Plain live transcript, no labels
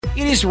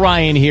It is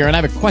Ryan here, and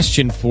I have a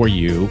question for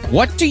you.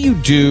 What do you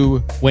do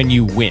when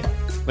you win?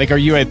 Like, are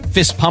you a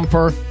fist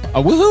pumper,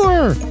 a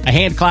woohooer, a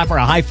hand clapper,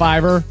 a high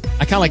fiver?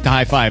 I kind of like the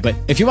high five, but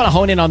if you want to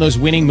hone in on those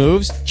winning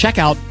moves, check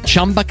out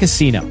Chumba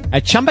Casino.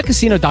 At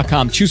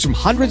ChumbaCasino.com, choose from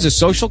hundreds of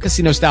social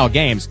casino-style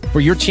games for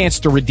your chance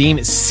to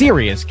redeem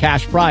serious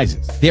cash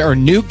prizes. There are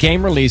new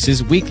game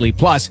releases weekly,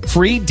 plus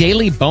free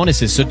daily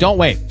bonuses. So don't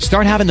wait.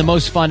 Start having the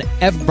most fun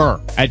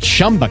ever at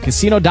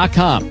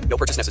ChumbaCasino.com. No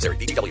purchase necessary.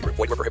 VGW. Void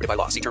where prohibited by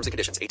law. See terms and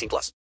conditions. 18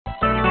 plus.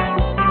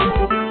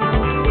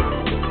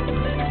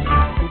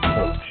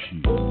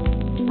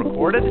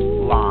 Recorded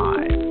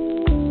live.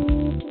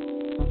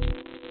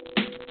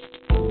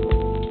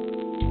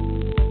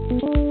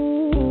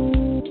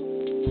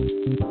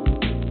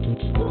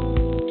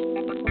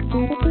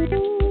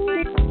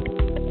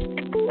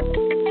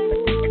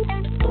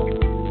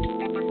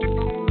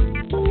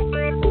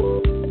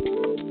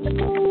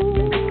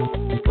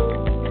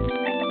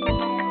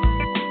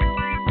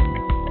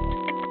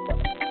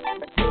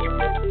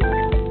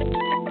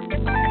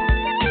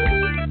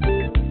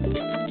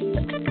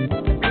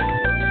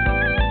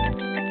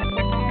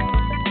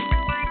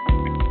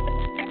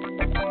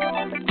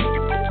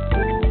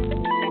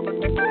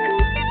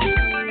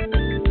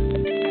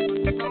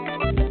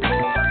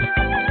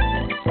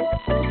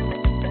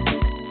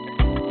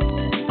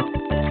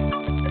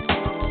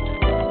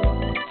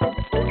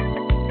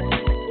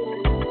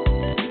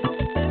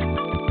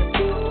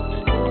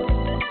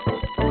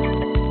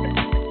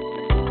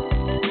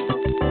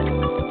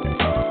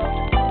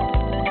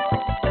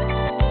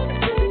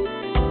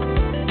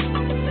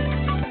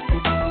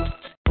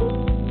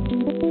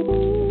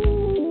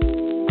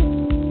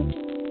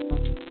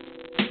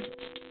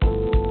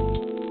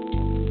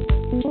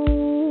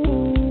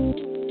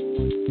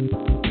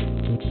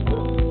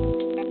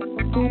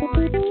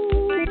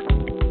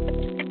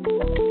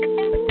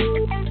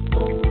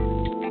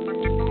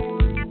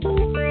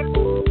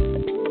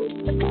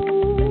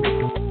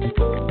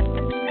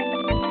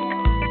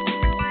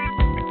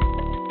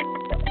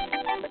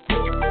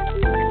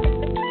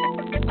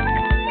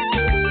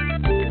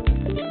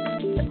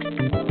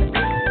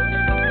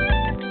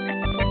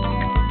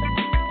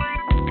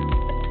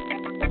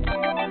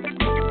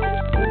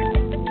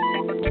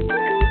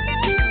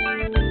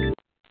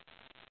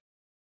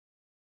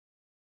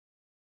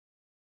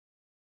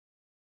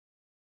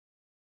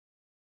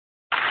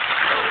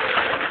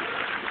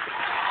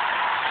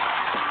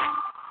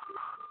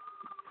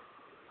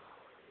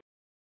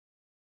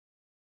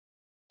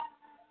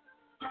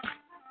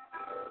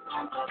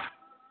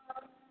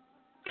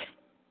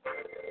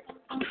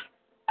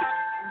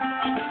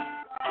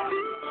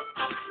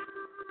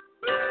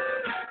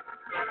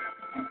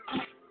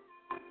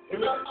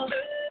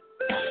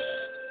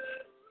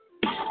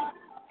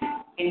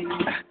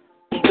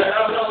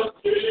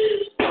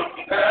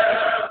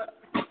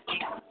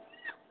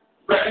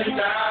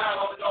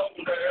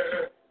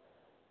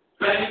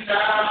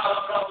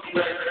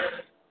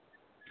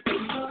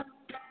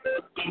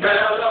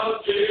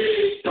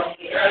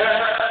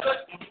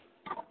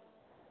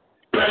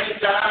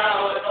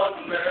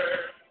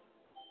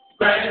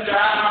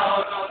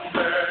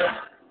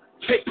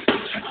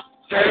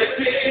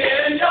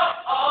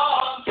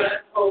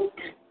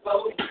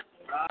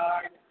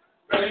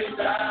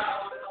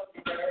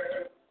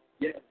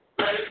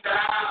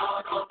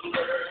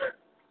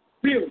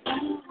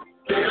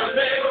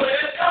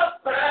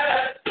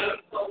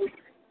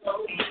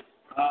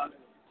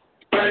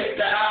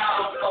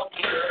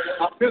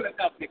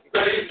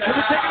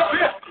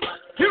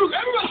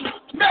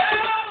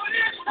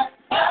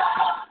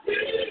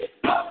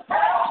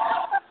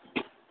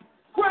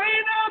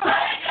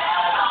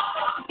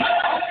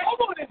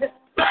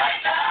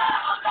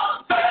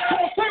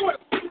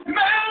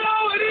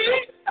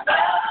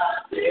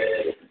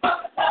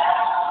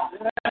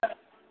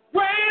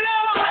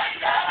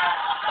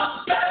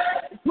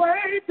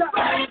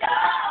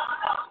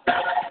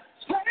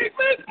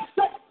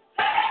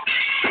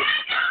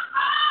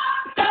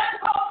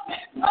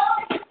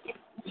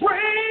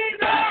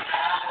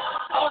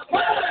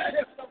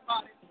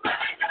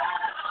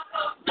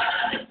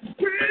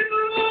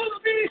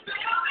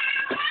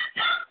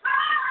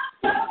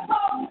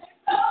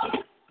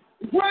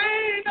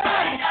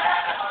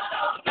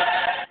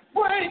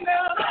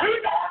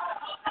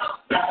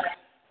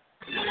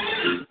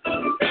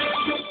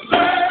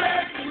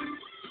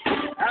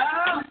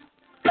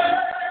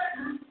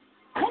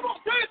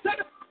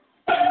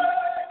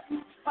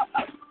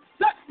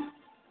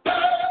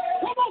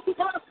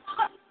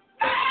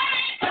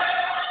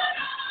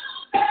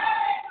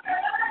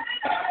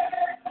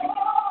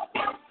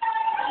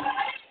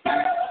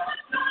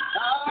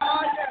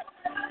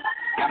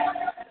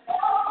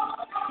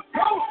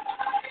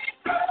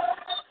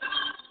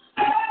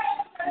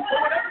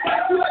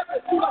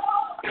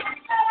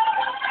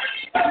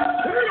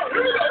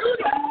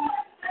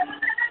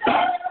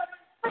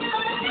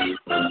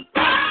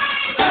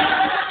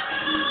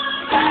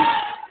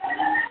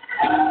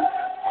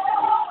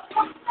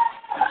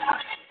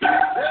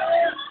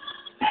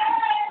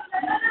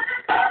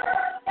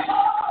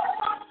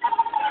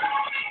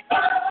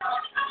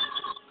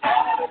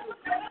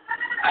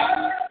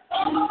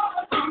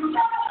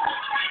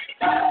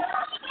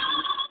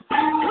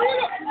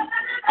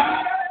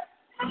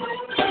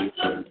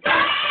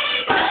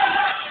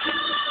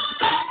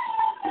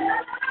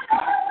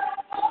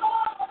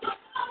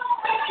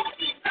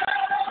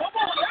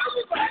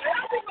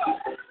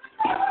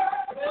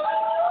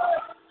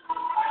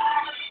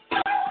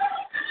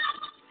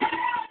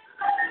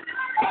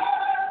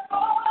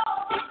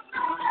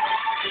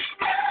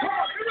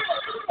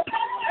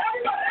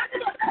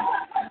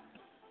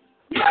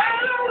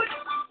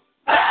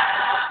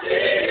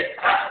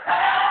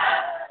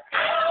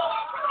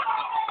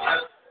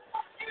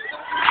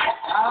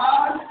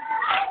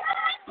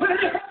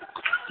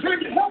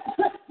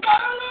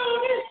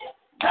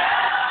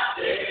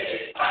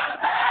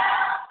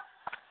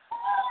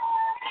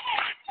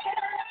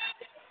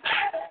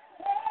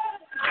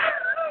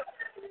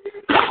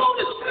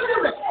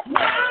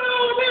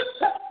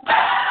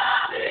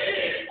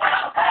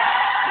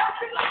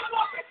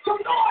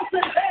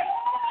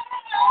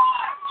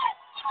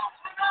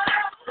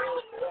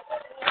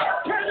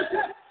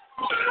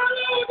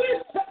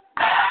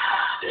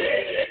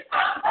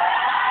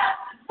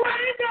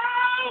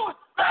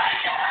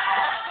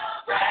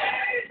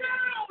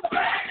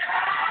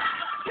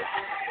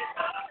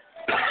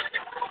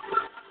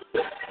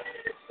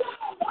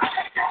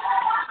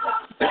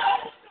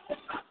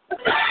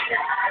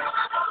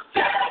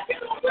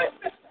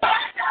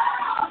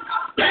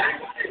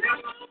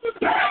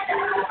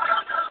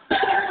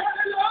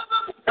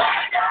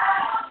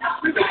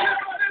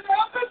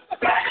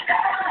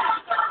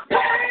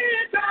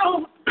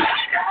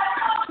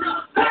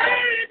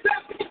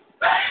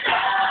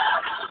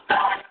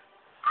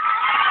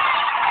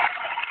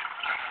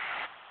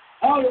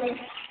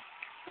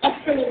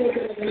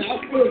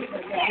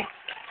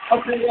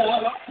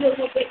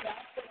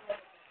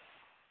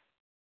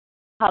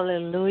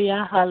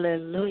 Hallelujah,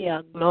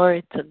 hallelujah.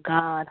 Glory to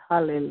God,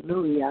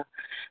 hallelujah.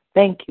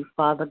 Thank you,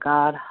 Father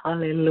God,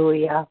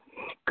 hallelujah.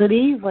 Good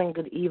evening,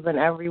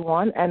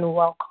 everyone, and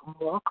welcome,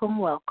 welcome,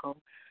 welcome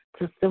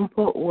to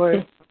Simple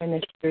Word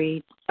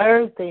Ministry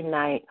Thursday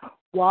night,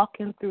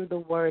 walking through the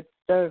Word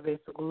service.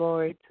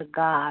 Glory to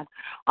God.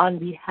 On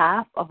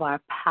behalf of our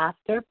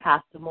pastor,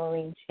 Pastor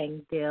Maureen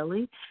Cheng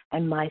Daly,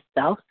 and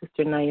myself,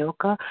 Sister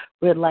Nyoka,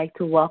 we'd like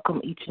to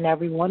welcome each and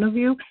every one of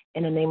you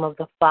in the name of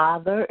the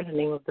Father, in the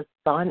name of the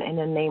Son, in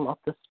the name of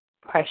the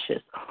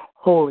precious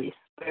Holy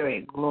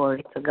Spirit.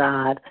 Glory to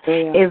God.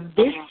 Yeah. If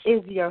this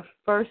is your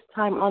first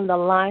time on the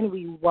line,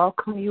 we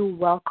welcome you.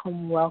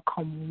 Welcome,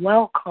 welcome,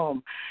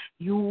 welcome.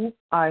 You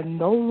are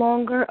no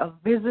longer a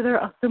visitor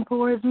of Simple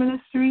Words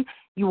Ministry.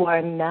 You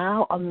are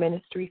now a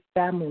ministry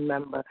family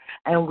member,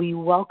 and we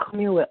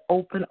welcome you with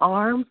open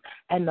arms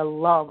and the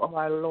love of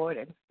our Lord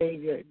and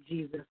Savior,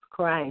 Jesus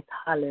Christ.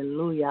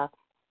 Hallelujah.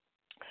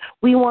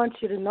 We want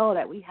you to know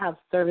that we have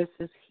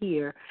services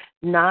here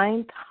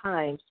 9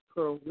 times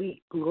per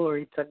week.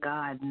 Glory to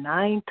God.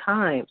 9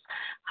 times.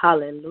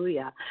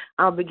 Hallelujah.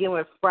 I'll begin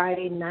with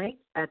Friday night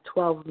at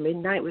 12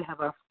 midnight. We have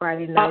our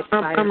Friday night.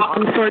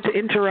 I'm sorry to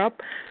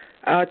interrupt.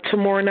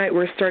 Tomorrow night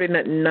we're starting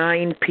at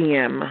 9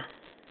 p.m.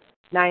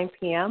 9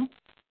 p.m.?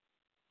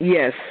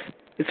 Yes.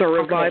 It's a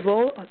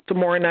revival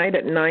tomorrow night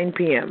at 9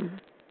 p.m.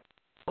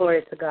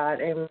 Glory to God.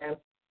 Amen.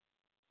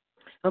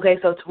 Okay,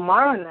 so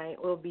tomorrow night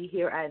we'll be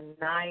here at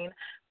 9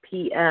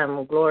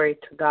 p.m. Glory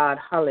to God.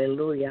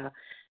 Hallelujah.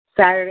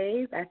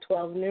 Saturdays at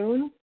 12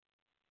 noon.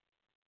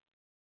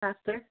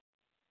 Pastor?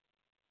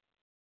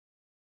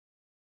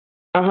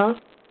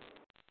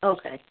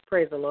 Okay,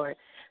 praise the Lord.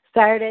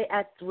 Saturday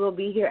we'll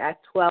be here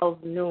at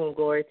 12 noon.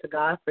 Glory to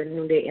God for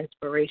noonday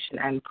inspiration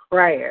and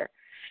prayer.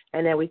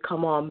 And then we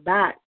come on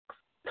back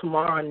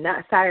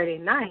Saturday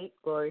night.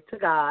 Glory to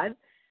God.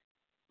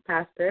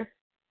 Pastor?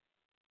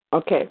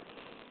 Okay.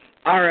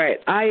 All right.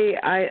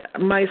 I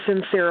my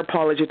sincere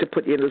apology to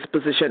put you in this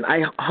position.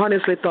 I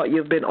honestly thought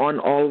you've been on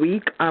all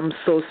week. I'm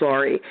so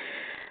sorry.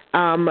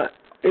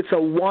 It's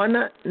a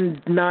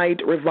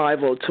one-night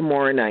revival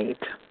tomorrow night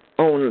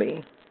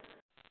only.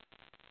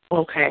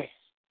 Okay.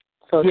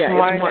 So yeah,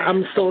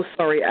 I'm so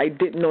sorry. I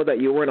didn't know that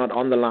you were not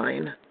on the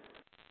line.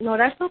 No,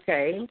 that's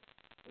okay.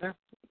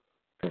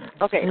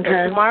 Okay, so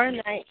tomorrow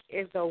night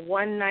is a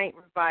one-night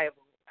revival.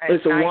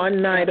 It's a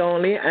one night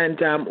only, and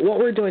what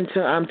we're doing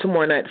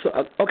tomorrow night. So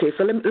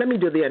so let me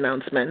do the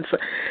announcements.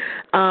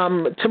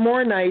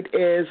 Tomorrow night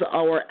is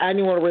our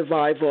annual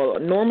revival.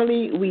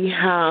 Normally we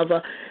have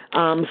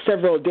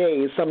several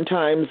days,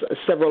 sometimes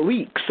several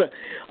weeks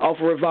of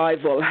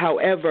revival.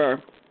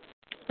 However,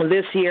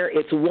 this year,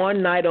 it's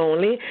one night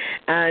only,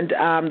 and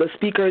the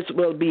speakers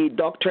will be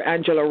Dr.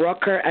 Angela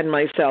Rucker and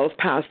myself,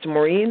 Pastor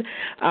Maureen.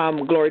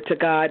 Glory to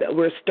God.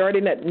 We're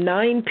starting at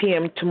 9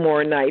 p.m.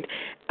 tomorrow night.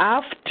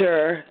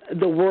 After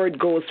the word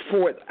goes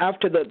forth,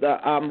 after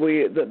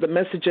the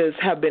messages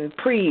have been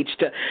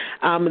preached,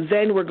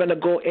 then we're going to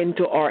go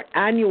into our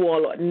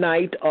annual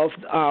night of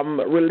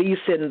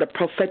releasing the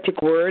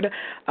prophetic word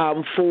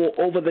for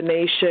over the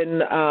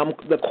nation,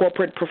 the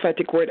corporate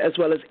prophetic word, as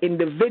well as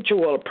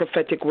individual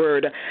prophetic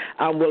word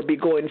will be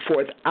going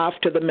forth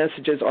after the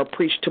messages are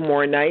preached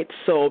tomorrow night.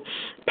 So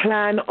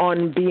plan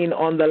on being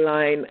on the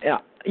line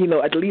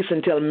at least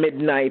until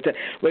midnight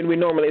when we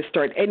normally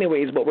start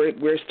anyways, but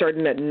we're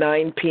starting at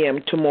 9 p.m.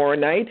 tomorrow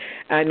night,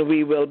 and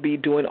we will be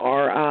doing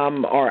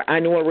our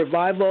annual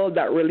revival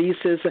that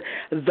releases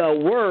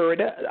the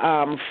word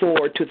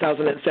for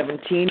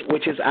 2017,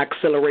 which is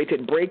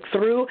Accelerated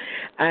Breakthrough,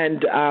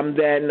 and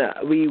then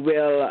we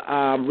will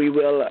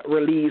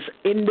release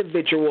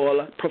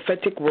individual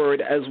prophetic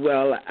word as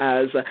well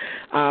as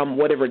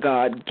whatever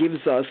God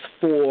gives us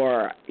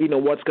for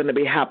what's going to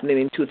be happening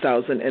in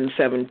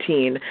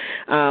 2017.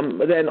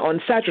 Then on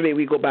Saturday,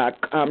 we go back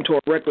to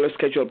our regular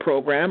scheduled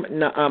program.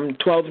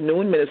 12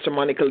 noon, Minister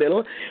Monica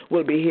Little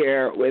will be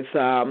here with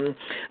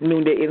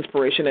noonday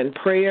inspiration and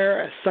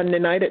prayer. Sunday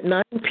night at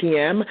 9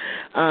 p.m.,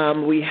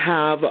 we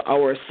have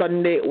our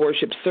Sunday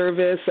worship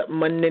service.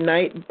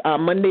 Monday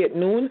at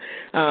noon,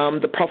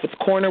 the Prophet's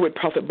Corner with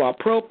Prophet Bob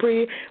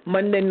Propri.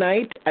 Monday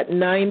night at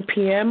 9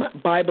 p.m.,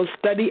 Bible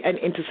study and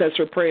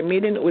intercessory prayer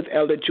meeting with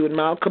Elder June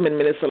Malcolm and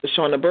Minister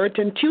LaShawna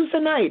Burton. Tuesday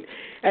night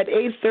at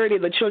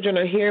 8:30, the children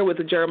are here with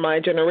the Jeremiah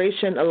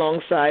Generation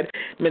alongside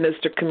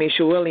Minister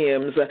Kamisha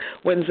Williams.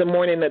 Wednesday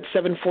morning at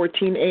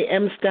 7:14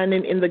 a.m.,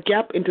 Standing in the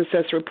Gap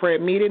intercessory prayer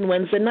meeting.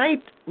 Wednesday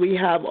night, we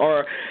have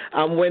our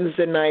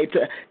Wednesday night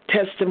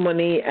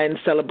testimony and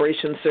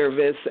celebration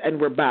service, and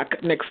we're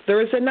back next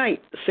Thursday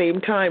night, same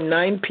time,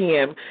 9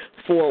 p.m.,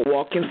 for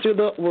Walking Through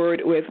the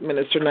Word with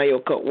Minister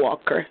Nyoka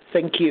Walker.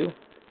 Thank you.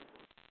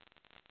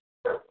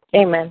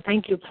 Amen.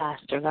 Thank you,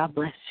 Pastor. God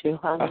bless you.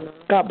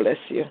 God bless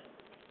you.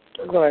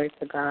 Glory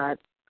to God.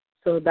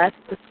 So that's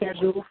the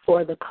schedule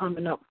for the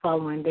coming up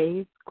following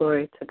days.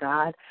 Glory to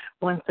God.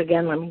 Once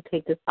again, let me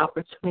take this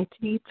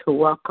opportunity to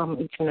welcome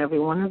each and every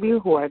one of you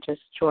who are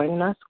just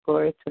joining us.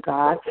 Glory to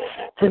God.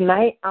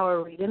 Tonight,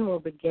 our reading will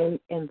begin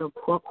in the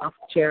book of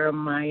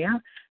Jeremiah,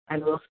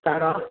 and we'll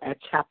start off at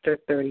chapter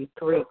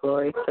 33.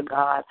 Glory to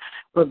God.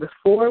 But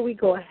before we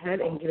go ahead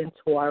and get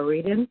into our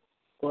reading,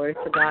 glory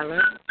to God,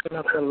 let's open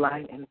up the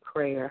line in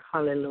prayer.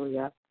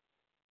 Hallelujah.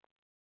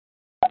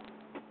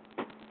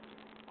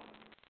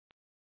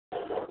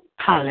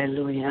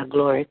 Hallelujah.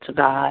 Glory to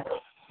God.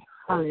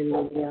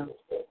 Hallelujah.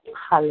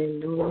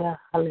 Hallelujah.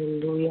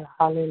 Hallelujah.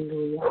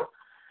 Hallelujah.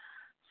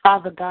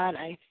 Father God,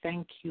 I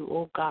thank you,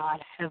 O God,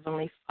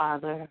 Heavenly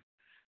Father.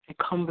 I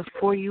come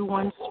before you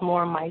once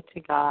more,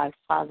 mighty God,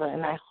 Father,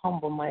 and I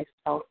humble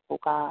myself, O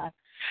God.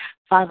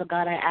 Father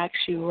God, I ask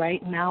you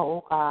right now,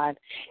 oh God,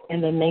 in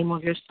the name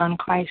of your Son,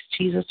 Christ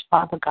Jesus,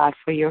 Father God,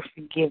 for your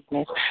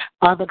forgiveness.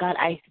 Father God,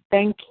 I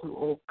thank you,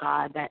 oh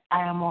God, that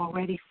I am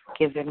already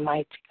forgiven,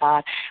 mighty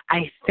God.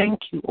 I thank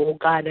you, oh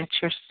God, that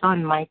your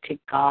Son, mighty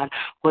God,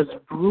 was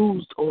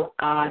bruised, oh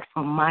God,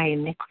 for my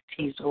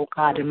iniquities, oh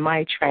God, and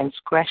my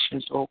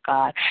transgressions, oh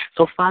God.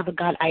 So, Father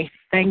God, I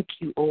thank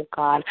you, oh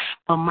God.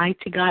 But,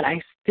 mighty God,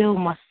 I still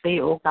must say,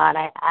 oh God,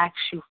 I ask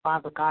you,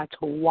 Father God,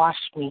 to wash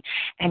me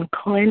and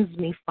cleanse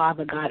me,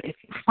 Father God. If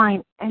you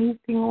find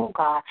anything, oh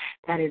God,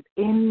 that is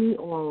in me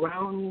or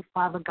around me,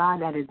 Father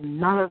God, that is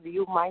none of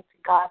you, mighty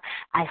God,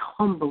 I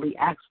humbly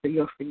ask for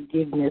your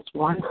forgiveness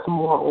once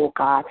more, oh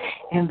God,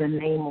 in the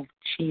name of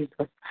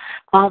Jesus.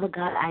 Father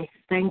God, I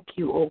thank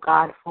you, oh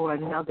God, for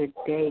another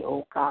day,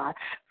 oh God.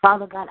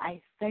 Father God,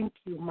 I thank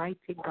you,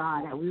 mighty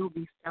God, that we will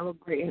be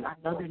celebrating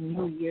another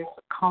new year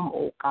to come,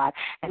 oh God.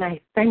 And I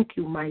thank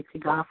you, mighty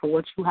God, for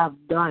what you have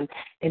done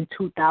in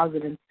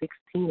 2016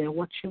 and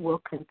what you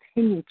will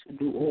continue to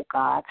do, oh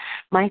God.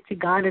 Mighty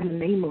God, in the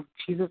name of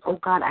Jesus, oh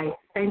God, I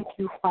thank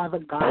you, Father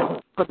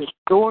God, for the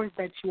doors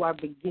that you are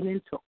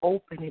beginning to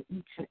open in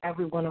each and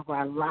every one of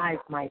our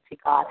lives, mighty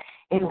God,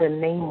 in the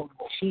name of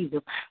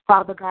Jesus.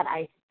 Father God,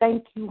 I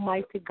thank you,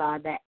 mighty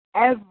God, that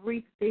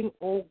everything,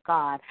 oh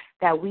God,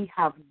 that we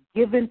have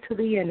given to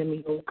the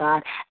enemy, oh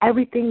God,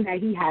 everything that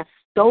he has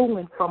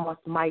stolen from us,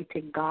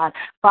 mighty God,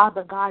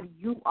 Father God,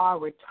 you are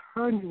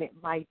returning it,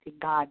 mighty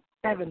God,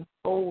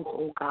 sevenfold,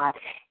 oh God,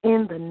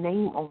 in the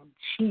name of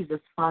Jesus,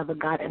 Father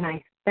God, and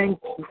I thank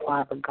you,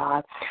 Father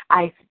God.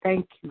 I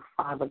thank you,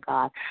 Father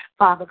God.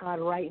 Father God,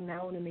 right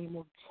now, in the name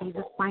of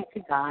Jesus,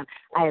 mighty God,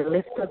 I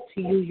lift up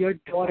to you your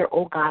daughter,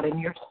 oh God, and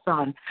your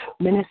son,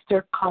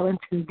 Minister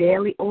Collington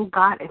Daly, oh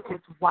God, and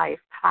his wife,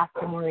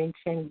 Pastor Maureen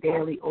Cheng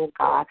Daly, oh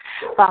God.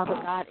 Father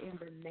God, in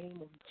the name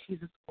of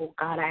Jesus, oh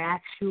God, I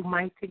ask you,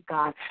 mighty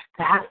God,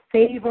 to have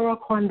favor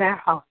upon their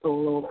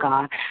household, oh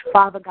God.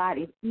 Father God,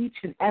 in each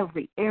and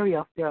every area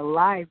of their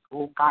lives,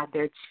 oh God,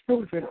 their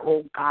children,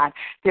 oh God,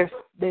 their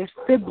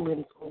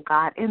siblings, oh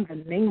God, in the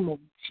name of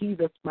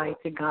Jesus,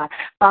 mighty God.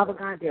 Father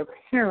God, their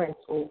parents,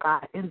 oh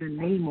God, in the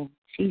name of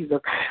Jesus.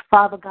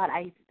 Father God,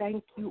 I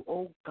thank you,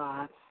 oh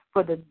God,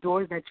 for the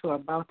doors that you're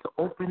about to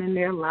open in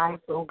their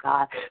lives, oh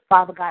God.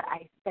 Father God,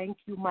 I thank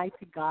you,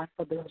 mighty God,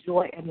 for the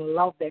joy and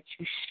love that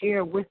you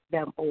share with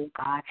them, oh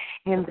God,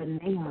 in the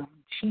name of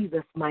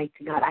Jesus,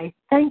 mighty God. I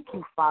thank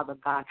you, Father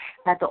God,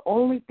 that the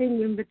only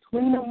thing in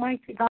between them,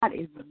 mighty God,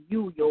 is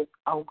you,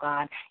 oh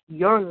God,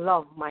 your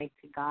love, mighty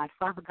God.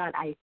 Father God,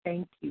 I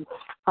thank you,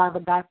 Father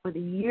God, for the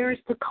years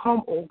to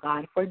come, oh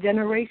God, for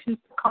generations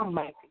to come,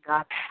 mighty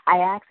God. I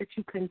ask that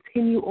you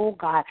continue, oh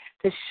God,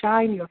 to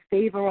shine your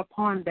favor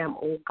upon them,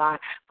 oh God.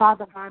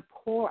 Father God,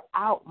 pour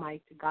out,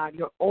 mighty God,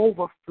 your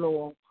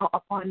overflow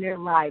upon their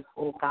lives,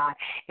 oh God,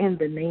 in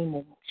the name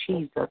of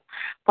Jesus.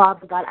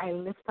 Father God, I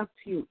lift up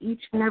to you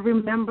each and every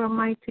member,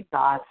 mighty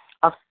God,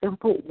 of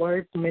Simple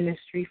Words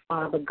Ministry,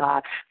 Father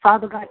God.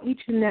 Father God,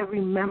 each and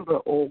every member,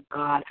 oh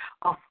God,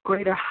 of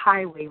Greater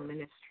Highway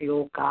Ministry,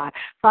 oh God.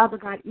 Father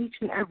God, each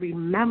and every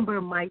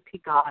member,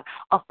 mighty God,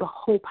 of the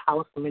Hope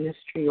House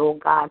Ministry, oh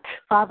God.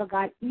 Father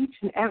God, each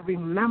and every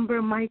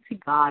member, mighty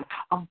God,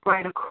 of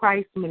Brighter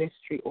Christ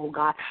Ministry, oh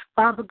God.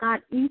 Father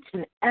God, each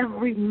and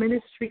every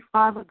ministry,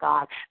 Father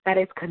God, that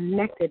is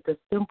connected to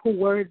Simple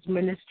Words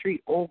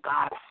Ministry, oh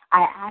God.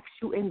 I ask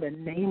you in the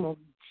name of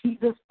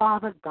Jesus,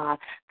 Father God,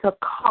 to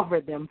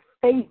cover them,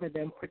 favor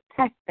them,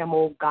 protect them,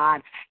 oh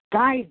God.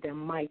 Guide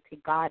them, mighty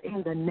God,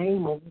 in the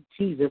name of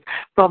Jesus,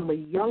 from the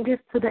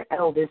youngest to the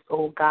eldest,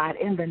 oh God,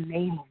 in the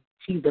name of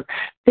Jesus.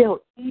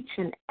 Fill each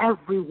and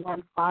every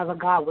one, Father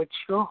God, with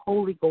your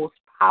Holy Ghost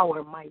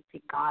power,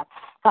 mighty God.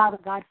 Father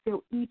God,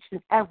 fill each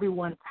and every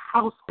one's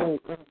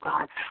household, oh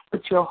God,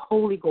 with your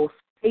Holy Ghost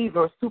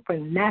favor,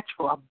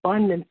 supernatural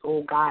abundance,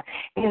 oh God,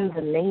 in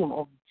the name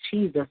of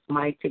Jesus,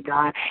 mighty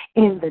God,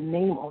 in the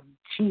name of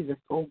Jesus,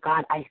 oh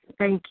God, I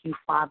thank you,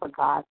 Father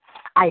God.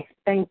 I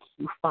thank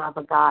you,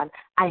 Father God.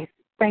 I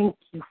thank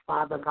you,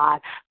 Father God.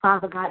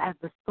 Father God, as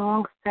the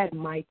song said,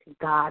 mighty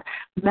God,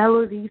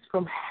 melodies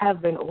from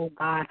heaven, oh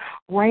God,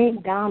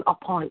 rain down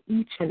upon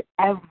each and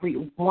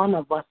every one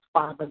of us,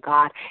 Father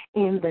God,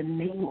 in the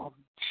name of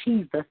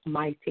Jesus,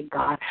 mighty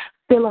God.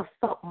 Fill us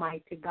up,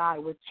 mighty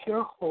God, with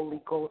your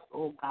Holy Ghost,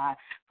 oh God.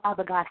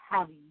 Father God,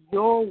 have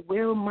your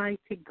will,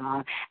 mighty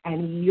God,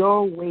 and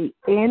your way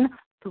in,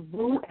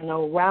 through, and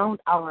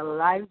around our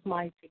lives,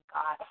 mighty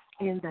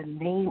God, in the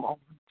name of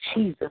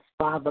Jesus,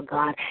 Father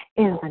God,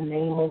 in the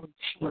name of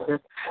Jesus.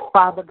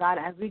 Father God,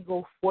 as we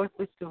go forth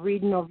with the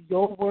reading of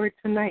your word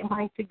tonight,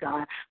 mighty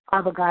God,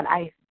 Father God,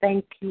 I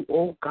thank you,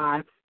 oh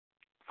God,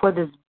 for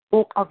this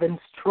book of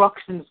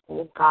instructions,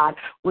 oh God,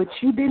 which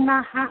you did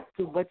not have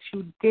to, but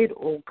you did,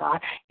 oh God.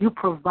 You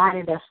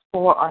provided us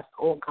for us,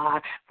 oh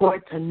God, for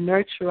it to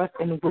nurture us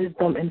in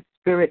wisdom and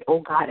spirit, oh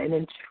God, and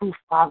in truth,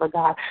 Father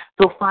God.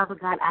 So, Father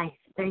God, I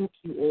thank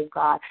you, oh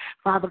God.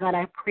 Father God,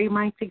 I pray,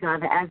 mighty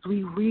God, that as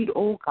we read,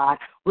 oh God,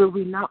 will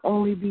we not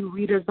only be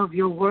readers of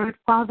your word,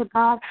 Father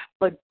God,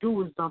 but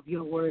doers of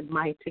your word,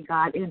 mighty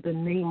God, in the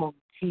name of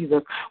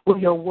Jesus. Will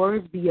your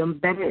words be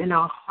embedded in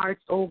our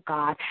hearts, oh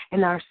God,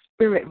 in our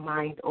spirit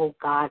mind, oh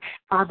God.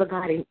 Father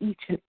God, in each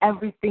and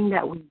everything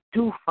that we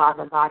do,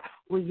 Father God,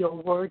 will your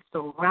words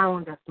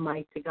surround us,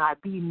 mighty God,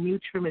 be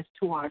nutriment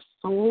to our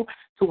soul,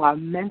 to our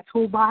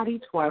mental body,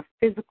 to our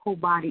physical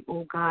body,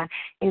 oh God,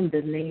 in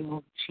the name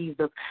of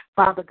Jesus.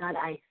 Father God,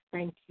 I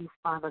thank you,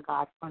 Father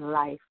God, for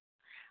life.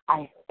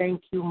 I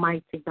thank you,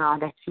 mighty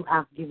God, that you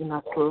have given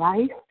us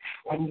life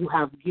and you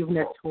have given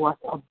it to us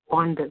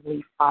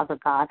abundantly, Father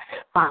God.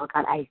 Father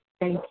God, I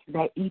thank you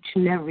that each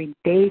and every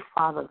day,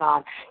 Father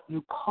God,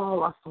 you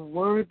call us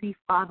worthy,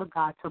 Father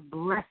God, to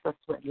bless us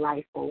with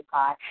life, oh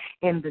God,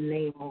 in the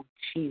name of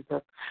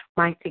Jesus.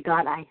 Mighty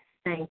God, I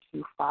thank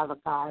you, Father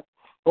God.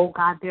 Oh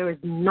God, there is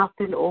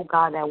nothing, oh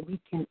God, that we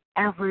can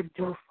ever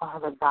do,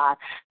 Father God,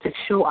 to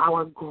show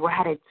our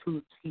gratitude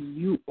to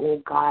you,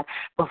 oh God.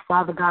 But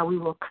Father God, we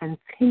will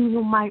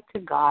continue, mighty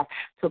God,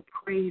 to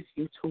praise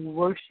you, to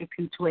worship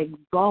you, to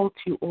exalt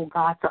you, oh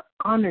God, to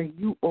honor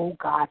you, oh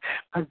God,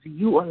 because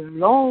you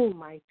alone,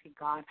 mighty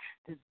God,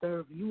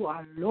 deserve. You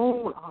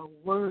alone are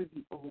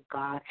worthy, oh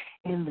God,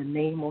 in the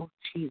name of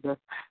Jesus.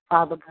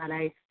 Father God,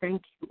 I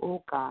thank you,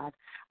 oh God.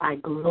 I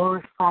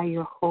glorify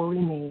your holy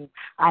name.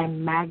 I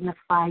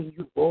magnify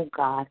you, oh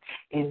God.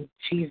 In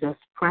Jesus'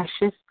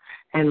 precious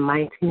and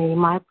mighty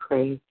name I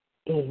pray.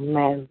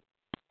 Amen.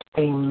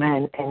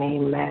 Amen and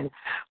amen.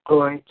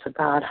 Glory to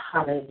God.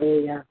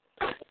 Hallelujah.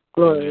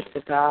 Glory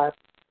to God.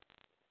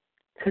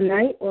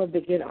 Tonight we'll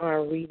begin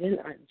our reading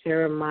at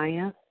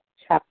Jeremiah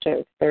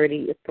chapter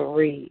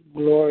 33.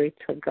 Glory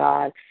to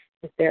God.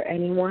 Is there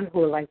anyone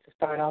who would like to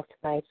start off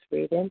tonight's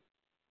reading?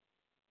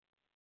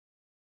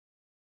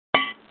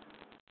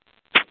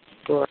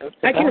 Glory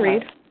to I can God.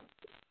 read.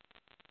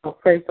 Oh,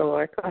 praise the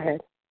Lord. Go ahead.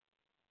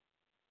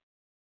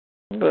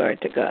 Glory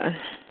to God.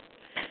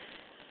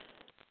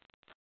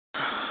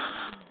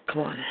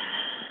 Come on.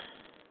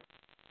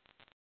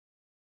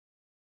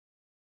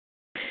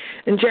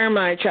 In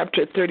Jeremiah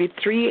chapter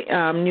 33,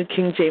 New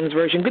King James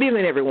Version. Good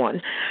evening,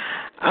 everyone.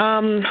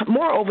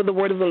 Moreover, the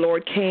word of the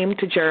Lord came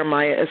to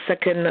Jeremiah a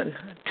second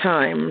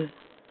time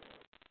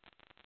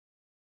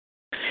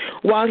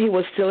while he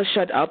was still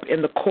shut up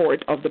in the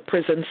court of the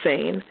prison,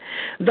 saying,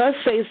 Thus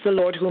says the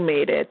Lord who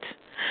made it,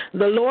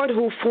 the Lord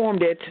who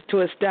formed it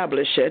to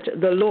establish it,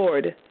 the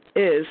Lord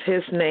is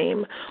his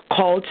name.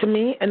 Call to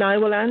me, and I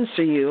will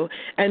answer you,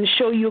 and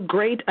show you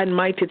great and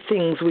mighty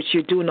things which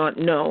you do not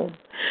know.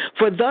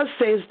 For thus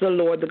says the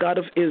Lord, the God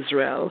of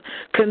Israel,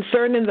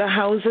 concerning the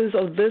houses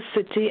of this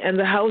city and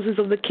the houses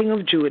of the king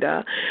of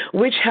Judah,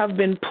 which have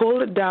been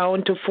pulled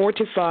down to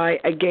fortify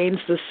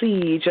against the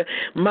siege,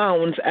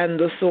 mounds, and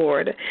the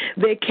sword.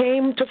 They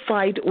came to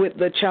fight with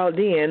the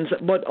Chaldeans,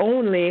 but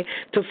only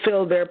to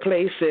fill their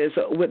places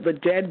with the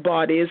dead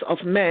bodies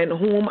of men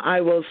whom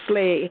I will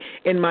slay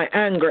in my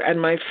anger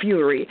and my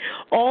fury,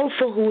 all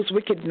for whose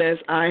wickedness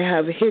I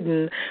have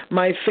hidden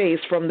my face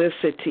from this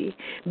city.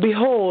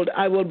 Behold,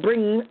 I will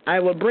bring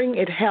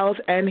it health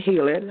and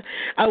healing.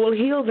 I will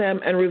heal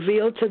them and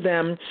reveal to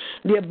them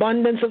the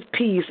abundance of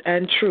peace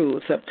and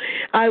truth.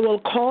 I will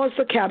cause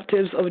the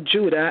captives of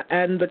Judah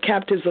and the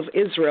captives of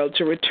Israel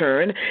to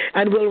return,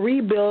 and will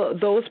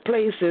rebuild those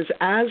places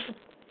as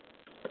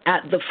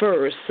at the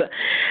first.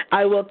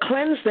 I will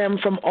cleanse them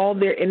from all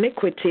their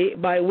iniquity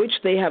by which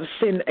they have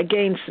sinned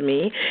against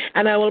me,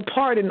 and I will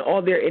pardon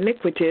all their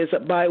iniquities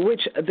by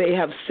which they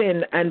have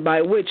sinned and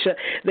by which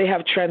they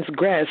have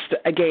transgressed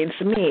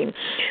against me.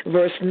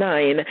 Verse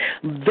 9,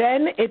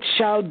 Then it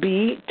shall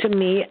be to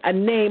me a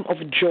name of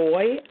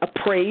joy, a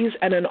praise,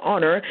 and an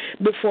honor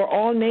before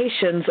all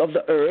nations of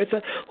the earth,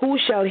 who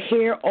shall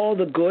hear all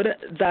the good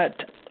that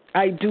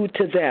I do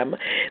to them.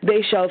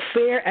 They shall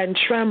fear and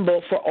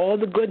tremble for all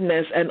the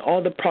goodness and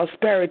all the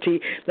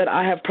prosperity that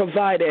I have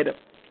provided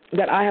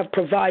that I have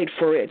provided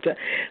for it.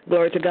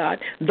 Glory to God.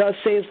 Thus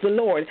says the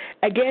Lord,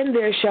 again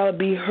there shall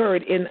be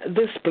heard in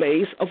this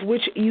place of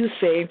which you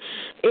say,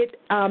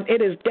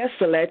 it is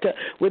desolate,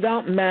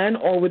 without man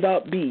or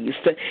without beast.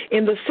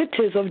 In the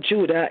cities of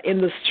Judah,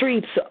 in the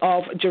streets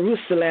of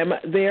Jerusalem,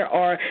 there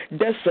are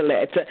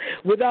desolate,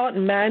 without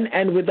man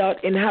and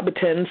without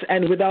inhabitants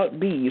and without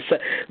beast.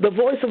 The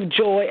voice of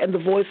joy and the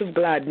voice of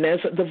gladness,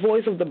 the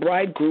voice of the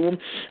bridegroom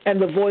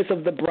and the voice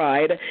of the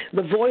bride,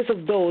 the voice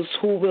of those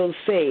who will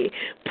say,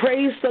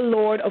 praise the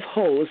Lord of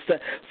hosts,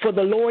 for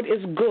the Lord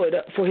is good,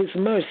 for his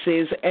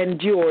mercies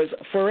endures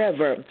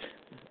forever.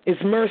 His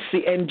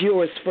mercy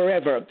endures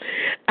forever.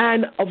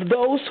 And of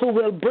those who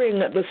will bring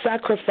the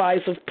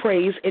sacrifice of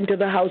praise into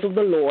the house of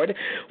the Lord,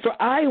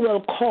 for I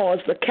will cause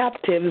the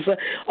captives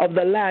of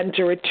the land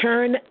to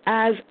return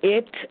as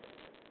at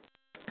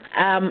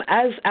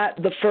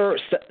the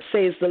first,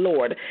 says the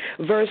Lord.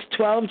 Verse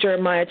 12,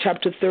 Jeremiah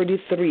chapter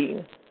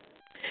 33.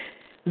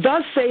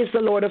 Thus says the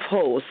Lord of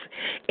hosts,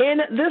 in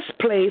this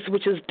place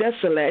which is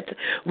desolate,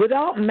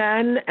 without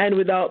man and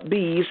without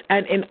beast,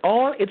 and in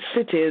all its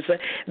cities,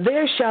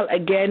 there shall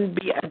again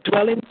be a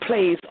dwelling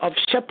place of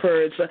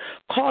shepherds,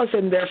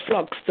 causing their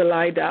flocks to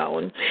lie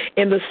down.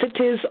 In the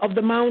cities of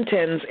the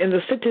mountains, in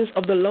the cities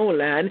of the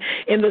lowland,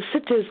 in the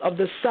cities of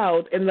the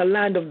south, in the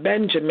land of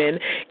Benjamin,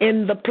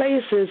 in the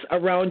places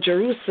around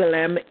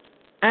Jerusalem,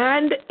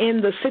 and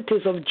in the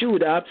cities of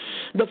Judah,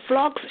 the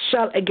flocks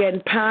shall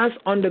again pass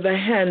under the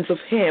hands of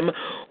him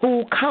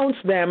who counts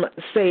them,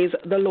 says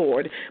the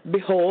Lord.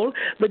 Behold,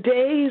 the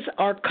days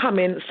are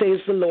coming, says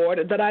the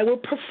Lord, that I will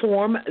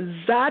perform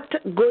that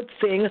good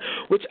thing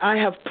which I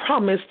have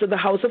promised to the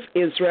house of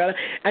Israel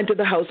and to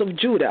the house of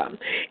Judah.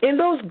 In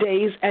those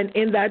days and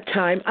in that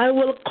time, I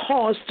will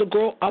cause to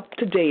grow up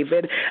to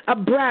David a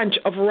branch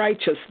of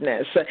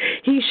righteousness.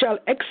 He shall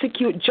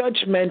execute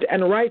judgment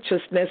and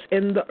righteousness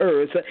in the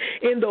earth.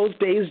 In those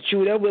days,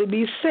 Judah will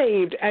be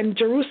saved, and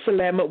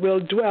Jerusalem will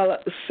dwell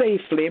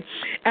safely.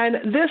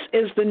 And this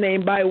is the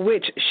name by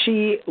which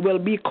she will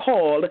be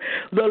called,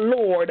 the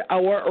Lord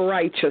our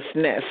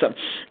righteousness.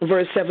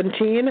 Verse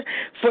 17,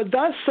 for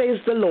thus says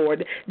the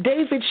Lord,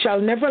 David shall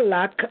never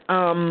lack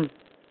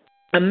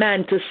a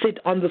man to sit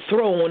on the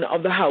throne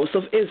of the house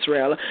of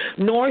Israel,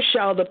 nor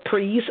shall the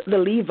priests, the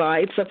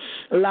Levites,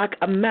 lack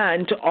a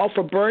man to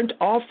offer burnt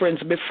offerings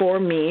before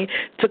me,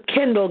 to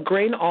kindle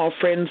grain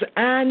offerings,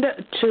 and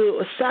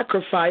to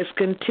sacrifice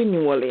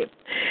continually.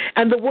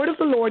 And the word of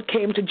the Lord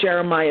came to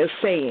Jeremiah,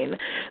 saying,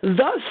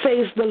 thus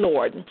says the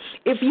Lord,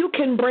 if you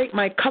can break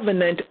my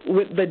covenant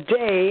with the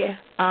day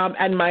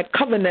and my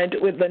covenant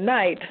with the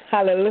night,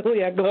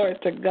 hallelujah, glory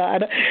to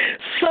God,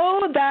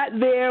 so that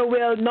there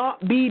will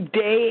not be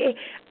day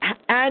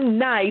and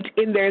night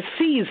in their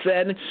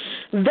season,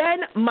 then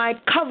my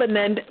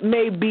covenant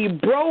may be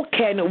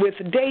broken with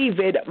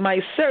David, my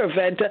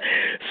servant,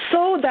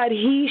 so that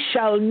he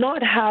shall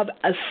not have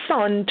a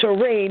son to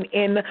reign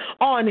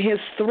on his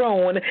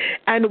throne,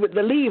 and with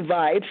the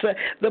Levites,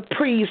 the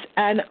priests,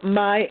 and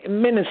my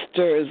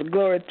ministers.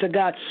 Glory to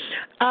God.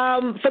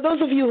 For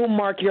those of you who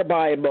mark your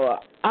Bible,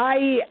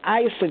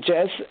 I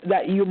suggest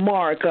that you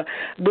mark,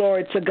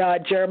 glory to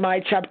God,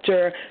 Jeremiah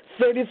chapter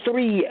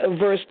 33,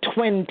 verse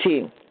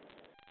 20.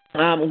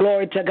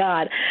 Glory to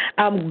God.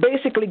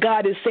 Basically,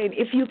 God is saying,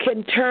 if you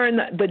can turn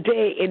the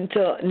day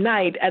into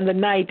night and the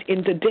night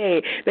into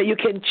day, that you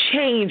can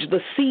change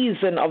the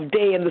season of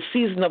day and the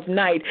season of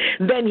night,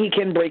 then he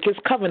can break his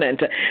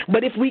covenant.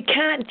 But if we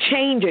can't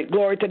change it,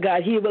 glory to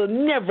God, he will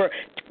never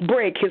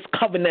break his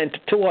covenant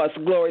to us,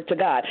 glory to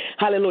God.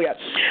 Hallelujah.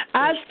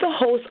 As the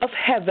hosts of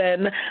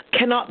heaven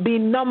cannot be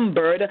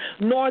numbered,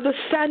 nor the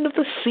sand of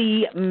the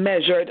sea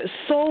measured,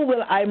 so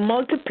will I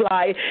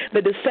multiply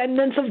the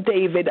descendants of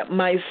David,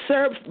 my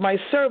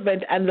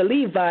servant, and the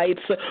Levites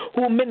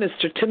who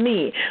minister to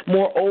me.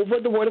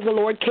 Moreover, the word of the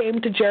Lord came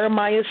to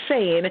Jeremiah,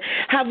 saying,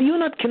 have you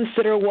not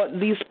considered what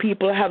these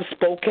people have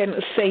spoken,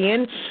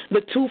 saying,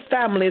 the two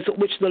families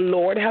which the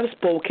Lord has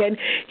spoken,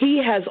 he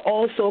has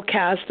also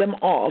cast them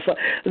off.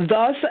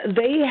 Thus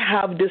they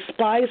have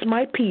despised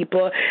my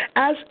people,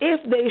 as if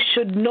they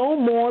should no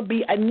more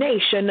be a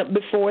nation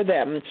before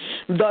them.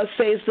 Thus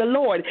says the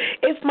Lord,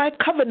 if my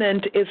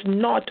covenant is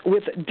not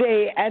with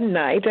day and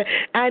night,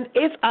 and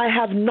if I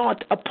have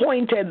not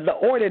appointed the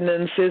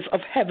ordinances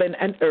of heaven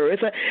and earth,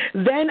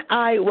 then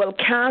I will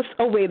cast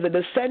away the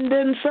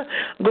descendants,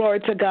 glory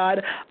to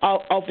God,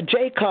 of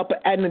Jacob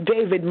and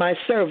David my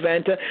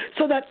servant,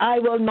 so that I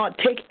will not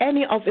take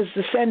any of his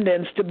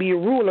descendants to be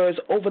rulers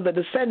over the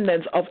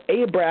descendants of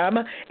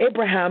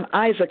Abraham,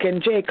 Isaac,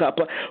 and Jacob.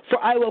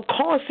 For I will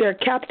cause their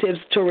captives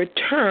to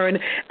return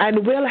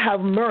and will have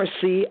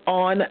mercy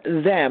on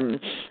them.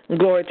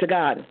 Glory to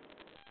God.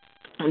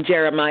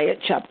 Jeremiah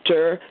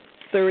chapter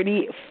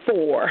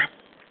 34.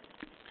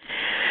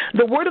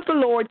 The word of the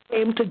Lord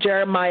came to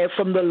Jeremiah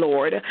from the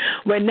Lord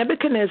when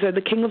Nebuchadnezzar,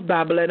 the king of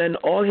Babylon, and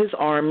all his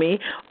army,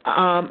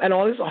 all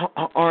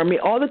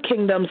the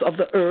kingdoms of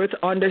the earth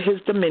under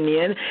his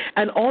dominion,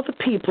 and all the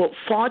people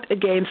fought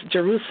against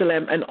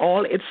Jerusalem and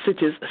all its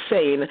cities,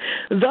 saying,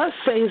 Thus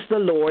says the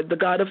Lord, the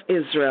God of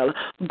Israel,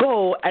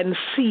 Go and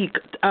speak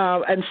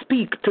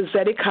to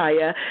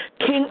Zedekiah,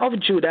 king of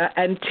Judah,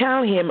 and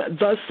tell him,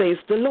 Thus says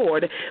the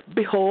Lord,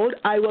 Behold,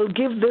 I will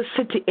give this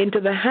city into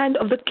the hand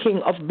of the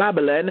king of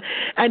Babylon,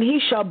 and he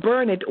shall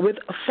burn it with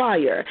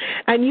fire.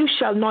 And you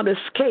shall not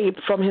escape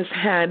from his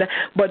hand,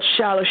 but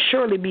shall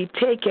surely be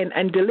taken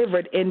and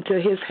delivered into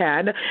his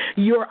hand.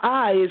 Your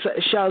eyes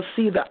shall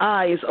see the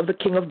eyes of the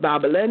king of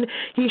Babylon.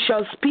 He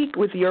shall speak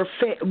with you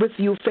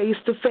face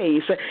to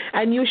face,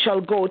 and you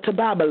shall go to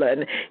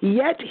Babylon.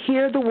 Yet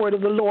hear the word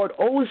of the Lord,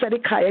 O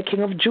Zedekiah,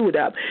 king of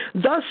Judah.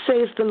 Thus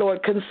says the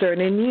Lord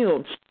concerning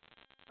you,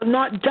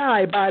 not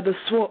die by the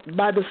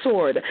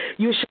sword.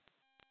 You shall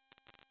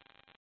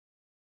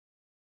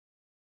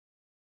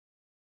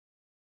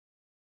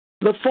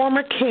the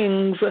former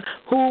kings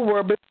who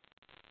were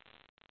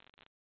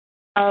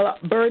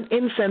burn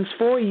incense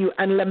for you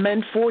and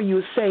lament for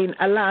you, saying,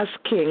 Alas,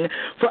 king,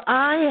 for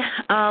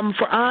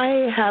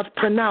I have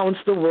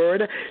pronounced the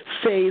word,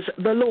 says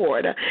the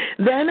Lord.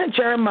 Then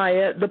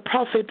Jeremiah the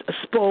prophet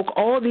spoke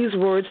all these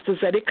words to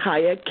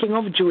Zedekiah, king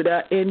of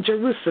Judah, in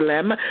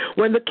Jerusalem,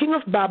 when the king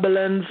of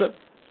Babylon's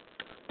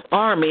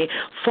army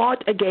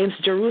fought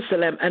against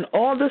Jerusalem, and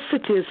all the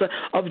cities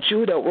of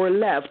Judah were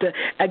left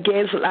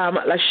against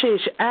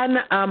Lachish and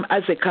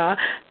Azekah,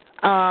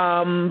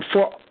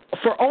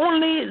 for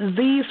only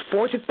these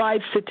fortified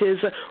cities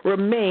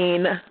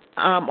remain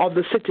of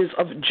the cities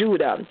of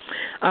Judah.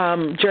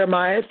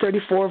 Jeremiah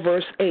 34,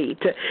 verse 8.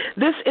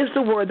 This is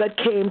the word that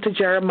came to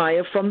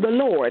Jeremiah from the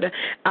Lord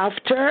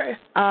after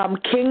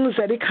King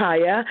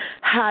Zedekiah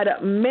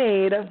had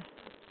made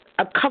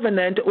a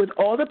covenant with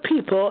all the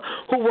people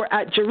who were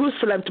at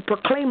Jerusalem to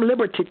proclaim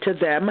liberty to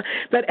them,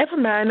 that every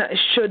man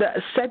should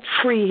set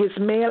free his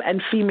male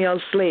and female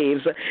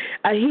slaves,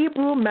 a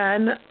Hebrew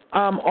man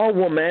or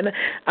woman,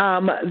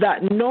 that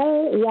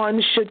no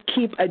one should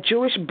keep a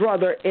Jewish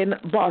brother in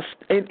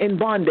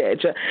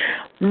bondage.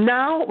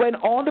 Now, when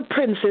all the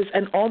princes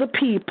and all the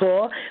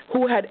people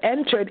who had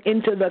entered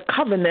into the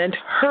covenant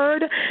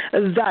heard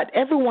that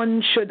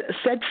everyone should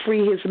set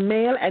free his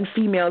male and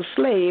female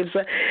slaves,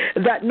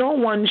 that no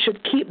one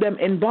should keep them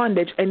in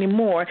bondage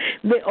anymore,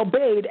 they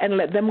obeyed and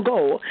let them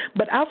go.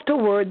 But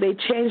afterward they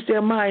changed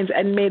their minds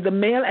and made the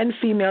male and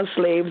female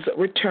slaves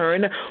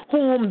return,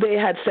 whom they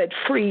had set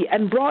free,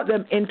 and brought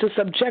them into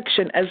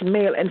subjection as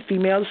male and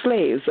female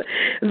slaves.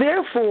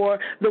 Therefore,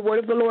 the word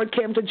of the Lord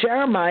came to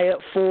Jeremiah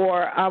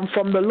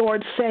from the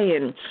Lord,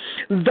 saying,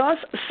 Thus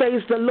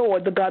says the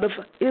Lord, the God of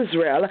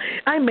Israel,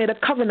 I made a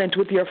covenant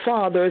with your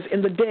fathers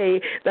in the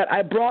day that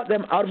I brought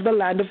them out of the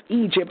land of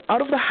Egypt,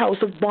 out of the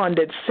house of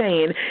bondage,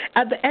 saying,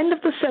 At the end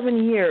of the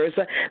 7 years,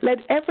 let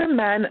every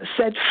man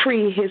set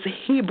free his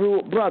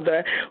Hebrew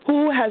brother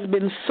who has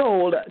been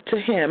sold to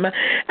him,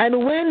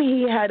 and when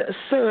he had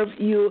served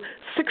you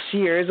 6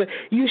 years,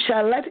 you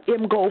shall let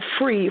him go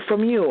free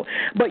from you.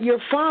 But your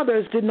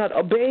fathers did not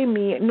obey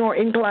me, nor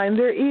incline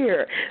their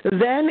ear.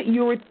 Then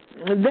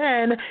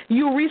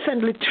you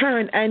recently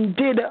turned and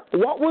did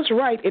what was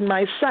right in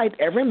my sight,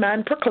 every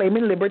man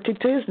proclaiming liberty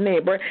to his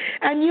neighbor,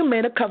 and you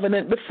made a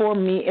covenant before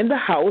me in the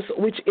house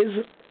which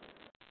is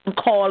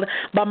called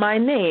by my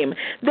name.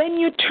 Then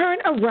you turn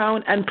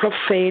around and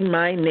profane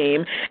my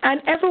name,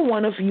 and every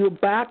one of you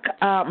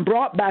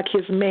brought back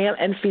his male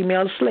and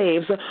female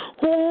slaves,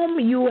 whom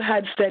you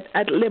had set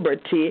at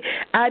liberty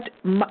at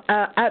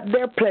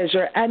their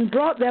pleasure, and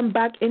brought them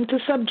back into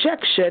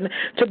subjection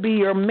to be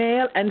your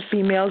male and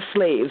female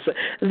slaves.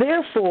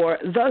 Therefore,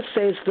 thus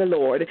says the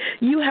Lord,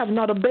 you have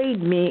not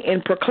obeyed me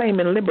in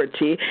proclaiming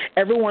liberty,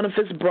 everyone to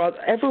his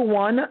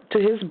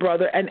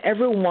brother, and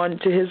everyone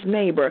to his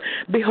neighbor.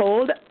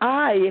 Behold,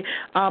 I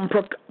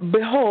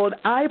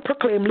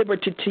proclaim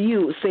liberty to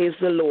you, says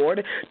the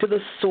Lord, to the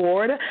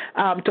sword,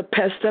 to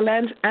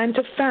pestilence, and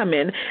to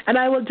famine, and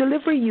I will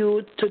deliver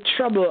you to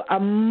trouble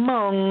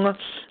among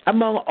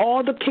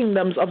all the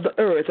kingdoms of the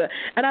earth,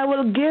 and I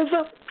will give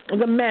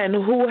the men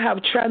who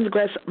have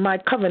transgressed my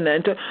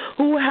covenant,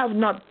 who have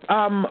not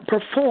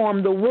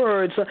performed the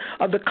words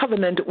of the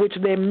covenant which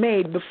they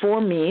made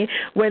before me,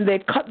 when they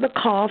cut the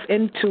calf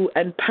in two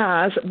and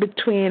passed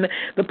between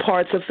the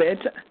parts of it.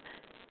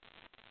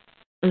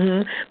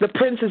 The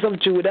princes of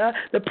Judah,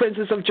 the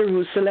princes of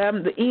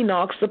Jerusalem, the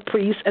eunuchs, the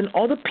priests, and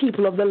all the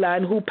people of the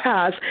land who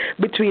pass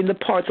between the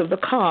parts of the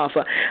calf.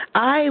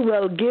 I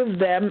will give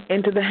them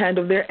into the hand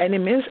of their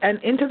enemies and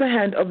into the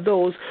hand of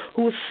those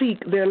who seek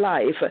their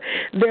life.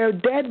 Their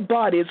dead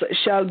bodies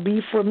shall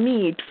be for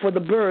meat for the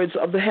birds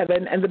of the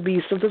heaven and the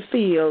beasts of the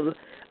field,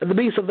 the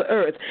beasts of the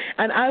earth.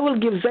 And I will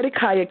give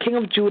Zedekiah, king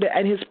of Judah,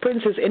 and his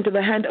princes into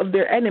the hand of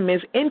their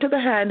enemies, into the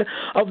hand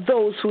of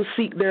those who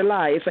seek their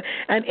life,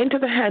 and into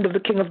the hand of the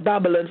king of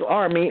Babylon's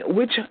army,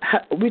 which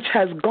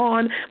has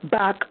gone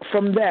back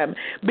from them.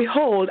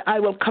 Behold,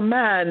 I will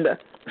command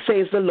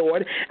says the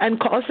Lord, and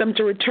cause them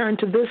to return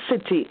to this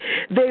city.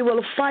 They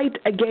will fight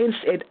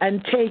against it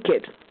and take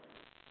it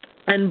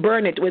and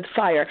burn it with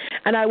fire,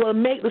 and I will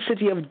make the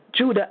city of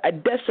Judah a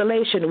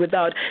desolation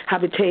without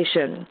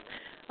habitation.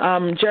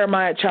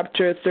 Jeremiah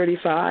chapter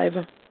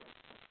 35.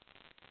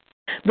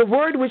 The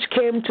word which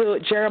came to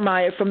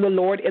Jeremiah from the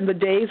Lord in the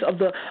days of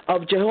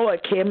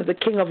Jehoiakim, the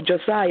king of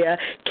Josiah,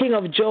 king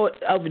of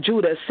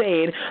Judah,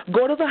 saying,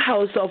 Go to the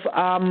house of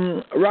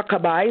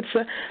Rechabites,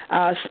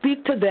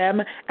 speak to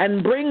them,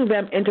 and bring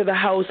them into the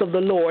house of the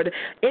Lord,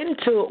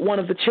 into one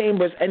of the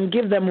chambers, and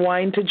give them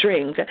wine to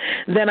drink.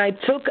 Then I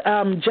took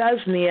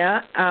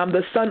Jazniah,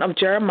 the son of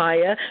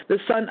Jeremiah, the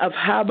son of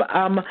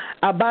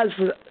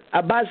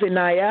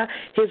Abazaniah,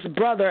 his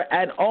brother,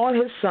 and all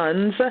his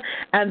sons,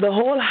 and the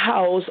whole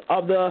house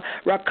of the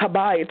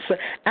Rechabites,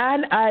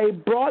 and I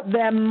brought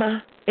them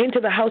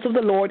into the house of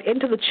the Lord,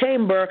 into the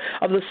chamber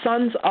of the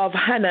sons of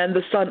Hanan,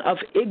 the son of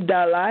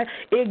Igdaliah,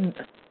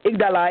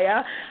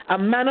 a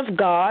man of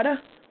God,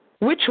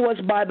 which was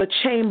by the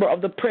chamber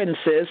of the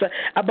princes,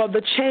 above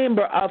the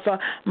chamber of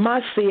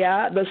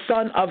Maaseiah, the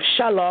son of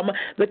Shallum,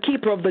 the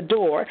keeper of the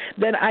door.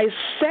 Then I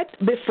set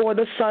before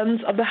the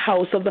sons of the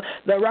house of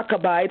the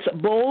Rechabites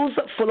bowls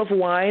full of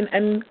wine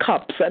and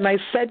cups, and I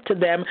said to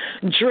them,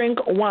 Drink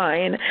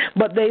wine.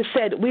 But they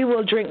said, We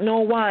will drink no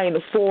wine,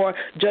 for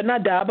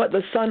Jonadab,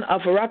 the son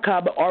of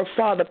Rechab, our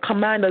father,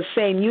 commanded us,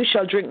 saying, You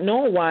shall drink no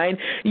wine,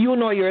 you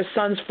nor your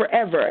sons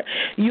forever.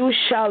 You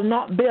shall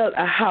not build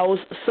a house,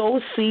 sow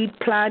seed,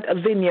 plant a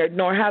vineyard,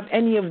 nor have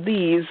any of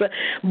these,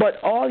 but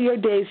all your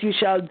days you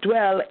shall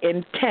dwell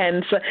in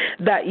tents,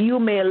 that you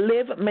may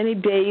live many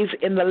days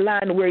in the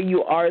land where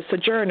you are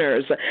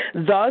sojourners.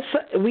 Thus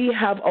we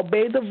have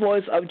obeyed the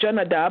voice of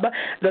Jonadab,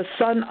 the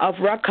son of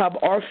Rechab,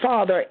 our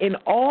father, in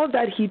all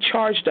that he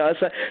charged us,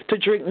 to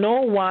drink no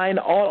wine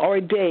all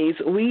our days,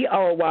 we,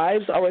 our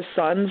wives, our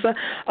sons,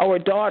 our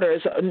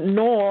daughters,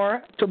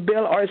 nor to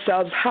build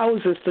ourselves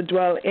houses to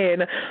dwell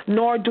in,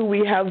 nor do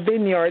we have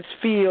vineyards,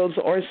 fields,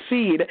 or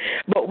seed,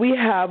 but we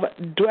have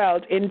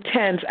dwelt in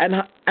tents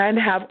and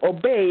have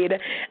obeyed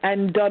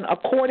and done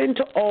according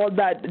to all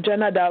that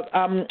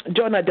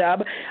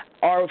Jonadab,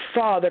 our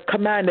father,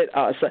 commanded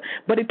us.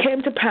 But it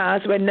came to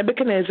pass, when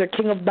Nebuchadnezzar,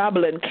 king of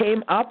Babylon,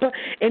 came up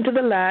into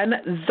the land,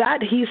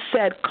 that he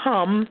said,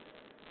 Come,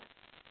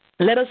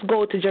 let us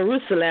go to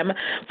Jerusalem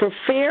for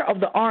fear of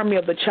the army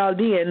of the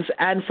Chaldeans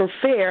and for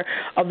fear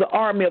of the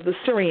army of the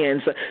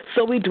Syrians.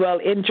 So we dwell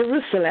in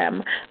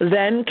Jerusalem.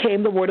 Then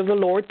came the word of the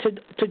Lord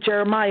to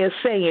Jeremiah,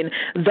 saying,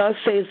 Thus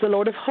says the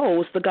Lord of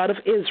hosts, the God of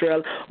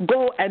Israel,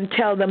 Go and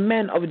tell the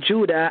men of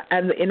Judah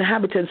and the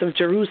inhabitants of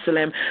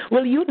Jerusalem,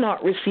 Will you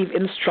not receive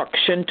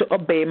instruction to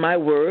obey my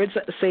words,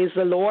 says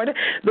the Lord?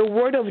 The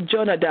word of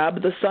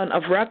Jonadab, the son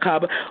of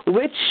Rechab,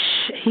 which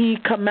he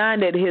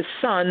commanded his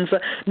sons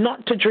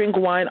not to drink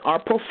wine or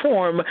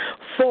perform,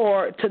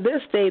 for to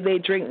this day they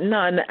drink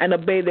none and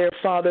obey their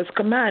father's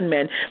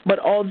commandment. But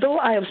although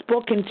I have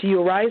spoken to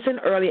you, rising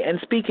early and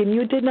speaking,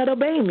 you did not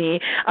obey me.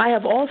 I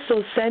have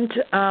also sent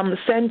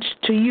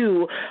to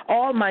you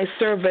all my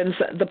servants,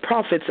 the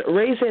prophets,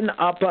 rising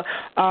up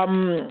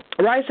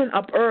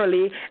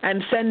early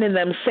and sending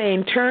them,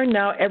 saying, Turn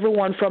now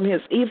everyone from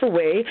his evil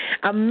way,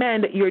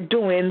 amend your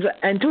doings,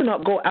 and do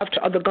not go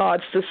after other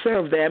gods to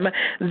serve them.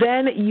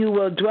 Then you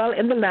will dwell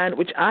in the land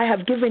which I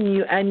have given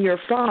you and your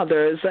fathers,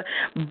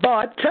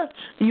 but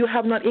you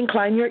have not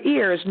inclined your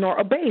ears nor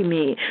obey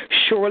me.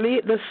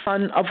 Surely the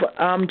son of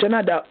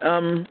Jonadab,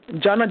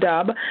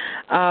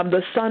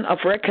 the son of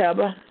Rechab,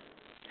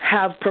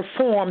 have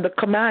performed the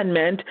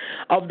commandment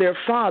of their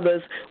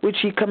fathers, which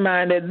he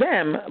commanded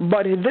them.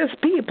 But this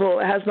people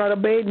has not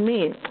obeyed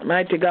me.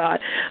 Mighty God.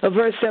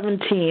 Verse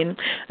 17,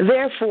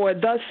 Therefore,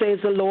 thus says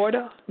the Lord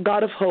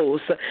God of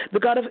hosts, the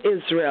God of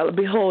Israel,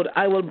 Behold,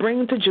 I will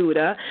bring to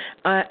Judah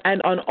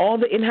and on all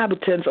the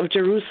inhabitants of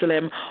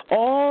Jerusalem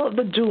all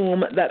the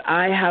doom that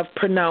I have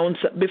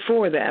pronounced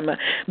before them,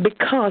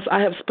 because I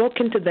have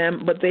spoken to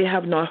them, but they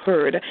have not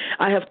heard.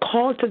 I have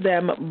called to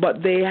them,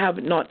 but they have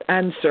not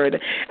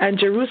answered. And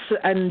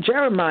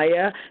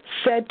Jeremiah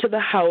said to the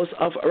house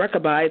of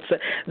Rechabites,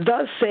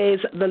 Thus says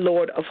the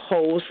Lord of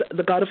hosts,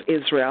 the God of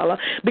Israel,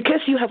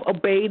 because you have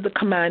obeyed the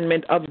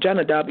commandment of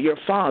Jonadab your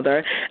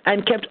father,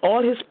 and kept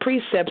all his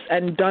precepts,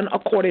 and done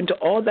according to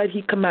all that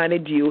he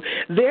commanded you.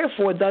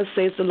 Therefore, thus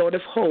says the Lord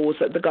of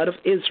hosts, the God of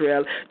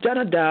Israel,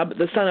 Jonadab,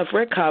 the son of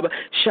Rechab,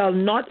 shall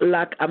not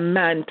lack a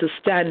man to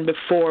stand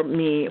before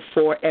me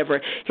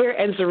forever. Here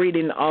ends the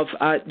reading of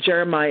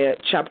Jeremiah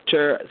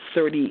chapter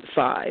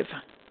 35.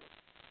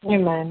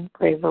 Amen.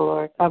 Praise the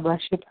Lord. God bless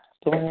you,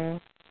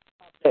 Pastor.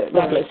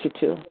 God bless you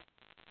too.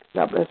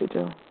 God bless you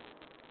too.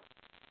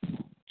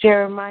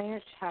 Jeremiah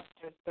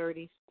chapter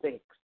 36.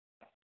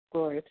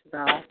 Glory to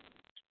God.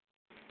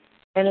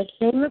 And it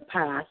came to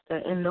pass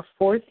that in the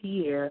 4th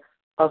year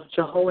of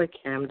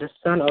Jehoiakim, the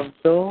son of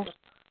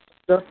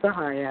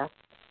Josiah,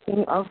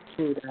 king of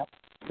Judah,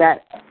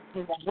 that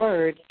his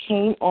word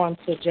came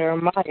unto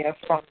Jeremiah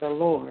from the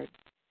Lord,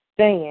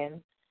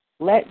 saying,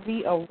 Let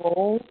thee a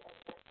roll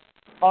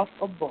of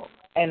a book,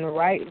 and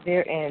write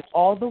therein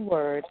all the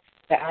words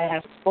that I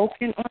have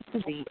spoken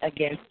unto thee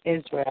against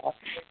Israel,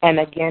 and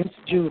against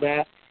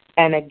Judah,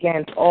 and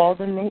against all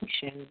the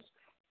nations.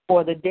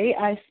 For the day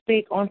I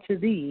spake unto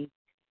thee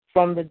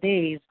from the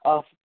days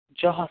of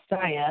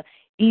Jehoshaphat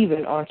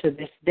even unto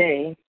this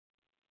day.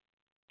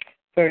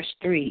 Verse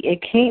 3,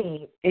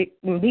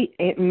 it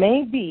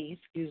may be,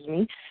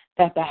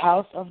 that the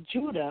house of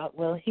Judah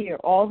will hear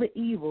all the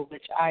evil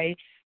which I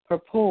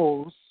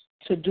propose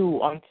to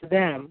do unto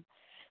them,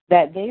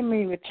 that they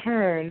may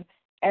return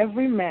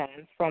every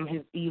man from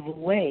his evil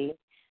way,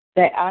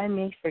 that I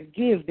may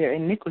forgive their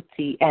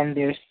iniquity and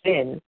their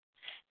sin.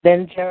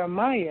 Then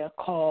Jeremiah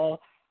called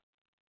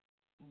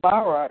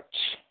Baruch,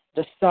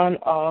 the son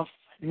of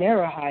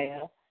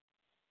Neriah,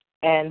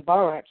 and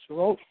Baruch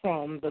wrote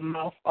from the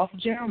mouth of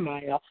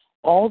Jeremiah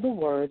all the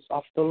words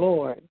of the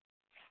Lord,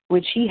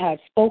 which he had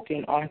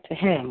spoken unto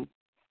him,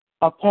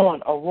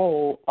 upon a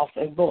roll of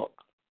a book.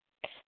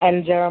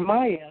 And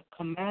Jeremiah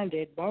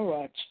commanded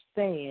Baruch,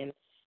 saying,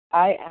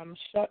 I am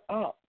shut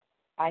up,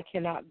 I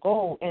cannot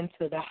go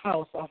into the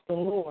house of the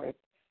Lord.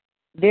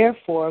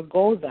 Therefore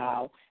go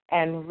thou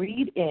and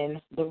read in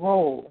the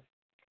roll,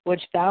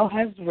 which thou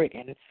hast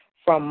written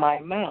from my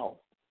mouth,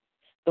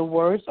 the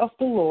words of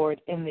the Lord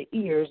in the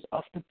ears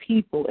of the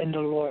people in the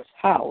Lord's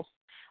house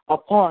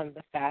upon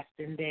the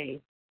fasting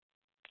day.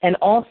 And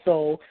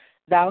also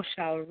thou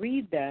shalt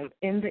read them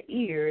in the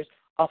ears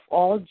of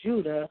all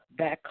Judah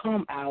that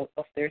come out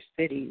of their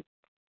cities.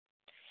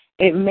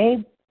 It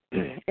may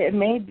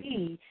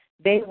be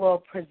they will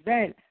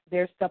present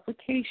their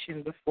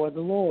supplication before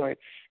the Lord,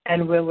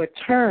 and will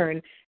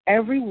return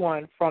every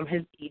one from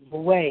his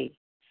evil way.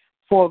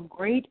 For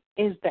great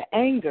is the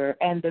anger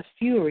and the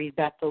fury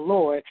that the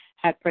Lord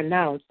had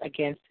pronounced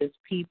against his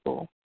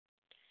people.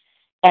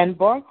 And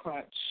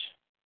Baruch,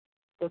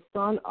 the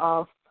son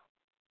of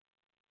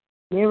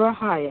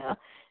Neriah,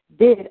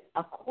 did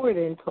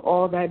according to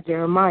all that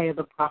Jeremiah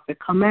the prophet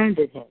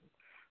commanded him,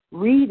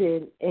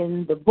 reading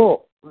in the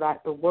book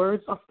that the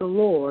words of the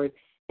Lord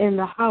in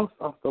the house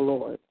of the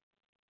Lord.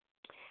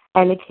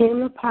 And it came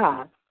to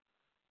pass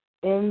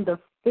in the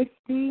fifth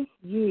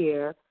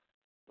year,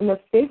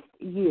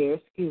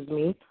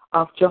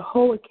 of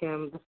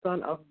Jehoiakim the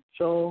son of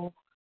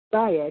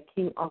Josiah,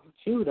 king of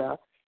Judah,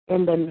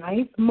 in the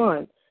 9th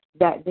month,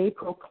 that they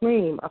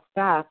proclaim a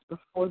fast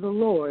before the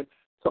Lord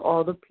to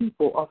all the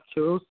people of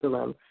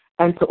Jerusalem,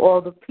 and to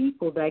all the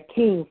people that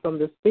came from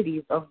the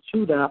cities of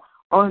Judah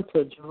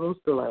unto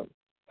Jerusalem.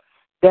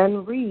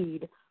 Then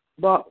read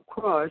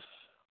Baruch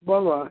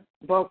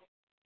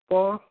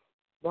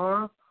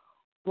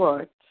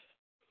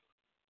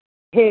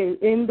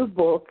in the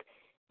book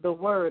the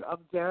word of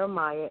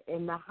Jeremiah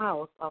in the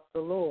house of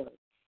the Lord,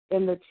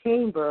 in the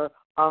chamber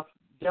of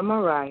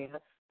Gemariah,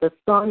 the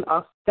son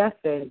of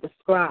Stephan the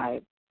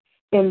scribe,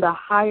 in the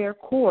higher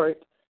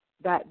court,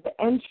 that the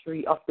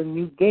entry of the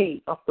new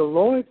gate of the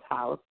Lord's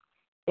house,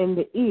 in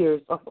the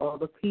ears of all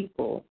the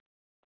people.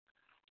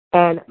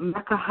 And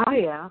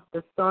Micaiah,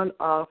 the son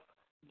of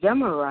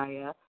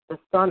Gemariah, the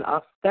son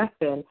of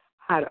Stephan,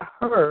 had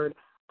heard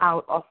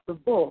out of the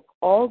book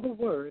all the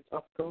words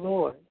of the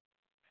Lord.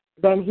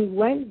 Then he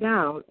went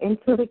down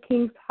into the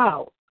king's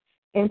house,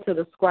 into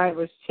the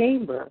scribe's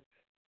chamber,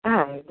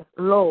 and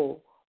lo,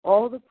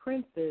 all the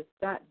princes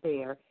sat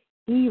there,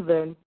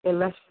 even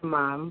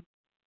Elishama,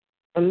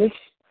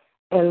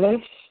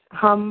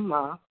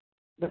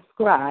 the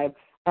scribe,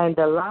 and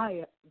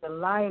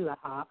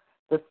Delilah,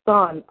 the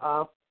son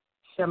of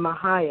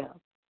Shemaiah,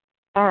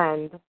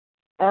 and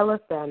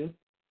Elithan,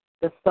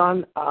 the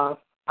son of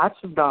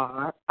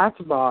Achbar,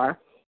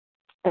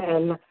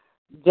 and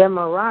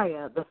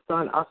Gemariah, the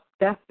son of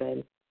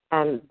Stephan,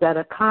 and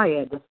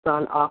Zedekiah, the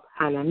son of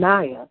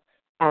Hananiah,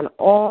 and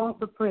all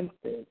the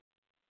princes.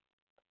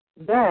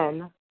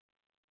 Then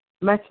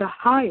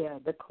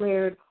Meshaiah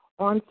declared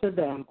unto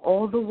them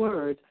all the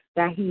words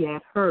that he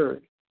had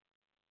heard.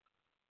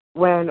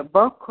 When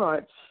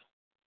Baruch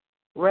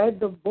read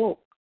the book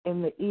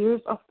in the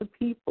ears of the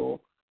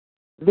people,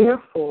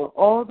 therefore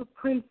all the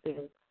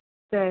princes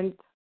sent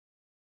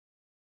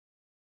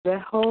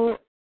Jehoiad,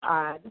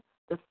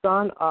 the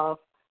son of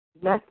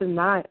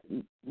Nethaniah,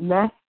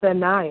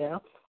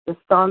 the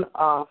son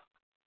of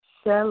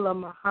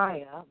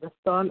Shelemiah, the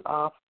son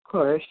of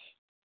Cush,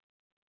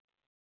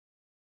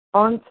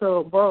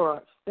 unto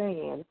Baruch,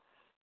 saying,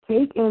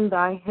 Take in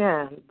thy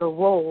hand the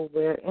roll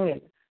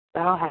wherein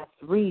thou hast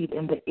read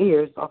in the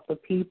ears of the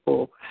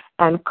people,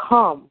 and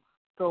come.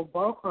 So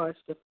Baruch,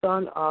 the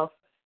son of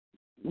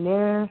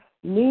Neriah,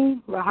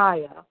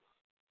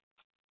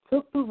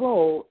 took the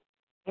roll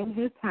in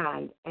his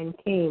hand and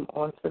came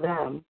unto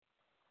them.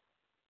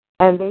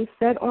 And they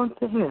said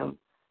unto him,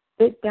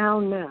 Sit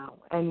down now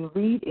and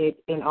read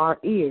it in our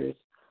ears.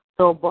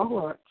 So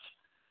Baruch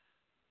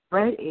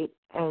read it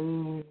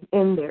in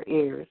their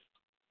ears.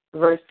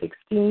 Verse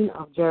 16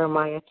 of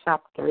Jeremiah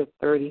chapter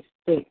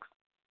 36.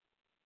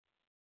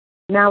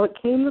 Now it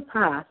came to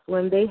pass,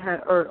 when they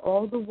had heard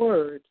all the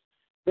words,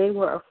 they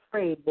were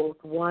afraid both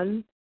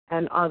one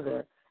and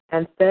other,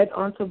 and said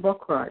unto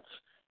Baruch,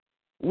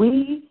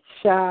 We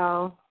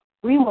shall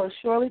We will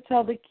surely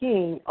tell the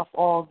king of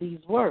all these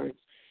words.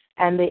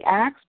 And they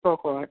asked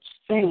Baruch,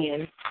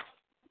 saying,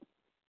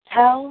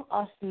 Tell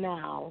us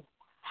now,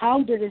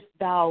 how didst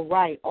thou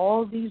write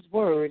all these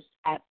words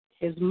at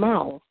his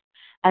mouth?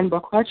 And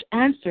Baruch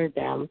answered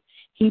them,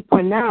 He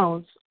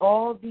pronounced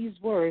all these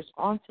words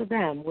unto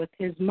them with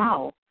his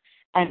mouth,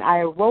 and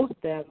I wrote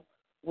them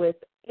with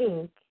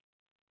ink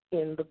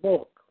in the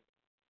book.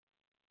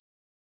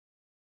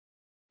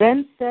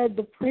 Then said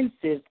the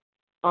princes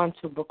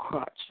unto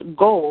Baruch,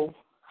 Go,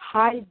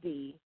 hide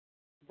thee,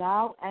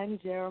 thou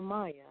and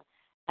Jeremiah,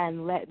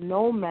 and let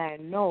no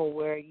man know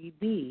where ye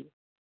be.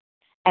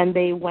 And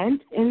they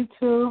went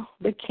into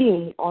the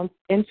king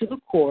into the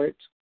court,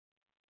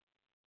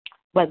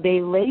 but they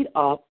laid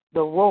up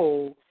the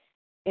roll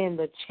in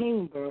the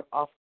chamber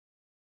of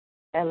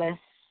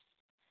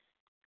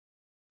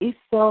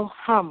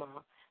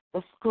Esarhaddon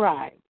the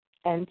scribe,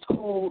 and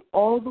told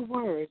all the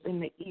words in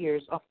the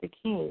ears of the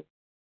king.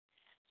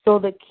 So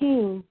the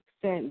king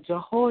sent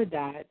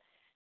Jehoiada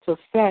to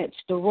fetch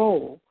the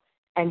roll,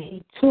 and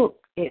he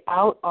took it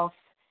out of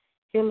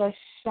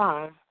Elishama,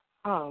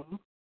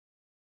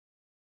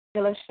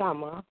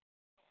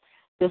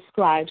 the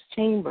scribe's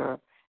chamber,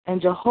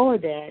 and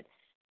Jehoiada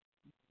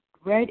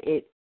read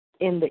it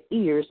in the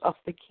ears of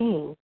the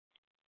king,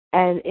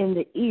 and in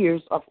the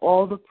ears of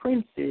all the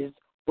princes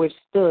which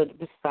stood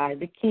beside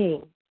the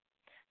king.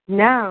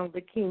 Now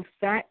the king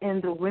sat in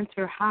the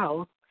winter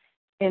house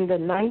in the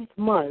 9th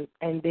month,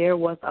 and there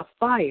was a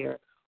fire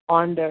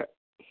on the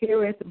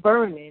hearth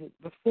burning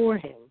before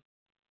him.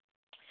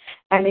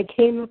 And it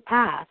came to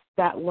pass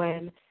that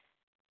when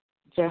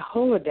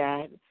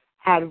Jehoiada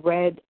had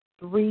read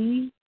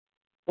 3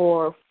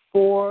 or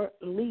 4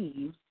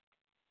 leaves,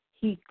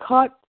 he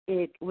cut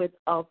it with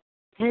a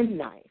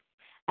penknife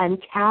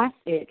and cast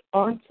it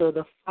onto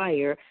the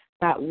fire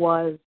that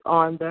was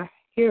on the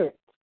hearth,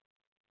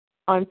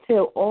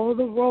 until all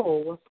the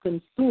roll was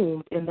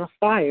consumed in the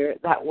fire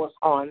that was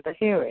on the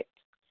hearth.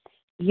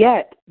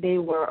 Yet they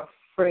were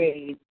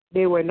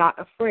not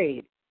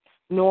afraid,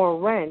 nor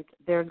rent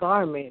their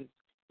garments,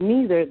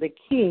 neither the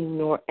king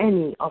nor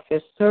any of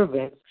his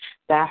servants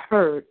that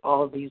heard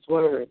all these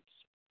words.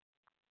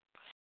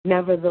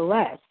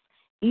 Nevertheless,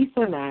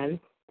 Ethanan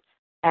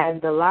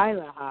and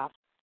Delilah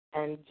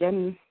and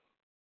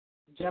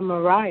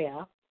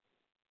Gemariah,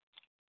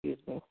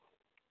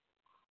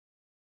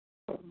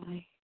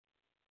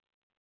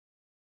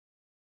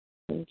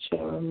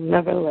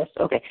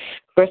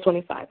 verse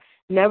 25.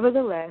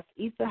 Nevertheless,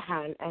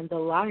 Ethanan and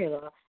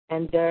Delilah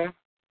and their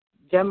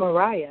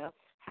Gemariah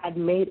had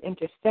made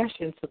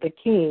intercession to the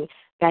king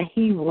that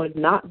he would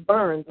not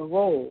burn the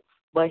roll,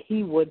 but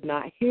he would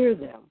not hear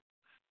them.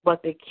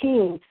 But the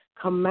king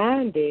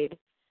commanded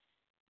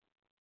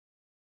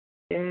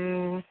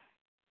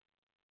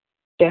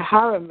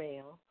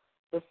Jeharameel,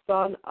 the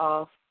son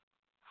of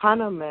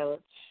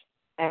Hanamelech,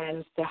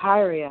 and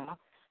Sehariah,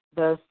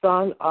 the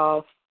son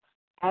of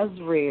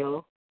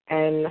Azrael,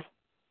 and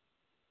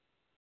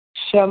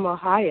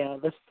Shemaiah,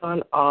 the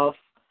son of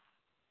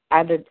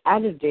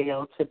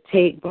Adadel, to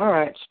take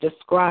Baruch the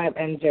scribe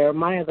and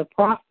Jeremiah the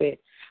prophet,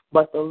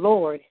 but the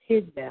Lord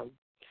hid them.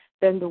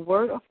 Then the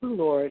word of the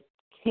Lord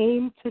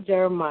came to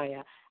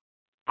Jeremiah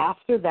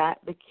after that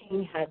the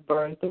king had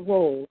burned the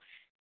roll,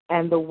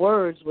 and the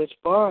words which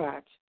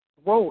Baruch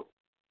wrote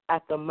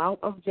at the mouth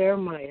of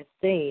Jeremiah,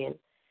 saying,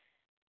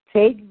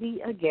 Take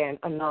thee again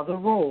another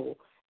roll,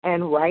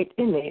 and write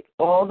in it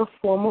all the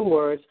former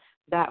words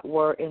that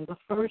were in the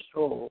first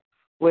roll,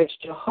 which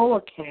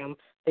Jehoiakim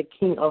the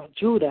king of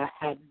Judah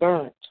had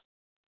burnt.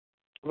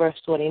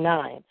 Verse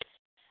 29.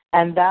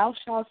 And thou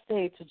shalt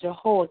say to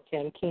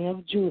Jehoiakim king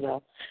of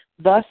Judah,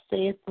 Thus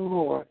saith the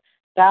Lord,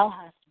 Thou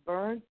hast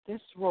burnt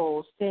this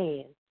roll,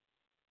 saying,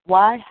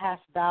 Why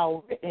hast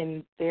thou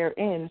written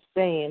therein,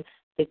 saying,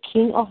 The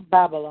king of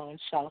Babylon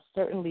shall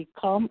certainly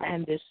come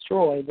and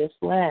destroy this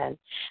land,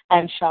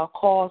 and shall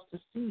cause to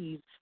seize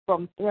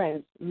from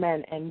thence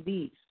men and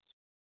beasts.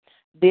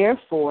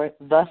 Therefore,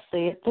 thus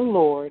saith the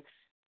Lord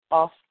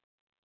of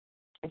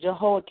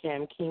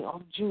Jehoiakim king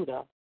of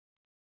Judah,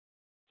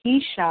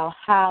 He shall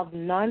have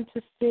none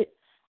to sit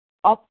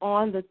up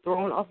on the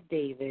throne of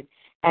David,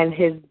 and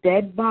his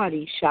dead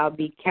body shall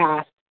be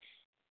cast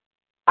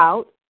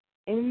out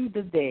in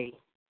the day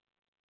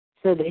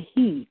to the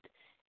heat,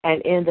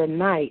 and in the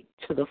night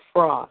to the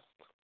frost.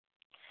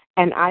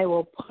 And I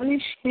will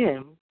punish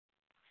him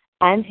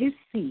and his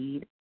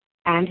seed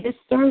and his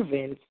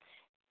servants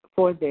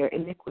for their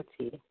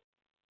iniquity.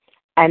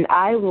 And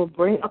I will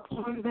bring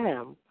upon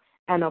them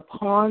and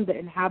upon the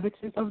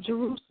inhabitants of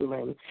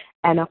Jerusalem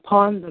and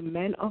upon the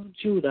men of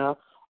Judah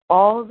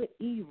all the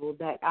evil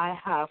that I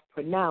have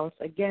pronounced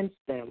against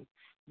them,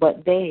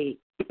 but they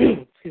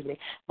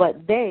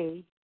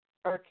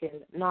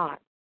hearkened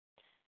not.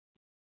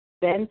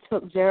 Then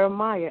took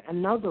Jeremiah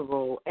another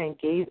roll and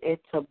gave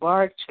it to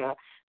Baruch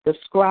the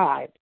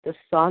scribe, the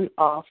son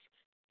of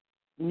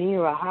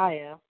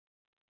Neriah,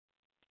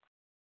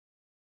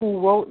 who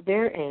wrote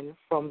therein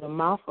from the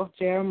mouth of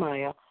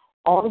Jeremiah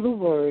all the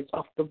words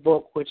of the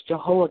book which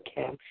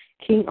Jehoiakim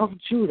king of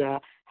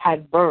Judah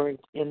had burned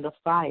in the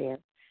fire,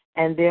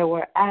 and there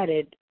were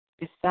added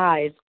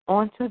besides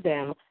unto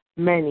them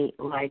many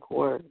like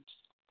words.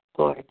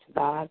 Glory to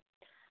God.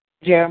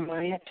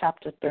 Jeremiah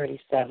chapter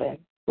 37.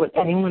 Would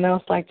anyone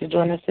else like to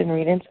join us in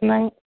reading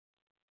tonight?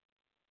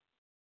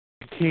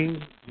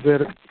 King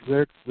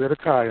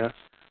Zedekiah,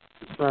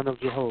 the son of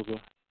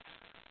Jehovah,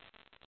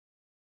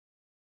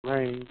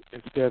 reigned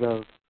instead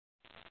of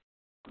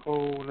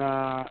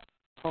Konah,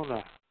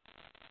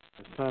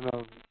 the son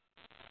of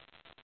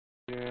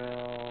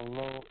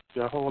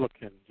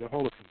Jehoiakim,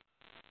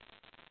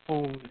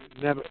 whom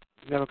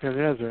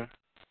Nebuchadnezzar,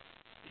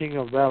 king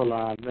of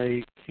Babylon,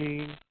 made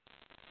king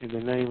in the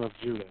name of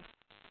Judah.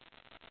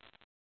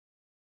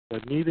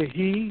 But neither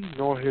he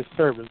nor his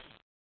servants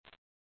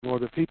nor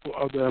the people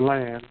of their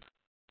land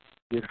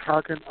did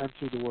hearken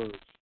unto the words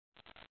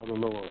of the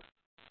Lord,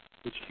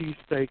 which he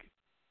spake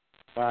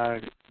by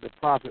the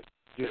prophet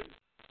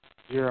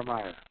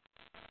Jeremiah.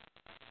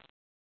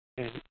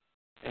 And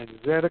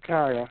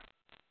Zedekiah,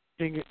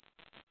 the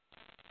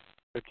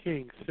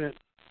king, sent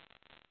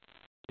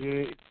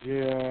Jehoiakim,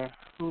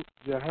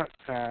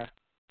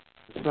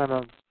 the son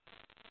of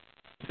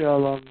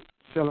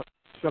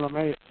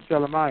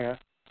Shelemiah,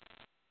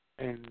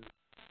 and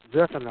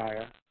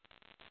Zephaniah,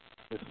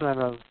 the son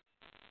of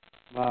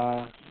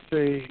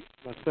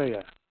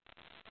Maaseiah,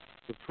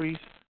 the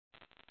priest,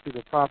 to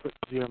the prophet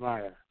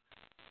Jeremiah,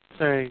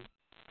 saying,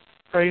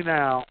 Pray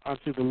now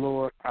unto the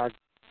Lord our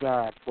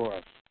God for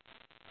us.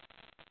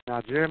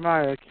 Now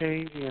Jeremiah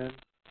came in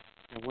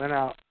and went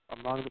out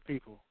among the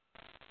people,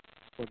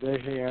 for they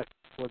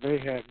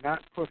had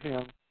not put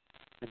him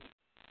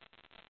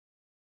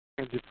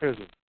into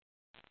prison.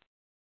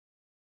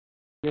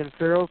 Then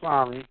Pharaoh's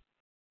army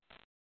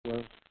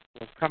was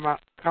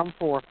come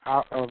forth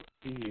out of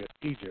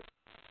Egypt,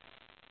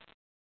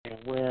 and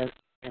when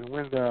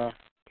the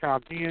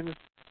Chaldeans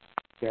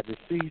that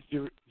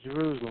besieged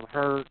Jerusalem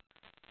heard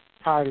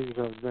tidings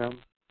of them,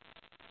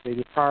 they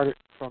departed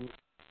from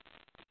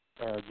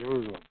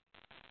Jerusalem.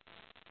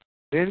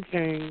 Then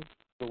came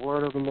the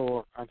word of the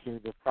Lord unto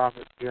the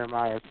prophet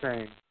Jeremiah,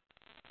 saying,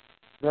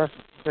 Thus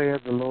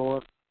saith the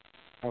Lord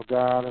of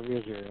God of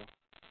Israel,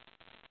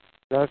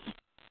 Thus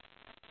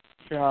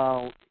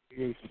shall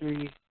ye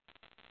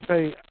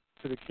say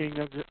to the king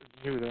of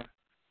Judah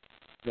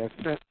that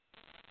sent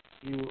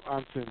you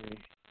unto me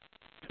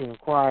to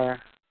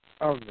inquire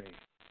of me,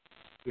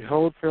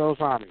 Behold, Pharaoh's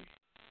army,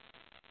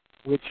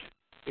 which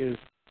is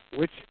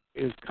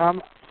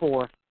come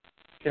forth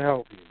to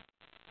help you,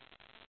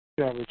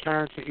 shall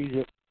return to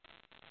Egypt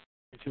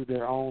into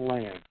their own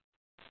land.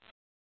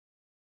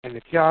 And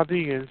the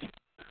Chaldeans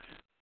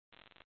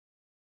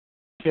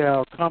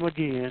shall come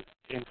again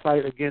and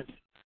fight against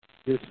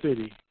this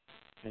city,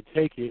 and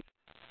take it,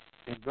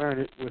 and burn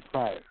it with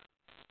fire.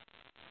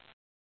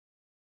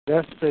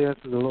 Thus saith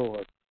the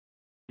Lord,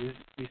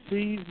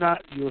 Deceive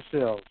not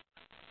yourselves,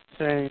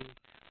 saying,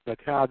 The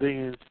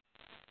Chaldeans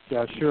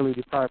shall surely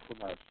depart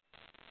from us,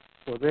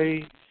 for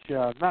they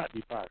shall not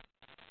depart.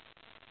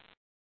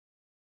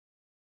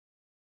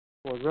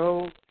 For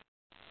though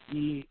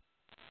ye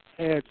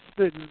had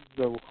smitten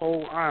the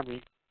whole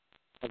army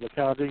of the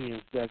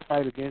Chaldeans that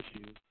fight against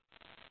you,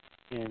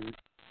 and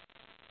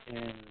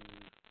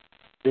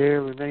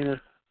there remain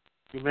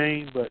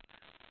but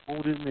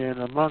wounded men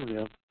among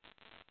them,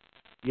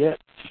 yet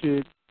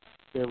should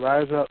there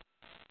rise up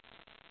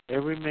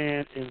every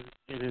man in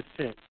his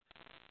tent,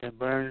 and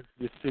burn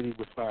this city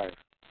with fire.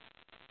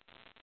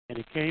 And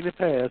it came to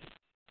pass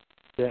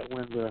that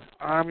when the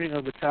army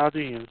of the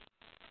Chaldeans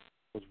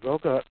was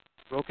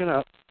broken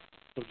up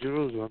of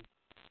Jerusalem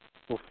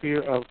for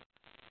fear of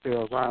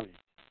Pharaoh's army,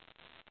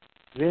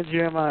 then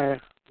Jeremiah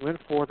went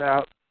forth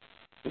out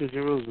to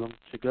Jerusalem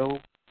to go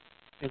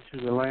into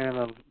the land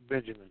of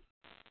Benjamin,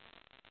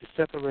 to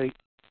separate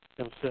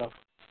himself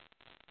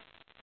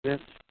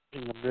thence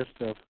in the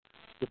midst of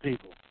the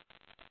people.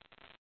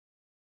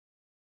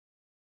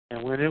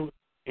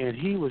 And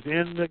he was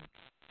in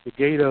the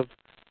gate of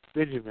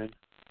Benjamin,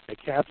 a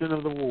captain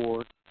of the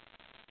ward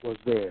was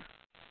there,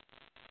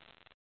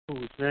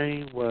 whose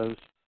name was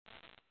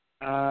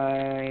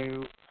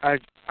Irijah,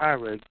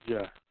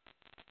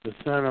 the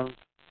son of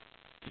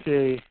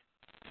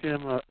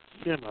Shema,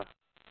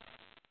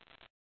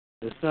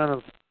 the son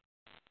of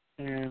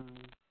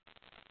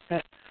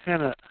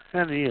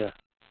Hananiah.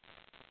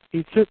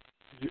 He took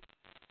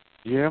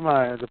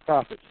Jeremiah the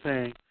prophet,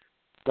 saying,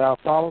 Thou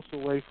followest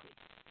away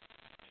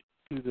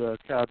to the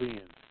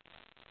Chaldeans.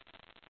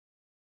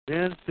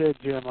 Then said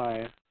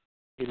Jeremiah,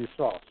 It is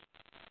false.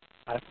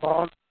 I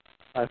fall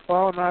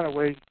not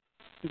away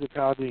to the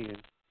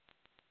Chaldeans,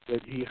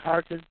 that he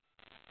hearkened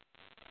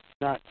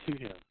not to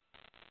him.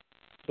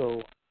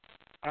 So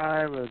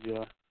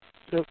Irijah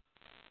took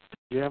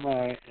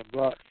Jeremiah and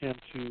brought him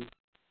to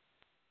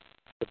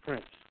the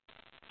prince.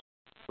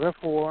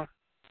 Wherefore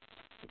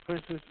the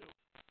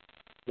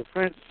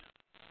prince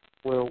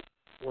were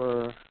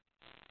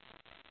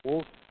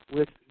both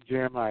with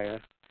Jeremiah,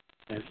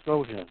 and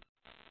smote him,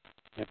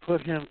 and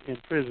put him in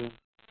prison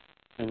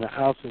in the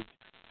house of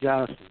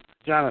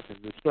Jonathan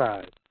the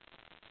scribe,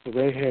 So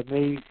they had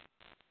made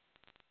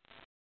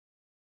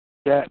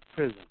that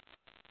prison.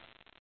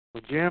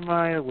 When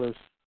Jeremiah was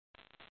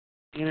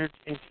entered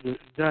into the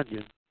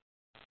dungeon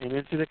and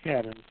into the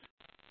caverns,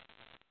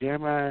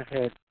 Jeremiah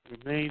had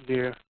remained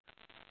there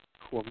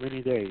for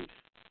many days.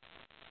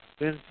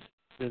 Then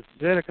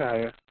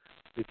Zedekiah,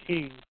 the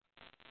king,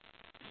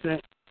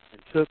 sent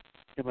and took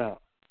him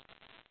out.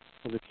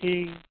 So the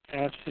king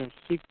asked him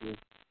secretly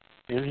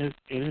in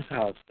his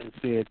house and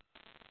said,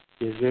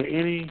 "Is there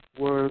any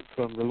word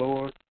from the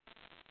Lord?"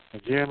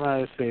 And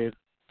Jeremiah said,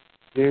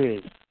 "There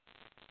is.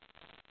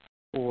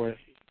 For,"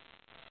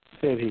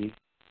 said he,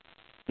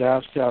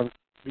 "thou shalt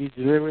be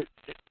delivered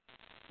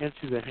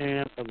into the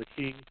hand of the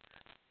king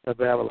of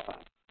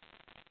Babylon."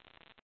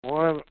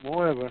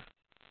 Moreover,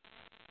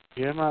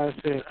 Jeremiah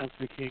said unto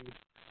the king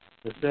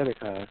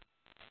Zedekiah,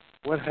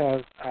 "What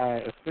have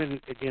I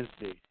offended against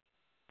thee,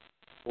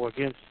 or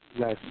against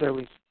thy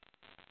servants,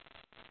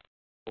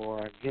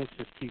 or against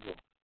his people,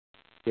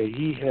 that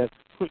ye have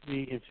put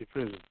me into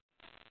prison?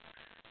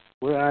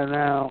 Where are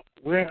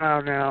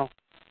now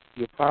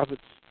your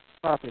prophets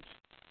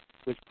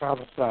which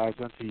prophesied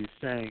unto you,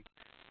 saying,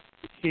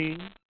 The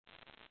king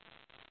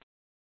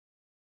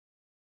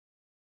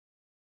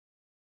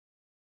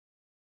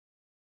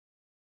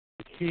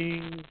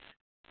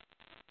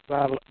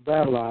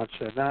Babylon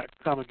shall not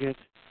come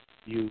against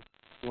you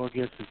nor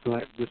against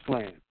this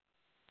land.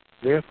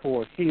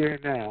 Therefore, hear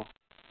now,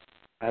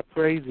 I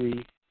pray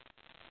thee,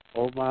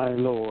 O my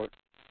lord,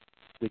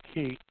 the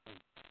king,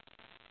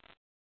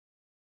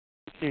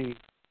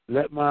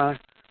 let my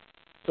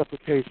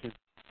supplications,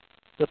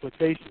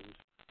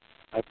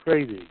 I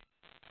pray thee,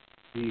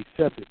 be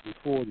accepted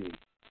before thee,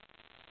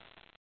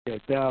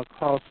 that thou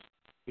cause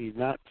me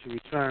not to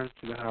return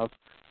to the house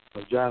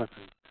of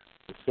Jonathan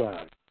the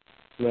scribe,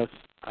 lest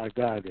I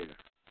die there."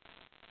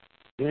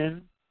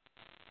 Then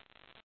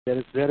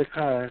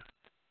Zedekiah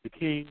the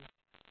king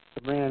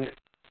commanded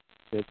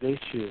that they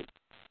should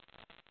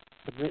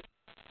commit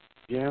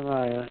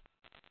Jeremiah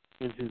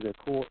into the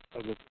court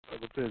of the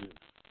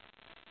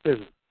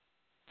prison,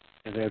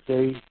 and that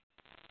they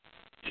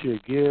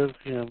should give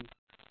him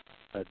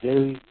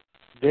daily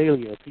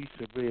a piece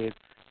of bread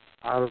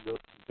out of the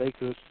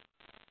baker's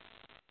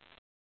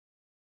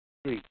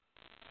street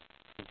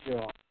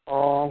until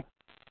all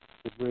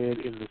the bread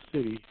in the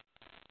city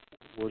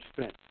were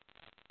spent.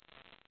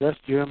 Thus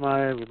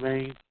Jeremiah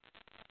remained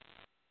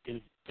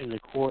in the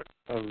court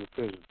of the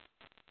prison.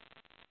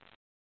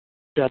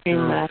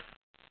 Amen.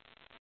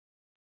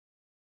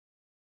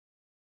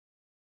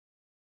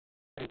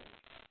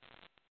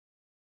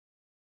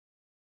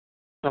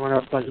 Someone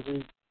else like to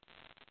read?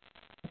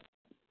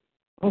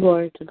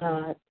 Glory to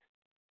God.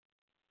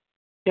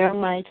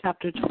 Jeremiah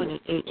chapter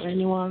 28.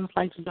 Anyone would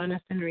like to join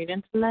us in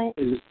reading tonight?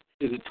 Is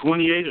it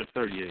 28 or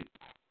 38?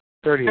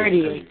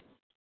 38.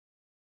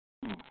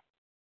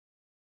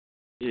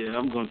 Yeah,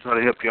 I'm going to try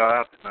to help y'all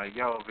out tonight.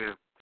 Y'all over here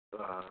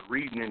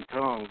reading in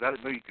tongues. I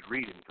didn't know you could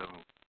read in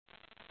tongues.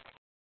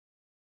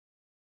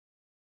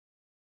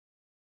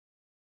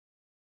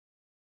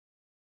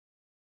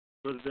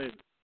 Brother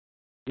David.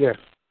 Yes.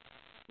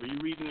 Were you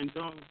reading in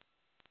tongues?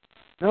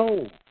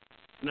 No.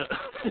 No.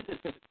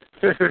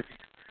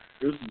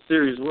 Those some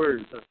serious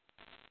words. Huh?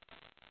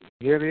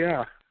 Here they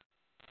are.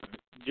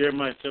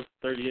 Jeremiah chapter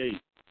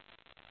 38,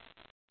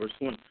 verse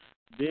 1.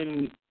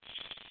 Then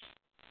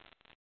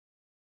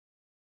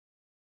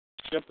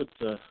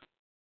Shephatiah,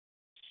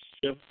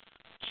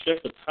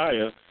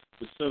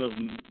 the son of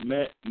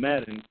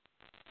Madden,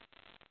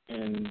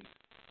 and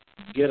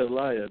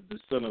Gedaliah, the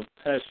son of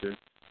Pashur,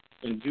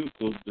 and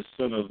Jucal, the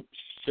son of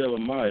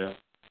Shelemiah,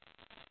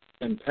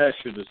 and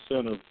Pashur, the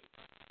son of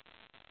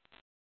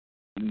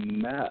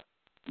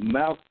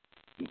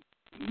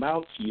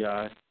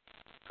Malchiah,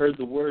 heard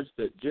the words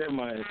that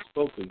Jeremiah had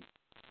spoken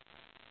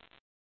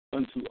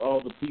unto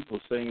all the people,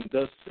 saying,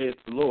 Thus saith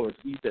the Lord,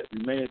 He that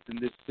remaineth in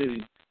this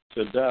city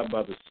shall die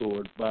by the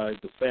sword, by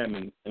the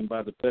famine, and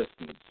by the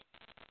pestilence.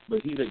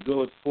 But he that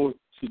goeth forth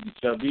to the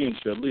Chaldeans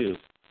shall live,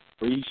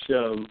 for he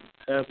shall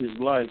have his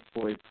life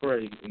for a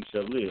prey, and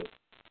shall live.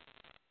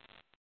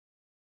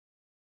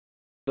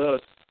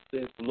 Thus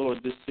saith the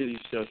Lord, this city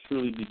shall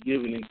surely be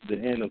given into the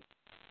hand of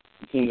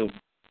the king of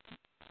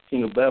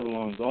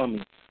Babylon's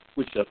army,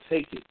 which shall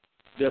take it.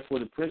 Therefore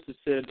the princes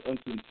said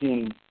unto the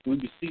king, We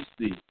beseech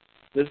thee,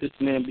 let this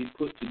man be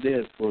put to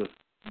death, for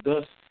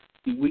thus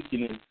he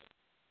weakeneth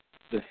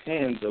the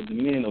hands of the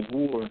men of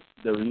war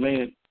that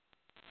remain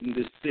in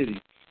this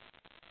city,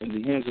 and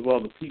the hands of all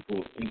the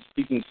people, in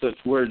speaking such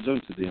words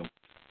unto them.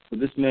 For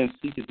this man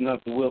seeketh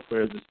not the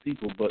welfare of his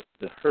people, but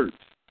the hurt.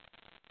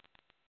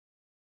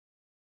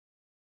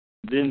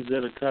 Then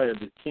Zedekiah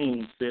the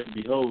king said,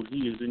 Behold,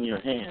 he is in your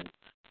hand.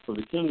 For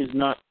the king is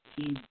not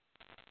he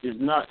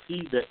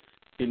that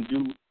can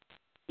do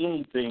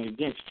anything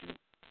against you.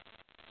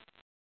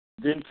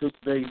 Then took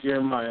they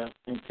Jeremiah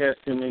and cast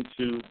him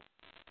into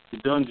the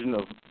dungeon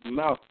of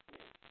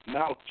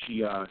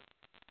Malchiah,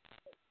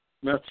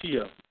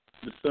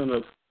 the son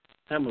of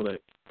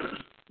Hamelech,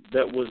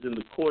 that was in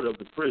the court of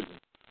the prison.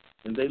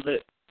 And they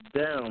let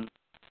down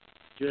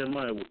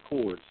Jeremiah with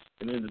cords,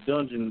 and in the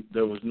dungeon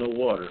there was no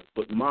water,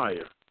 but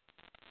mire.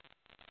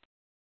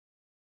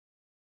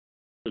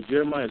 So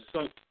Jeremiah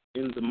sunk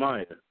in the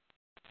mire.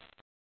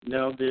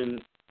 Now then,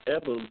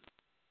 Ebed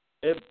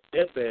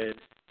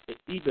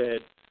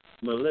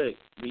Melech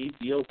the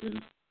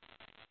Ethiopian,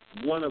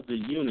 one of the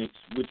eunuchs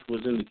which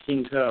was in the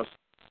king's house,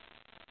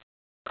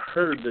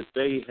 heard that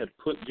they had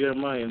put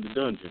Jeremiah in the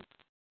dungeon.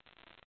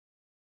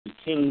 The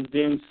king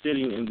then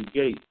sitting in the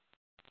gate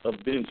of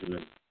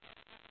Benjamin,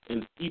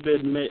 and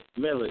Ebed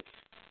Melech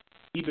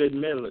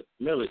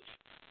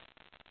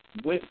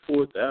went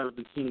forth out of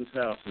the king's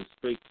house and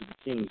spake to the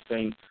king,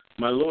 saying,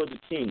 My lord the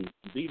king,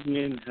 these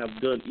men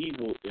have done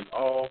evil in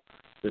all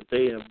that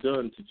they have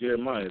done to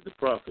Jeremiah the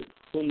prophet,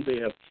 whom they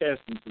have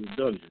cast into the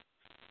dungeon.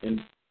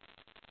 And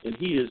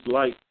he is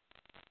like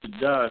to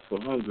die for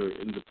hunger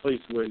in the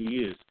place where he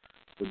is,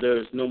 for there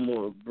is no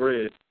more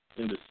bread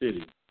in the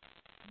city.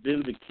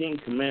 Then the king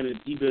commanded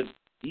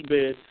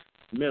Ebed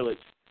Melech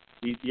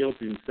the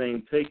Ethiopian,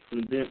 saying, Take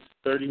from thence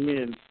 30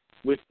 men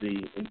with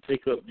thee, and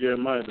take up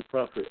Jeremiah the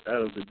prophet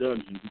out of the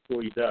dungeon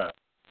before he die.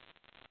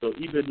 So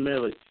Ebed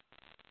Melech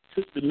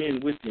took the men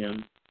with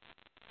him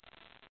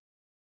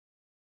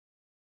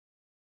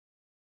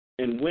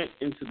and went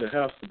into the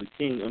house of the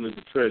king under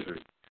the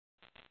treasury,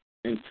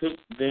 and took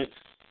thence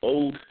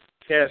old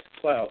cast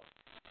clouts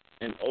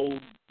and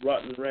old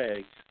rotten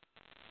rags,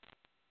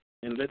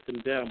 and let them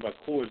down by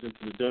cords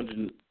into the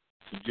dungeon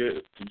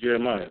to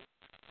Jeremiah.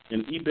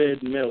 And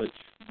Ebed Melech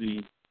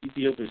the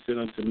Ethiopian said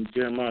unto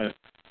Jeremiah,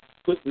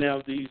 Put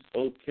now these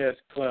old cast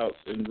clouts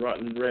and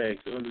rotten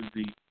rags under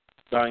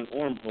thine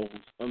armholes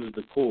under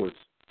the cords.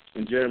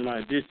 And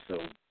Jeremiah did so.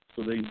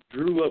 So they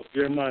drew up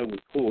Jeremiah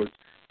with cords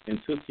and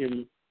took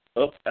him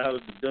up out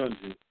of the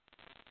dungeon,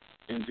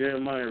 and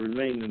Jeremiah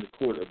remained in the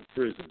court of the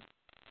prison.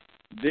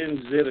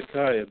 Then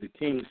Zedekiah the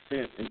king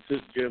sent and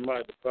took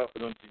Jeremiah the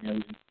prophet unto him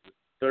into the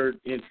third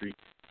entry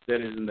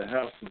that is in the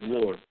house of the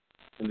Lord.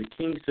 And the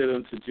king said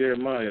unto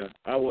Jeremiah,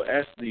 I will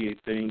ask thee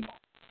a thing,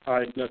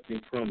 hide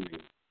nothing from thee.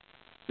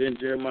 Then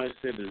Jeremiah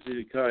said to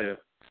Zedekiah,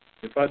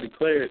 If I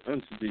declare it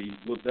unto thee,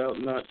 wilt thou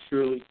not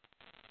surely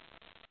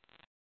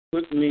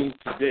put me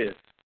to death?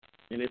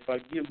 And if I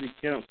give thee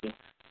counsel,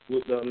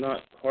 wilt thou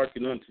not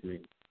hearken unto me?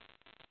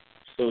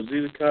 So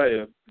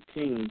Zedekiah the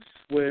king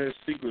sware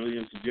secretly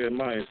unto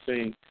Jeremiah,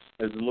 saying,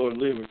 As the Lord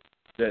liveth,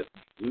 that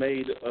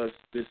made us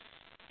this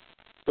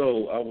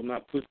so, I will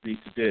not put thee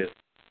to death,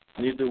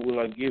 neither will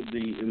I give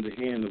thee in the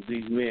hand of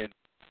these men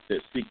that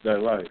seek thy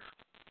life.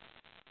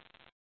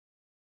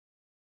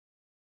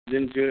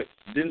 Then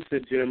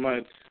said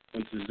Jeremiah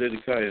unto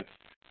Zedekiah,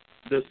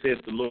 Thus saith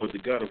the Lord, the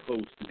God of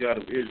hosts, the God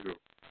of Israel,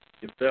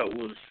 If thou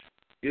wilt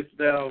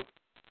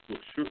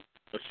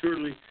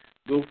assuredly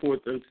go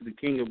forth unto the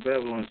king of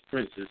Babylon's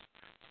princes,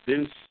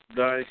 then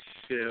thy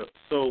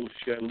soul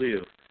shall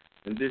live,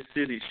 and this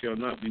city shall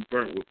not be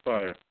burnt with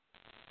fire,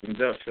 and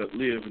thou shalt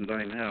live in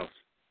thine house.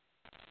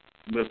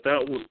 But if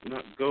thou wilt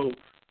not go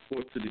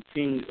forth to the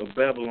king of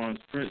Babylon's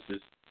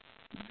princes,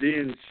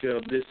 then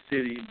shall this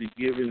city be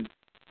given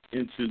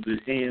into the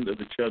hand of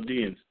the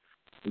Chaldeans,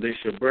 and they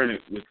shall burn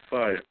it with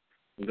fire,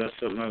 and thou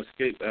shalt not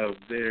escape out of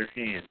their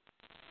hand.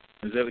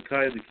 And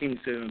Zedekiah the king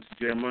said unto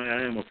Jeremiah,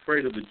 I am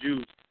afraid of the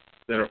Jews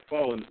that are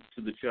fallen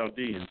to the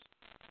Chaldeans,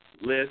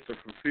 lest or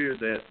for fear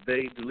that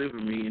they deliver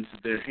me into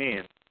their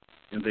hand,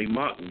 and they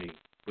mock me.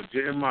 But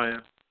Jeremiah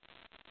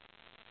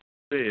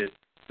said,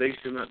 They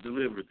shall not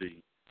deliver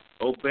thee.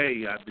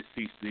 Obey, I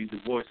beseech thee, the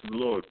voice of the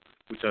Lord,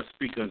 which I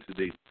speak unto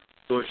thee.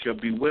 So it shall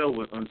be well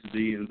unto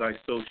thee, and thy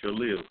soul shall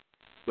live.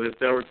 But if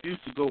thou refuse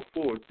to go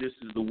forth, this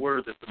is the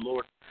word that the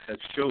Lord hath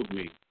showed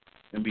me.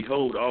 And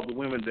behold, all the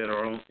women that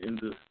are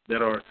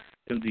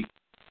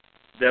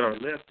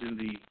left in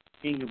the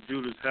king of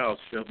Judah's house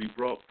shall be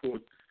brought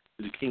forth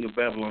to the king of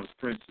Babylon's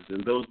princes.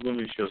 And those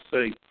women shall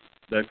say,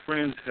 Thy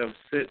friends have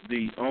set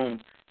thee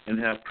on and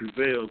have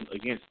prevailed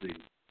against thee.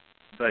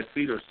 Thy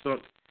feet are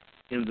sunk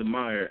in the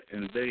mire,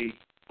 and they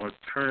are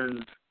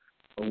turned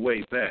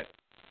away back.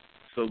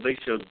 So they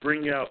shall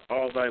bring out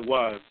all thy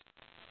wives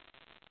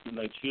and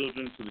thy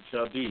children to the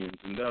Chaldeans,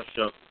 and thou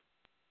shalt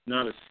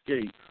not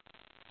escape.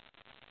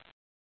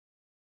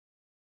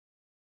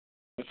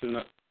 Thou shalt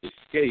not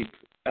escape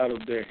out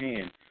of their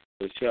hand,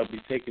 but shall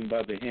be taken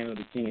by the hand of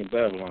the king of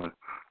Babylon,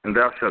 and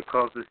thou shalt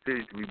cause this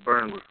city to be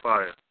burned with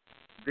fire.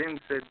 Then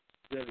said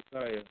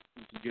Zedekiah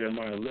to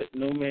Jeremiah, Let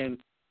no man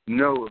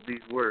know of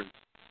these words,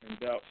 and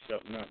thou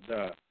shalt not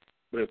die.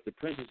 But if the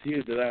princes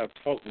hear that I have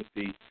talked with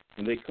thee,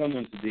 and they come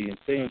unto thee, and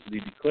say unto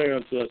thee, Declare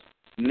unto us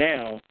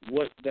now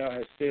what thou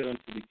hast said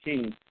unto the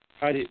king,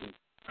 hide it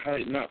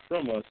not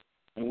from us,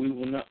 and we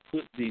will not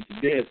put thee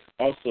to death,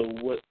 also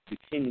what the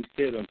king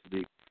said unto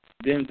thee.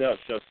 Then thou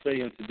shalt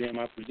say unto them,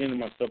 I presented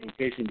my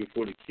supplication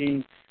before the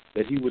king,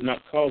 that he would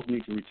not cause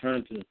me to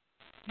return to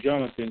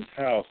Jonathan's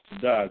house to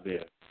die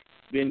there.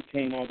 Then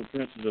came all the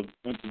princes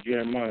unto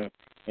Jeremiah,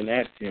 and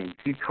asked him.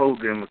 He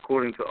told them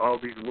according to all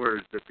these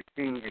words that the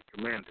king had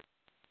commanded.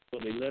 So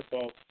they left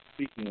off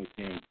speaking with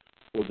him,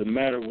 for the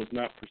matter was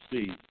not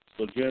perceived.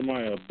 So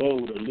Jeremiah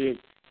abode or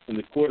lived in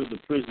the court of the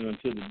prison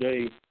until the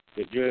day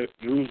that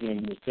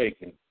Jerusalem was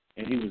taken,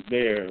 and he was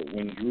there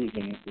when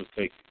Jerusalem was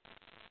taken.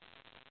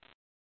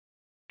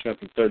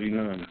 Chapter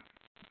 39.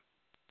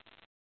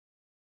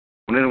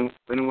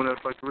 Anyone else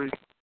like to read?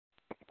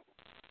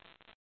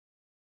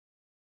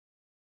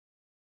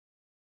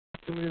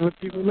 Too many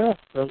people left.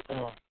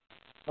 Uncle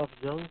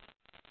Joe.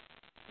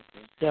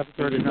 Chapter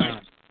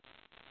 39.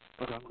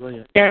 Okay, go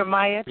ahead.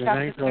 Jeremiah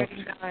chapter Yeah,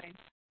 39.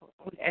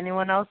 Would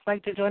anyone else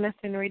like to join us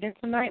in reading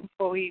tonight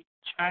before we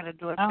try to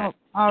do it?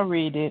 I'll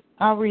read it.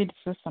 I'll read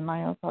Sister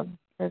Niall.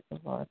 Praise the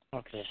Lord.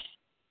 Okay.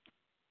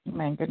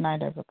 Amen. Good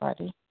night,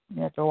 everybody.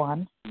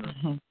 Everyone.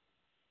 Mm-hmm.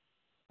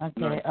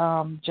 Okay.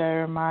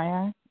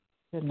 Jeremiah.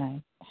 Good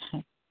night.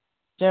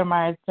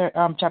 Jeremiah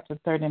chapter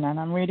 39.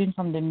 I'm reading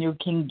from the New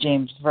King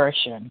James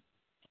Version.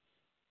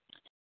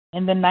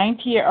 In the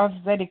 9th year of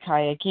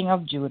Zedekiah, king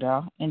of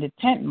Judah, in the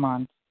 10th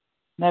month,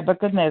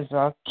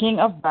 Nebuchadnezzar, king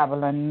of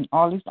Babylon, and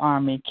all his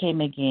army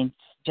came against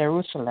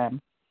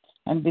Jerusalem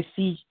and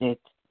besieged it.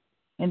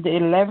 In the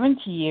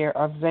 11th year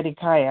of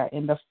Zedekiah,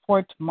 in the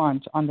 4th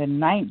month, on the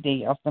 9th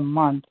day of the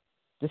month,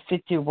 the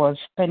city was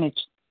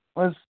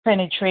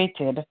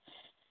penetrated.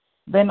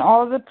 Then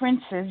all the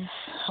princes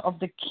of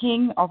the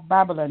king of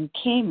Babylon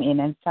came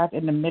in and sat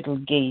in the middle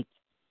gate.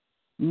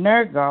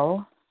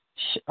 Nergal,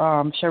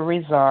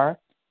 Sharezer,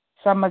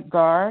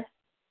 Samagar,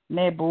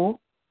 Nebu,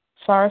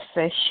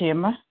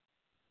 Sarseshim,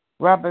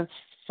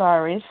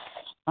 Rabsaris,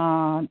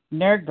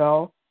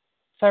 Nergal,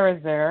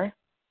 Sarezer,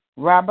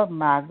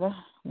 Rabamag,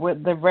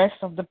 with the rest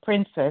of the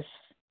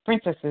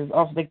princesses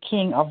of the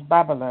king of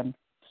Babylon.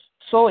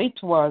 So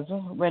it was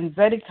when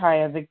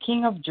Zedekiah the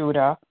king of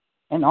Judah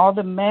and all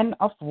the men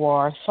of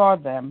war saw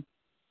them,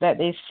 that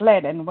they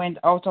fled and went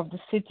out of the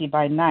city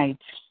by night,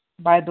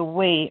 by the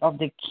way of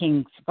the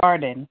king's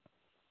garden,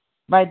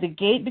 by the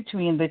gate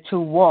between the two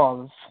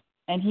walls.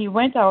 And he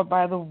went out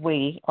by the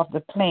way of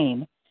the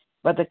plain,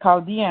 but the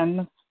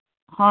Chaldean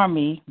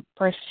army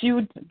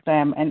pursued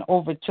them and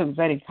overtook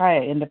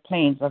Zedekiah in the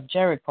plains of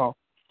Jericho.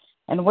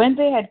 And when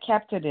they had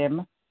captured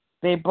him,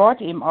 they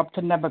brought him up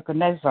to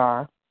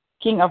Nebuchadnezzar,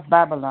 king of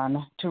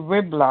Babylon, to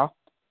Riblah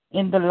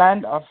in the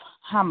land of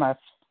Hamath,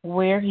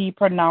 where he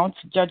pronounced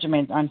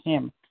judgment on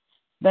him.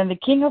 Then the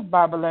king of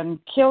Babylon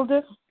killed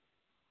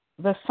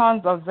the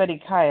sons of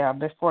Zedekiah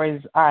before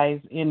his eyes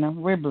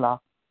in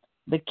Riblah.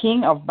 The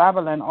king of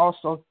Babylon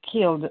also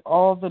killed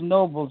all the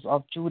nobles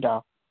of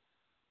Judah.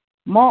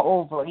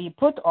 Moreover, he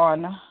put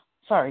out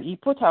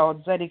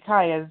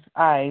Zedekiah's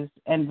eyes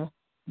and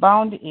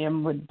bound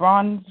him with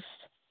bronze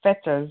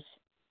fetters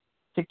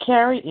to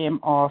carry him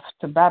off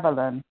to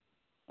Babylon.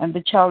 And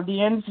the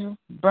Chaldeans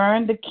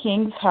burned the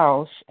king's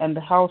house and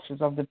the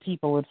houses of the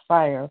people with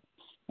fire,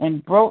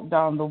 and broke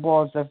down the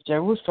walls of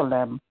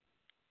Jerusalem.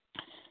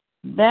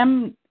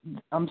 Then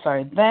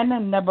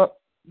Nebuzaradan,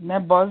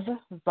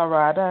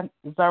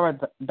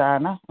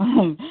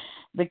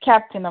 the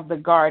captain of the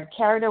guard,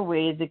 carried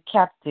away the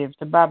captive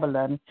to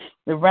Babylon,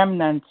 the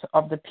remnant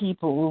of the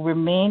people who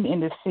remained in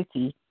the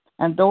city,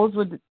 and those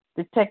who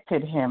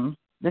detected to him,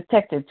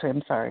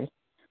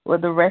 were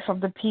the rest of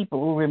the people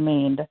who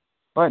remained.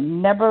 But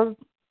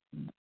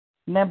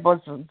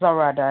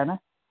Nebuzaradan,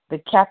 the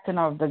captain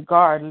of the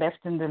guard,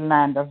 left in the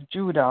land of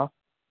Judah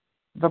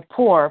the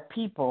poor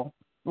people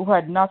who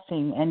had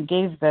nothing, and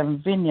gave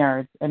them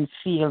vineyards and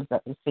fields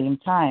at the same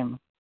time.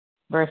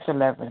 Verse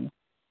 11.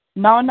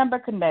 Now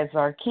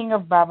Nebuchadnezzar, king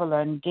of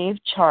Babylon,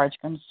 gave charge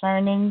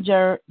concerning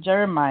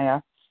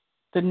Jeremiah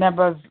to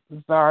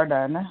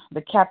Nebuzaradan,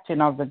 the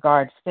captain of the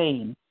guard,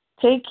 saying,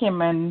 Take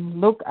him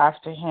and look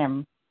after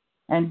him,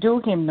 and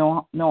do him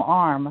no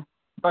harm,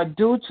 but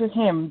do to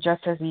him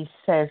just as he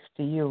says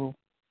to you.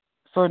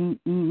 So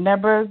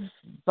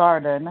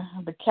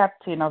Nebuzaradan, the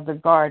captain of the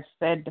guard,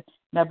 said,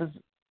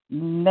 Nebuchadnezzar,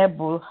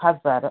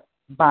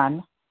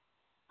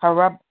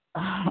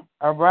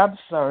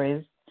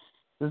 Rabsaris,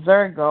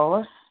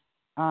 Zergo,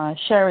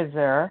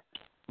 Sharezer,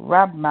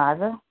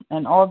 Rabmag,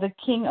 and all the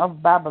king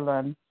of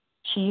Babylon,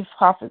 chief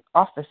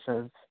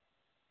officers.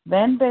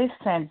 Then they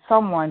sent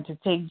someone to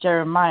take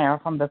Jeremiah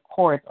from the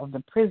court of the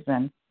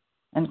prison,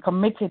 and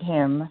committed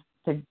him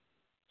to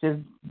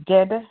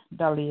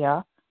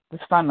Gedaliah, the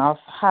son of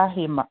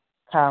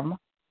Ahikam,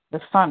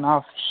 the son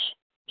of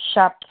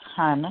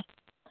Shaphan,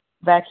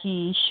 that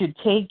he should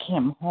take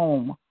him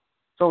home.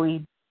 So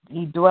he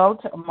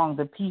dwelt among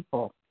the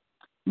people.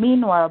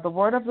 Meanwhile, the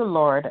word of the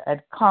Lord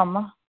had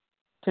come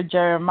to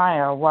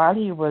Jeremiah while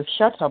he was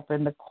shut up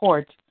in the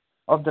court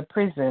of the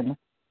prison,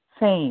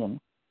 saying,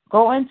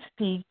 Go and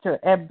speak to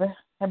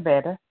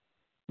Ebed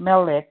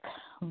Melech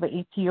the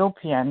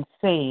Ethiopian,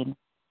 saying,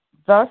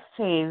 Thus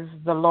says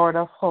the Lord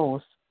of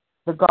hosts,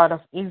 the God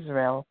of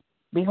Israel,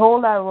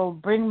 Behold, I will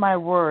bring my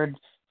words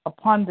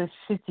upon this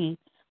city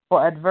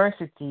for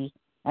adversity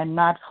and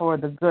not for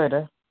the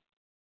good,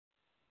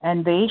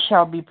 and they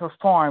shall be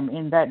performed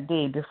in that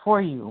day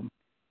before you.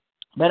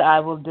 But I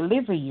will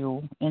deliver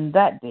you in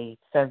that day,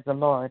 says the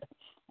Lord,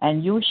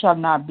 and you shall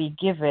not be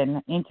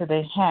given into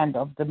the hand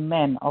of the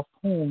men of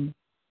whom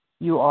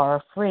you are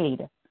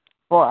afraid.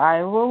 For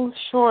I will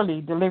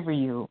surely deliver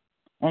you,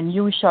 and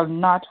you shall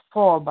not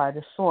fall by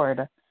the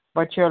sword,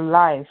 but your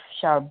life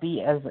shall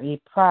be as a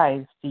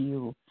prize to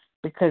you,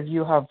 because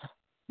you have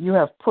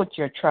put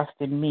your trust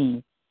in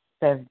me,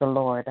 says the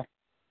Lord.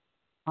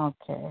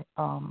 Okay,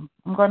 I'm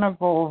gonna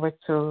go over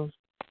to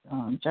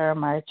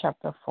Jeremiah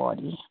chapter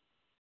 40.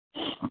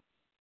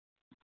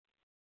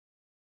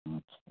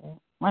 Okay,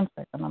 1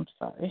 second, I'm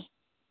sorry.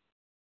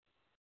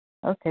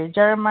 Okay,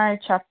 Jeremiah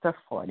chapter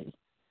 40.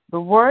 The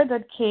word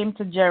that came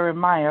to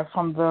Jeremiah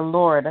from the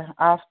Lord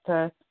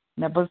after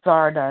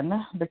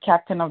Nebuzaradan, the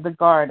captain of the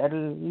guard, had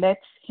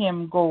let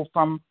him go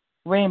from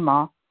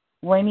Ramah,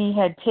 when he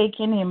had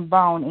taken him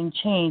bound in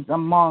chains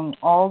among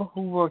all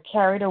who were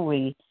carried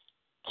away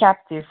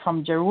captive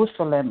from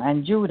Jerusalem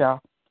and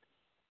Judah,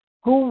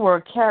 who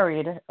were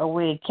carried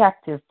away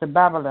captive to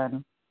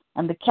Babylon.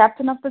 And the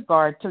captain of the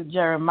guard took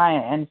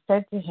Jeremiah and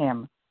said to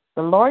him,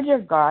 The Lord your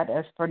God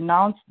has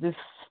pronounced this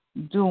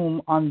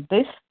doom on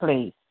this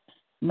place.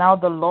 Now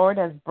the Lord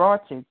has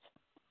brought it,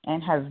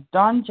 and has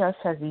done just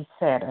as he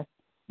said,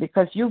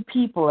 because you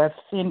people have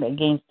sinned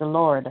against the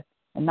Lord,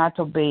 and not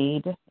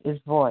obeyed his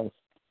voice.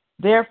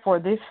 Therefore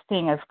this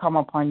thing has come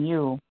upon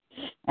you.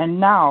 And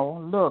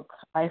now, look,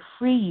 I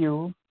free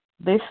you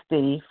this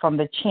day from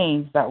the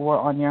chains that were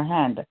on your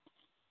hand.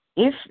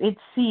 If it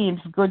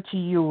seems good to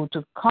you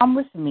to come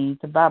with me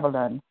to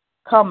Babylon,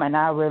 come and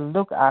I will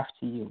look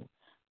after you.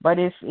 But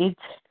if it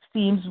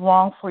seems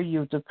wrong for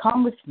you to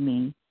come with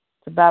me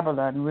to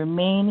Babylon,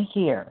 remain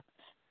here.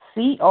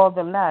 See, all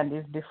the land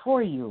is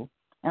before you,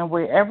 and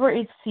wherever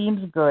it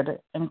seems good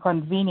and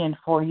convenient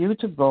for you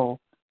to go,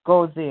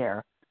 go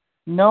there.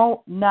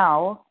 No,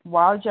 now,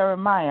 while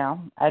Jeremiah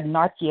had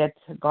not yet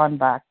gone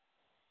back,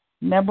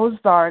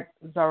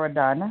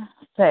 Nebuzaradan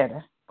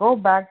said, Go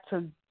back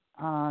to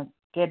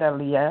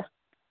Gedaliah,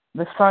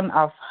 the son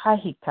of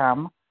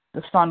Ahikam,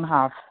 the son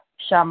of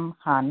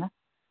Shamhan,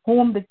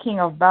 whom the king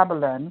of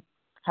Babylon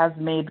has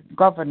made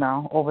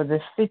governor over the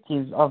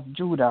cities of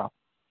Judah,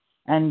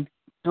 and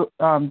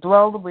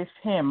dwell with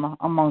him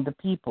among the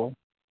people,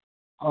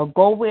 or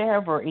go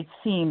wherever it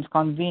seems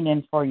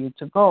convenient for you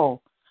to go.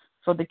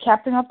 So the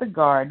captain of the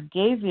guard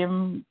gave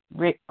him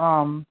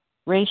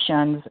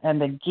rations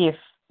and a gift,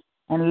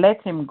 and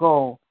let him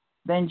go.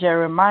 Then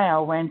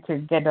Jeremiah went to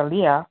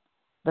Gedaliah,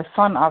 the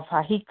son of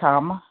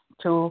Ahikam,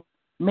 to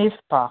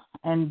Mizpah,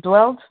 and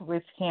dwelt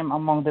with him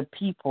among the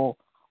people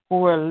who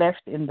were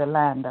left in the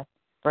land.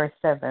 Verse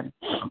 7.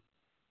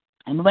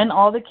 And when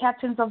all the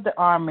captains of the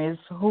armies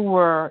who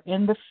were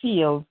in the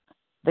field,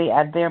 they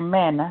and their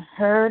men,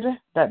 heard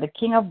that the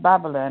king of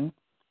Babylon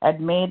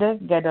had made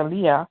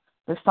Gedaliah,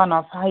 the son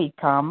of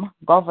Ahikam,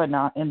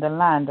 governor in the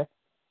land,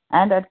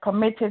 and had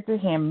committed to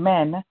him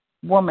men,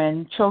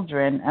 women,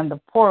 children, and the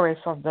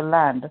poorest of the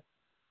land,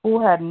 who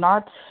had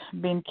not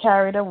been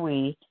carried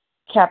away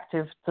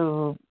captive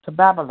to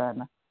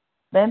Babylon.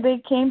 Then they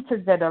came to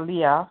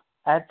Gedaliah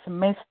at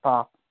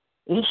Mizpah,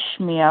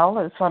 Ishmael,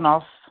 the son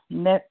of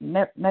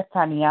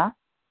Nethaniah,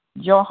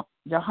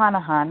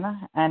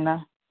 Johanan,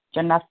 and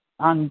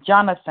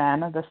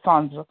Jonathan, the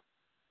sons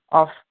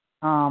of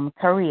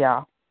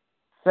Kareah,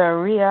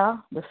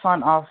 Sariah, the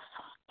son of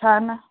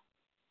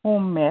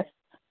Tanhumeth,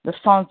 the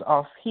sons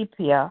of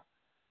Hippiah,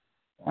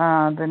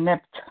 the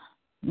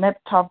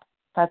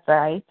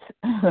Neptopathite,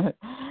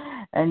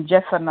 and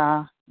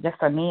Jessaniah,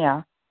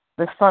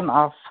 the son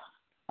of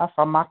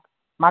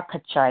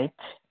Makachite.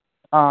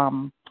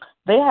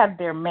 They had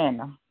their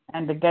men,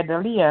 and the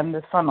Gedaliah,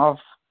 the son of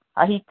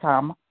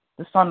Ahikam,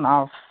 the son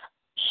of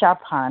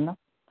Shaphan,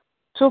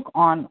 took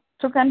an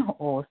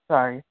oath,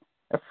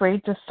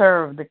 afraid to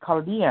serve the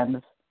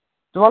Chaldeans,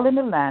 dwell in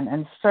the land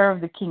and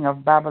serve the king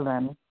of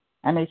Babylon,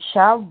 and it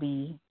shall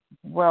be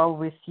well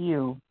with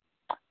you.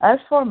 As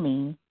for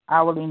me,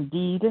 I will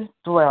indeed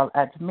dwell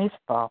at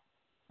Mizpah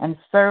and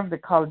serve the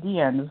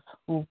Chaldeans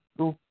who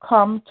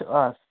come to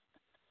us.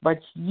 But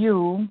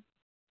you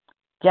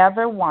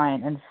gather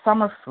wine and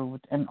summer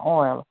fruit and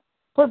oil,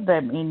 put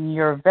them in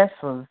your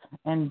vessels,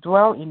 and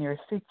dwell in your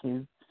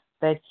cities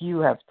that you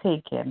have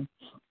taken.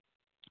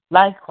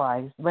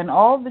 Likewise, when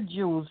all the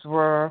Jews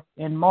were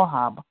in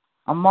Moab,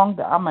 among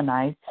the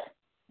Ammonites,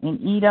 in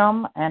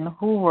Edom, and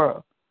who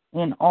were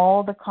in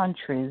all the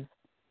countries,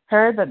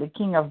 heard that the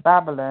king of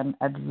Babylon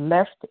had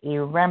left a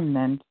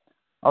remnant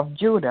of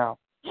Judah,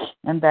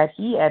 and that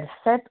he had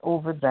set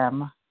over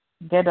them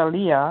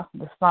Gedaliah,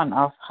 the son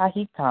of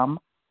Ahikam,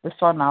 the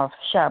son of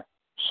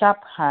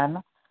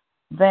Shaphan,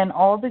 then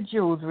all the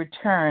Jews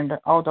returned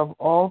out of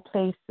all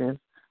places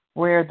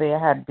where they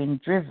had been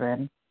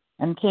driven,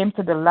 and came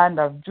to the land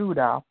of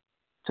Judah,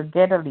 to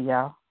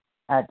Gedaliah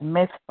at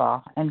Mizpah,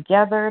 and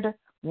gathered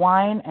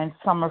wine and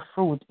summer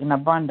fruit in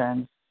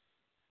abundance.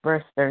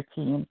 Verse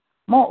 13.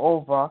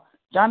 Moreover,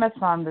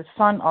 Jonathan the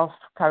son of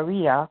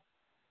Kareah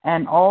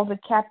and all the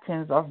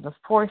captains of the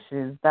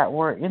forces that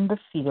were in the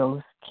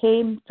fields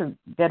came to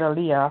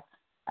Gedaliah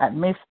at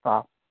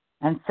Mizpah,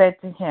 and said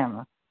to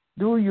him,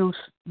 Do you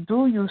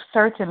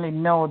certainly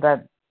know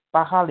that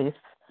Baalis,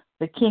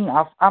 the king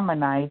of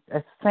Ammonites,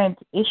 has sent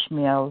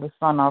Ishmael, the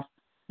son of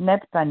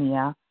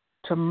Nethaniah,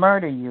 to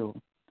murder you?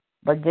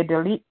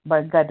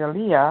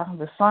 Gedaliah,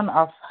 the son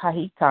of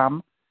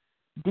Ahikam,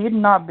 did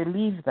not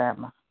believe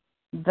them.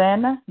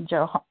 Then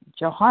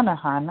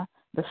Johanan,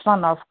 the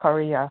son of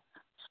Kareah,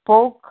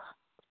 spoke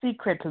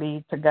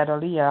secretly to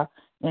Gedaliah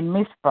in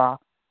Mizpah,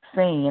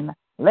 saying,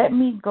 "Let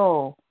me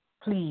go,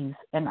 please,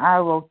 and I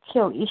will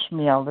kill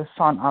Ishmael, the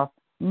son of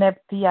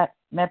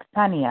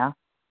Nephaniah,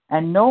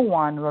 and no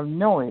one will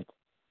know it.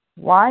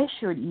 Why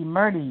should he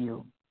murder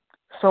you,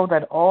 so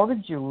that all the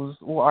Jews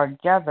who are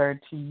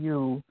gathered to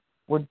you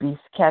would be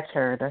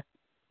scattered,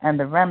 and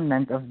the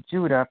remnant of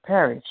Judah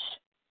perish?"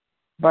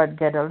 But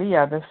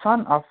Gedaliah, the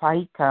son of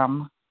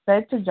Ahikam,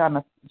 said to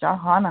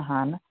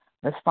Johanan,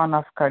 the son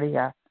of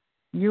Kareah,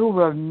 "You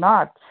will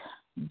not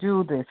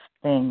do this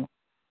thing,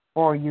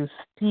 for you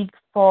speak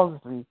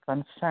falsely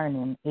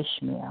concerning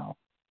Ishmael."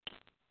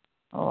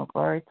 Oh,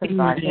 glory to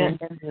God. Amen.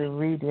 This is the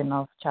reading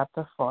of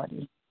chapter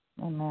 40.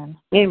 Amen.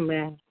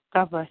 Amen.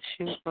 God bless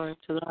you. Glory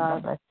to God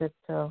God. bless you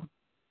too.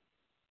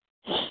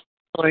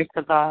 Glory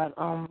to God.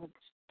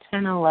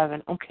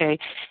 10:11. Okay.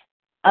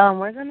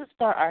 We're going to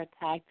start our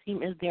tag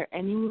team. Is there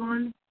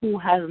anyone who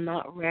has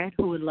not read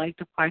who would like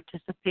to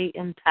participate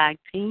in tag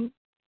team?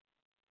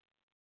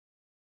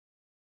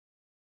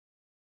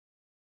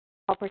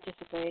 I'll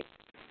participate.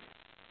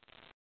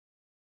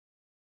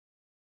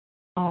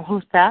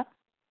 Who's that?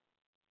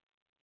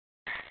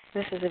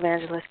 This is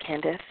Evangelist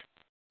Candace.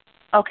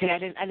 Okay, I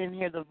didn't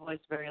hear the voice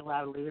very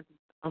loudly.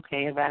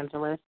 Okay,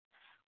 Evangelist.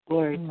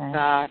 Glory Amen.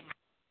 to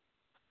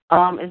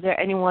God. Is there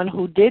anyone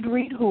who did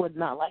read who would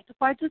not like to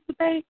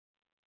participate?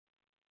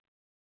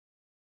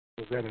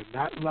 Was that a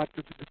not like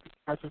to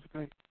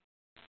participate?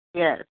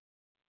 Yes.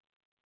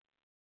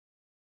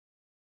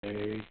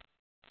 Okay.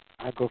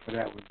 I'll go for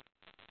that one.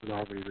 It's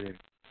already ready.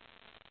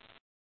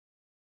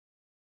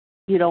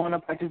 You don't want to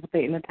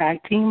participate in the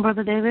tag team,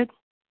 Brother David?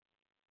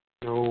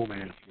 No,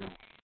 man. No.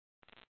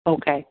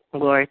 Okay.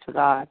 Glory to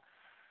God.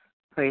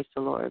 Praise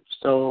the Lord.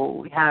 So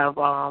we have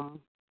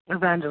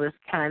Evangelist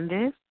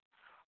Candace,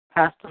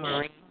 Pastor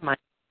Marie,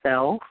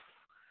 myself,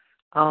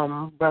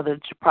 Brother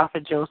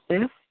Prophet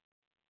Joseph,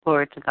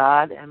 glory to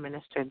God, and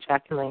Minister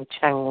Jacqueline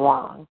Cheng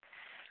Wang.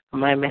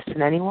 Am I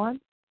missing anyone?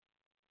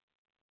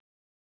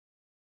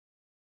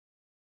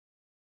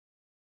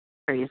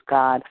 Praise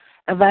God.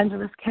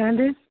 Evangelist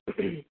Candace,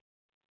 you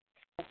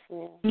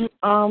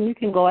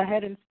can go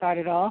ahead and start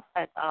it off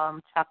at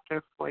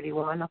chapter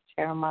 41 of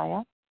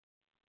Jeremiah.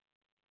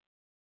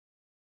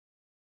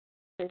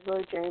 Praise the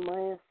Lord,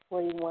 Jeremiah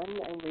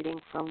 41. I'm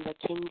reading from the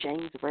King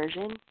James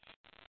Version.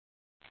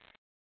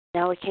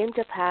 Now it came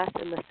to pass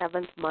in the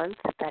 7th month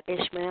that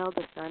Ishmael,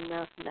 the son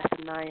of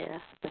Nethaniah,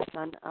 the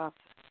son of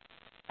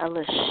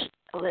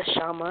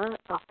Elishama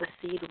of the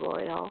seed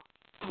royal,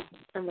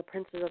 and the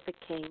princes of the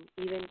king,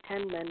 even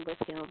 10 men with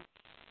him,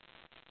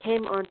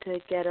 came unto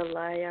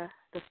Gedaliah,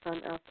 the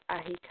son of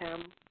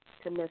Ahikam,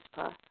 to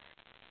Mizpah,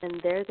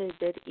 and there they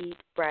did eat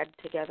bread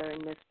together in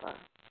Mizpah.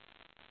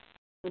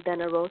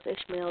 Then arose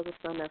Ishmael, the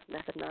son of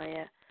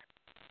Nethaniah,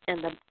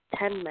 and the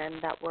 10 men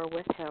that were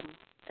with him,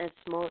 and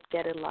smote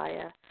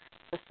Gedaliah,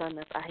 the son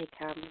of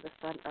Ahikam, the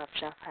son of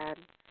Shaphan,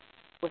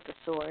 with the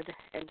sword,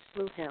 and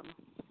slew him,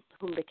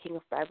 whom the king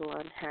of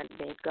Babylon had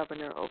made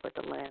governor over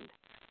the land.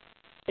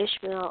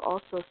 Ishmael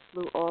also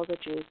slew all the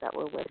Jews that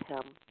were with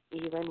him,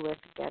 even with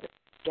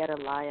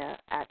Gedaliah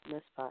at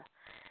Mizpah,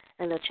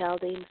 and the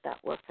Chaldeans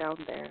that were found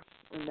there,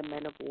 and the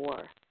men of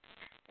war.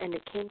 And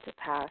it came to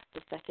pass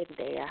the 2nd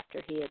day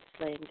after he had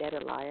slain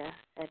Gedaliah,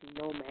 and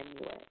no man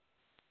knew it,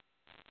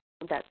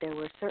 that there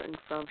were certain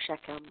from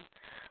Shechem,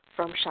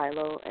 from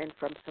Shiloh, and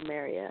from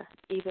Samaria,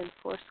 even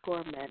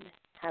 80 men,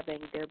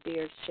 having their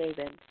beards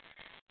shaven,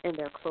 and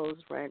their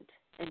clothes rent,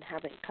 and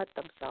having cut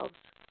themselves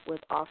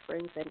with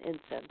offerings and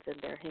incense in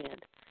their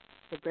hand,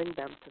 to bring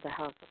them to the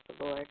house of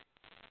the Lord.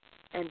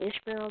 And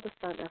Ishmael the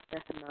son of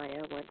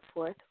Nethaniah went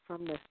forth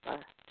from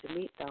Mizpah to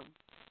meet them,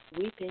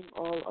 weeping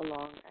all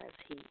along as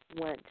he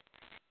went.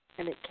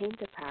 And it came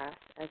to pass,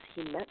 as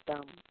he met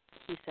them,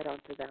 he said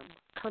unto them,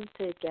 Come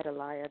to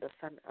Gedaliah the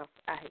son of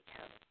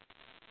Ahikam.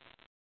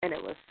 And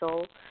it was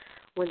so,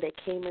 when they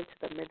came into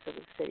the midst of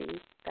the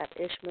city, that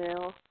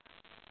Ishmael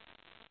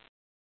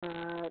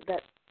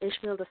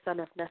the son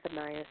of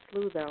Nethaniah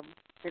slew them,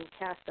 and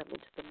cast them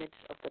into the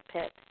midst of the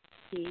pit,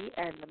 he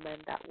and the men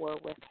that were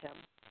with him.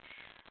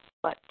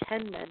 But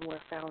 10 men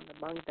were found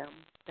among them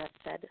that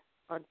said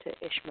unto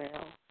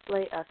Ishmael,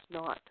 Slay us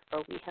not,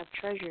 for we have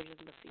treasures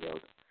in the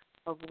field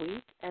of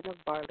wheat and of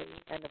barley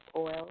and of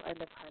oil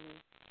and of honey.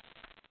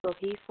 So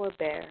he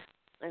forbare,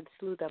 and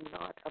slew them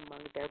not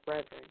among their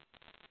brethren.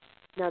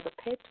 Now the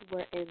pit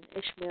wherein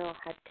Ishmael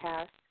had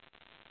cast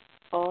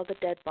all the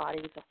dead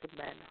bodies of the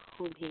men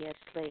whom he had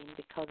slain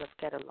because of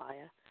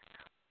Gedaliah,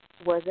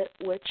 was it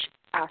which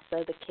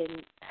Asa the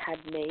king had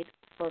made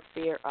for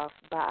fear of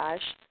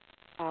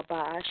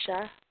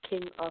Baasha,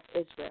 king of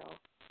Israel.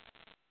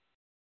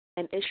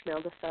 And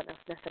Ishmael the son of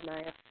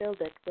Nethaniah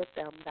filled it with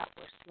them that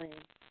were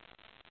slain.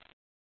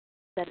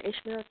 Then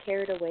Ishmael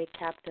carried away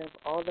captive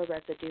all the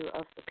residue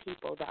of the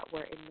people that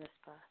were in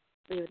Mizpah,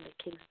 even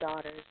the king's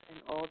daughters and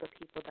all the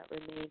people that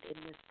remained in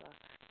Mizpah,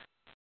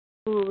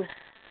 who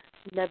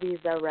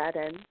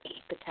Nebuzaradan,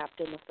 the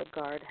captain of the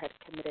guard, had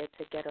committed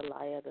to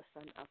Gedaliah the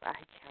son of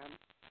Ahikam.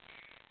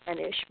 And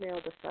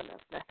Ishmael the son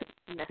of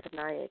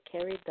Nethaniah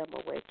carried them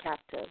away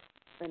captive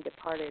and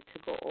departed to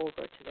go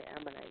over to the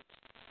Ammonites.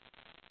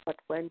 But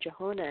when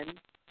Jehonan,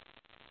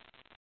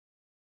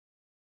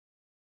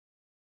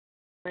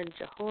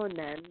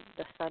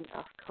 the son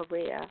of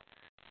Kareah,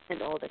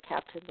 and all the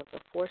captains of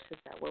the forces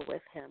that were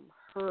with him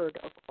heard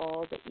of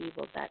all the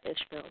evil that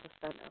Ishmael the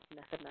son of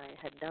Nethaniah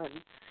had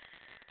done,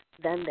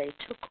 then they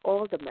took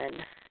all the men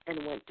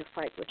and went to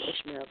fight with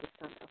Ishmael the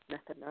son of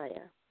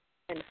Nethaniah,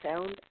 and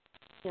found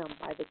him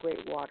by the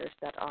great waters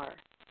that are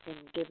in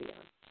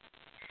Gibeon.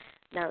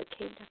 Now it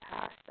came to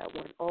pass that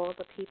when all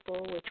the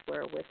people which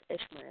were with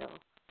Ishmael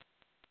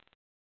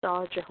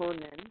saw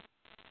Jehonan,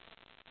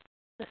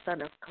 the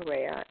son of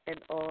Kareah, and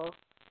all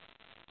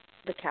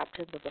the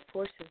captains of the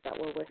forces that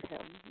were with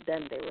him,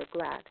 then they were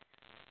glad.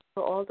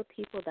 For all the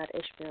people that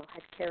Ishmael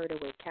had carried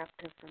away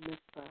captive from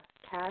Mizpah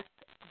cast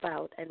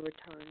about and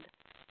returned,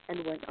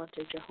 and went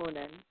unto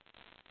Jehonan,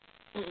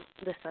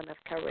 the son of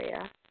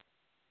Kareah.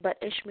 But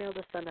Ishmael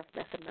the son of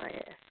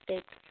Nethaniah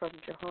escaped from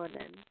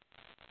Jehonan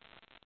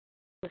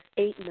with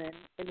 8 men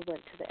and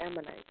went to the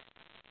Ammonites.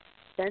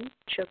 Then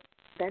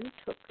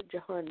took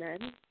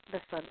Jehonan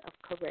the son of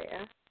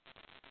Kareah,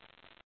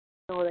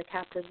 and all the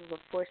captains of the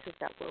forces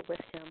that were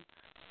with him,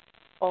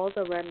 all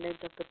the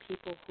remnant of the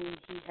people whom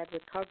he had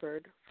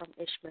recovered from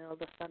Ishmael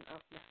the son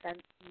of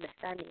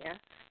Nethaniah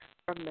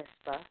from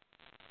Mizpah,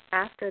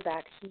 after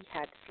that he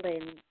had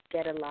slain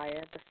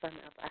Gedaliah the son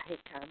of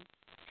Ahikam,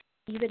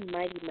 even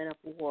mighty men of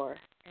war,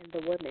 and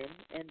the women,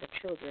 and the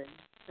children,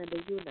 and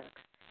the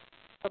eunuchs,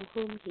 from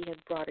whom he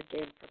had brought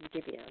again from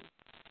Gibeon.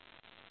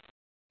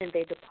 And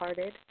they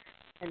departed,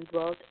 and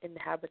dwelt in the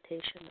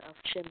habitation of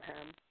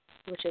Shimham,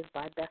 which is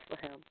by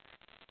Bethlehem,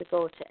 to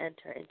go to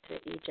enter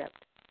into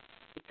Egypt,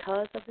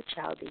 because of the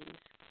Chaldeans,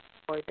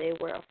 for they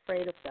were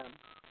afraid of them,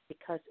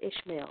 because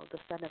Ishmael the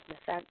son of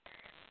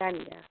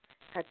Nethaniah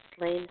had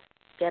slain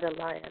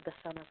Gedaliah the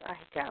son of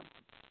Ahikam,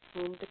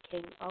 whom the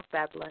king of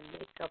Babylon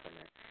made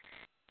governor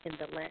in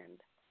the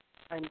land.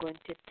 I'm going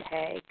to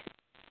tag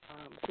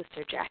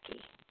Sister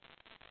Jackie.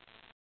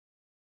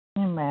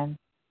 Amen.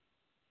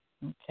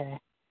 Okay.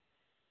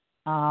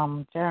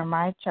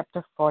 Jeremiah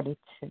chapter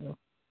 42.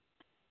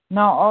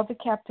 Now all the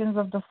captains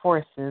of the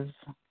forces,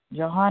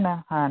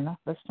 Johanan,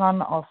 the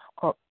son of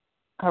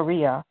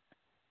Kareah,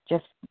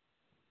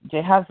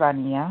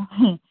 Jehazaniah,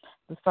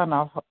 the son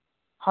of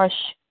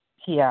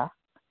Hoshea,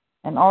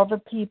 and all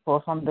the people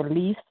from the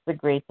least to the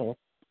greatest,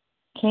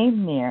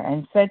 came near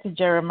and said to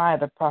Jeremiah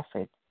the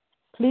prophet,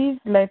 Please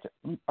let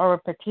our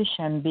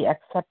petition be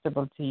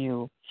acceptable to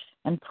you,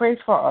 and pray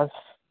for us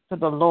to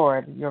the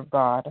Lord your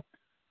God,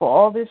 for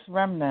all this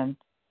remnant,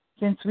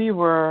 since we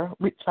are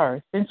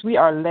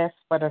left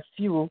but a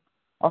few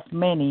of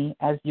many,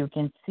 as you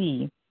can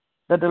see,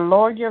 that the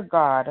Lord your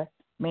God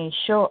may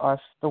show us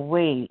the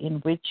way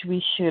in which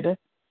we should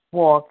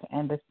walk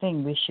and the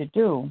thing we should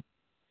do.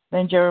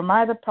 Then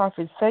Jeremiah the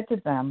prophet said to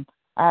them,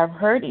 I have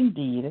heard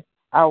indeed.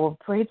 I will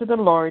pray to the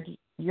Lord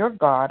your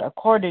God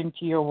according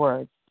to your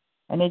words,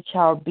 and it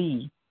shall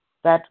be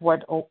that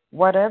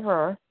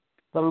whatever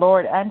the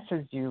Lord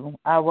answers you,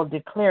 I will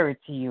declare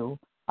it to you.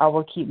 I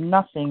will keep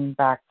nothing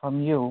back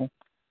from you.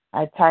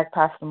 I tag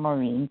Pastor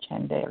Maureen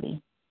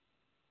Chandeli.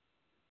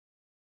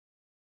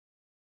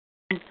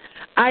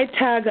 I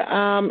tag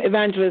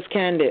Evangelist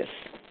Candace.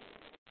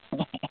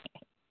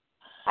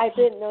 I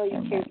didn't know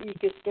you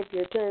could skip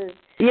your turn.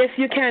 Yes,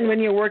 you can when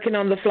you're working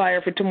on the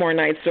flyer for tomorrow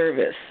night's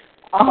service.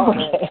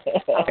 Okay.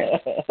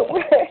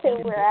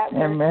 We're at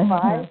verse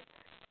 5.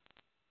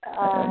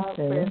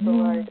 Praise the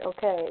Lord.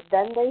 Okay.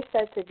 Then they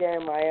said to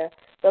Jeremiah,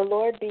 The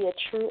Lord be a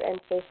true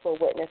and faithful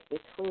witness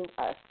between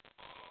us,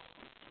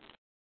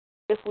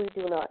 if we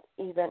do not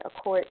even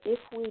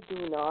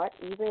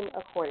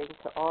according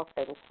to all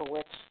things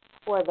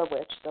for the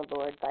which the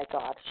Lord thy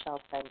God shall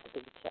send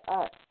thee to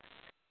us.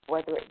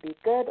 Whether it be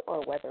good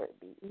or whether it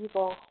be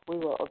evil, we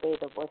will obey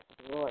the voice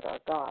of the Lord our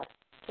God,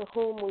 to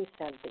whom we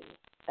send thee,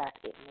 that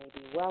it may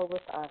be well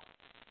with us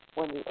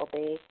when we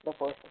obey the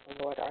voice of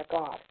the Lord our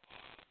God.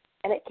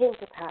 And it came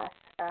to pass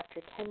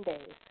after 10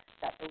 days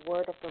that the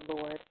word of the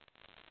Lord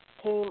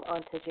came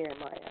unto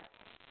Jeremiah.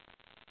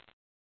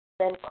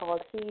 Then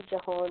called he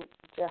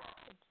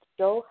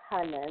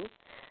Johanan,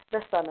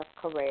 the son of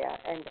Kareah,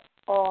 and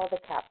all the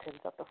captains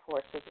of the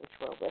forces which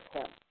were with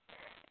him,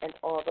 and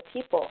all the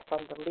people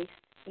from the least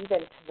even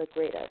to the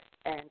greatest,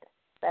 and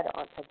said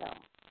unto them,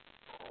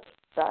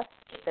 Thus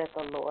saith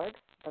the Lord,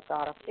 the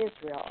God of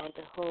Israel,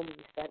 unto whom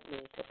you sent me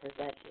to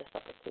present your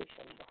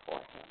supplication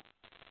before him.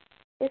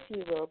 If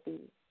you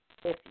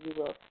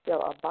will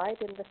still abide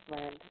in this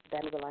land,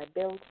 then will I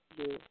build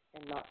you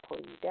and not pull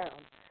you down,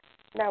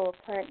 and I will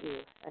plant you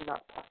and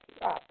not pluck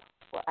you up,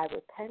 for I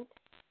repent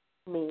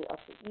me of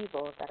the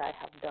evil that I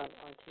have done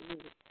unto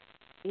you.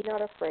 Be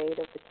not afraid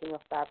of the king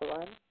of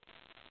Babylon,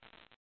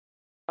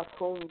 of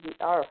whom ye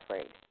are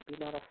afraid. Be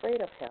not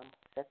afraid of him,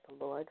 saith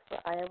the Lord, for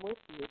I am with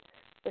you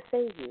to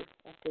save you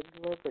and to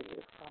deliver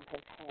you from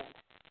his hand.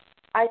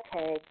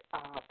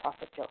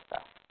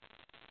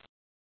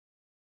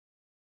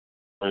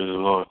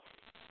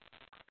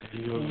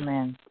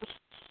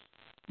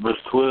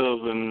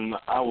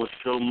 I will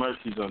show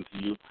mercies unto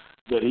you,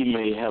 that he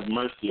may have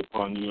mercy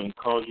upon you and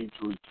cause you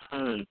to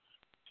return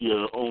to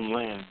your own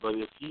land. But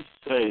if ye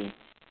say,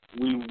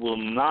 we will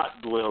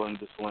not dwell in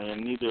this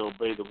land, neither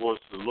obey the voice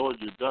of the Lord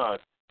your God,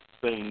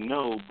 saying,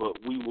 no, but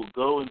we will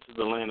go into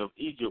the land of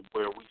Egypt,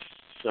 where we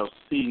shall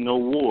see no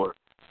war,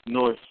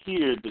 nor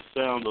hear the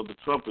sound of the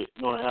trumpet,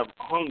 nor have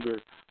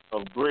hunger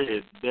of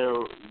bread, there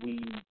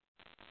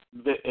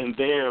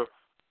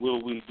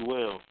will we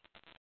dwell.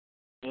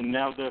 And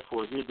now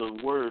therefore hear the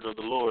word of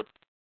the Lord,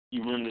 ye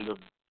remnant of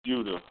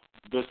Judah.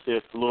 Thus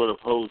saith the Lord of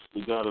hosts,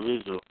 the God of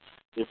Israel,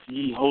 if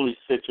ye wholly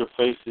set your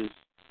faces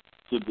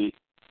to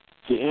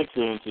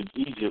enter into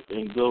Egypt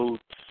and go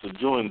to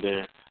sojourn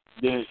there,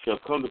 then it shall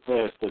come to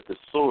pass that the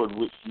sword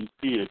which ye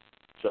feared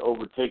shall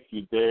overtake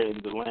you there in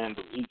the land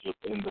of Egypt,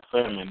 and the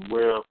famine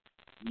whereof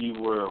ye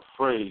were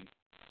afraid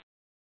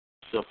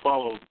shall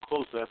follow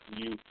close after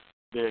you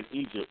there in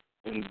Egypt,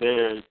 and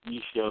there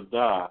ye shall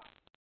die.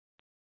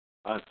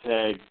 I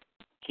tag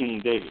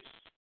King Davis.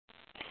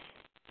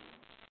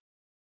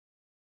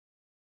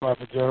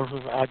 Prophet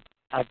Joseph,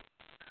 I'm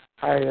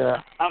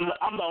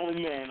the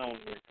only man on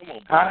here. Come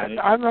on,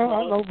 brother. I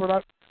know, but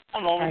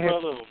I'm the only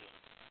brother on here.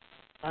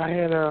 I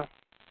had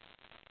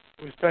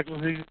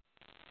respectfully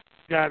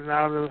gotten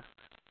out of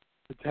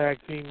the tag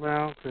team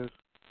round because,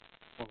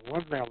 well,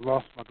 one thing, I've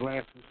lost my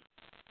glasses.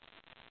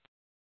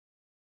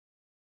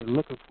 Been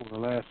looking for the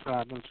last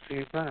 5 minutes,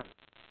 10 times.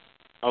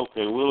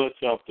 Okay, we'll let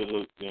you off the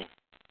hook then.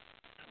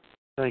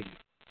 Thank you.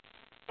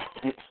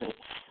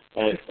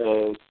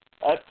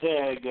 I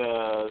tag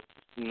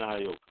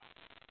Nyoka.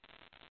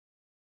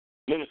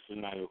 Minister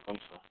Nyoka, I'm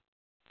sorry.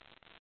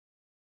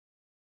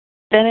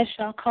 Then it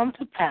shall come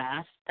to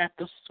pass that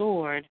the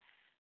sword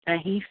that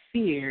he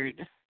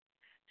feared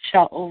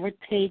shall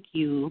overtake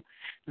you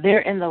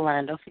there in the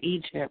land of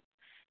Egypt,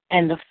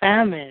 and the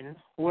famine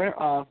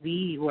whereof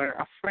ye were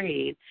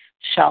afraid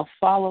shall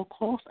follow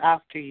close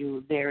after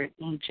you there in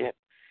Egypt,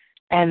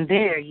 and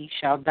there ye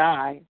shall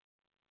die.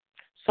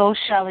 So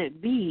shall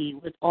it be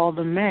with all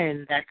the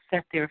men that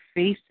set their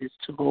faces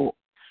to go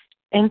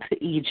into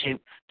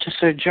Egypt to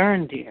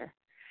sojourn there.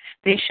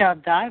 They shall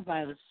die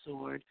by the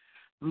sword,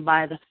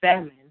 by the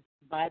famine,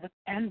 by the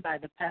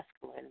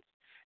pestilence,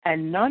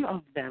 and none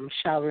of them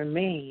shall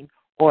remain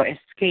or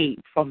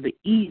escape from the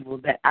evil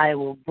that I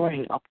will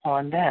bring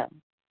upon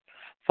them.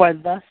 For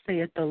thus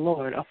saith the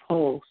Lord of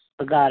hosts,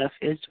 the God of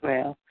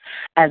Israel,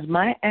 as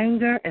my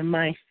anger and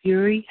my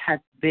fury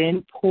hath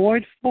been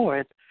poured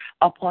forth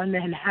upon the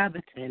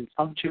inhabitants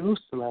of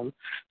Jerusalem,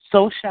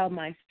 so shall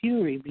my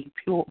fury be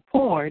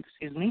poured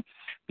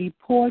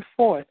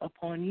forth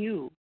upon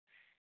you.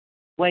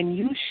 When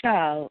you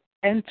shall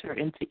enter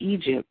into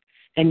Egypt,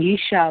 and ye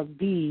shall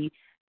be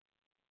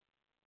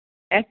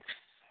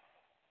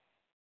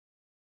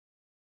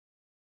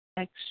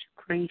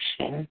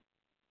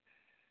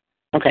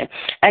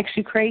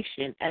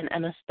execration and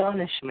an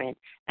astonishment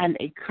and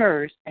a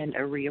curse and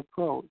a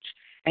reproach,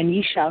 and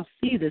ye shall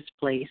see this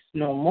place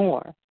no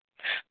more.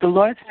 The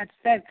Lord hath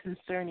said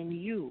concerning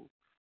you,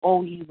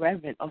 O ye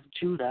remnant of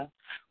Judah,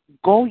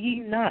 go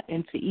ye not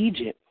into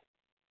Egypt.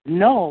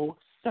 Know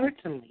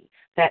certainly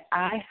that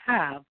I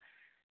have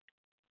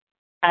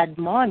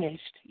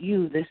admonished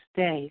you this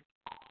day.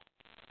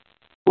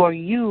 For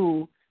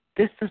you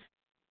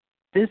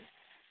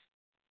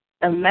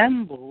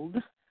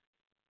dissembled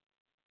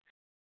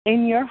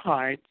in your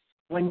hearts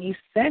when you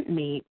sent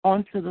me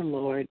unto the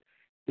Lord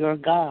your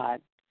God,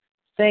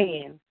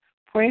 saying,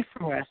 pray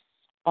for us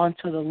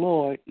unto the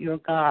Lord your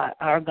God,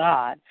 our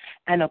God,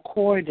 and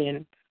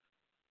according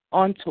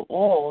unto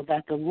all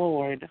that the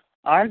Lord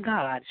our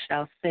God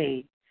shall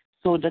say.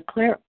 So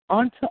declare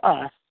unto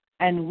us,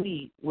 and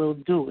we will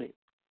do it.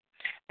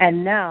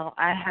 And now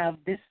I have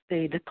this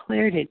day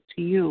declared it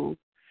to you,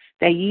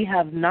 that ye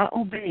have not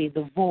obeyed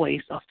the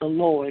voice of the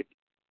Lord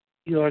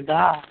your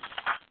God,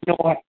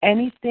 nor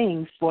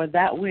anything for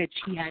that which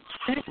he had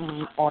sent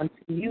me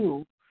unto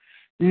you.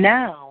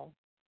 Now,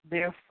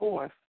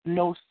 therefore,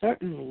 know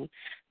certainly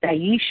that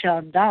ye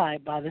shall die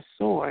by the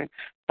sword,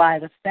 by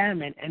the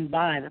famine, and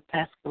by the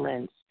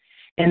pestilence,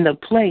 in the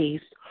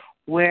place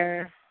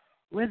whither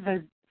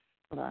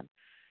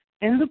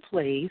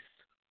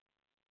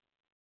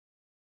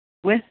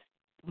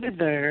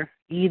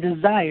ye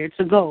desire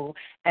to go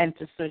and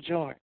to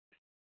sojourn.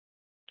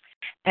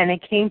 And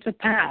it came to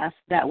pass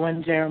that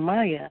when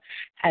Jeremiah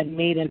had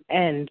made an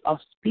end of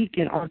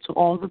speaking unto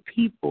all the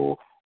people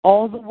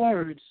all the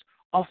words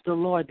of the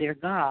Lord their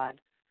God,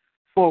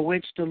 for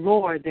which the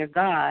Lord their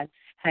God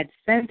had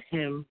sent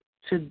him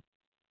to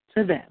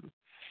them,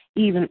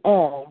 even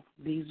all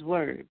these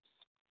words.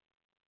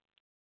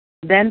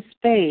 Then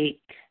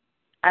spake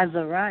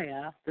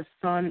Azariah, the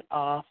son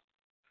of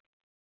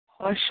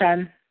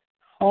Hoshaiah,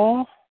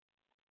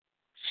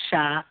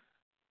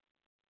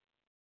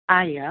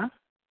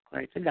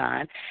 glory to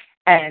God,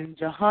 and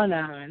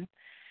Johanan,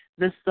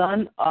 the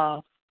son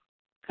of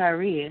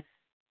Kareeth,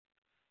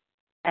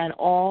 and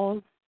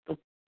all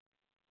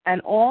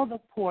the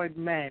poured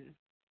men,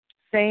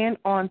 saying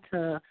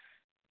unto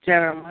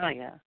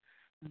Jeremiah,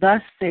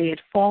 thus say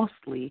it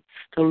falsely.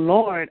 The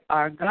Lord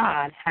our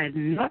God had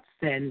not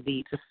sent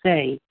thee to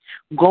say,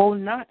 Go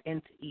not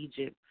into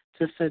Egypt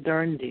to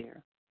sojourn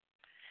there.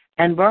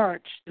 And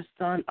Baruch, the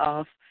son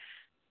of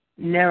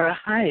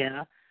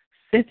Neriah,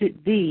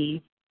 sitteth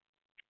thee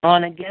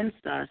on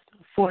against us,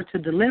 for to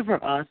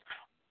deliver us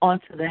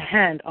unto the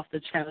hand of the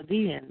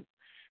Chaldeans,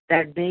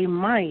 that they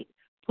might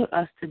put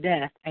us to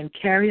death and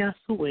carry us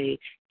away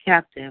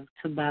captive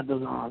to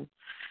Babylon.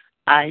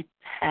 I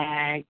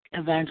tag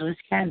Evangelist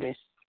Candace.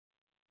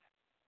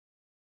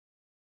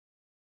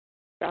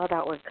 Saw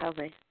that one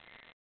coming.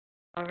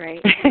 All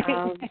right.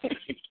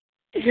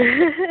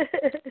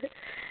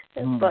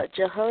 But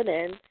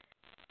Jehonan,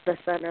 the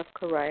son of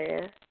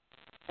Kareah,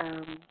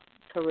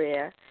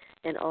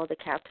 and all the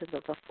captains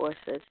of the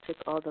forces took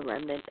all the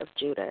remnant of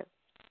Judah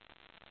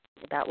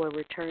that were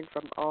returned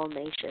from all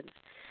nations,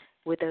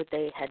 whither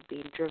they had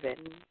been driven,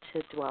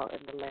 to dwell in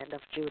the land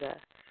of Judah,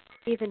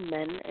 even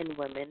men and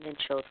women and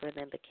children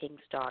and the king's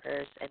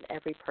daughters, and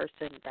every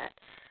person that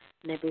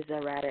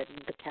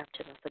Nebuzaradan, the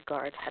captain of the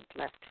guard, had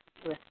left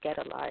with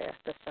Gedaliah,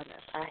 the son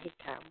of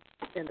Ahikam,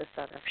 and the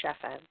son of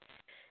Shaphan,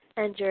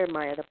 and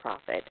Jeremiah the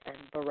prophet, and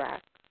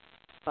Baruch,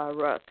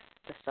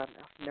 the son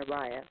of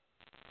Neriah.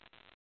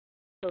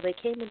 So they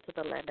came into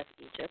the land of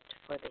Egypt,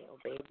 for they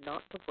obeyed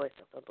not the voice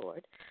of the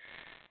Lord.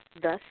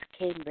 Thus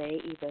came they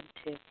even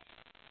to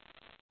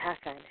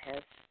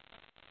Tappanhes.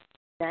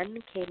 Then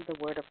came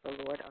the word of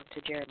the Lord unto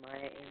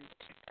Jeremiah in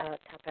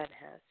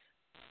Tappanhes,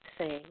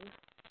 saying,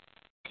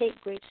 Take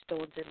great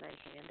stones in thy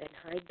hand, and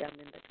hide them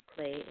in the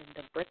clay in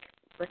the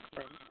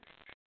brickland,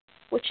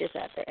 which is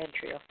at the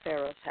entry of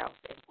Pharaoh's house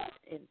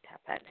in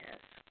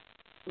Tappanhes,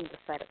 in the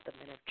sight of the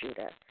men of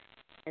Judah,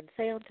 and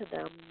say unto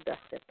them, Thus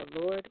saith the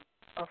Lord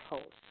of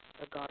hosts,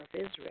 the God of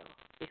Israel,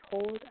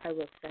 Behold, I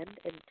will send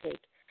and take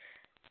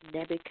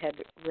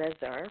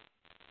Nebuchadrezzar,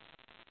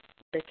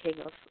 the king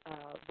of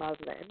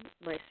Babylon,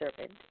 my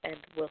servant, and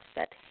will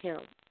set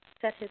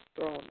his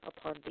throne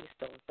upon these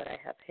stones that I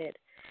have hid,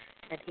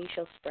 and he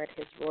shall spread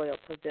his royal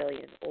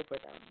pavilion over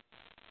them.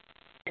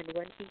 And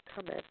when he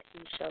cometh, he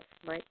shall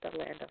smite the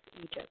land of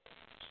Egypt,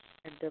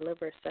 and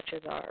deliver such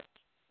as are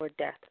for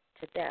death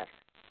to death,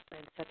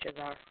 and such as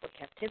are for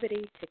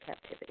captivity to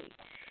captivity,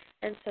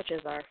 and such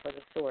as are for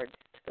the sword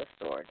to the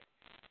sword.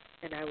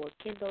 And I will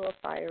kindle a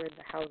fire in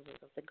the houses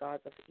of the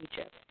gods of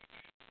Egypt,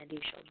 and he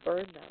shall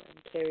burn them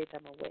and carry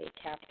them away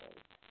captive.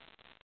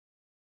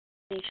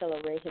 He shall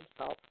array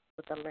himself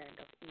with the land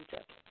of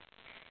Egypt,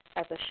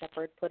 as a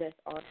shepherd putteth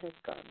on his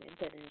garment,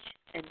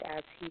 and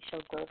as he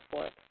shall go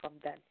forth from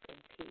thence in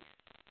peace.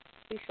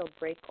 He shall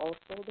break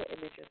also the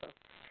images of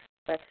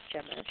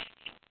Beth-Shemesh,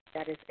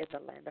 that is in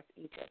the land of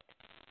Egypt,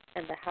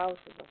 and the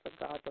houses of the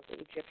gods of the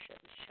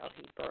Egyptians shall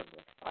he burn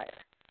with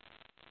fire.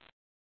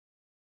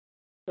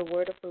 The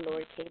word of the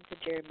Lord came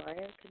to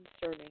Jeremiah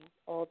concerning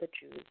all the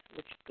Jews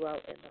which dwell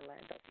in the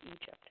land of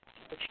Egypt,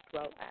 which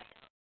dwell at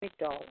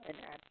Migdol and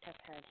at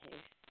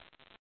Tappanhes,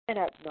 and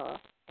at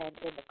Noth, and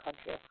in the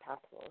country of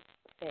Pathros,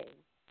 saying,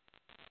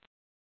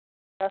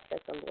 Thus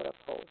saith the Lord of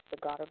hosts, the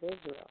God of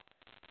Israel,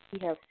 Ye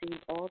have seen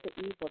all the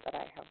evil that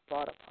I have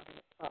brought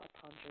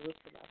upon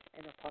Jerusalem,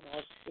 and upon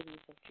all the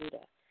cities of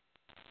Judah.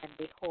 And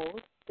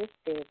behold, this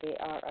day they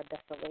are a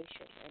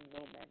desolation, and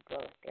no man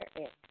dwelleth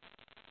therein,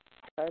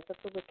 because of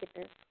the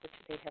wickedness which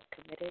they have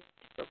committed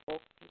to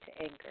provoke me to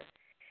anger,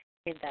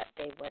 in that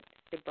they went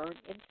to burn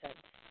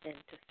incense and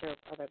to serve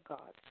other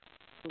gods,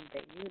 whom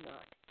they knew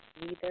not,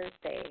 neither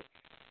they,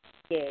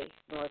 yea,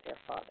 nor their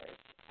fathers.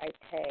 I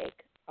tag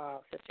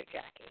Sister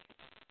Jackie.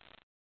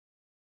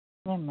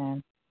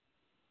 Amen.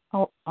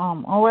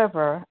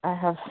 However, I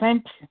have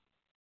sent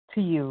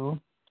to you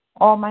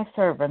all my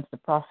servants the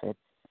prophets,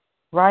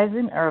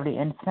 rising early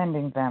and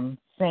sending them,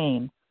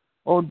 saying,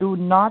 O do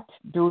not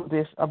do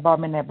this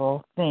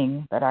abominable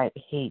thing that I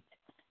hate.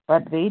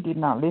 But they did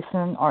not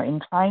listen or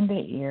incline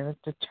their ear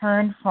to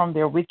turn from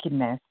their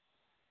wickedness,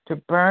 to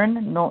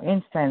burn no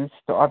incense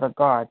to other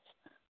gods.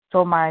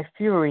 So my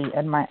fury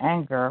and my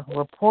anger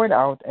were poured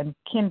out and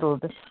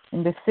kindled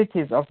in the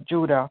cities of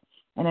Judah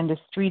and in the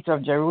streets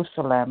of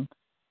Jerusalem,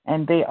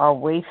 and they are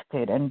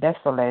wasted and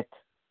desolate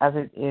as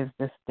it is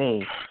this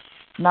day.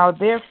 Now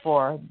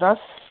therefore, thus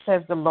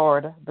says the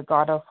Lord, the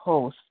God of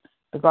hosts,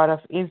 the God of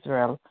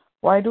Israel,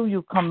 why do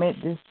you commit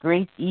this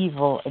great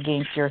evil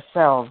against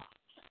yourselves,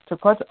 to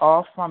cut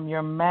off from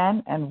your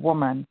man and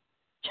woman,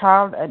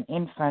 child and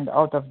infant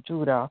out of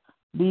Judah,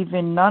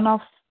 leaving none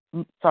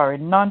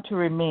to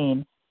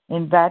remain,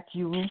 in that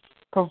you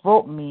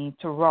provoke me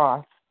to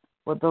wrath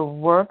with the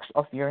works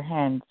of your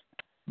hands,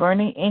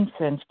 burning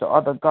incense to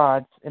other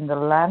gods in the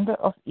land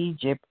of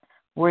Egypt,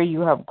 where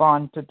you have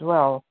gone to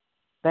dwell,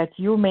 that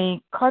you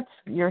may cut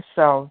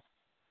yourselves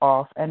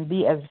off and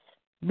be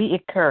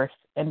a curse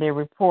and a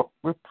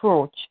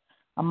reproach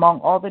among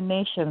all the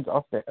nations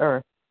of the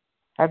earth.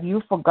 Have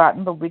you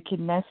forgotten the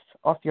wickedness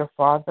of your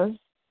fathers,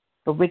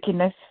 the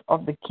wickedness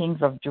of the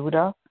kings of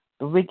Judah,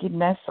 the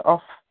wickedness of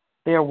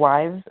their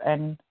wives,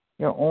 and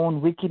your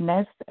own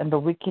wickedness, and the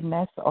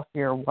wickedness of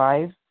your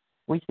wives,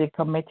 which they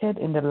committed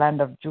in the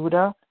land of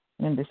Judah,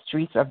 in the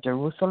streets of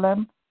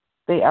Jerusalem?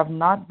 They have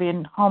not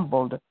been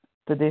humbled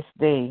to this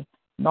day,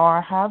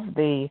 nor have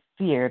they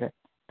feared.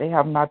 They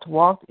have not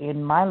walked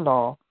in my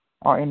law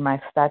or in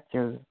my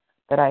statutes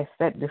that I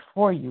set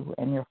before you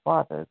and your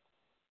fathers.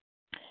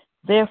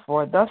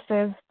 Therefore, thus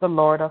says the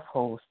Lord of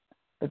hosts,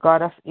 the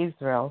God of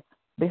Israel,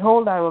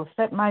 behold, I will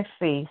set my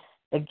face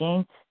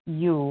against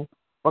you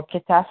for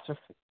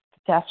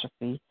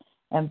catastrophe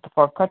and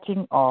for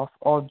cutting off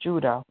all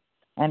Judah,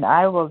 and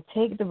I will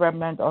take the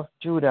remnant of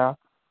Judah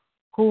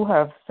who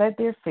have set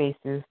their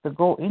faces to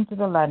go into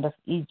the land of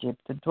Egypt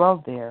to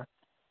dwell there,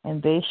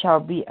 and they shall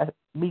be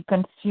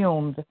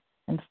consumed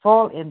and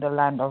fall in the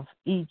land of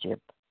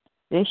Egypt.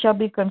 They shall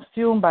be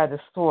consumed by the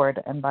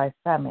sword and by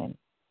famine.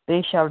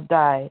 They shall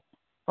die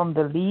from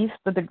the least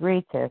to the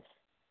greatest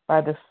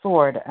by the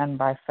sword and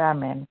by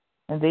famine,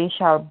 and they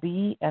shall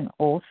be an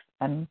oath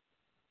and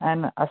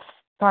an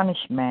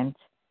astonishment,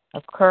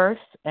 a curse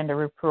and a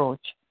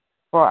reproach.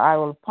 For I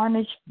will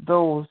punish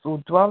those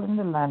who dwell in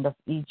the land of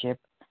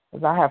Egypt,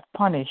 as I have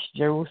punished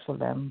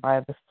Jerusalem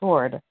by the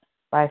sword,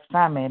 by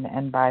famine,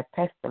 and by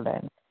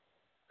pestilence,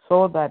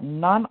 so that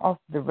none of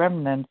the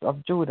remnants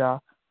of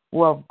Judah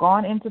who have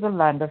gone into the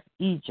land of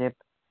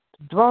Egypt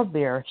to dwell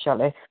there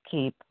shall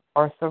escape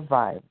or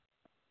survive,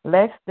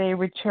 lest they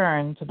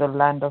return to the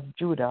land of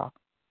Judah,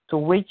 to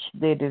which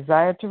they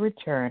desire to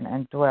return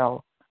and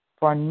dwell,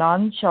 for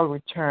none shall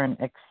return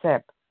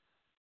except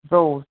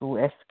those who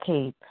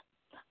escape.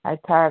 I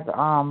tag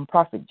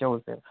Prophet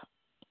Joseph.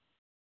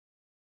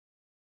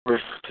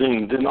 Verse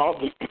 15. Then all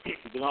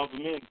the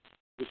men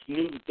which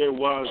knew that their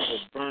wives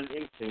had burned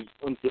incense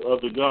unto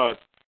other gods,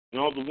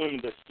 and all the women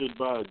that stood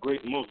by, a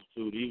great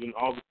multitude, even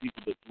all the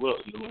people that dwelt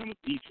in the land of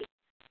Egypt.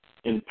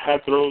 And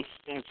Pathros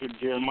answered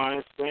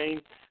Jeremiah,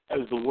 saying, as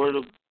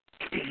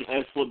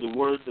for the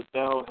word that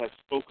thou hast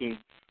spoken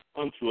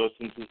unto us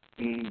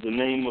in the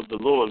name of the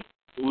Lord,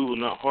 we will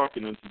not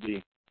hearken unto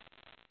thee,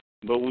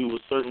 but we will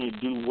certainly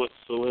do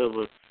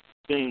whatsoever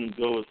thing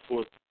goeth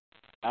forth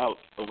out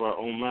of our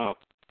own mouth,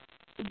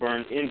 to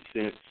burn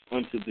incense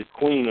unto the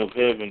Queen of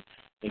heaven,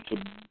 and to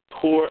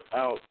pour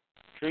out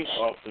drink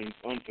offerings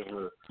unto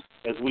her,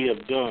 as we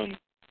have done,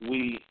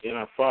 we and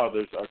our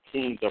fathers, our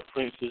kings, our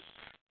princes,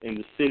 in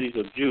the cities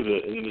of Judah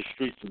and in the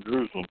streets of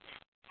Jerusalem.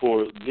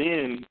 For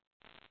then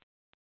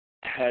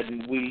had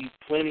we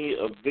plenty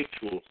of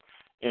victuals,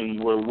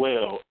 and were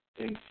well,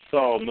 and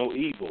saw no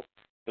evil.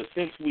 But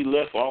since we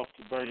left off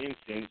to burn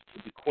incense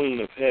to the Queen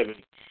of heaven,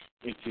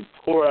 and to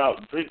pour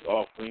out drink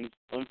offerings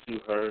unto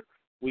her,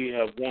 we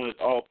have wanted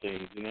all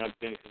things, and have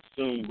been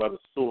consumed by the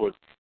sword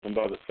and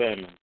by the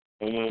famine.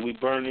 And when we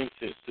burned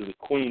incense to the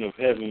Queen of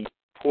heaven,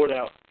 poured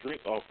out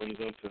drink offerings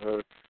unto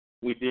her,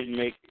 we did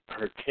make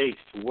her case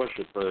to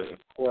worship her, and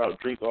pour out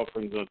drink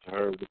offerings unto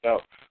her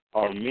without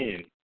our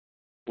men.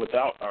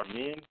 Without our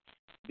men?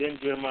 Then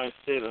Jeremiah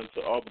said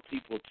unto all the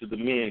people, to the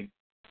men,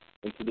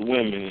 and to the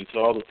women, and to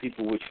all the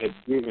people which had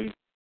given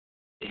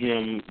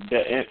him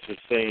that answer,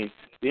 saying,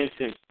 the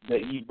incense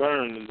that ye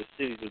burn in the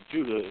cities of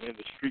Judah and in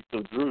the streets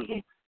of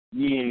Jerusalem,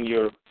 ye and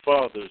your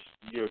fathers,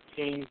 your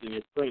kings and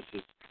your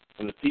princes,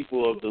 and the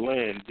people of the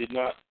land, did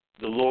not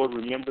the Lord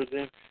remember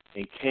them,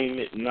 and came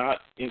it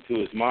not into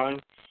his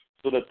mind,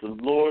 so that the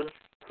Lord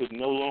could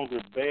no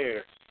longer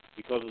bear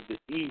because of the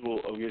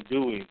evil of your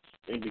doings,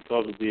 and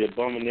because of the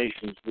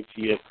abominations which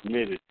ye have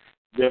committed.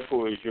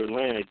 Therefore is your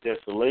land a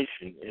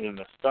desolation and an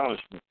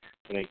astonishment,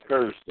 and a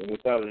curse, and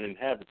without an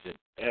inhabitant,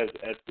 as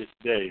at this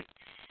day.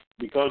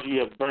 Because ye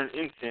have burnt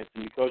incense,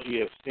 and because ye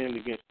have sinned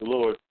against the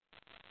Lord,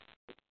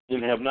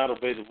 and have not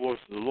obeyed the voice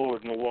of the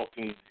Lord, nor walked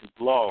in his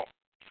law,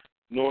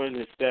 nor in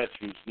his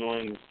statutes, nor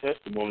in his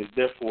testimonies,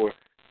 therefore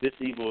this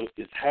evil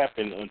is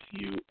happened unto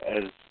you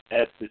as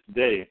at this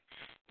day.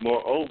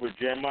 Moreover,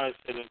 Jeremiah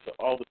said unto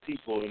all the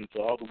people and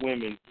to all the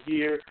women,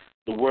 hear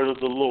the word of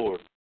the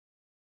Lord.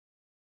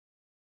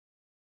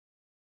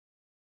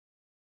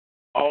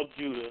 All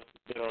Judah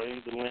that are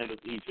in the land of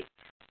Egypt.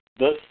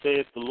 Thus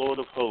saith the Lord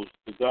of hosts,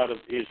 the God of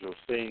Israel,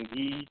 saying,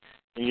 ye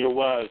and your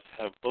wives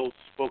have both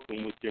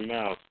spoken with your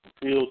mouths,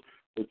 fulfilled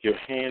with your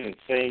hand, and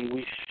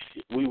saying,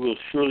 we will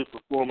surely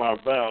perform our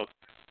vows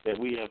that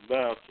we have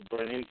vowed to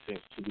burn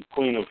incense to the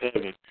Queen of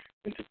heaven,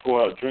 and to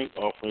pour out drink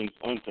offerings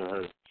unto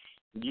her.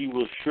 Ye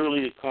will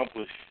surely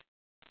accomplish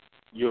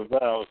your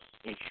vows,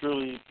 and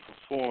surely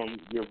perform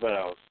your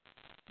vows.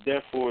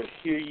 Therefore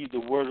hear ye the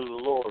word of the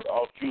Lord,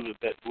 all Judah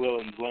that dwell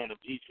in the land of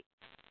Egypt.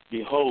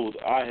 Behold,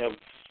 I have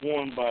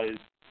sworn by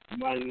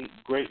my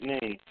great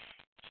name,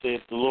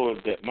 saith the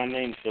Lord, that my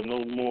name shall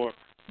no more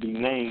be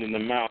named in the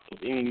mouth of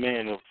any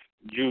man of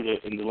Judah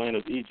in the land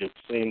of Egypt,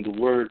 saying the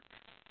Lord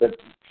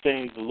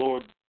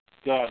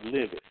God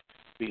liveth.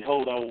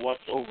 Behold, I will watch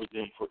over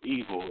them for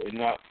evil and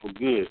not for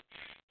good,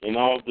 and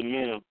all the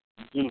men of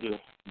Judah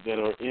that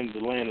are in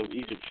the land of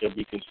Egypt shall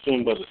be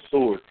consumed by the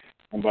sword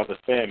and by the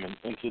famine,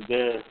 until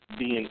there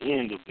be an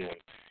end of them.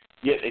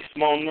 Yet a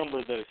small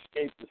number that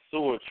escape the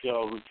sword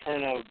shall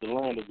return out of the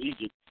land of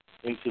Egypt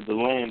into the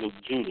land of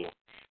Judah,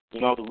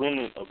 and all the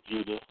remnant of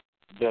Judah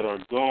that are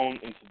gone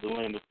into the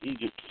land of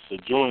Egypt to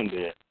sojourn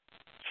there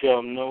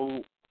shall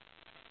know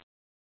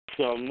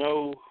shall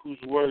know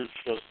whose words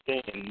shall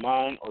stand,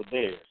 mine or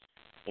theirs.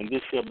 And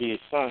this shall be a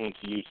sign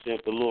unto you,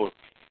 saith the Lord,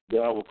 that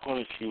I will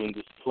punish you in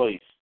this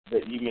place,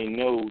 that you may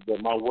know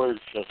that my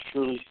words shall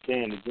surely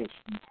stand against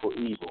you for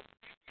evil.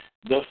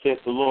 Thus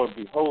saith the Lord,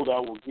 behold, I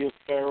will give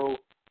Pharaoh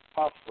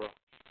Hophra,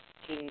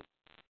 king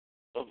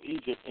of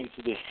Egypt,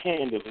 into the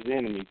hand of his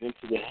enemies,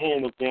 into the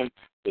hand of them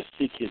that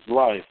seek his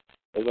life,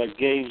 as I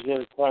gave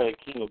Zedekiah,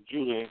 king of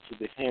Judah, into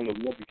the hand of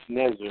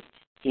Nebuchadnezzar,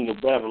 king of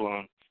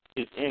Babylon,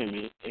 his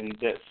enemy, and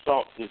that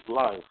sought his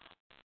life.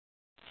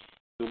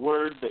 The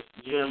word that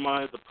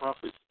Jeremiah the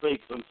prophet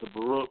spake unto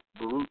Baruch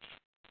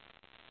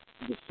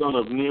the son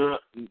of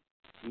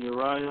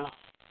Neriah,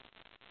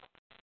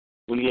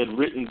 when he had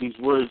written these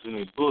words in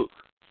a book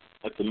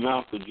at the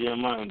mouth of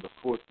Jeremiah in the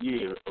 4th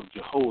year of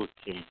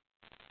Jehoiakim,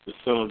 the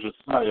son of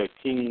Josiah,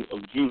 king of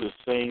Judah,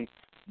 saying,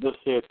 Thus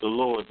saith the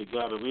Lord, the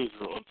God of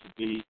Israel, unto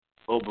thee,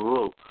 O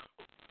Baruch,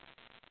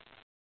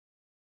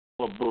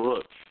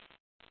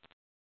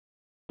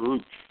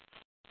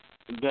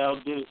 thou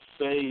didst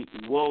say,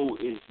 Woe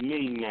is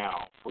me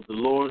now, for the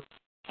Lord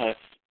hath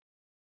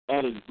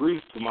added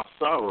grief to my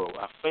sorrow.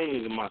 I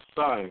fainted in my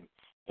sighing,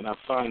 and I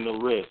find no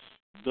rest.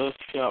 Thus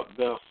shalt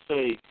thou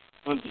say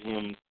unto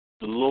him,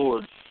 The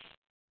Lord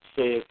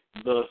saith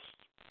thus,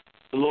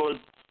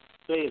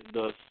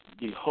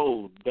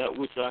 Behold, that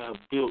which I have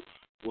built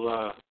will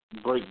I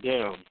break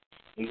down,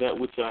 and that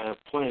which I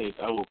have planted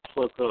I will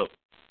pluck up,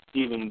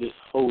 even this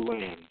whole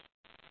land.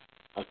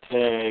 I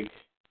tag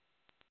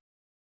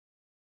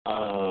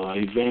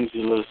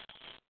evangelist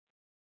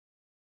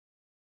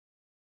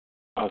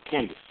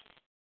Candace.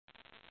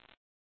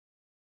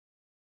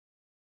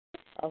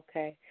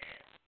 Okay.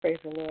 Praise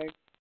the Lord.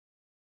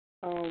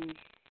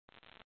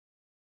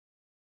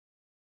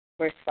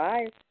 Verse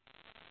 5.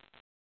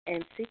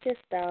 And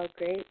seekest thou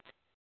great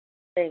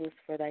things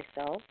for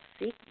thyself?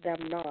 Seek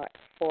them not,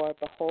 for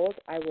behold,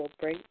 I will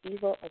bring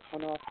evil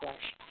upon all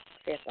flesh,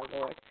 saith the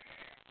Lord.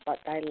 But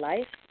thy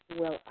life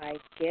will I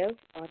give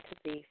unto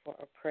thee for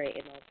a prey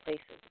in all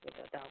places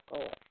whither thou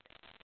goest.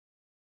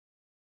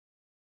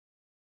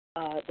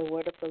 The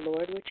word of the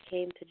Lord which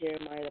came to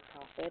Jeremiah the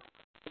prophet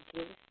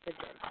against the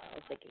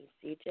Gentiles,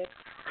 against Egypt,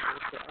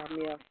 against the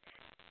army of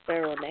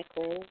Pharaoh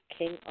Necho,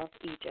 king of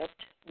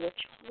Egypt,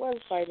 which was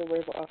by the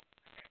river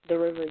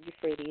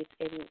Euphrates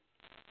in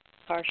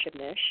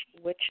Carchemish,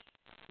 which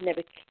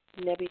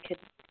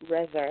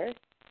Nebuchadrezzar,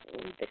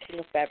 the king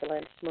of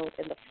Babylon, smote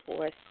in the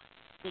 4th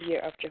year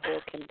of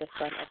Jehoiakim, the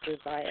son of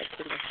Josiah,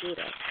 king of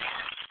Judah.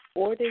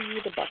 Order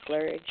ye the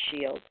buckler and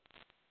shield,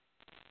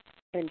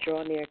 and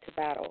draw near to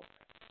battle.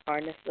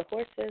 Harness the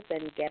horses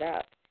and get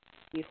up,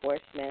 ye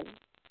horsemen,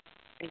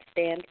 and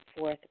stand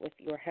forth with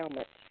your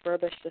helmets.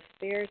 Furbish the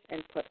spears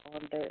and put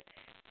on the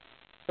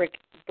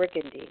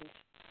brigandines.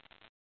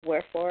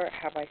 Wherefore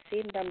have I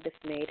seen them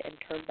dismayed and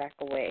turned back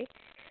away,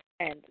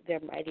 and their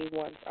mighty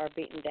ones are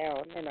beaten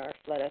down and are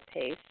fled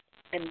apace,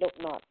 and look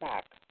not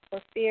back.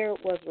 For fear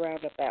was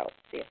round about,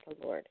 saith the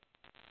Lord.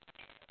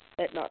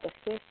 Let not the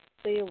swift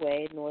flee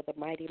away, nor the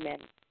mighty men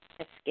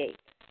escape.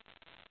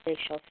 They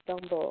shall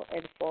stumble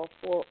and fall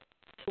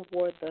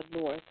toward the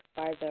north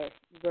by the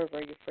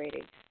river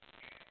Euphrates.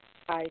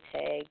 I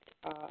tagged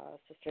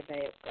Sister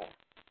Nyoka.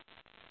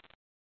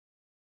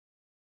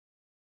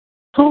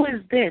 Who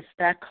is this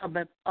that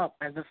cometh up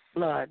as a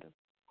flood,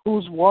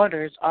 whose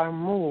waters are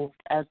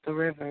moved as the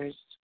rivers?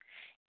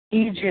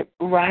 Egypt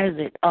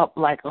riseth up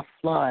like a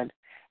flood,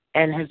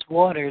 and his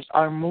waters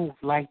are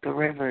moved like the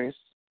rivers.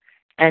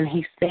 And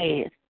he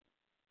saith,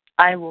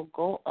 I will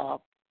go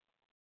up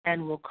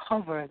and will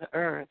cover the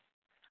earth.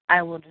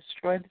 I will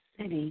destroy the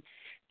city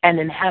and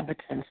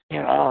inhabitants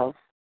thereof.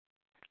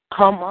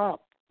 Come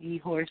up, ye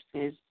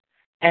horses,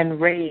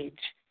 and rage,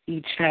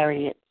 ye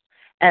chariots,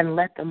 and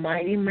let the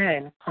mighty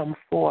men come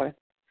forth,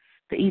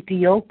 the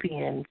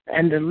Ethiopians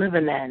and the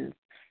Libyans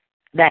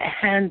that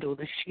handle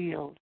the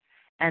shield,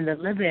 and the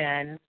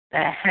Libyans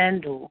that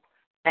handle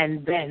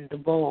and bend the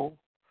bow.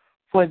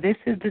 For this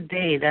is the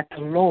day that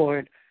the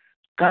Lord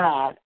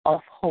God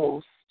of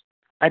hosts,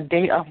 a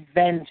day of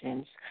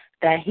vengeance,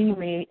 that he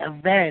may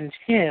avenge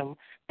him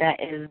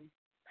that is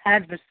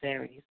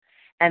adversaries,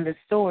 and the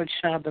sword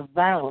shall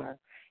devour,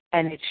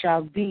 and it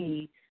shall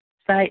be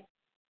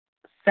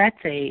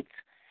satiated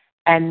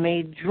and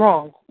made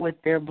drunk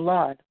with their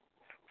blood.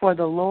 For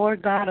the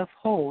Lord God of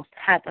hosts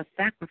hath a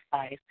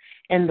sacrifice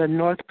in the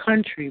north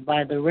country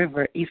by the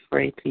river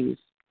Euphrates.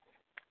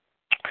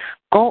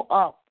 Go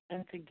up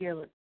into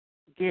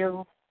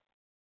Gilead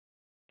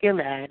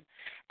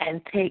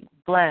and take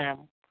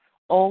Blam,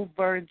 O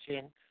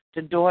virgin,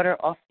 the daughter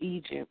of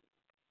Egypt.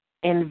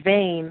 In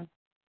vain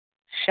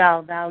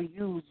shalt thou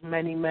use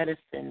many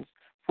medicines,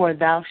 for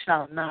thou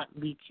shalt not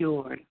be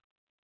cured.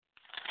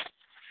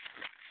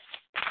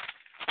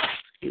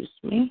 Excuse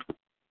me.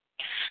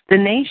 The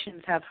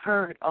nations have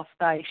heard of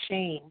thy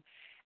shame,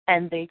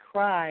 and thy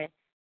cry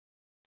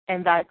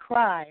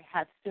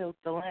hath filled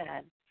the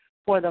land.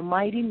 For the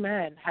mighty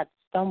man hath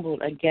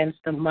stumbled against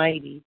the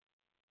mighty,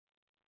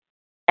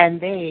 and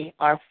they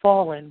are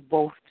fallen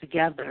both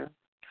together.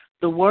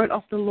 the word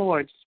of the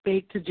Lord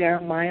spake to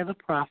Jeremiah the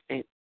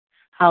prophet,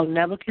 how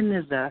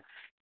Nebuchadnezzar,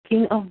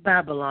 king of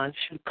Babylon,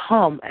 should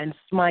come and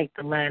smite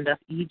the land of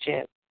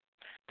Egypt.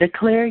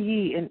 Declare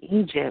ye in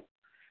Egypt,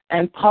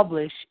 and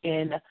publish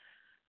in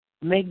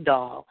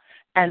Migdol,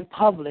 and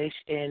publish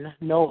in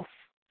Noph,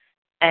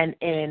 and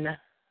in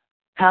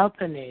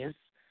Talpanhes.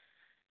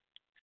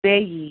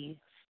 Say ye,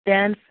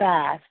 stand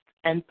fast,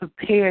 and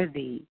prepare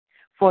thee,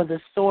 for the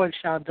sword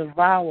shall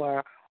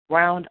devour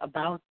round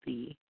about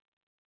thee.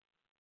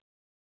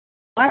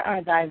 Why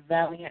are thy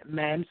valiant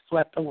men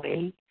swept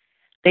away?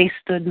 They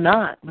stood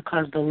not,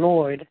 because the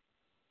Lord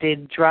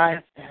did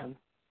drive them.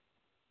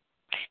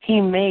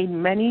 He made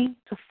many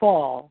to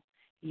fall,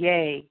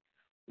 yea,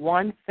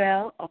 one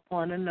fell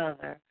upon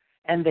another,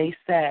 and they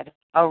said,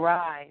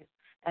 Arise,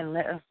 and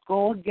let us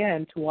go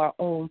again to our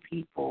own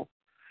people,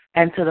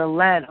 and to the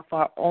land of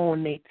our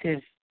own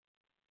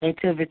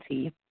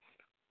nativity,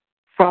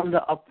 from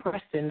the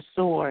oppressing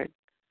sword.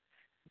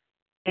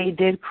 They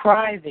did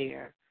cry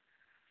there,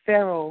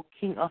 Pharaoh,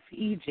 king of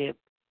Egypt,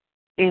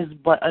 is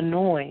but a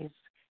noise.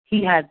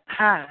 He had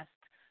passed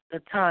the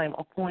time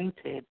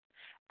appointed.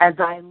 As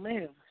I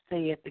live,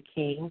 saith the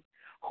king,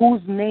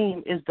 whose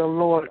name is the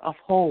Lord of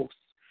hosts,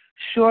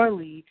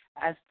 surely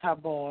as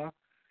Tabor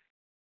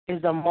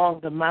is among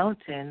the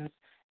mountains,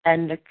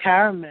 and the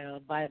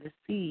Carmel by the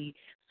sea,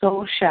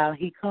 so shall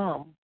he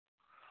come.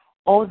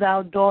 O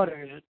thou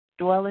daughter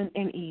dwelling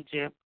in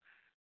Egypt,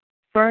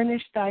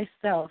 furnish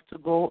thyself to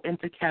go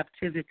into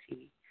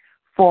captivity,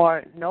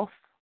 for Noph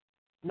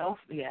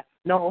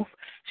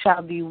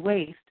shall be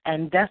waste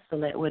and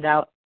desolate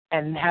without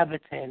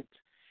inhabitant.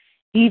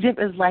 Egypt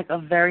is like a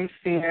very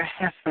fair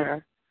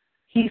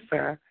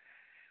heifer,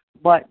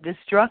 but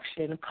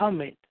destruction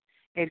cometh.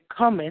 It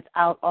cometh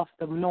out of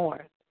the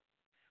north.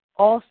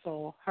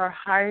 Also her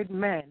hired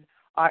men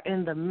are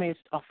in the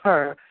midst of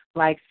her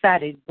like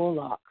fatted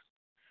bullocks,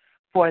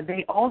 for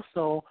they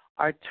also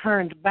are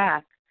turned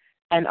back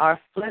and are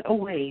fled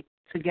away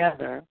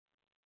together.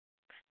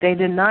 They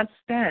did not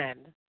stand,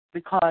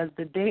 because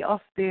the day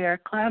of their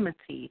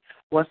calamity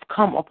was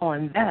come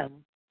upon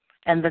them,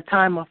 and the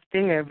time of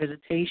their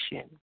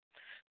visitation.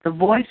 The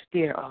voice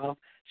thereof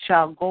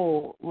shall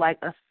go like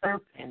a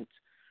serpent,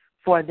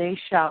 for they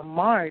shall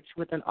march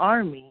with an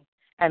army,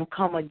 and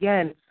come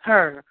against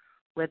her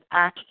with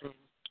axes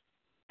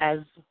as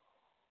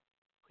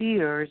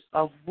hewers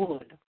of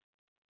wood.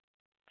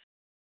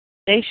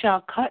 They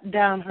shall cut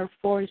down her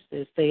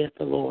forces, saith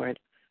the Lord.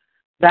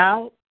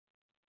 Though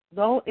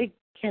it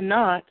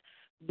cannot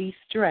be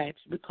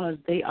stretched, because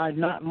they are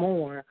not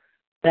more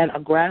than a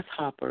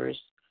grasshoppers,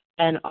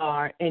 and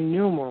are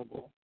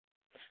innumerable.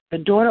 The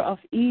daughter of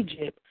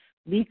Egypt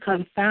be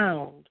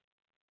confounded.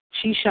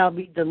 She shall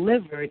be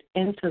delivered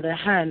into the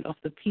hand of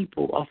the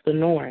people of the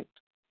north.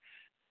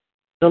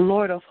 The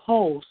Lord of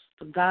hosts,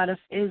 the God of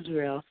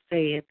Israel,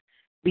 saith,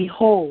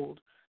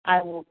 Behold,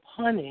 I will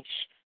punish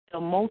the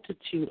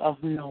multitude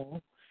of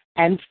No,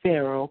 and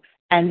Pharaoh,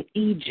 and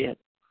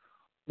Egypt,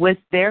 with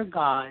their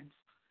gods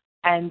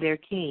and their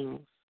kings,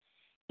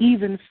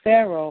 even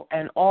Pharaoh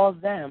and all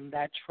them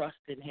that trust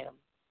in him.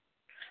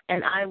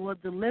 And I will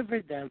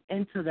deliver them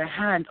into the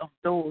hand of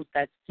those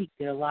that seek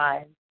their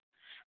lives,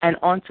 and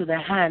unto the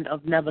hand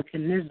of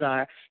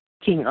Nebuchadnezzar,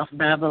 king of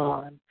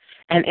Babylon,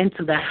 and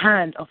into the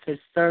hand of his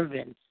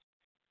servants.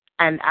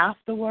 And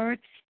afterward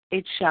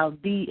it shall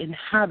be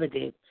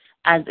inhabited,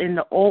 as in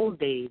the old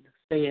days,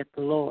 saith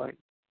the Lord.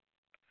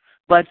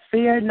 But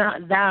fear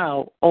not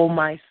thou, O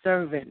my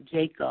servant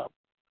Jacob,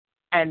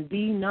 and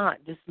be not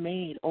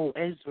dismayed, O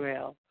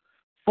Israel.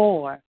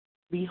 For,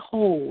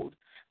 behold,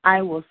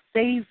 I will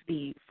save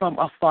thee from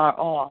afar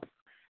off,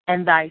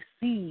 and thy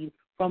seed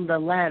from the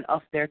land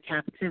of their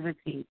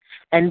captivity.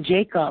 And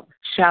Jacob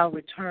shall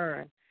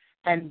return,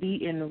 and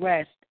be in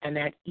rest and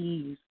at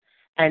ease,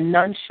 and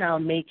none shall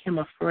make him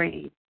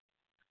afraid.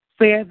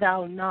 Fear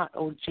thou not,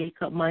 O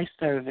Jacob, my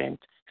servant,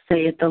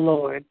 saith the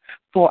Lord,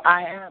 for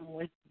I am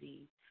with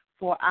thee.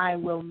 For I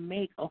will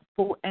make a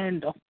full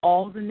end of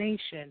all the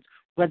nations,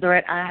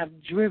 whither I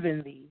have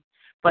driven thee.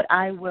 But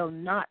I will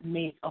not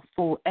make a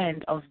full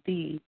end of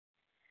thee,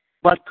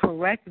 but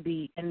correct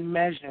thee in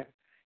measure.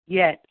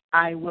 Yet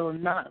I will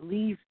not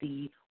leave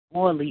thee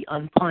wholly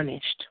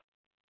unpunished.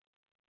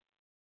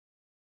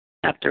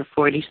 Chapter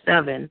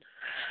 47.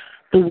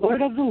 The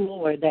word of the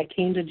Lord that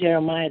came to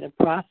Jeremiah the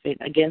prophet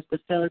against the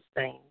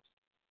Philistines,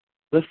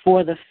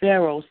 before the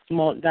Pharaoh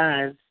smote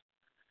Gaza.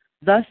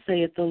 Thus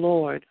saith the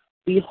Lord,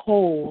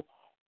 Behold,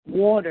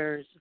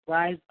 waters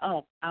rise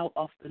up out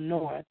of the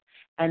north,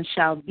 and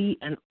shall be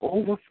an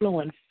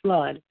overflowing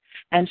flood,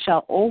 and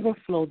shall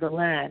overflow the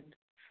land,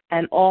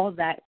 and all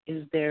that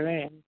is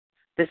therein,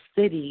 the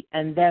city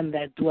and them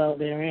that dwell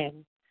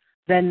therein.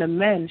 Then the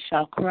men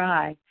shall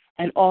cry,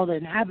 and all the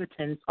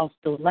inhabitants of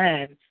the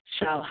land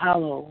shall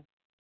hallow.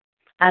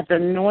 At the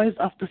noise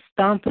of the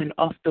stomping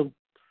of the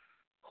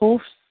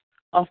hoofs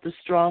of the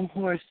strong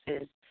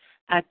horses,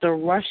 at the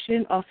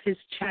rushing of his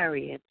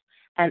chariots,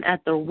 and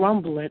at the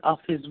rumbling of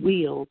his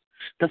wheels,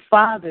 the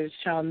fathers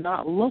shall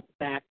not look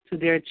back to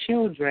their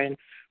children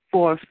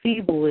for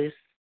feebleness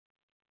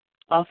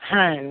of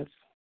hands,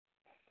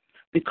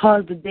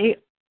 because of the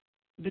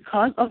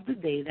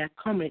day that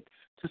cometh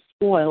to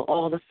spoil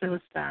all the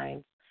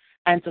Philistines,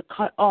 and to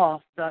cut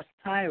off thus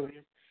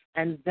Tyrus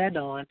and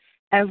Zedon,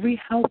 every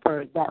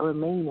helper that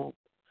remaineth.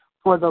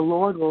 For the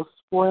Lord will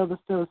spoil the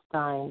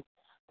Philistines,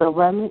 the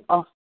remnant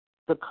of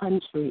the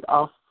country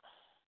of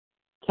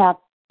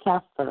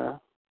Caphtor.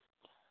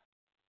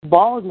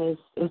 Baldness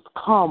is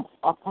come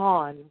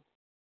upon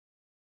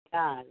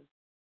God.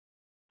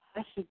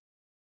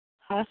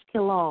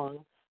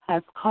 Ashkelon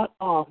has cut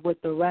off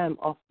with the ram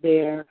of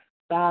their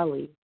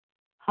valley.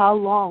 How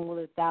long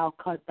wilt thou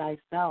cut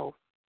thyself,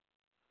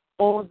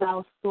 O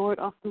thou sword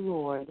of the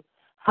Lord?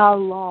 How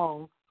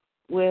long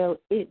will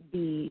it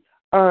be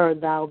ere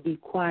thou be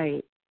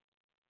quiet?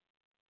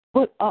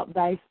 Put up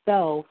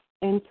thyself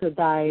into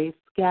thy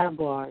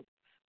scabbard,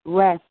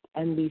 rest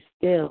and be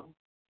still.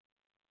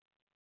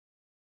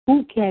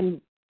 How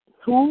can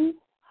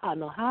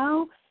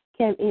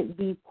it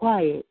be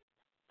quiet,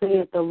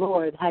 saith the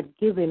Lord, had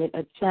given it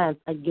a chance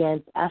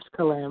against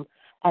Ashkelon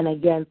and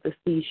against the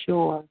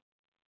seashore?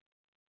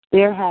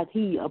 There had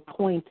he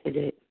appointed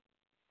it.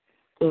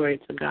 Glory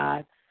to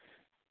God.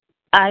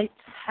 I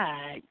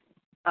tag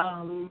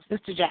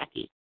Sister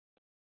Jackie.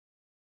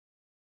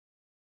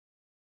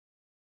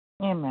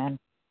 Amen.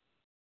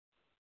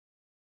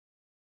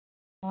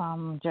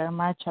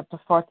 Jeremiah chapter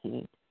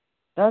 48.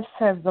 Thus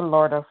says the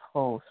Lord of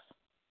hosts,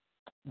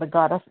 the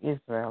God of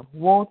Israel,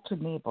 woe to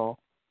Nabal,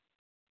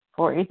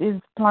 for it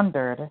is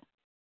plundered.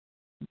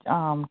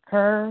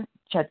 Ker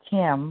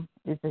Chataim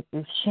is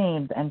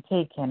shamed and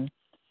taken.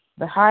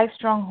 The high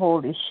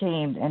stronghold is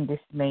shamed and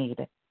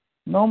dismayed.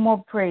 No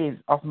more praise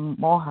of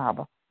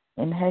Moab.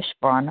 In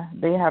Heshbon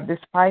they have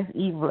despised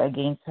evil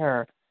against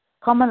her.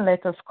 Come and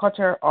let us cut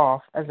her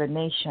off as a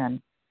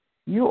nation.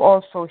 You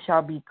also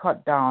shall be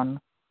cut down,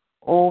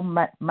 O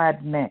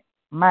madmen.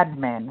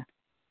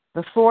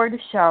 The sword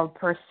shall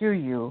pursue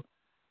you.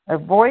 A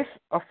voice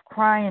of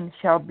crying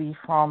shall be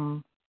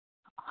from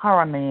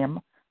Horonaim,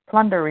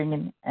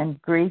 plundering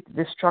and great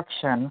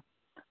destruction.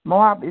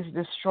 Moab is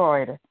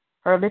destroyed.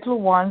 Her little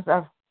ones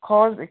have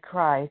caused a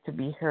cry to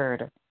be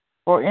heard.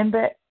 For in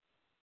the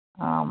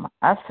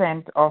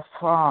ascent of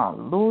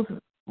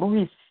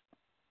Luhis,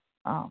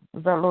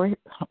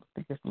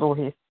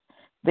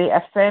 they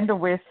ascend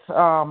with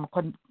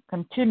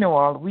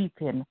continual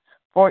weeping.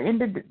 For in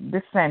the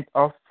descent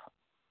of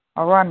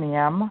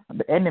Aranium,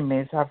 the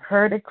enemies have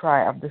heard a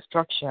cry of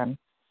destruction.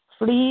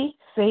 Flee,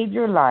 save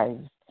your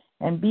lives,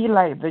 and be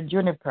like the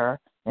juniper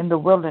in the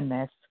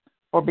wilderness.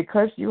 For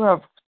because you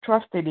have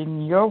trusted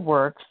in your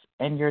works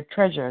and your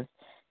treasures,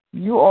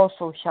 you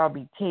also shall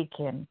be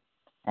taken.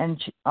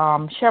 And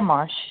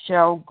Shemash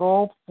shall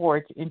go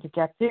forth into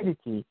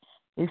captivity,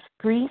 his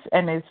priests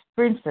and his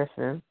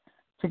princesses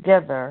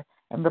together,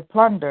 and the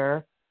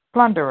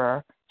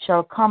plunderer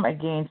shall come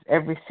against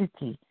every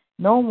city.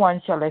 No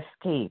one shall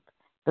escape.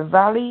 The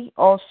valley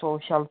also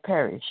shall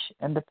perish,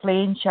 and the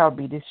plain shall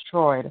be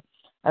destroyed,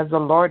 as the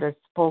Lord has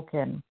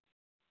spoken.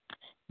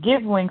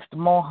 Give wings to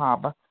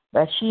Moab,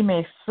 that she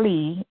may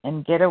flee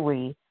and get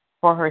away,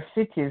 for her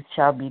cities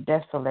shall be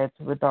desolate,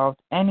 without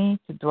any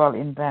to dwell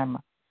in them.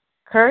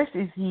 Cursed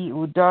is he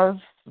who does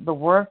the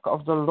work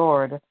of the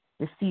Lord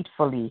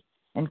deceitfully,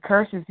 and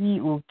cursed is he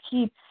who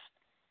keeps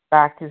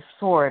back his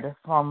sword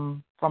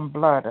from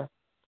blood.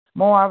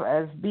 Moab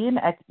has been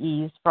at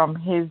ease from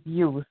his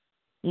youth.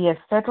 He has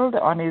settled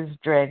on his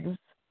dregs,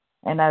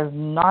 and has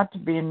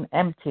not been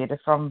emptied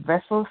from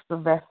vessels to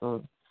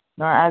vessels,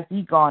 nor has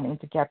he gone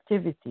into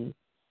captivity.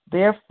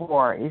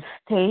 Therefore his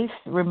taste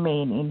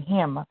remain in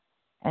him,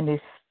 and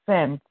his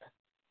scent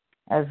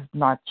has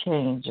not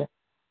changed.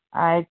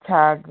 I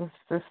tag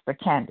Sister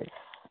Candace.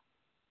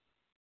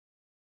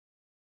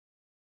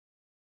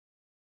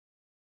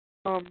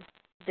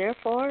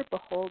 Therefore,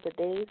 behold, the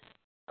days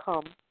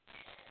come,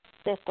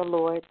 saith the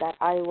Lord, that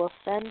I will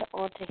send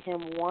unto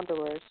him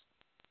wanderers,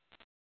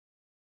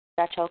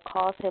 that shall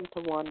cause him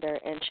to wander,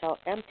 and shall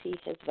empty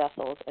his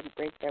vessels and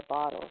break their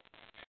bottles.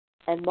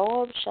 And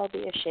Moab shall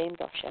be ashamed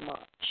of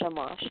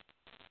Shemash,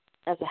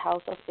 as the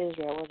house of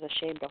Israel was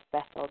ashamed of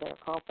Bethel, their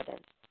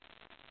confidence.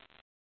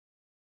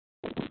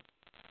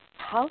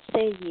 How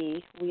say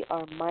ye, we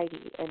are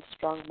mighty and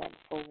strong men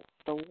for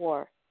the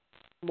war?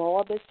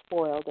 Moab is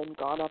spoiled and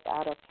gone up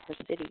out of her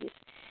cities,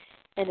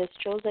 and his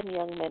chosen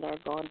young men are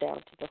gone down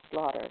to the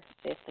slaughter,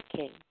 saith the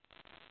King,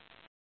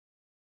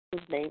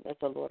 whose name is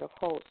the Lord of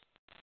hosts.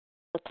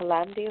 The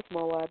calamity of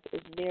Moab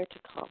is near to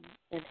come,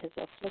 and his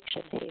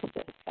affliction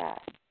hasteth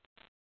fast.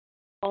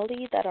 All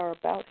ye that are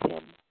about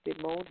him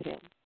bemoan him,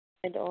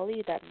 and all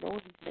ye that know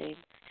his name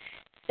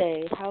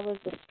say, how is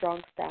the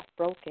strong staff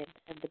broken,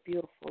 and the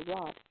beautiful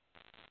rod?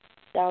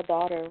 Thou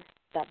daughter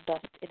that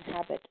dost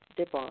inhabit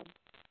Dibon,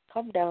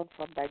 come down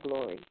from thy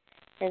glory,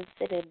 and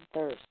sit in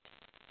thirst.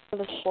 For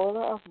the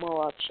spoiler of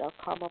Moab shall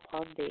come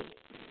upon thee,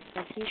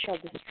 and he shall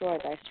destroy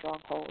thy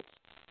strongholds.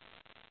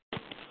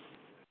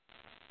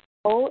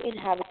 O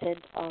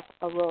inhabitant of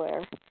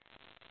Aroer,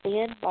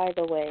 stand by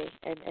the way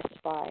and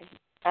espy.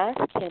 Ask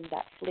him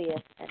that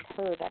fleeth and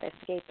her that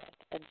escapeth,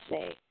 and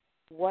say,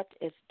 what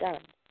is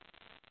done.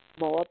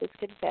 Moab is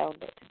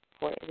confounded,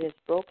 for it is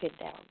broken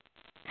down.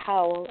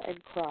 Howl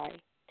and cry,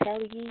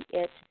 tell ye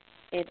it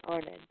in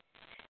Arnon,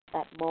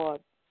 that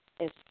Moab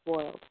is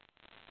spoiled,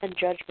 and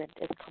judgment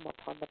is come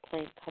upon the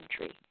plain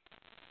country,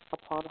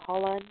 upon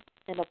Holon,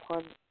 and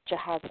upon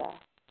Jahaza,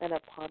 and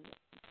upon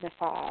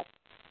Mephaath,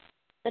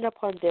 and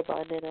upon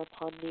Dibon, and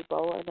upon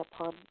Nebo, and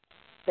upon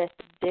Beth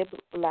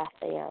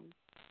Diblathaim,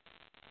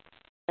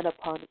 and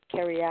upon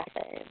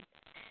Kiriathaim,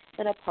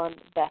 and upon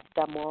Beth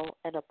Damol,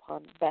 and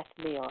upon Beth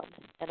Meon,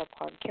 and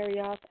upon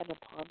Kerioth, and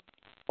upon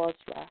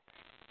Bozrah,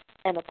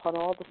 and upon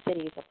all the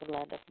cities of the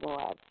land of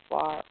Moab,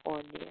 far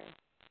or near.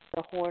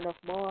 The horn of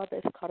Moab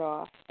is cut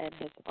off, and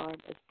his arm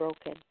is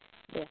broken,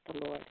 saith the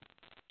Lord.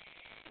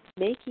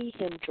 Make ye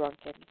him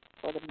drunken,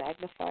 for he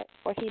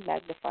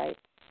magnified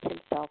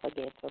himself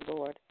against the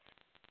Lord.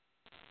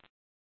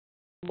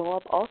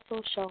 Moab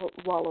also shall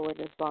wallow in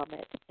his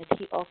vomit, and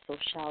he also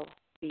shall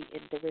be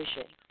in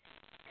derision.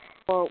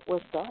 For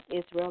was not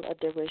Israel a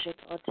derision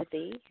unto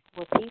thee?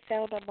 Was he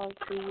found among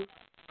thieves?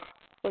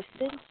 For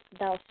since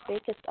thou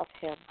spakest of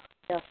him,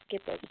 thou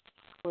skippest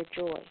for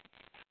joy.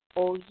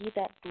 O ye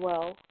that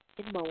dwell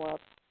in Moab,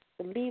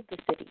 leave the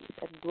cities,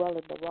 and dwell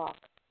in the rock,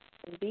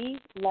 and be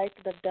like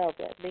the dove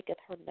that maketh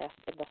her nest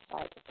in the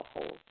side of the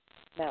whole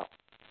mouth.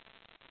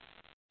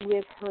 We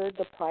have heard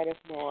the pride of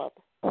Moab.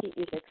 He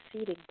is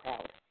exceeding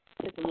proud,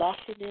 his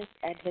loftiness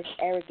and his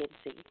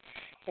arrogancy,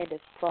 and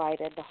his pride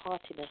and the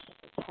haughtiness of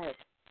his heart.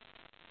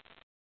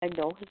 I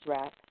know his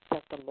wrath,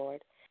 saith the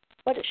Lord,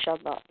 but it shall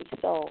not be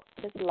so.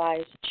 His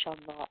lies shall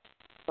not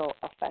so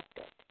affect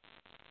it.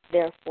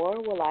 Therefore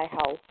will I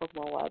howl for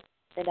Moab,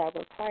 and I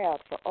will cry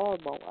out for all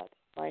Moab.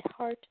 My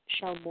heart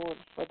shall mourn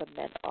for the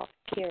men of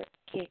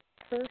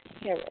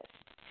Kirheres,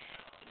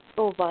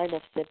 O vine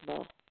of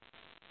Sibmah.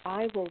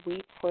 I will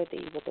weep for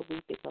thee with the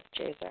weeping of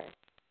Jazer.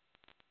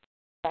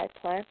 Thy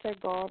plants are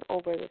gone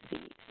over the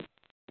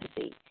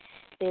sea.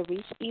 They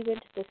reach even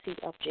to the sea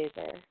of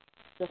Jazer.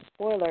 The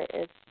spoiler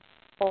is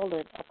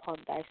fallen upon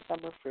thy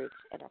summer fruits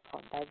and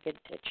upon thy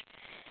vintage.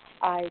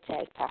 I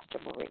tag Pastor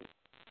Marie.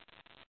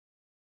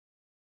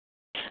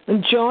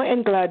 Joy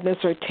and gladness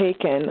are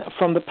taken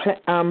from the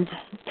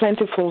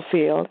plentiful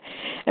field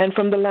and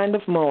from the land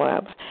of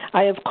Moab.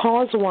 I have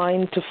caused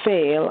wine to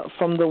fail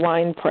from the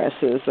wine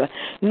presses.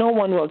 No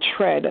one will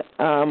tread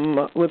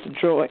with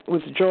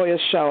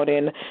joyous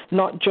shouting,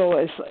 not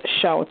joyous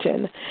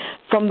shouting.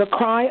 From the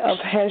cry of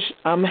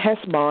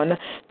Heshbon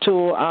to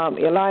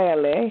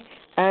Eliale,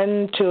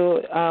 and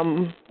to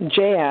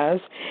Jahaz,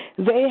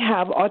 they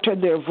have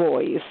uttered their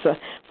voice.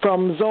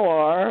 From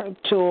Zoar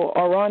to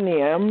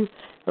Oronium,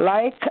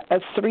 like a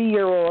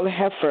 3-year-old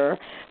heifer,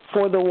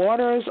 for the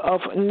waters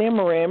of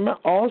Nimrim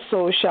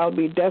also shall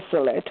be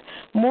desolate.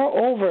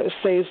 Moreover,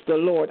 says the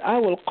Lord, I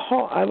will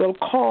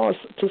cause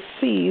to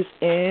cease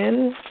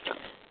in,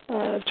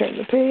 turn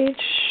the page,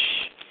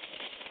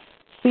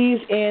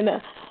 cease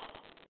in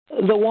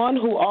the one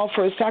who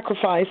offers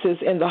sacrifices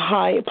in the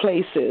high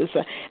places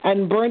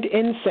and burnt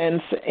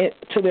incense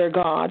to their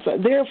gods.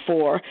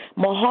 Therefore,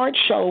 my heart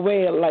shall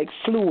wail like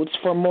flutes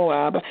for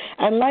Moab,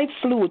 and like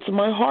flutes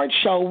my heart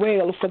shall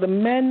wail for the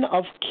men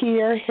of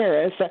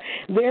Kirheres.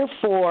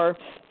 Therefore,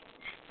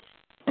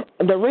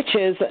 the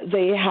riches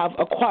they have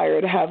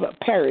acquired have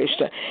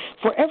perished.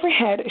 For every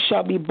head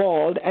shall be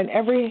bald, and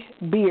every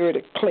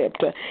beard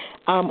clipped.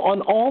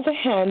 On all the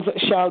hands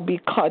shall be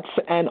cuts,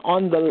 and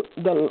on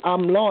the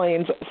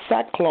loins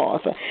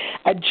sackcloth.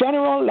 A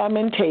general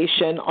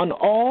lamentation on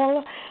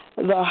all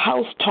the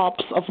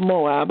housetops of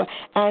Moab,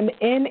 and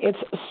in its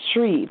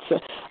streets.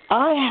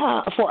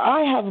 For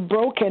I have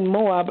broken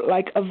Moab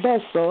like a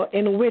vessel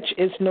in which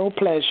is no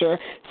pleasure,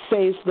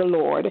 says the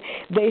Lord.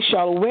 They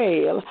shall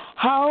wail,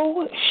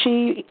 how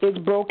she is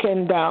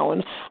broken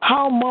down,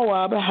 how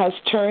Moab has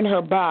turned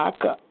her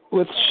back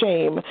with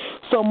shame.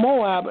 So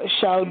Moab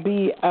shall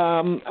be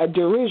a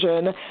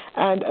derision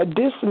and a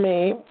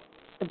dismay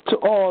to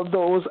all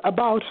those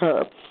about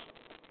her.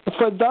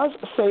 For thus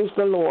says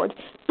the Lord,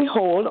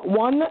 behold,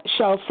 one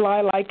shall fly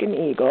like an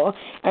eagle,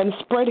 and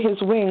spread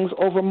his wings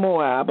over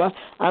Moab.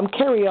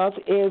 Kerioth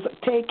is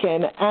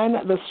taken,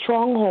 and the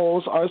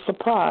strongholds are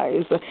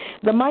surprised.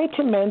 The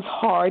mighty men's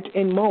heart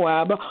in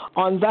Moab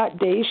on that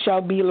day shall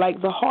be like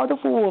the heart of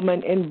a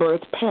woman in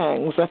birth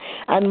pangs,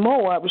 and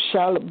Moab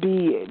shall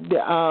be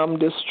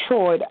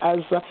destroyed as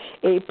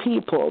a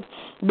people.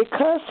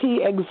 Because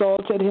he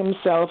exalted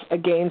himself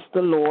against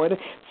the Lord,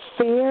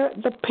 fear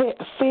and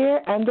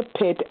the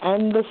pit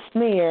and the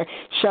snare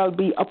shall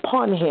be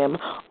upon him.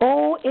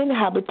 O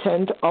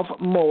inhabitant of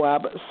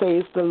Moab,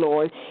 says the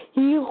Lord,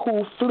 he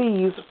who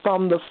flees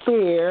from the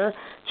fear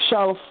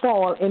shall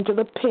fall into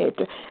the pit,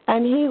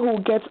 and he who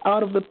gets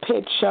out of the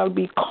pit shall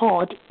be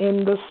caught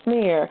in the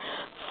snare.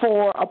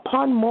 For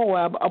upon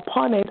Moab,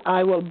 upon it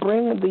I will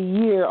bring the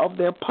year of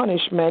their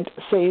punishment,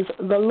 says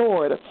the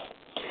Lord.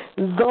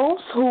 Those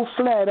who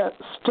fled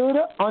stood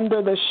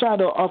under the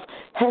shadow of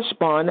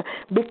Heshbon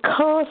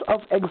because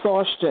of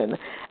exhaustion.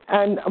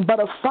 But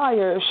a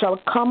fire shall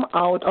come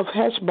out of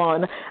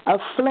Heshbon, a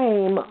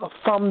flame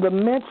from the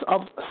midst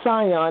of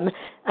Sion,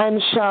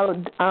 and shall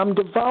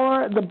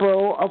devour the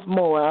brow of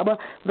Moab,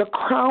 the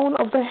crown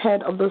of the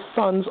head of the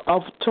sons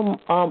of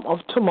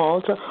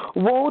tumult.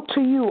 Woe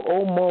to you,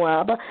 O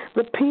Moab!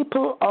 The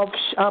people of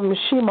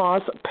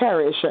Shemos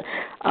perish,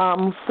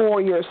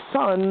 for your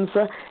sons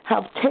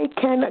have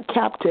taken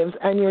captives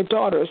and your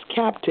daughters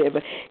captive.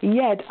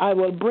 Yet I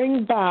will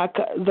bring back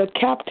the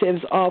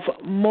captives of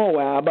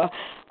Moab.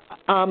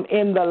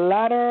 In the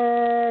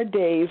latter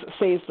days,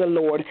 says the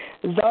Lord.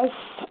 Thus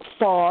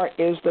far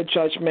is the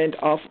judgment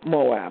of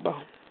Moab.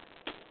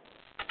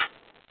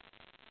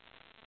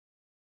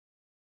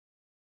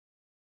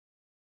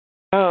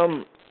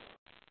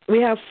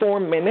 We have 4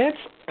 minutes,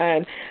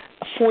 and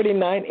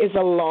 49 is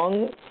a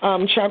long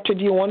chapter.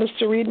 Do you want us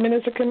to read,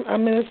 Minister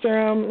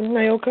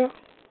Nyoka?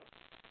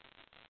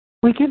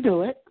 We can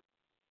do it.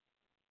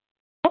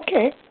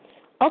 Okay,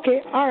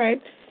 all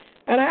right.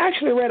 And I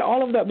actually read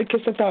all of that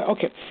because I thought,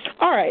 okay,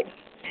 all right.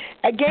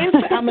 Against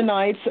the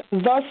Ammonites,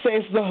 thus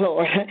says the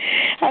Lord,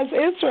 has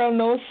Israel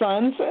no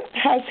sons?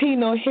 Has he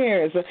no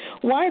heirs?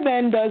 Why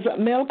then does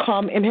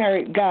Milcom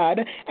inherit Gad,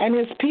 and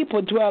his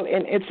people dwell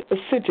in its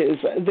cities?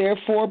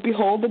 Therefore,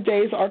 behold, the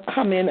days are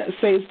coming,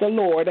 says the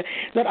Lord,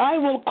 that I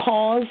will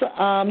cause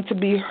to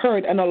be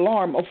heard an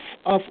alarm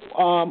of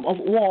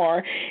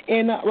war.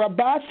 In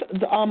Rabbath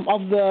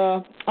of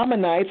the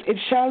Ammonites, it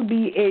shall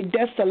be a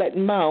desolate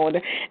mound,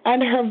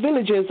 and her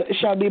villages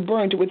shall be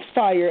burnt with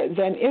fire.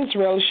 Then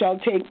Israel shall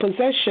take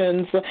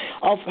possessions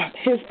of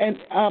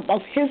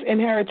his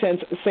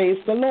inheritance, says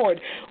the Lord.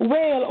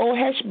 Wail, O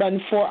Heshbon,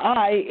 for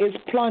Ai is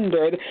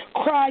plundered.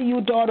 Cry,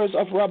 you daughters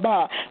of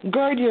Rabbah.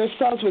 Gird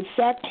yourselves with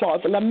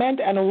sackcloth. Lament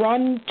and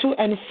run to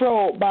and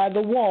fro by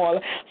the wall.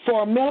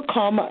 For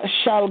Milcom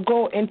shall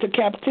go into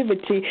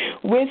captivity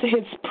with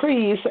his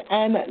priests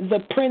and the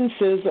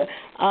princes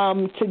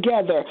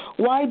together.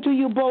 Why do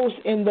you boast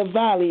in the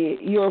valley,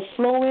 your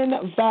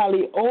flowing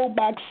valley, O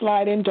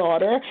backsliding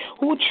daughter,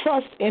 who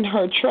trust in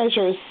her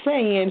treasures,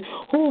 saying,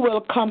 who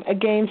will come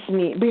against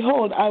me?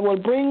 Behold, I will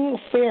bring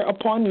fear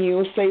upon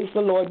you, says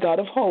the Lord God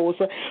of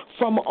hosts.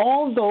 From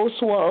all those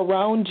who are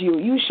around you,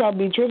 you shall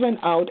be driven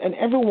out, and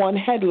everyone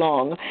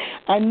headlong,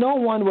 and no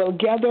one will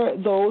gather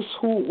those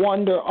who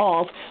wander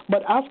off.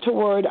 But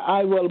afterward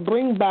I will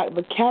bring back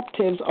the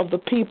captives of the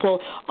people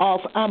of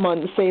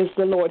Ammon, says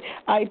the Lord.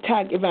 I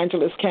tag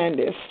Evangelist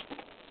Candace.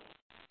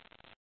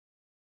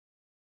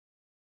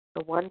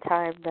 The one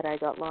time that I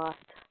got lost.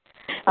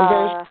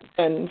 Verse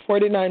 10,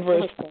 49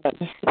 verse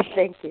 10.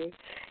 Thank you.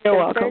 You're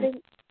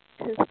welcome.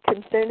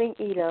 Concerning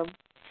Edom,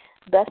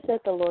 thus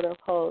saith the Lord of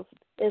hosts,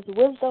 is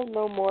wisdom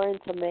no more in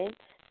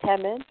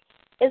Teman?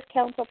 Is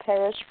counsel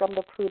perished from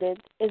the prudent?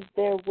 Is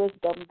their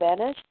wisdom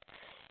vanished?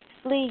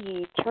 Flee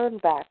ye, turn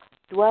back,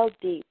 dwell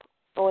deep,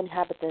 O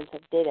inhabitants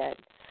of Dedan.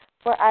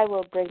 For I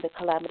will bring the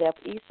calamity of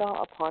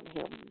Esau upon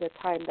him, the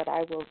time that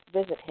I will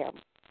visit him.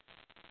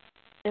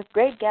 If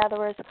great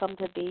gatherers come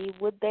to thee,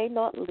 would they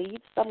not leave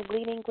some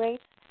gleaning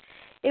grapes?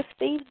 If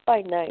thieves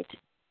by night,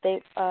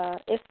 they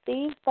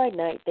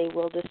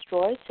will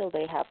destroy till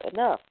they have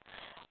enough.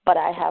 But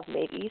I have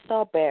made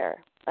Esau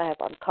bare. I have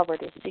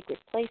uncovered his secret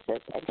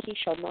places, and he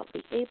shall not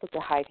be able to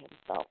hide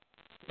himself.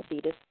 His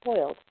seed is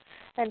spoiled,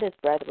 and his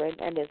brethren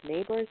and his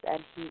neighbors,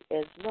 and he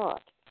is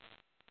not.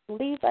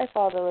 Leave thy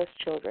fatherless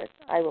children,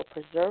 I will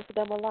preserve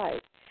them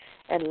alive,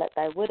 and let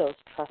thy widows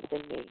trust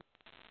in me.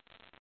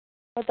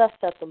 For thus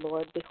saith the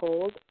Lord,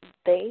 behold,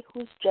 they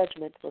whose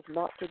judgment was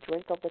not to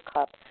drink of the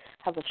cup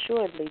have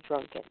assuredly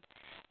drunken.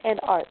 And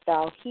art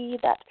thou he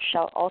that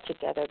shall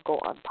altogether go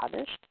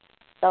unpunished?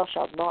 Thou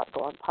shalt not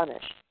go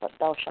unpunished, but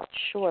thou shalt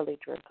surely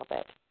drink of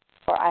it.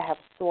 For I have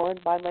sworn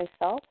by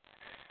myself,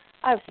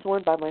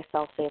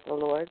 saith the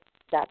Lord,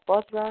 that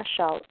Bozrah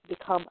shall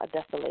become a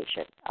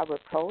desolation, a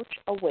reproach,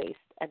 a waste,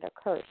 and a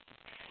curse,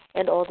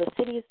 and all the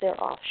cities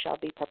thereof shall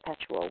be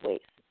perpetual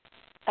waste.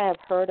 I have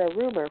heard a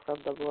rumor from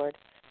the Lord,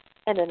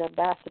 and an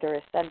ambassador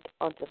is sent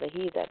unto the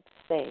heathen,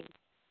 saying,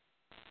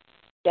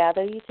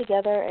 gather ye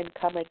together and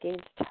come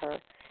against her,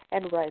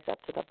 and rise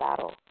up to the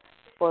battle.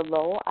 For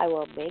lo, I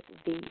will make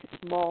thee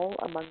small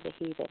among the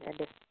heathen, and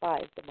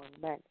despised among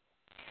men.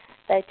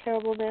 Thy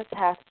terribleness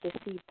hath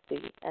deceived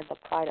thee, and the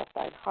pride of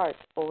thine heart,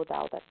 O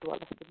thou that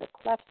dwellest in the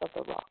clefts of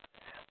the rock,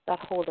 that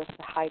holdest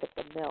the height of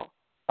the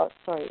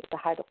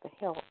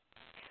hill.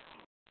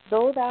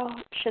 Though thou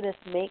shouldest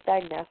make thy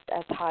nest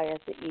as high as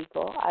the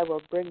eagle, I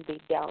will bring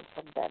thee down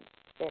from thence,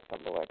 saith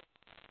the Lord.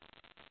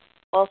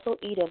 Also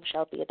Edom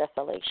shall be a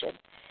desolation.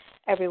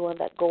 Everyone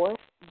that goeth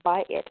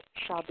by it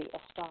shall be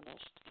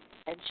astonished,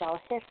 and shall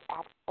hiss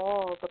at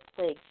all the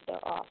plagues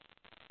thereof.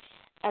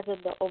 As in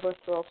the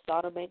overthrow of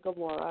Sodom and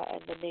Gomorrah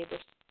and the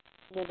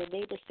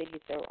neighbor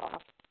cities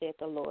thereof, saith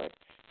the Lord,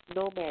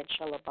 no man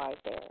shall abide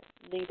there,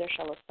 neither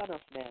shall a son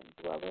of man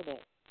dwell in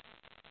it.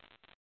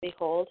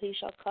 Behold, he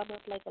shall come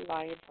up like a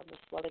lion from the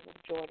swelling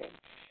of Jordan,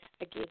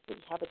 against the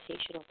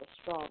habitation of the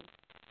strong.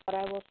 but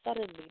I will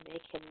suddenly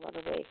make him run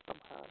away from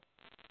her.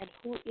 And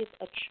who is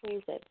a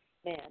chosen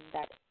man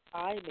that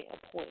I may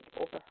appoint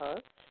over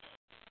her?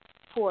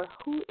 For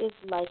who is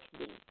like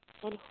me,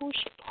 and who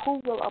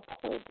will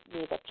appoint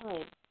me the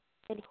time?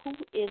 And who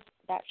is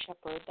that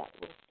shepherd that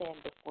will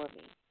stand before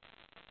me?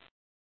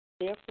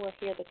 Therefore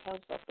hear the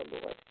counsel of the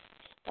Lord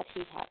that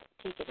he hath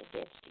taken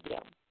against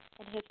Edom,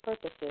 and his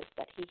purposes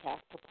that he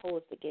hath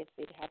proposed against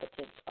the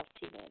inhabitants of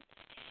Teman.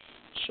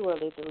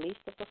 Surely the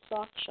least of the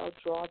flock shall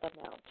draw them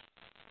out.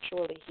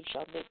 Surely he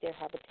shall make their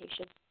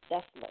habitations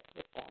desolate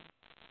with them.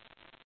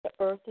 The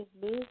earth is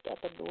moved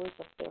at the noise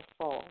of their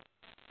fall.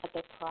 At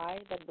their cry,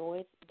 the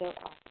noise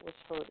thereof was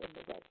heard in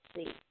the Red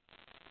Sea.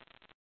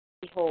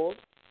 Behold,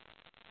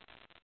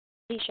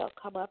 he shall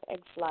come up and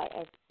fly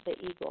as the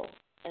eagle,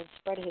 and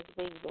spread his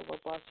wings over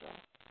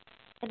Bozrah.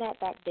 And at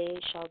that day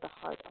shall the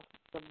heart of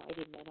the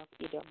mighty men of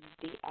Edom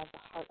be as the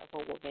heart of a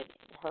woman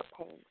in her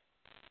pain.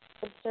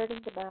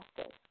 Concerning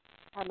Damascus,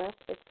 Hamath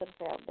is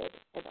confounded,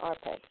 and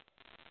Arpad,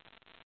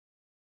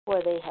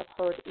 for they have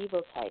heard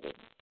evil tidings.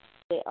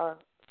 They are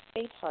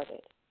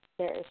faint-hearted.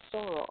 There is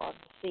sorrow on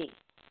the sea.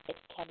 It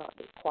cannot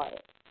be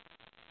quiet.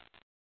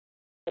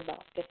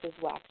 Damascus is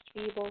waxed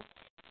feeble,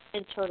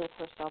 and turneth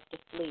herself to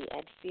flee,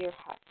 and fear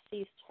hath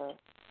seized her.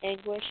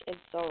 Anguish and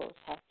sorrows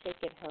hath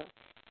taken her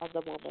as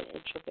a woman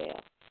in travail.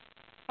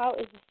 How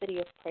is the city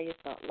of praise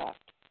not left,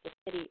 the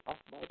city of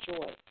my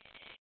joy?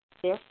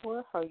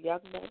 Therefore her young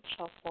men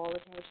shall fall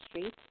in her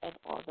streets, and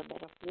all the men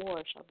of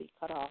war shall be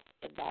cut off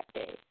in that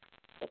day,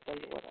 said the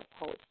Lord of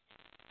hosts.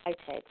 I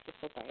tag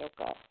Sister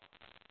Nyoka.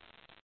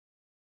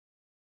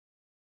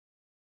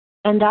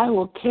 And I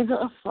will kindle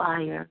a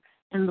fire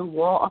in the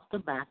wall of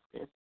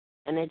Damascus,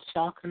 and it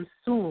shall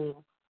consume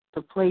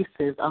the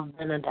places of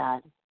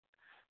Benadad.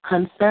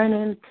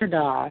 Concerning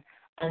Kedar,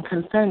 and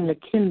concerning the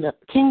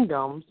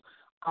kingdoms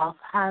of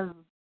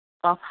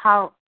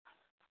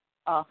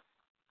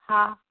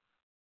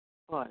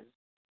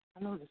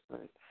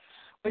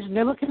which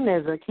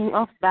Nebuchadnezzar, king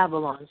of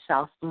Babylon,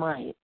 shall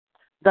smite.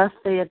 Thus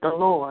saith the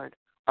Lord,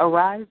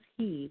 arise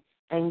he,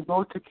 and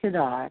go to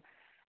Kedar,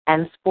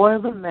 and spoil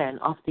the men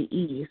of the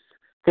east.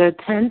 Their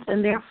tents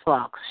and their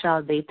flocks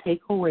shall they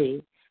take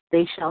away.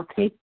 They shall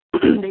take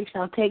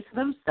to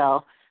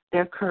themselves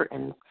their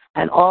curtains,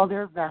 and all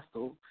their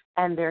vessels,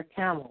 and their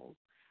camels,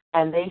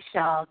 and they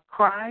shall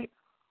cry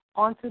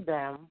unto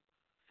them,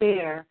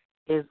 fear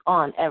is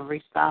on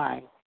every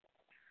side.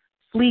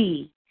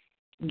 Flee,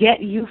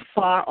 get you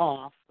far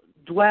off,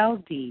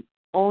 dwell deep,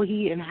 O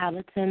ye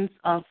inhabitants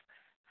of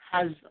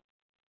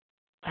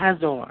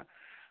Hazor,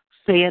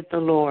 saith the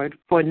Lord,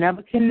 for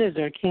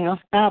Nebuchadnezzar, king of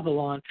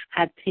Babylon,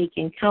 hath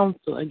taken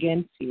counsel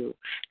against you,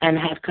 and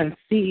hath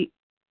conceived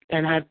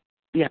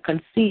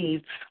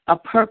a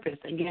purpose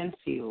against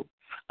you.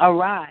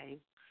 Arise,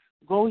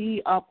 go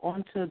ye up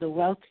unto the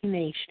wealthy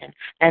nation,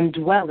 and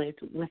dwell it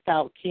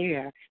without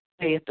care,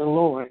 saith the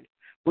Lord,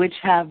 which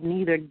have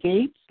neither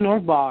gates nor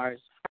bars,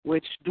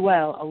 which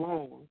dwell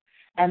alone.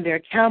 And their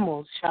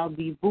camels shall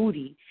be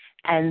booty,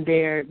 and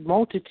their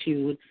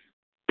multitude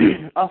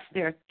of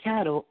their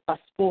cattle a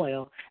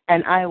spoil.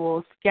 And I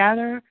will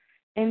scatter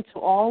into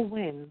all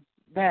winds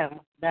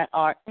them that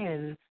are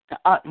in the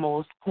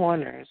utmost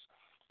corners.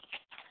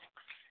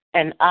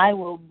 And I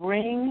will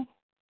bring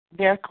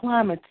their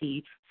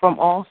calamity from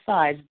all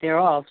sides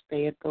thereof,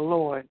 saith the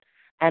Lord.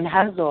 And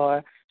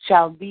Hazor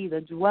shall be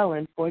the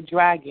dwelling for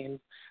dragons,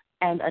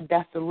 and a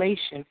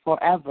desolation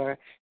forever.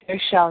 There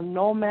shall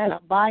no man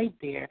abide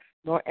there,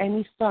 nor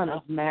any son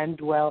of man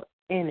dwell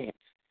in it.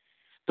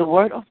 The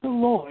word of the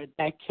Lord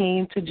that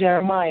came to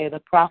Jeremiah the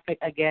prophet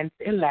against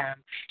Elam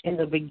in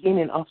the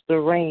beginning of the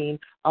reign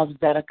of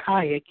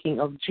Zedekiah king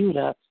of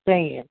Judah,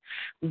 saying,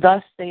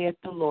 Thus saith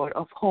the Lord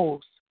of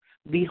hosts,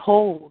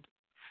 Behold,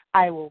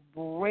 I will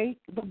break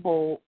the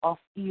bow of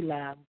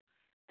Elam,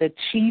 the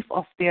chief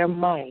of their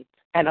might,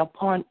 and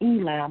upon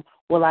Elam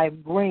will I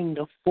bring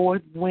the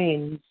fourth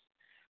winds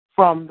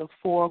from the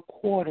four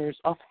quarters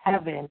of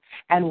heaven,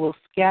 and will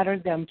scatter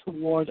them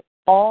toward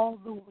all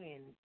those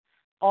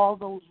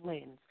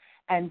winds,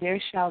 and there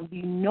shall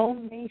be no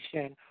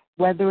nation,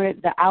 whether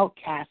it the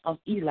outcast of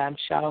Elam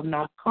shall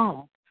not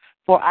come.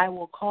 For I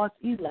will cause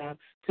Elam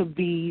to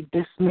be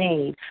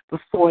dismayed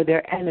before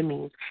their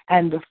enemies,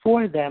 and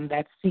before them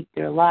that seek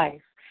their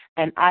life.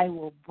 And I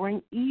will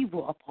bring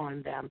evil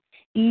upon them,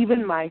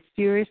 even my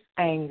furious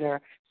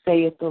anger,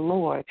 saith the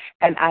Lord.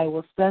 And I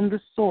will send the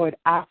sword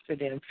after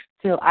them,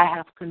 till I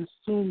have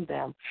consumed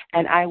them.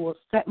 And I will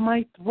set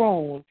my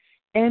throne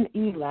in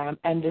Elam,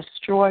 and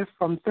destroy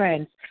from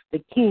thence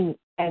the king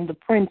and the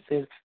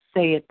princes,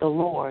 saith the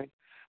Lord.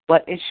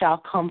 But it shall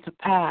come to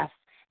pass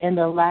in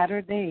the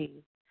latter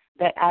days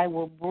that I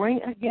will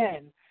bring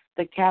again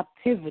the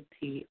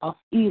captivity of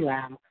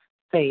Elam,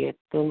 saith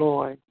the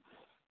Lord.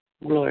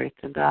 Glory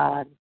to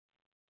God.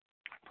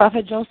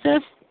 Prophet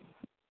Joseph?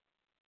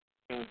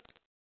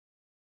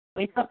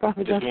 Wake up,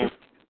 Prophet Joseph.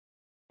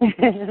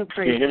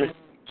 Praise the Lord.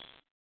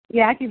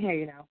 Yeah, I can hear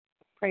you now.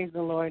 Praise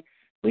the Lord.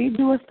 Will you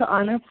do us the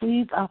honor,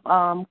 please, of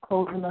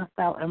closing us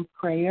out in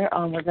prayer?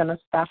 We're going to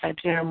stop at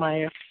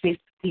Jeremiah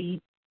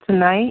 53.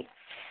 tonight,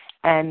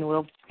 and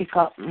we'll pick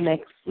up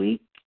next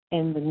week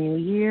in the new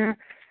year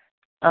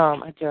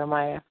at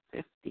Jeremiah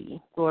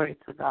 50. Glory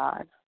to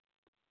God.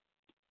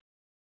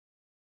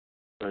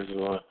 Praise the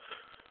Lord.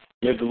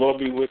 May the Lord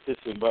be with us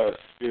and by His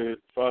Spirit.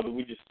 Father,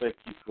 we just thank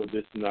you for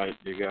this night,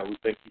 dear God. We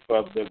thank you,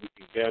 Father, that we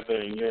can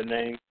gather in your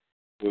name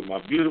with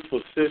my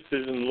beautiful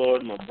sisters in the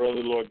Lord, my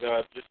brother, Lord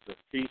God, just to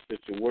feast at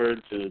your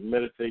word, to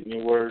meditate in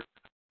your word.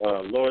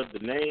 Lord, the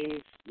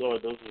names,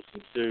 Lord, those were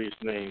some serious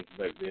names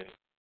back then.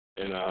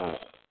 And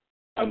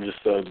I'm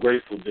just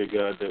grateful, dear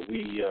God, that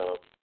we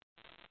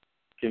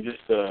can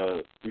just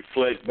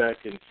reflect back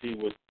and see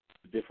what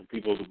the different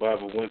people of the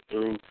Bible went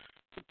through,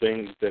 the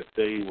things that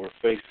they were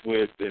faced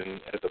with,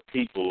 and as a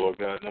people, Lord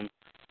God. And I'm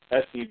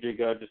asking you, dear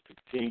God, just to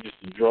continue just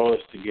to draw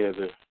us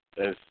together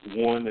as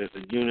one, as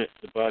a unit,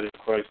 the body of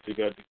Christ, dear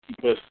God, to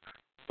keep us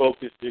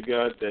focused, dear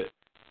God, that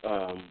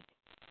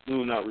we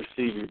will not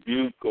receive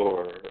rebuke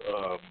or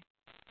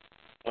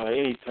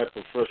any type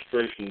of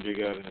frustration, dear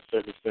God, in a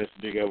circumstance,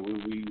 dear God,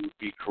 we would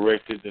be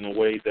corrected in a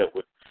way that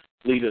would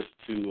lead us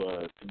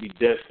to be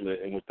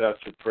desolate and without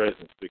your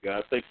presence, dear God.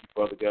 I thank you,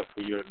 Father God,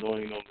 for your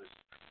anointing on this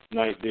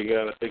night, dear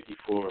God. I thank you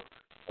for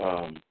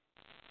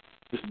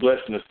just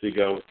blessing us, dear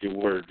God, with your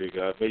word, dear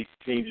God. May you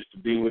continue just to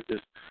be with us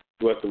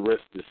throughout the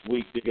rest of this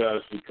week, dear God,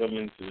 as we come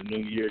into the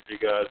new year, dear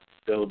God,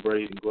 to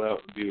celebrate and go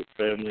out and be with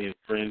family and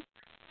friends.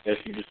 Ask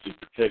you just to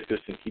protect us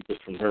and keep us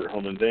from hurt,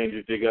 harm, and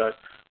danger, dear God.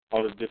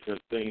 All the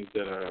different things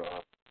that are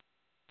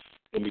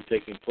going to be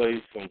taking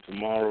place on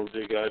tomorrow,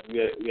 dear God.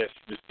 We ask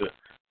you just to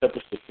help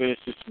us to finish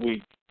this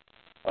week,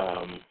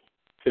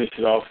 finish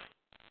it off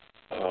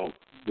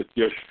with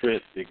your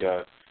strength, dear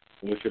God,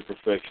 and with your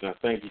perfection. I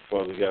thank you,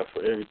 Father God,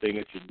 for everything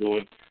that you're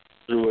doing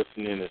through us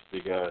and in us,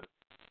 dear God,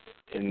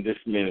 in this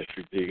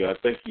ministry, dear God.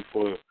 Thank you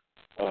for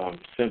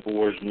Simple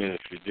Words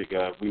Ministry, dear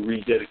God. We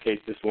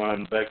rededicate this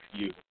line back to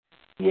you.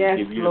 Yes,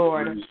 give you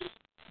Lord.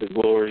 The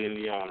glory and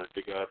the honor,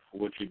 dear God, for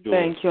what you're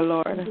doing. Thank you,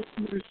 Lord.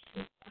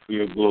 For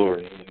your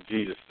glory. In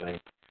Jesus' name,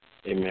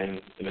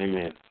 amen and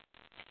amen.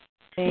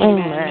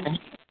 Amen.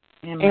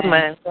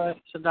 Amen.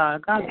 Glory to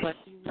God. God bless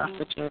you,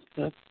 Dr.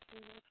 Joseph.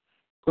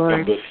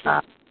 Glory to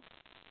God.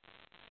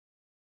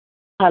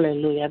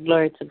 Hallelujah.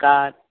 Glory to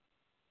God.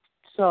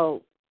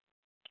 So,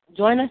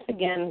 join us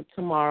again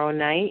tomorrow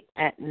night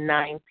at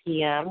 9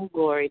 p.m.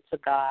 Glory to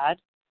God.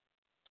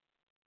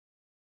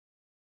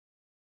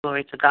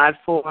 Glory to God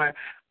for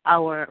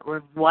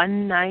our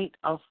one night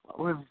of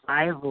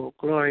revival.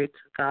 Glory to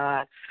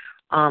God.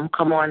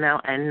 Come on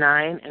out at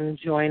 9 and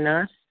join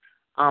us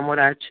with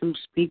our two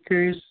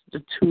speakers,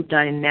 the two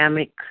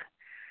dynamic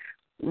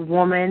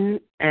women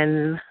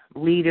and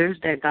leaders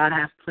that God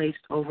has placed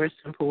over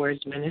Simple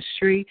Words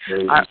Ministry.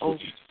 Our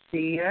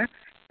overseer,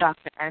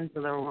 Dr.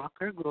 Angela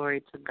Walker,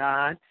 glory to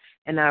God,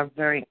 and our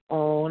very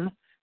own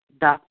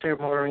Dr.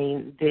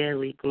 Maureen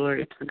Daly,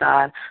 glory to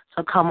God.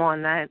 So come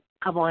on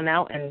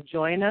out and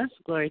join us,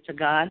 glory to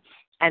God,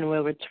 and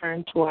we'll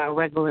return to our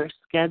regular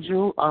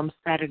schedule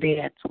Saturday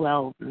at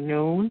 12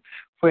 noon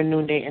for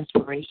noonday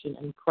inspiration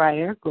and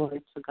prayer,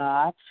 glory to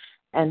God,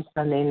 and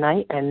Sunday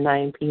night at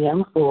 9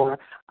 p.m. for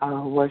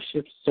our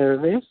worship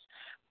service.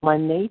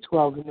 Monday,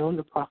 12 noon,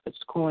 the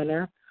Prophet's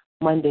Corner.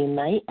 Monday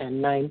night at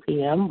 9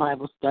 p.m.,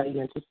 Bible study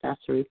and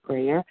intercessory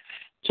prayer.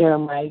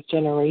 Jeremiah's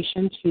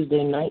Generation,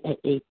 Tuesday night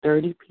at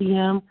 8:30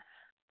 p.m.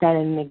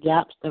 Standing in the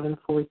Gap,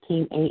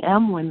 7:14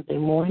 a.m. Wednesday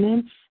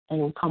morning. And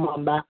we'll come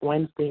on back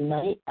Wednesday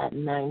night at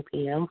 9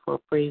 p.m. for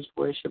praise,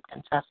 worship,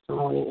 and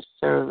testimony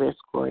service.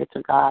 Glory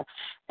to God.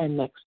 And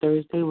next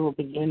Thursday, we'll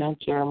begin at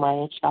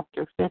Jeremiah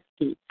chapter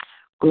 50.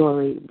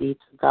 Glory be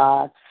to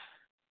God.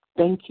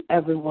 Thank you,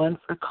 everyone,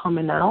 for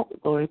coming out.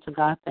 Glory to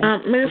God.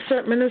 Thank you.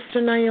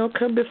 Minister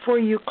Nyoka, before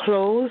you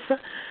close,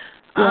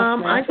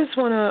 I just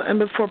want to, and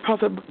before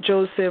Prophet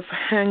Joseph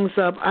hangs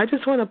up, I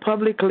just want to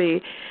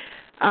publicly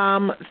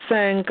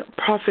thank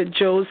Prophet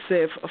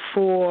Joseph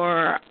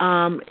for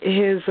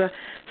his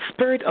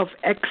spirit of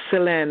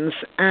excellence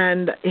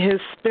and his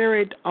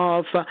spirit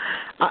of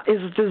his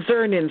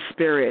discerning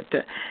spirit.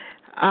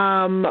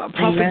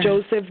 Prophet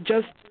Joseph,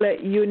 just to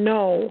let you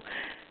know,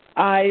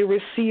 I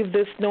received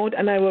this note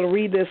and I will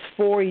read this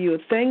for you.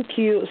 Thank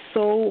you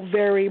so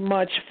very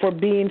much for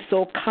being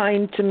so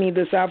kind to me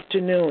this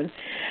afternoon.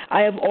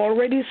 I have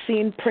already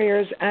seen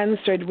prayers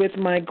answered with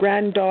my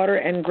granddaughter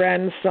and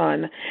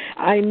grandson.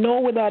 I know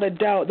without a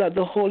doubt that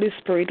the Holy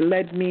Spirit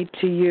led me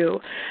to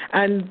you.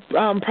 And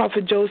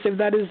Prophet Joseph,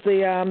 that is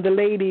the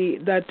lady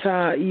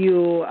that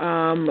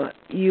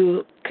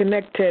you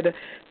connected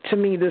to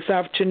me this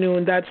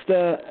afternoon. That's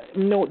the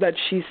note that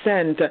she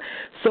sent.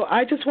 So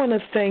I just want to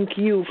thank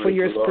you for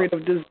your spirit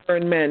of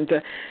discernment.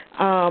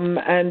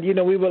 And,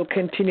 we will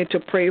continue to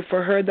pray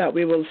for her that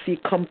we will see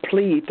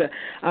complete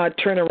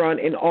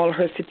turnaround in all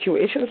her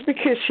situations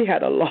because she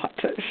had a lot.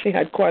 She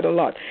had quite a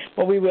lot.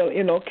 But we will,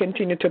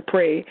 continue to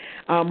pray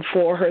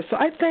for her. So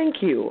I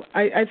thank you.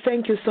 I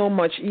thank you so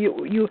much.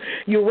 You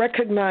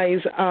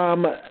recognize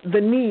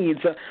the needs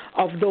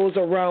of those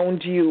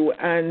around you,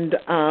 and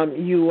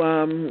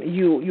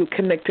you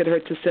connected her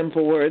to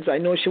simple words. I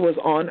know she was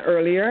on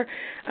earlier,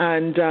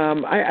 and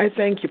I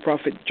thank you,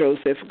 Prophet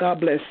Joseph. God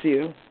bless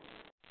you.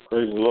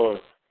 Praise the Lord.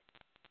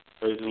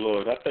 Praise the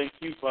Lord. I thank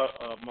you,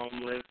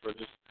 Mom Lynn, for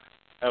just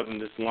having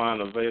this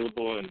line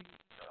available and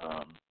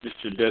just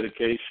your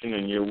dedication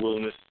and your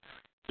willingness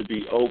to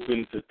be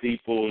open to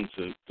people and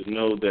to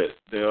know that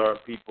there are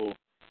people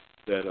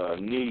that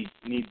need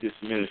this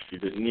ministry,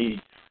 that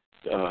need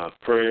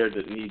prayer,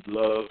 that need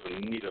love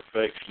and need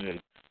affection.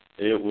 And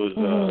it was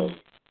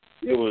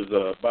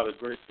by the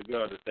grace of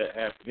God that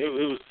happened. It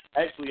was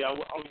actually, I don't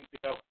even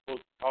think I was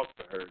supposed to talk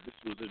to her. This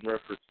was in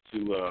reference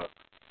to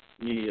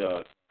me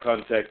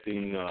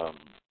contacting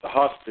the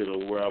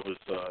hospital where I was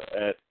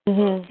at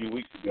a few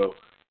weeks ago,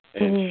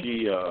 and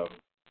she,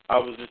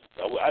 I just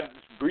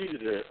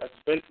greeted her. I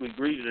just basically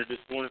greeted her this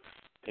morning,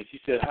 and she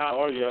said, "How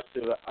are you?" I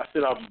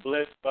said, "I'm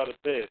blessed by the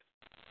best,"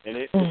 and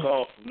it took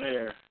off from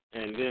there.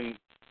 And then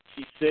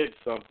she said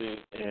something,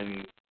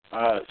 and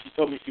she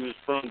told me she was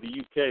from the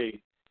UK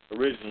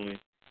originally,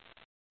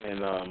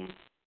 and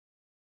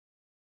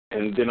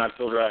then I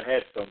told her I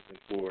had something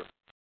for her.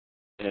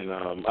 And I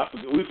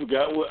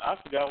forgot what I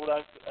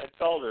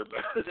told her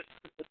about.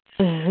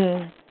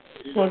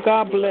 Well,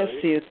 God bless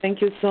you.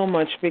 Thank you so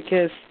much,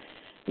 because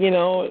she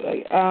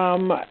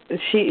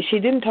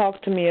didn't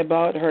talk to me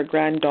about her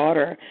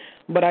granddaughter,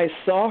 but I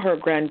saw her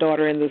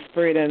granddaughter in the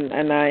spirit, and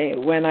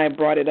when I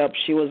brought it up,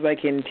 she was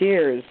like in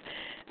tears.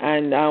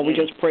 And we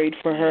just prayed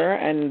for her,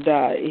 and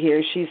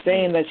here she's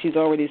saying that she's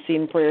already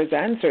seen prayers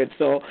answered.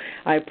 So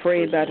I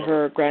pray that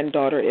her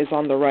granddaughter is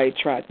on the right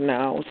track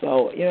now.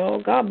 So,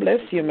 God bless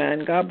you,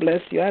 man. God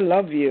bless you. I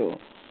love you.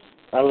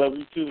 I love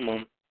you too,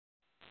 Mom.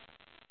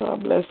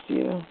 God bless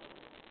you.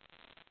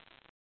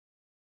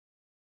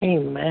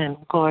 Amen.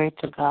 Glory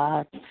to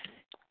God.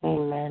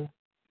 Amen.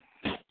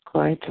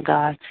 Glory to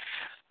God.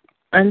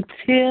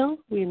 Until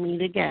we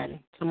meet again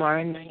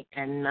tomorrow night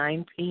at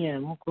 9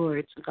 p.m.,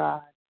 glory to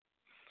God.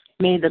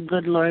 May the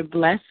good Lord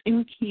bless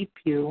and keep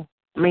you.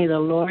 May the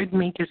Lord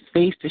make his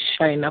face to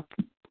shine up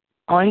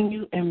on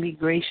you and be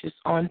gracious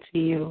unto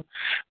you.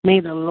 May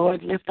the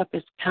Lord lift up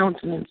his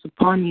countenance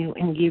upon you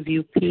and give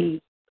you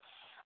peace.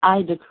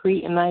 I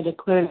decree and I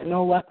declare that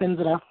no weapons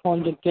that are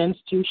formed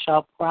against you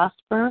shall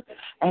prosper,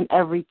 and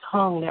every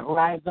tongue that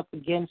rises up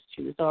against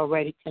you is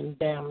already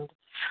condemned.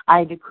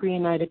 I decree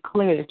and I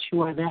declare that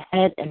you are the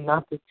head and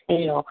not the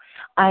tail.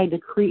 I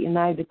decree and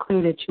I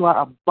declare that you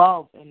are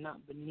above and not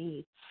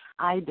beneath.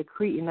 I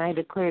decree and I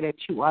declare that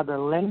you are the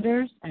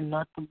lenders and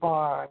not the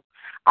borrowers.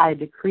 I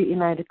decree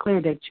and I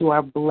declare that you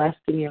are blessed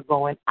in your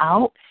going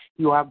out.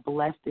 You are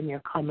blessed in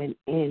your coming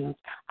in.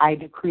 I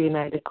decree and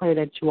I declare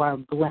that you are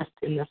blessed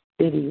in the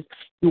cities.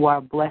 You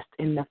are blessed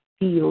in the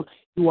field.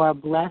 You are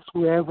blessed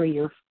wherever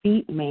your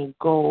feet may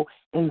go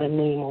in the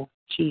name of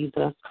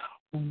Jesus.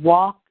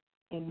 Walk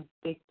in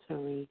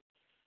victory.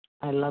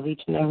 I love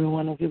each and every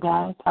one of you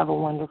guys. Have a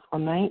wonderful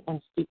night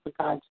and speak with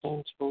God's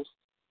angels.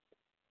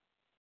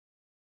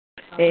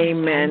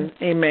 Amen.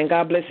 Amen.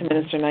 God bless you,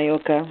 Minister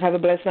Nyoka. Have a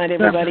blessed night,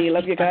 everybody.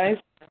 Love you guys.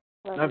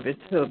 Love you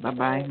too.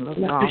 Bye-bye. Love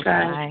you Love all. you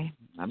guys. Bye.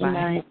 Good Bye-bye.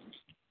 night.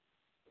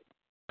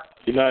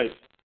 Good night.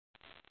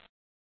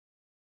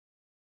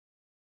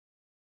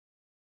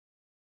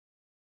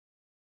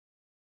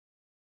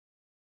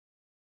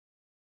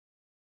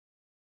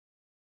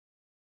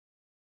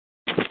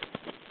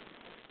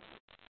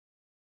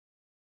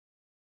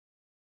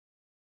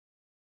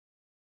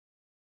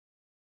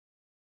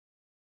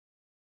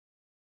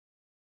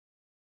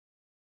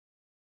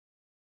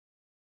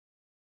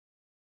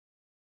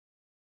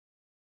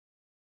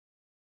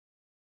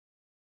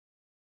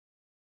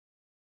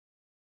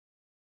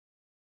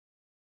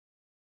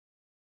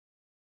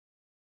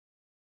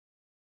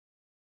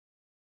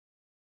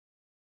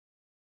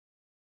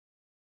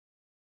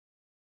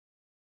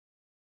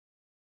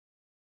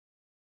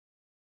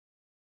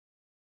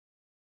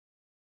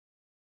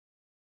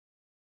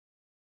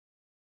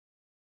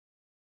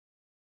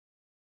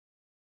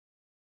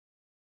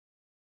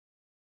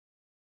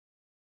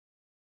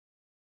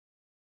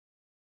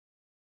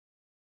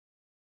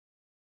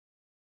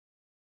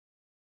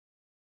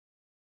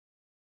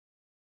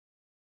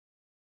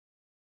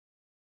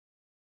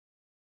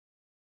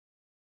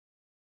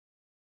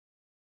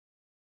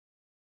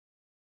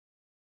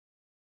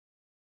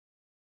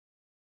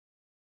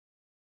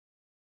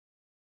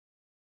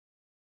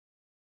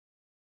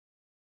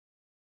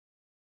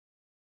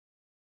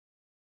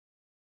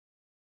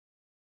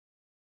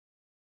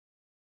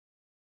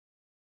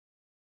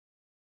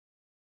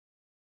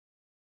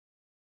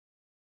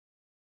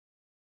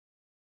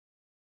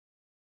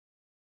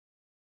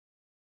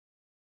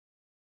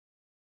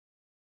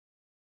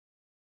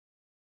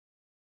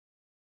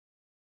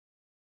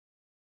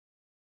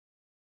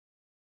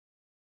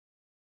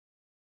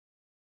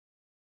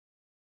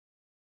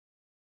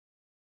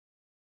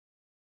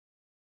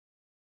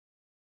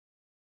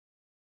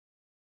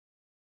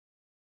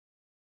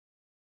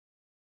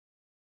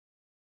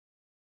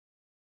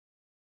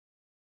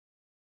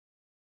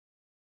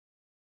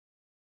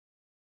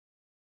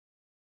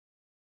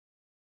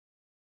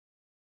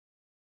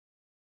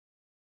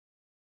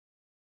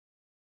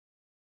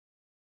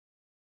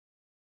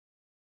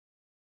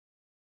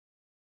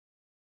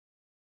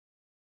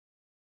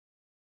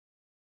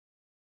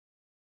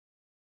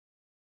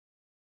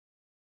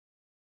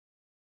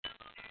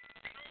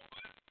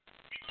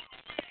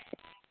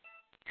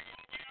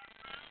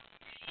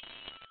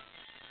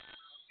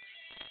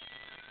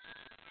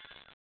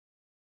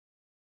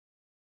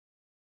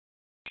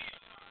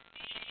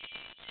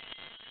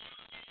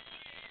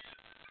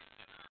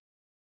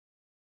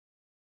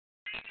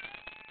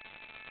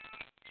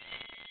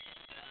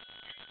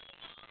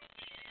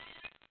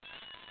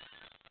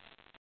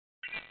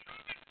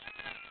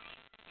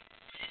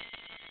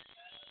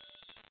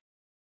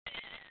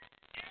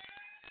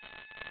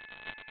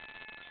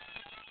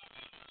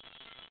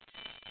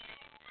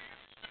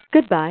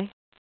 Goodbye.